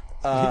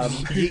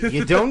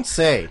 You don't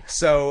say.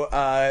 So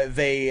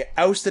they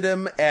ousted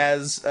him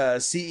as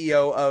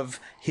CEO of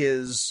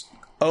his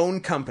own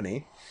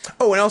company.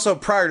 Oh, and also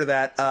prior to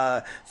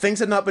that, things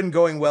had not been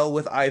going well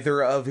with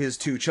either of his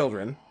two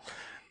children.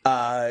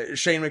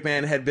 Shane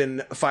McMahon had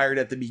been fired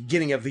at the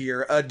beginning of the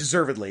year,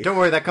 deservedly. Don't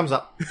worry, that comes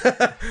up.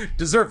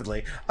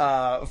 Deservedly,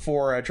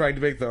 for trying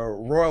to make the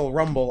Royal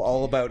Rumble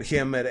all about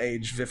him at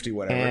age 50,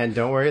 whatever. And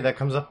don't worry, that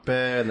comes up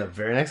in the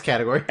very next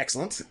category.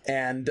 Excellent.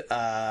 And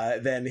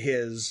then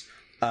his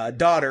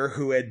daughter,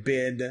 who had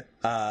been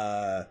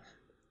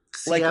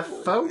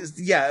CFO?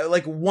 yeah,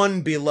 like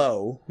one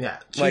below, Yeah,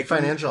 chief like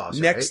financial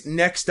officer.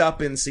 next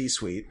up in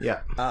C-suite. Yeah.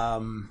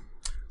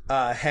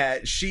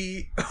 Had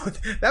she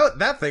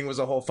that thing was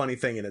a whole funny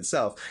thing in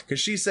itself, because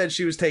she said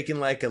she was taking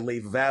like a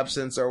leave of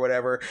absence or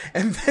whatever,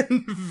 and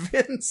then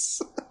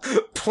Vince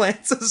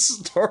plants a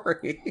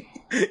story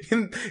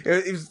in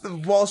it was the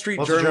Wall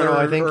Street Journal,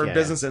 I think, or yeah.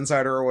 Business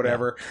Insider or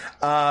whatever,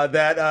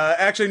 that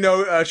actually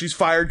no, she's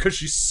fired because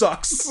she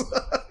sucks.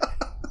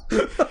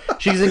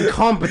 She's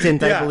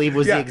incompetent, I Yeah, believe,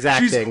 was yeah. the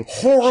exact She's thing.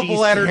 horrible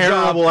She's at her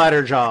terrible job. at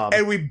her job.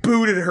 And we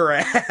booted her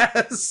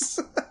ass.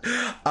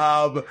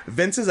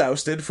 Vince is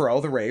ousted for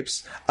all the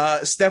rapes.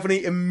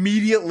 Stephanie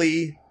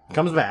immediately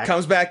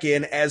Comes back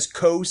in as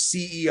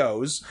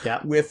co-CEOs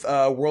Yeah. with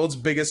world's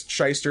biggest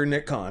shyster,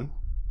 Nick Khan.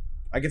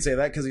 I can say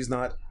that because he's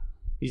not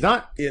He's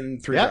not. in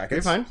three Yeah,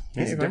 brackets. you're fine.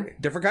 Yeah, He's a you're fine.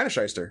 different kind of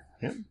shyster.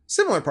 Yeah.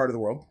 Similar part of the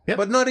world, Yep.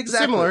 but not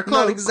exactly. Similar. not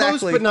Close,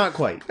 exactly, but not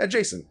quite.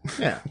 adjacent.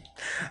 Yeah.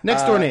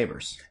 Next door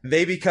neighbors.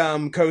 They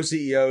become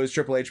co-CEOs.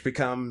 Triple H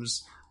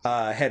becomes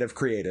head of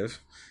creative,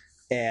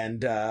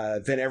 and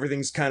then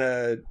everything's kind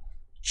of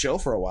chill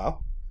for a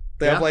while.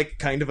 They Yeah. have like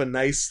kind of a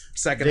nice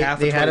second They-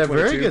 half. they of had a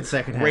very 2022. good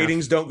second half.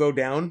 Ratings don't go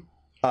down.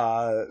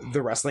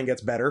 The wrestling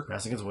gets better.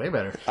 Wrestling is way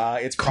better.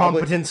 It's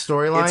probably Competent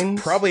storylines.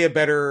 it's probably a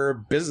better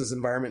business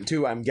environment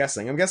too. I'm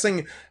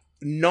guessing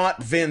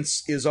not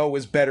Vince is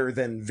always better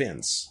than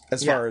Vince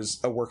as Yeah. far as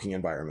a working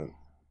environment.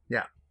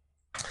 Yeah.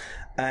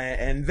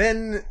 And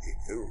then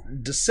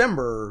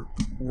December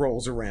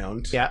rolls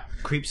around. Yeah.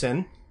 Creeps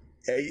in.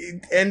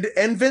 And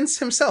Vince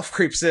himself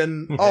creeps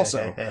in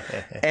also.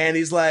 And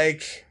he's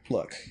like,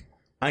 look,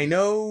 I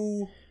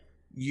know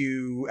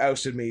you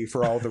ousted me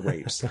for all the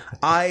rapes.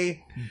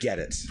 I get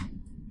it.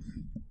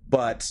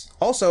 But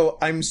also,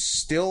 I'm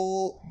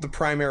still the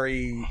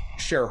primary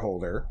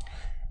shareholder.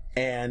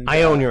 And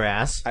I own your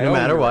ass, I no own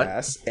matter your what.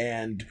 ass,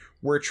 and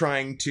we're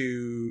trying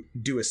to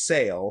do a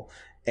sale.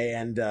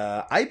 And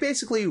I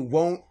basically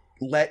won't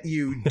let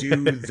you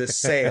do the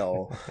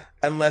sale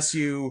unless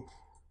you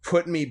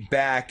put me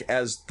back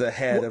as the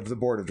head of the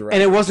board of directors.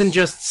 And it wasn't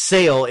just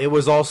sale, it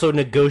was also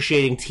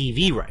negotiating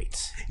TV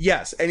rights.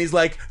 Yes, and he's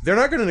like, they're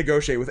not going to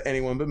negotiate with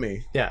anyone but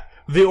me. Yeah.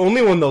 The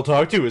only one they'll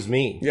talk to is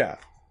me. Yeah.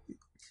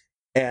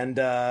 And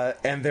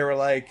they were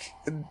like,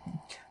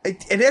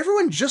 and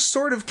everyone just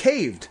sort of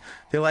caved.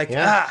 They're like,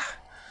 Yeah.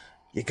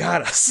 you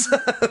got us.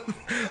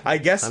 I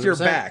guess you're 100%.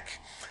 back.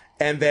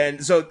 And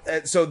then, so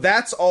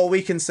that's all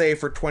we can say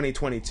for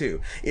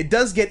 2022. It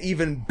does get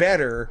even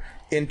better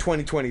in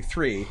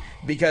 2023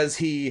 because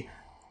he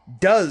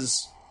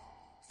does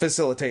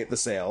facilitate the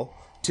sale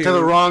To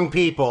the wrong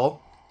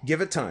people. give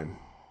it time.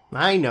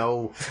 I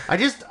know.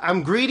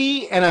 I'm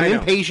greedy and I'm I know.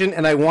 impatient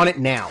and I want it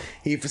now.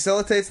 He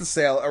facilitates the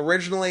sale.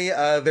 Originally,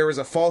 there was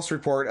a false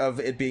report of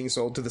it being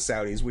sold to the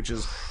Saudis, which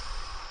is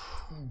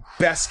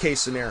best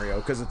case scenario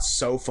because it's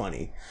so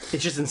funny.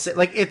 It's just insane.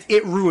 Like,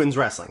 it ruins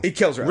wrestling. It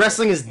kills wrestling.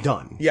 Wrestling is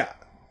done. Yeah.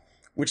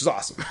 which is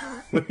awesome.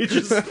 Which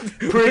is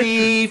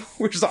pretty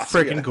Which is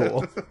awesome. freaking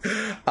cool.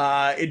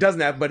 It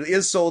doesn't have, but it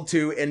is sold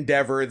to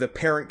Endeavor, the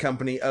parent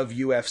company of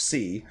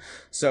UFC.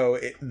 So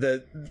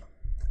the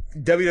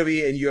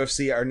WWE and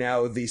UFC are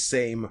now the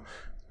same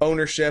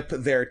ownership.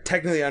 They're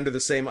technically under the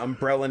same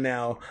umbrella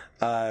now.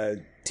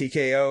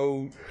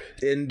 TKO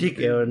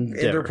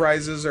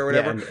Enterprises or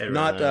whatever. Yeah,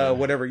 Not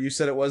whatever you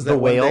said it was that The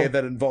one Whale? day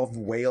that involved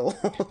whale.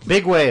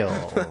 Big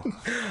Whale.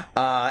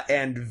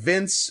 And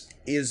Vince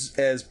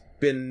has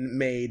been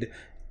made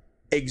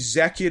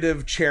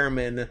executive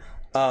chairman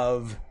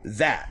of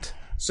that.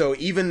 So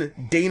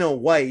even Dana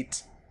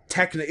White,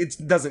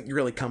 it doesn't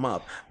really come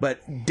up,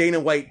 but Dana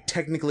White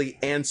technically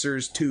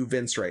answers to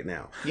Vince right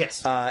now.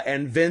 Yes.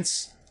 And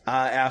Vince,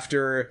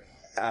 after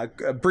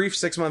a brief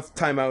 6-month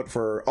timeout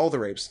for all the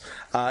rapes,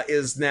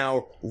 is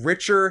now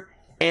richer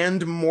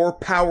and more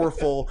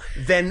powerful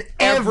than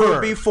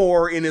ever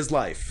before in his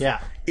life.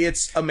 Yeah.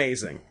 It's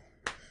amazing.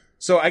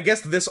 So I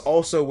guess this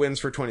also wins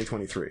for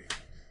 2023.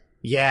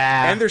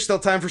 Yeah. And there's still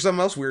time for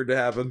something else weird to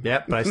happen.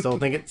 Yep, but I still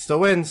think it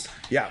still wins.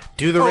 Yeah.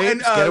 Do the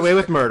rapes, get away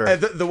with murder.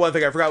 The one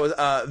thing I forgot was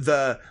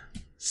the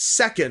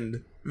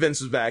second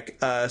Vince was back,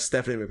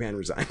 Stephanie McMahon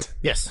resigned.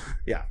 Yes.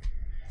 Yeah.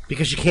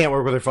 Because she can't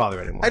work with her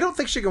father anymore. I don't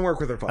think she can work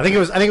with her father. I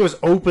think it was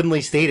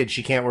openly stated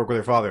she can't work with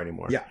her father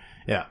anymore. Yeah.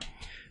 Yeah.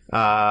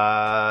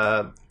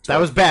 That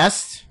was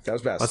best. That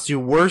was best. Let's do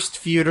worst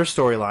feud or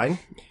storyline.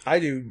 I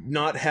do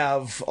not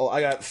have.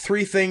 I got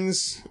 3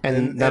 things,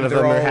 And none of them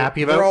they're are all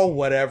happy about? They're all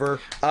whatever.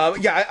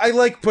 Yeah, I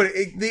like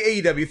putting the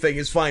AEW thing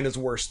is fine as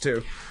worst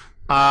too.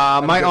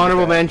 My good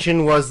honorable with that.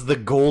 mention was the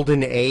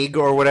golden egg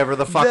or whatever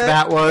the fuck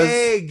that was.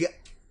 Egg.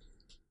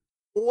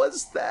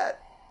 Was that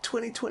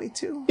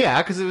 2022?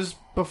 Yeah, because it was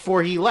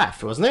before he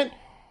left, wasn't it?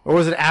 Or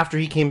was it after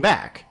he came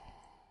back?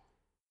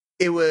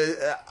 It was.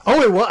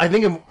 Oh, it was. I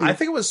think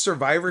it was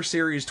Survivor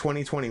Series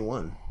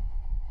 2021.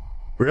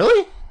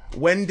 Really?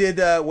 When did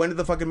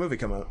the fucking movie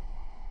come out?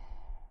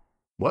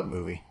 What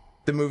movie?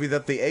 The movie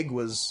that the egg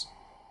was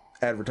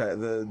advertised.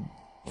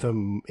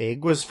 The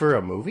egg was for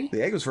a movie?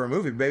 The egg was for a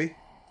movie, baby.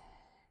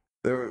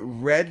 The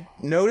Red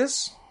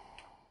Notice?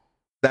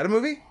 That a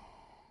movie?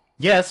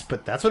 Yes,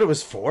 but that's what it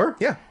was for?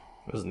 Yeah.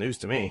 It was news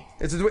to me.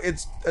 It's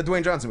a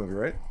Dwayne Johnson movie,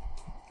 right?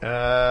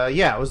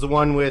 Yeah, it was the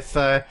one with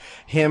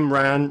him,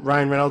 Ryan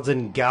Reynolds,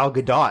 and Gal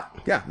Gadot.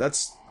 Yeah,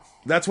 that's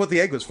what the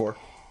egg was for.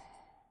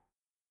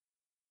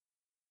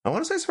 I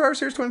want to say Survivor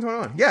Series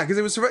 2021. Yeah, because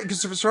it was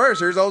Survivor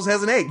Series always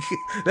has an egg.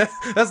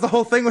 That's the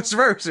whole thing with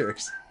Survivor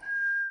Series.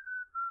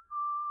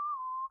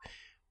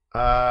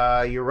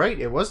 You're right.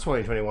 It was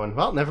 2021.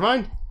 Well, never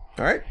mind.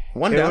 All right,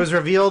 one It down. was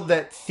revealed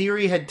that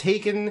Theory had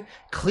taken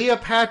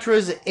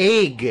Cleopatra's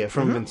egg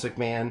from Vince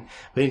McMahon,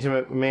 leading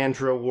to McMahon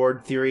to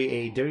award Theory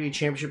a WWE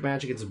Championship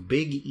match against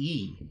Big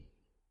E.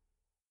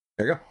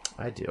 There you go.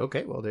 I do.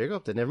 Okay, well, there you go.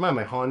 Then never mind.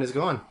 My Han is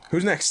gone.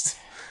 Who's next?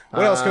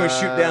 What else can we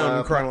shoot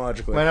down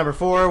chronologically? My number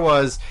 4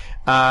 was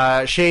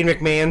Shane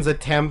McMahon's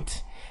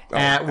attempt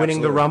at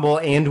winning the absolutely. Rumble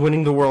and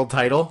winning the world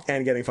title.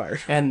 And getting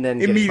fired. And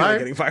then Immediately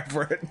getting fired. getting fired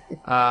for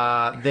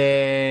it.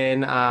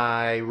 Then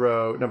I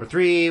wrote number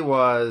 3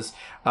 was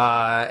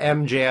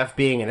MJF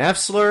being an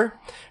F-slur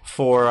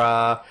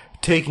for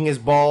taking his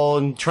ball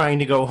and trying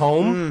to go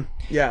home.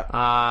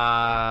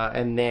 Yeah.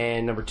 And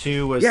then number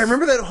 2 was... Yeah, I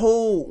remember that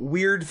whole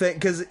weird thing,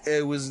 because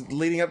it was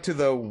leading up to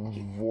the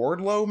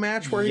Wardlow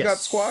match where he got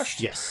squashed.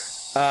 Yes.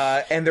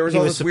 And there was He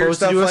all was this weird supposed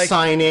to stuff do a like...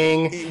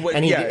 signing,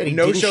 and he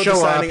no didn't show show the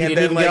up. signing, He and didn't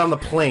then, even like, get on the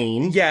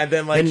plane. Yeah,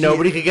 then like... and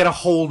nobody could get a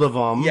hold of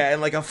him. Yeah,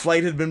 and like a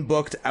flight had been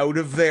booked out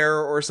of there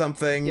or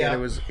something, Yeah.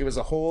 and it was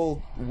a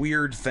whole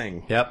weird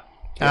thing. Yep.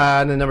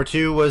 And then number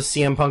 2 was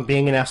CM Punk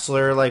being an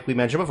F-slur, like we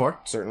mentioned before.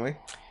 Certainly.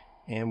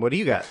 And what do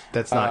you got?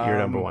 That's not your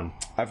number 1.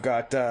 I've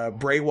got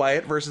Bray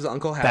Wyatt versus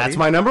Uncle Howdy. That's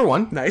my number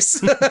 1. Nice.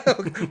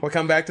 We'll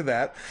come back to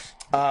that.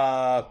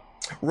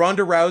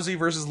 Ronda Rousey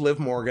versus Liv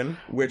Morgan,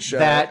 which...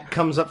 That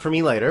comes up for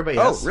me later, but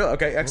yes. Oh, really?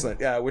 Okay, excellent.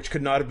 Yeah, which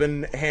could not have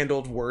been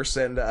handled worse,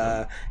 and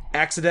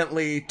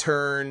accidentally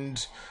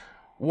turned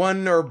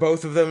one or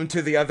both of them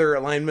to the other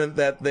alignment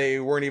that they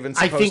weren't even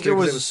supposed think to it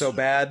because was- it was so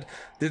bad.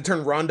 Did it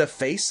turn Ronda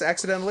face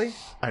accidentally?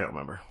 I don't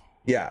remember.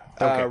 Yeah.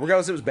 Okay.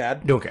 Regardless, it was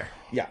bad. Don't care.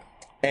 Yeah.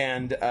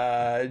 And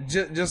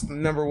just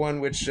number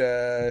 1, which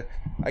I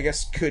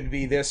guess could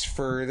be this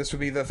would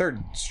be the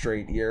 3rd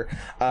straight year.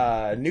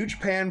 New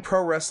Japan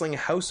Pro Wrestling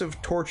House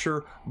of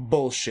Torture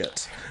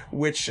bullshit,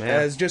 which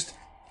has just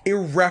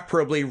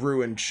irreparably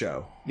ruined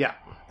show. Yeah.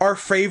 Our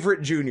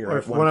favorite junior.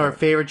 at One of our point.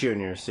 favorite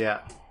juniors,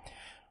 yeah.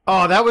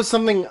 Oh, that was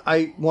something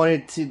I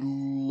wanted to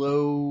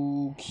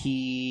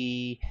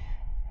low-key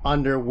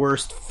under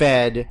worst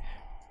fed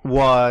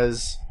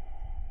was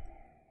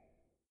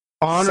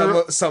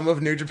Some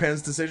of New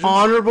Japan's decisions.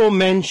 honorable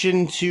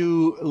mention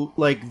to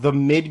like the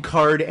mid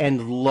card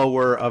and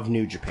lower of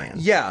New Japan.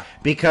 Yeah.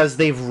 Because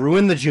they've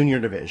ruined the junior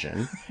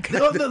division.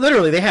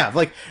 Literally, they have.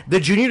 Like, the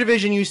junior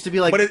division used to be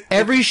like, But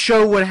every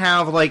show would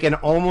have like an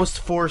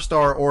almost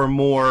 4-star or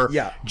more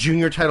Yeah.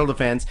 junior title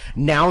defense.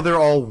 Now they're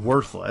all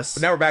worthless.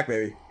 Now we're back,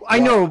 baby. I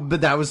know,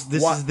 but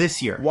this Wa- is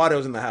this year.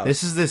 Watto's in the house.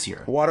 This is this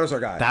year. Watto's our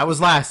guy. That was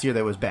last year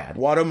that was bad.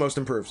 Watto most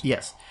improved.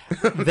 Yes.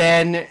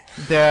 Then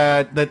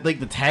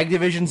the tag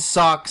division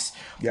sucks.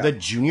 Yeah. The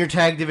junior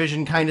tag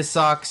division kind of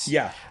sucks.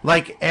 Yeah.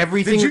 Like The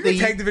everything. junior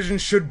tag division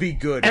should be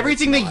good.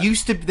 Everything that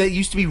used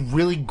to be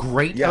really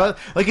great. Yeah.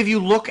 Like if you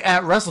look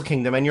at Wrestle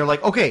Kingdom and you're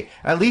like, okay,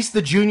 at least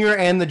the junior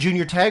and the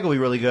junior tag will be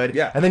really good.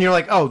 Yeah. And then you're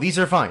like, oh, these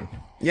are fine.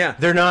 Yeah.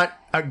 They're not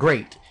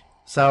great.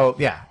 So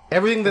yeah,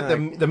 everything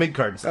that the mid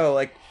cards. Oh,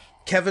 like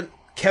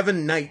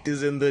Kevin Knight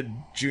is in the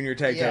junior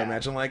tag Yeah. title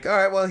match. I'm like, all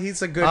right, well,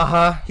 he's a good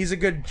he's a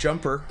good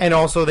jumper. And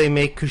also they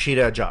make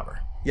Kushida a jobber,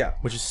 Yeah,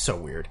 which is so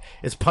weird.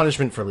 It's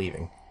punishment for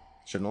leaving.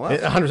 shouldn't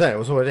have left. 100%. It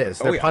was what it is.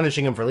 They're yeah.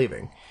 punishing him for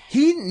leaving.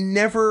 He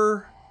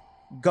never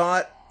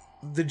got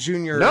the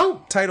junior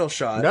No. title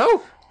shot.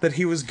 No. That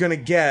he was gonna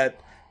get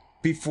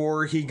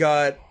before he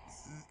got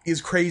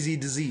his crazy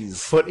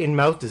disease. Foot in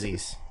mouth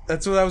disease.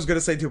 That's what I was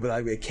gonna say too, but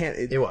I can't.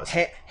 It was.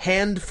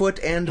 hand, foot,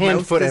 and Hand,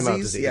 mouth foot, disease. and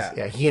mouth disease.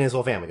 Yeah, he and his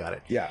whole family got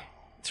it. Yeah.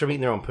 It's from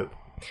eating their own poop.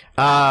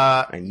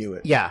 I knew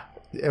it. Yeah.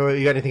 You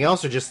got anything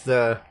else or just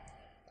the...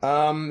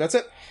 That's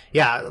it.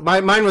 Yeah,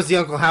 mine was the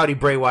Uncle Howdy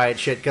Bray Wyatt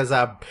shit because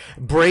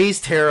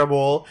Bray's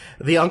terrible.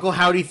 The Uncle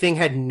Howdy thing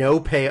had no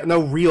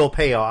real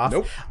payoff.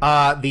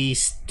 Nope. The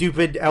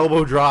stupid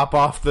elbow drop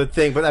off the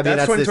thing, but I mean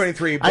That's that's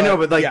 2023, I know,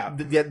 but but like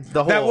yeah.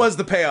 the whole That was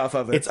the payoff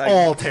of it. it's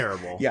all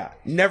terrible. Yeah.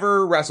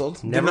 Never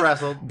wrestled. Never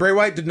wrestled. Bray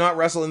Wyatt did not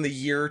wrestle in the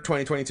year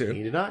 2022.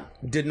 He did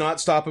not. Did not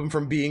stop him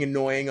from being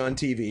annoying on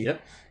TV.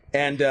 Yep.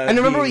 And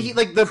remember being he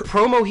like the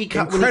promo he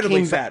cut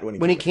incredibly fat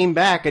when he came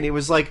back, and it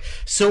was like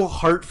so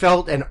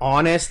heartfelt and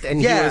honest, and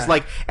Yeah. he was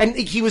like, and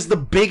he was the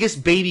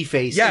biggest baby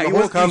face Yeah, in the he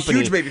whole was a company,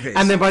 huge babyface.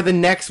 And then by the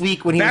next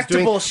week when he Back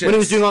to bullshit. when he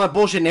was doing all that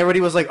bullshit, and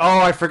everybody was like, "Oh,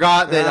 I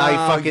forgot that I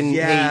fucking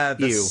hate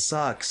this you."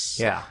 sucks.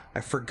 Yeah. I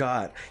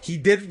forgot. He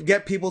did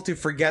get people to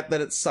forget that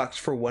it sucked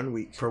for 1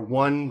 week. For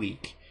 1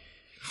 week.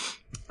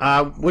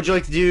 Would you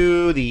like to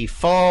do the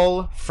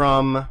fall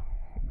from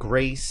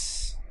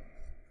grace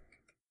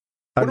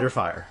under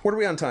fire? What are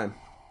we on time?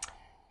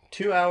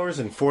 2 hours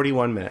and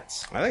 41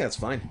 minutes. I think that's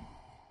fine.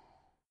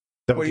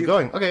 Then What we do keep you-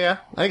 going. Okay, yeah.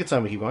 I think it's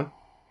time we keep going.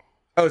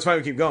 Oh, it's fine.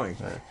 We keep going.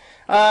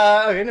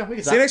 Okay, no, we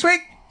can See you next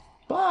week.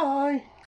 Bye.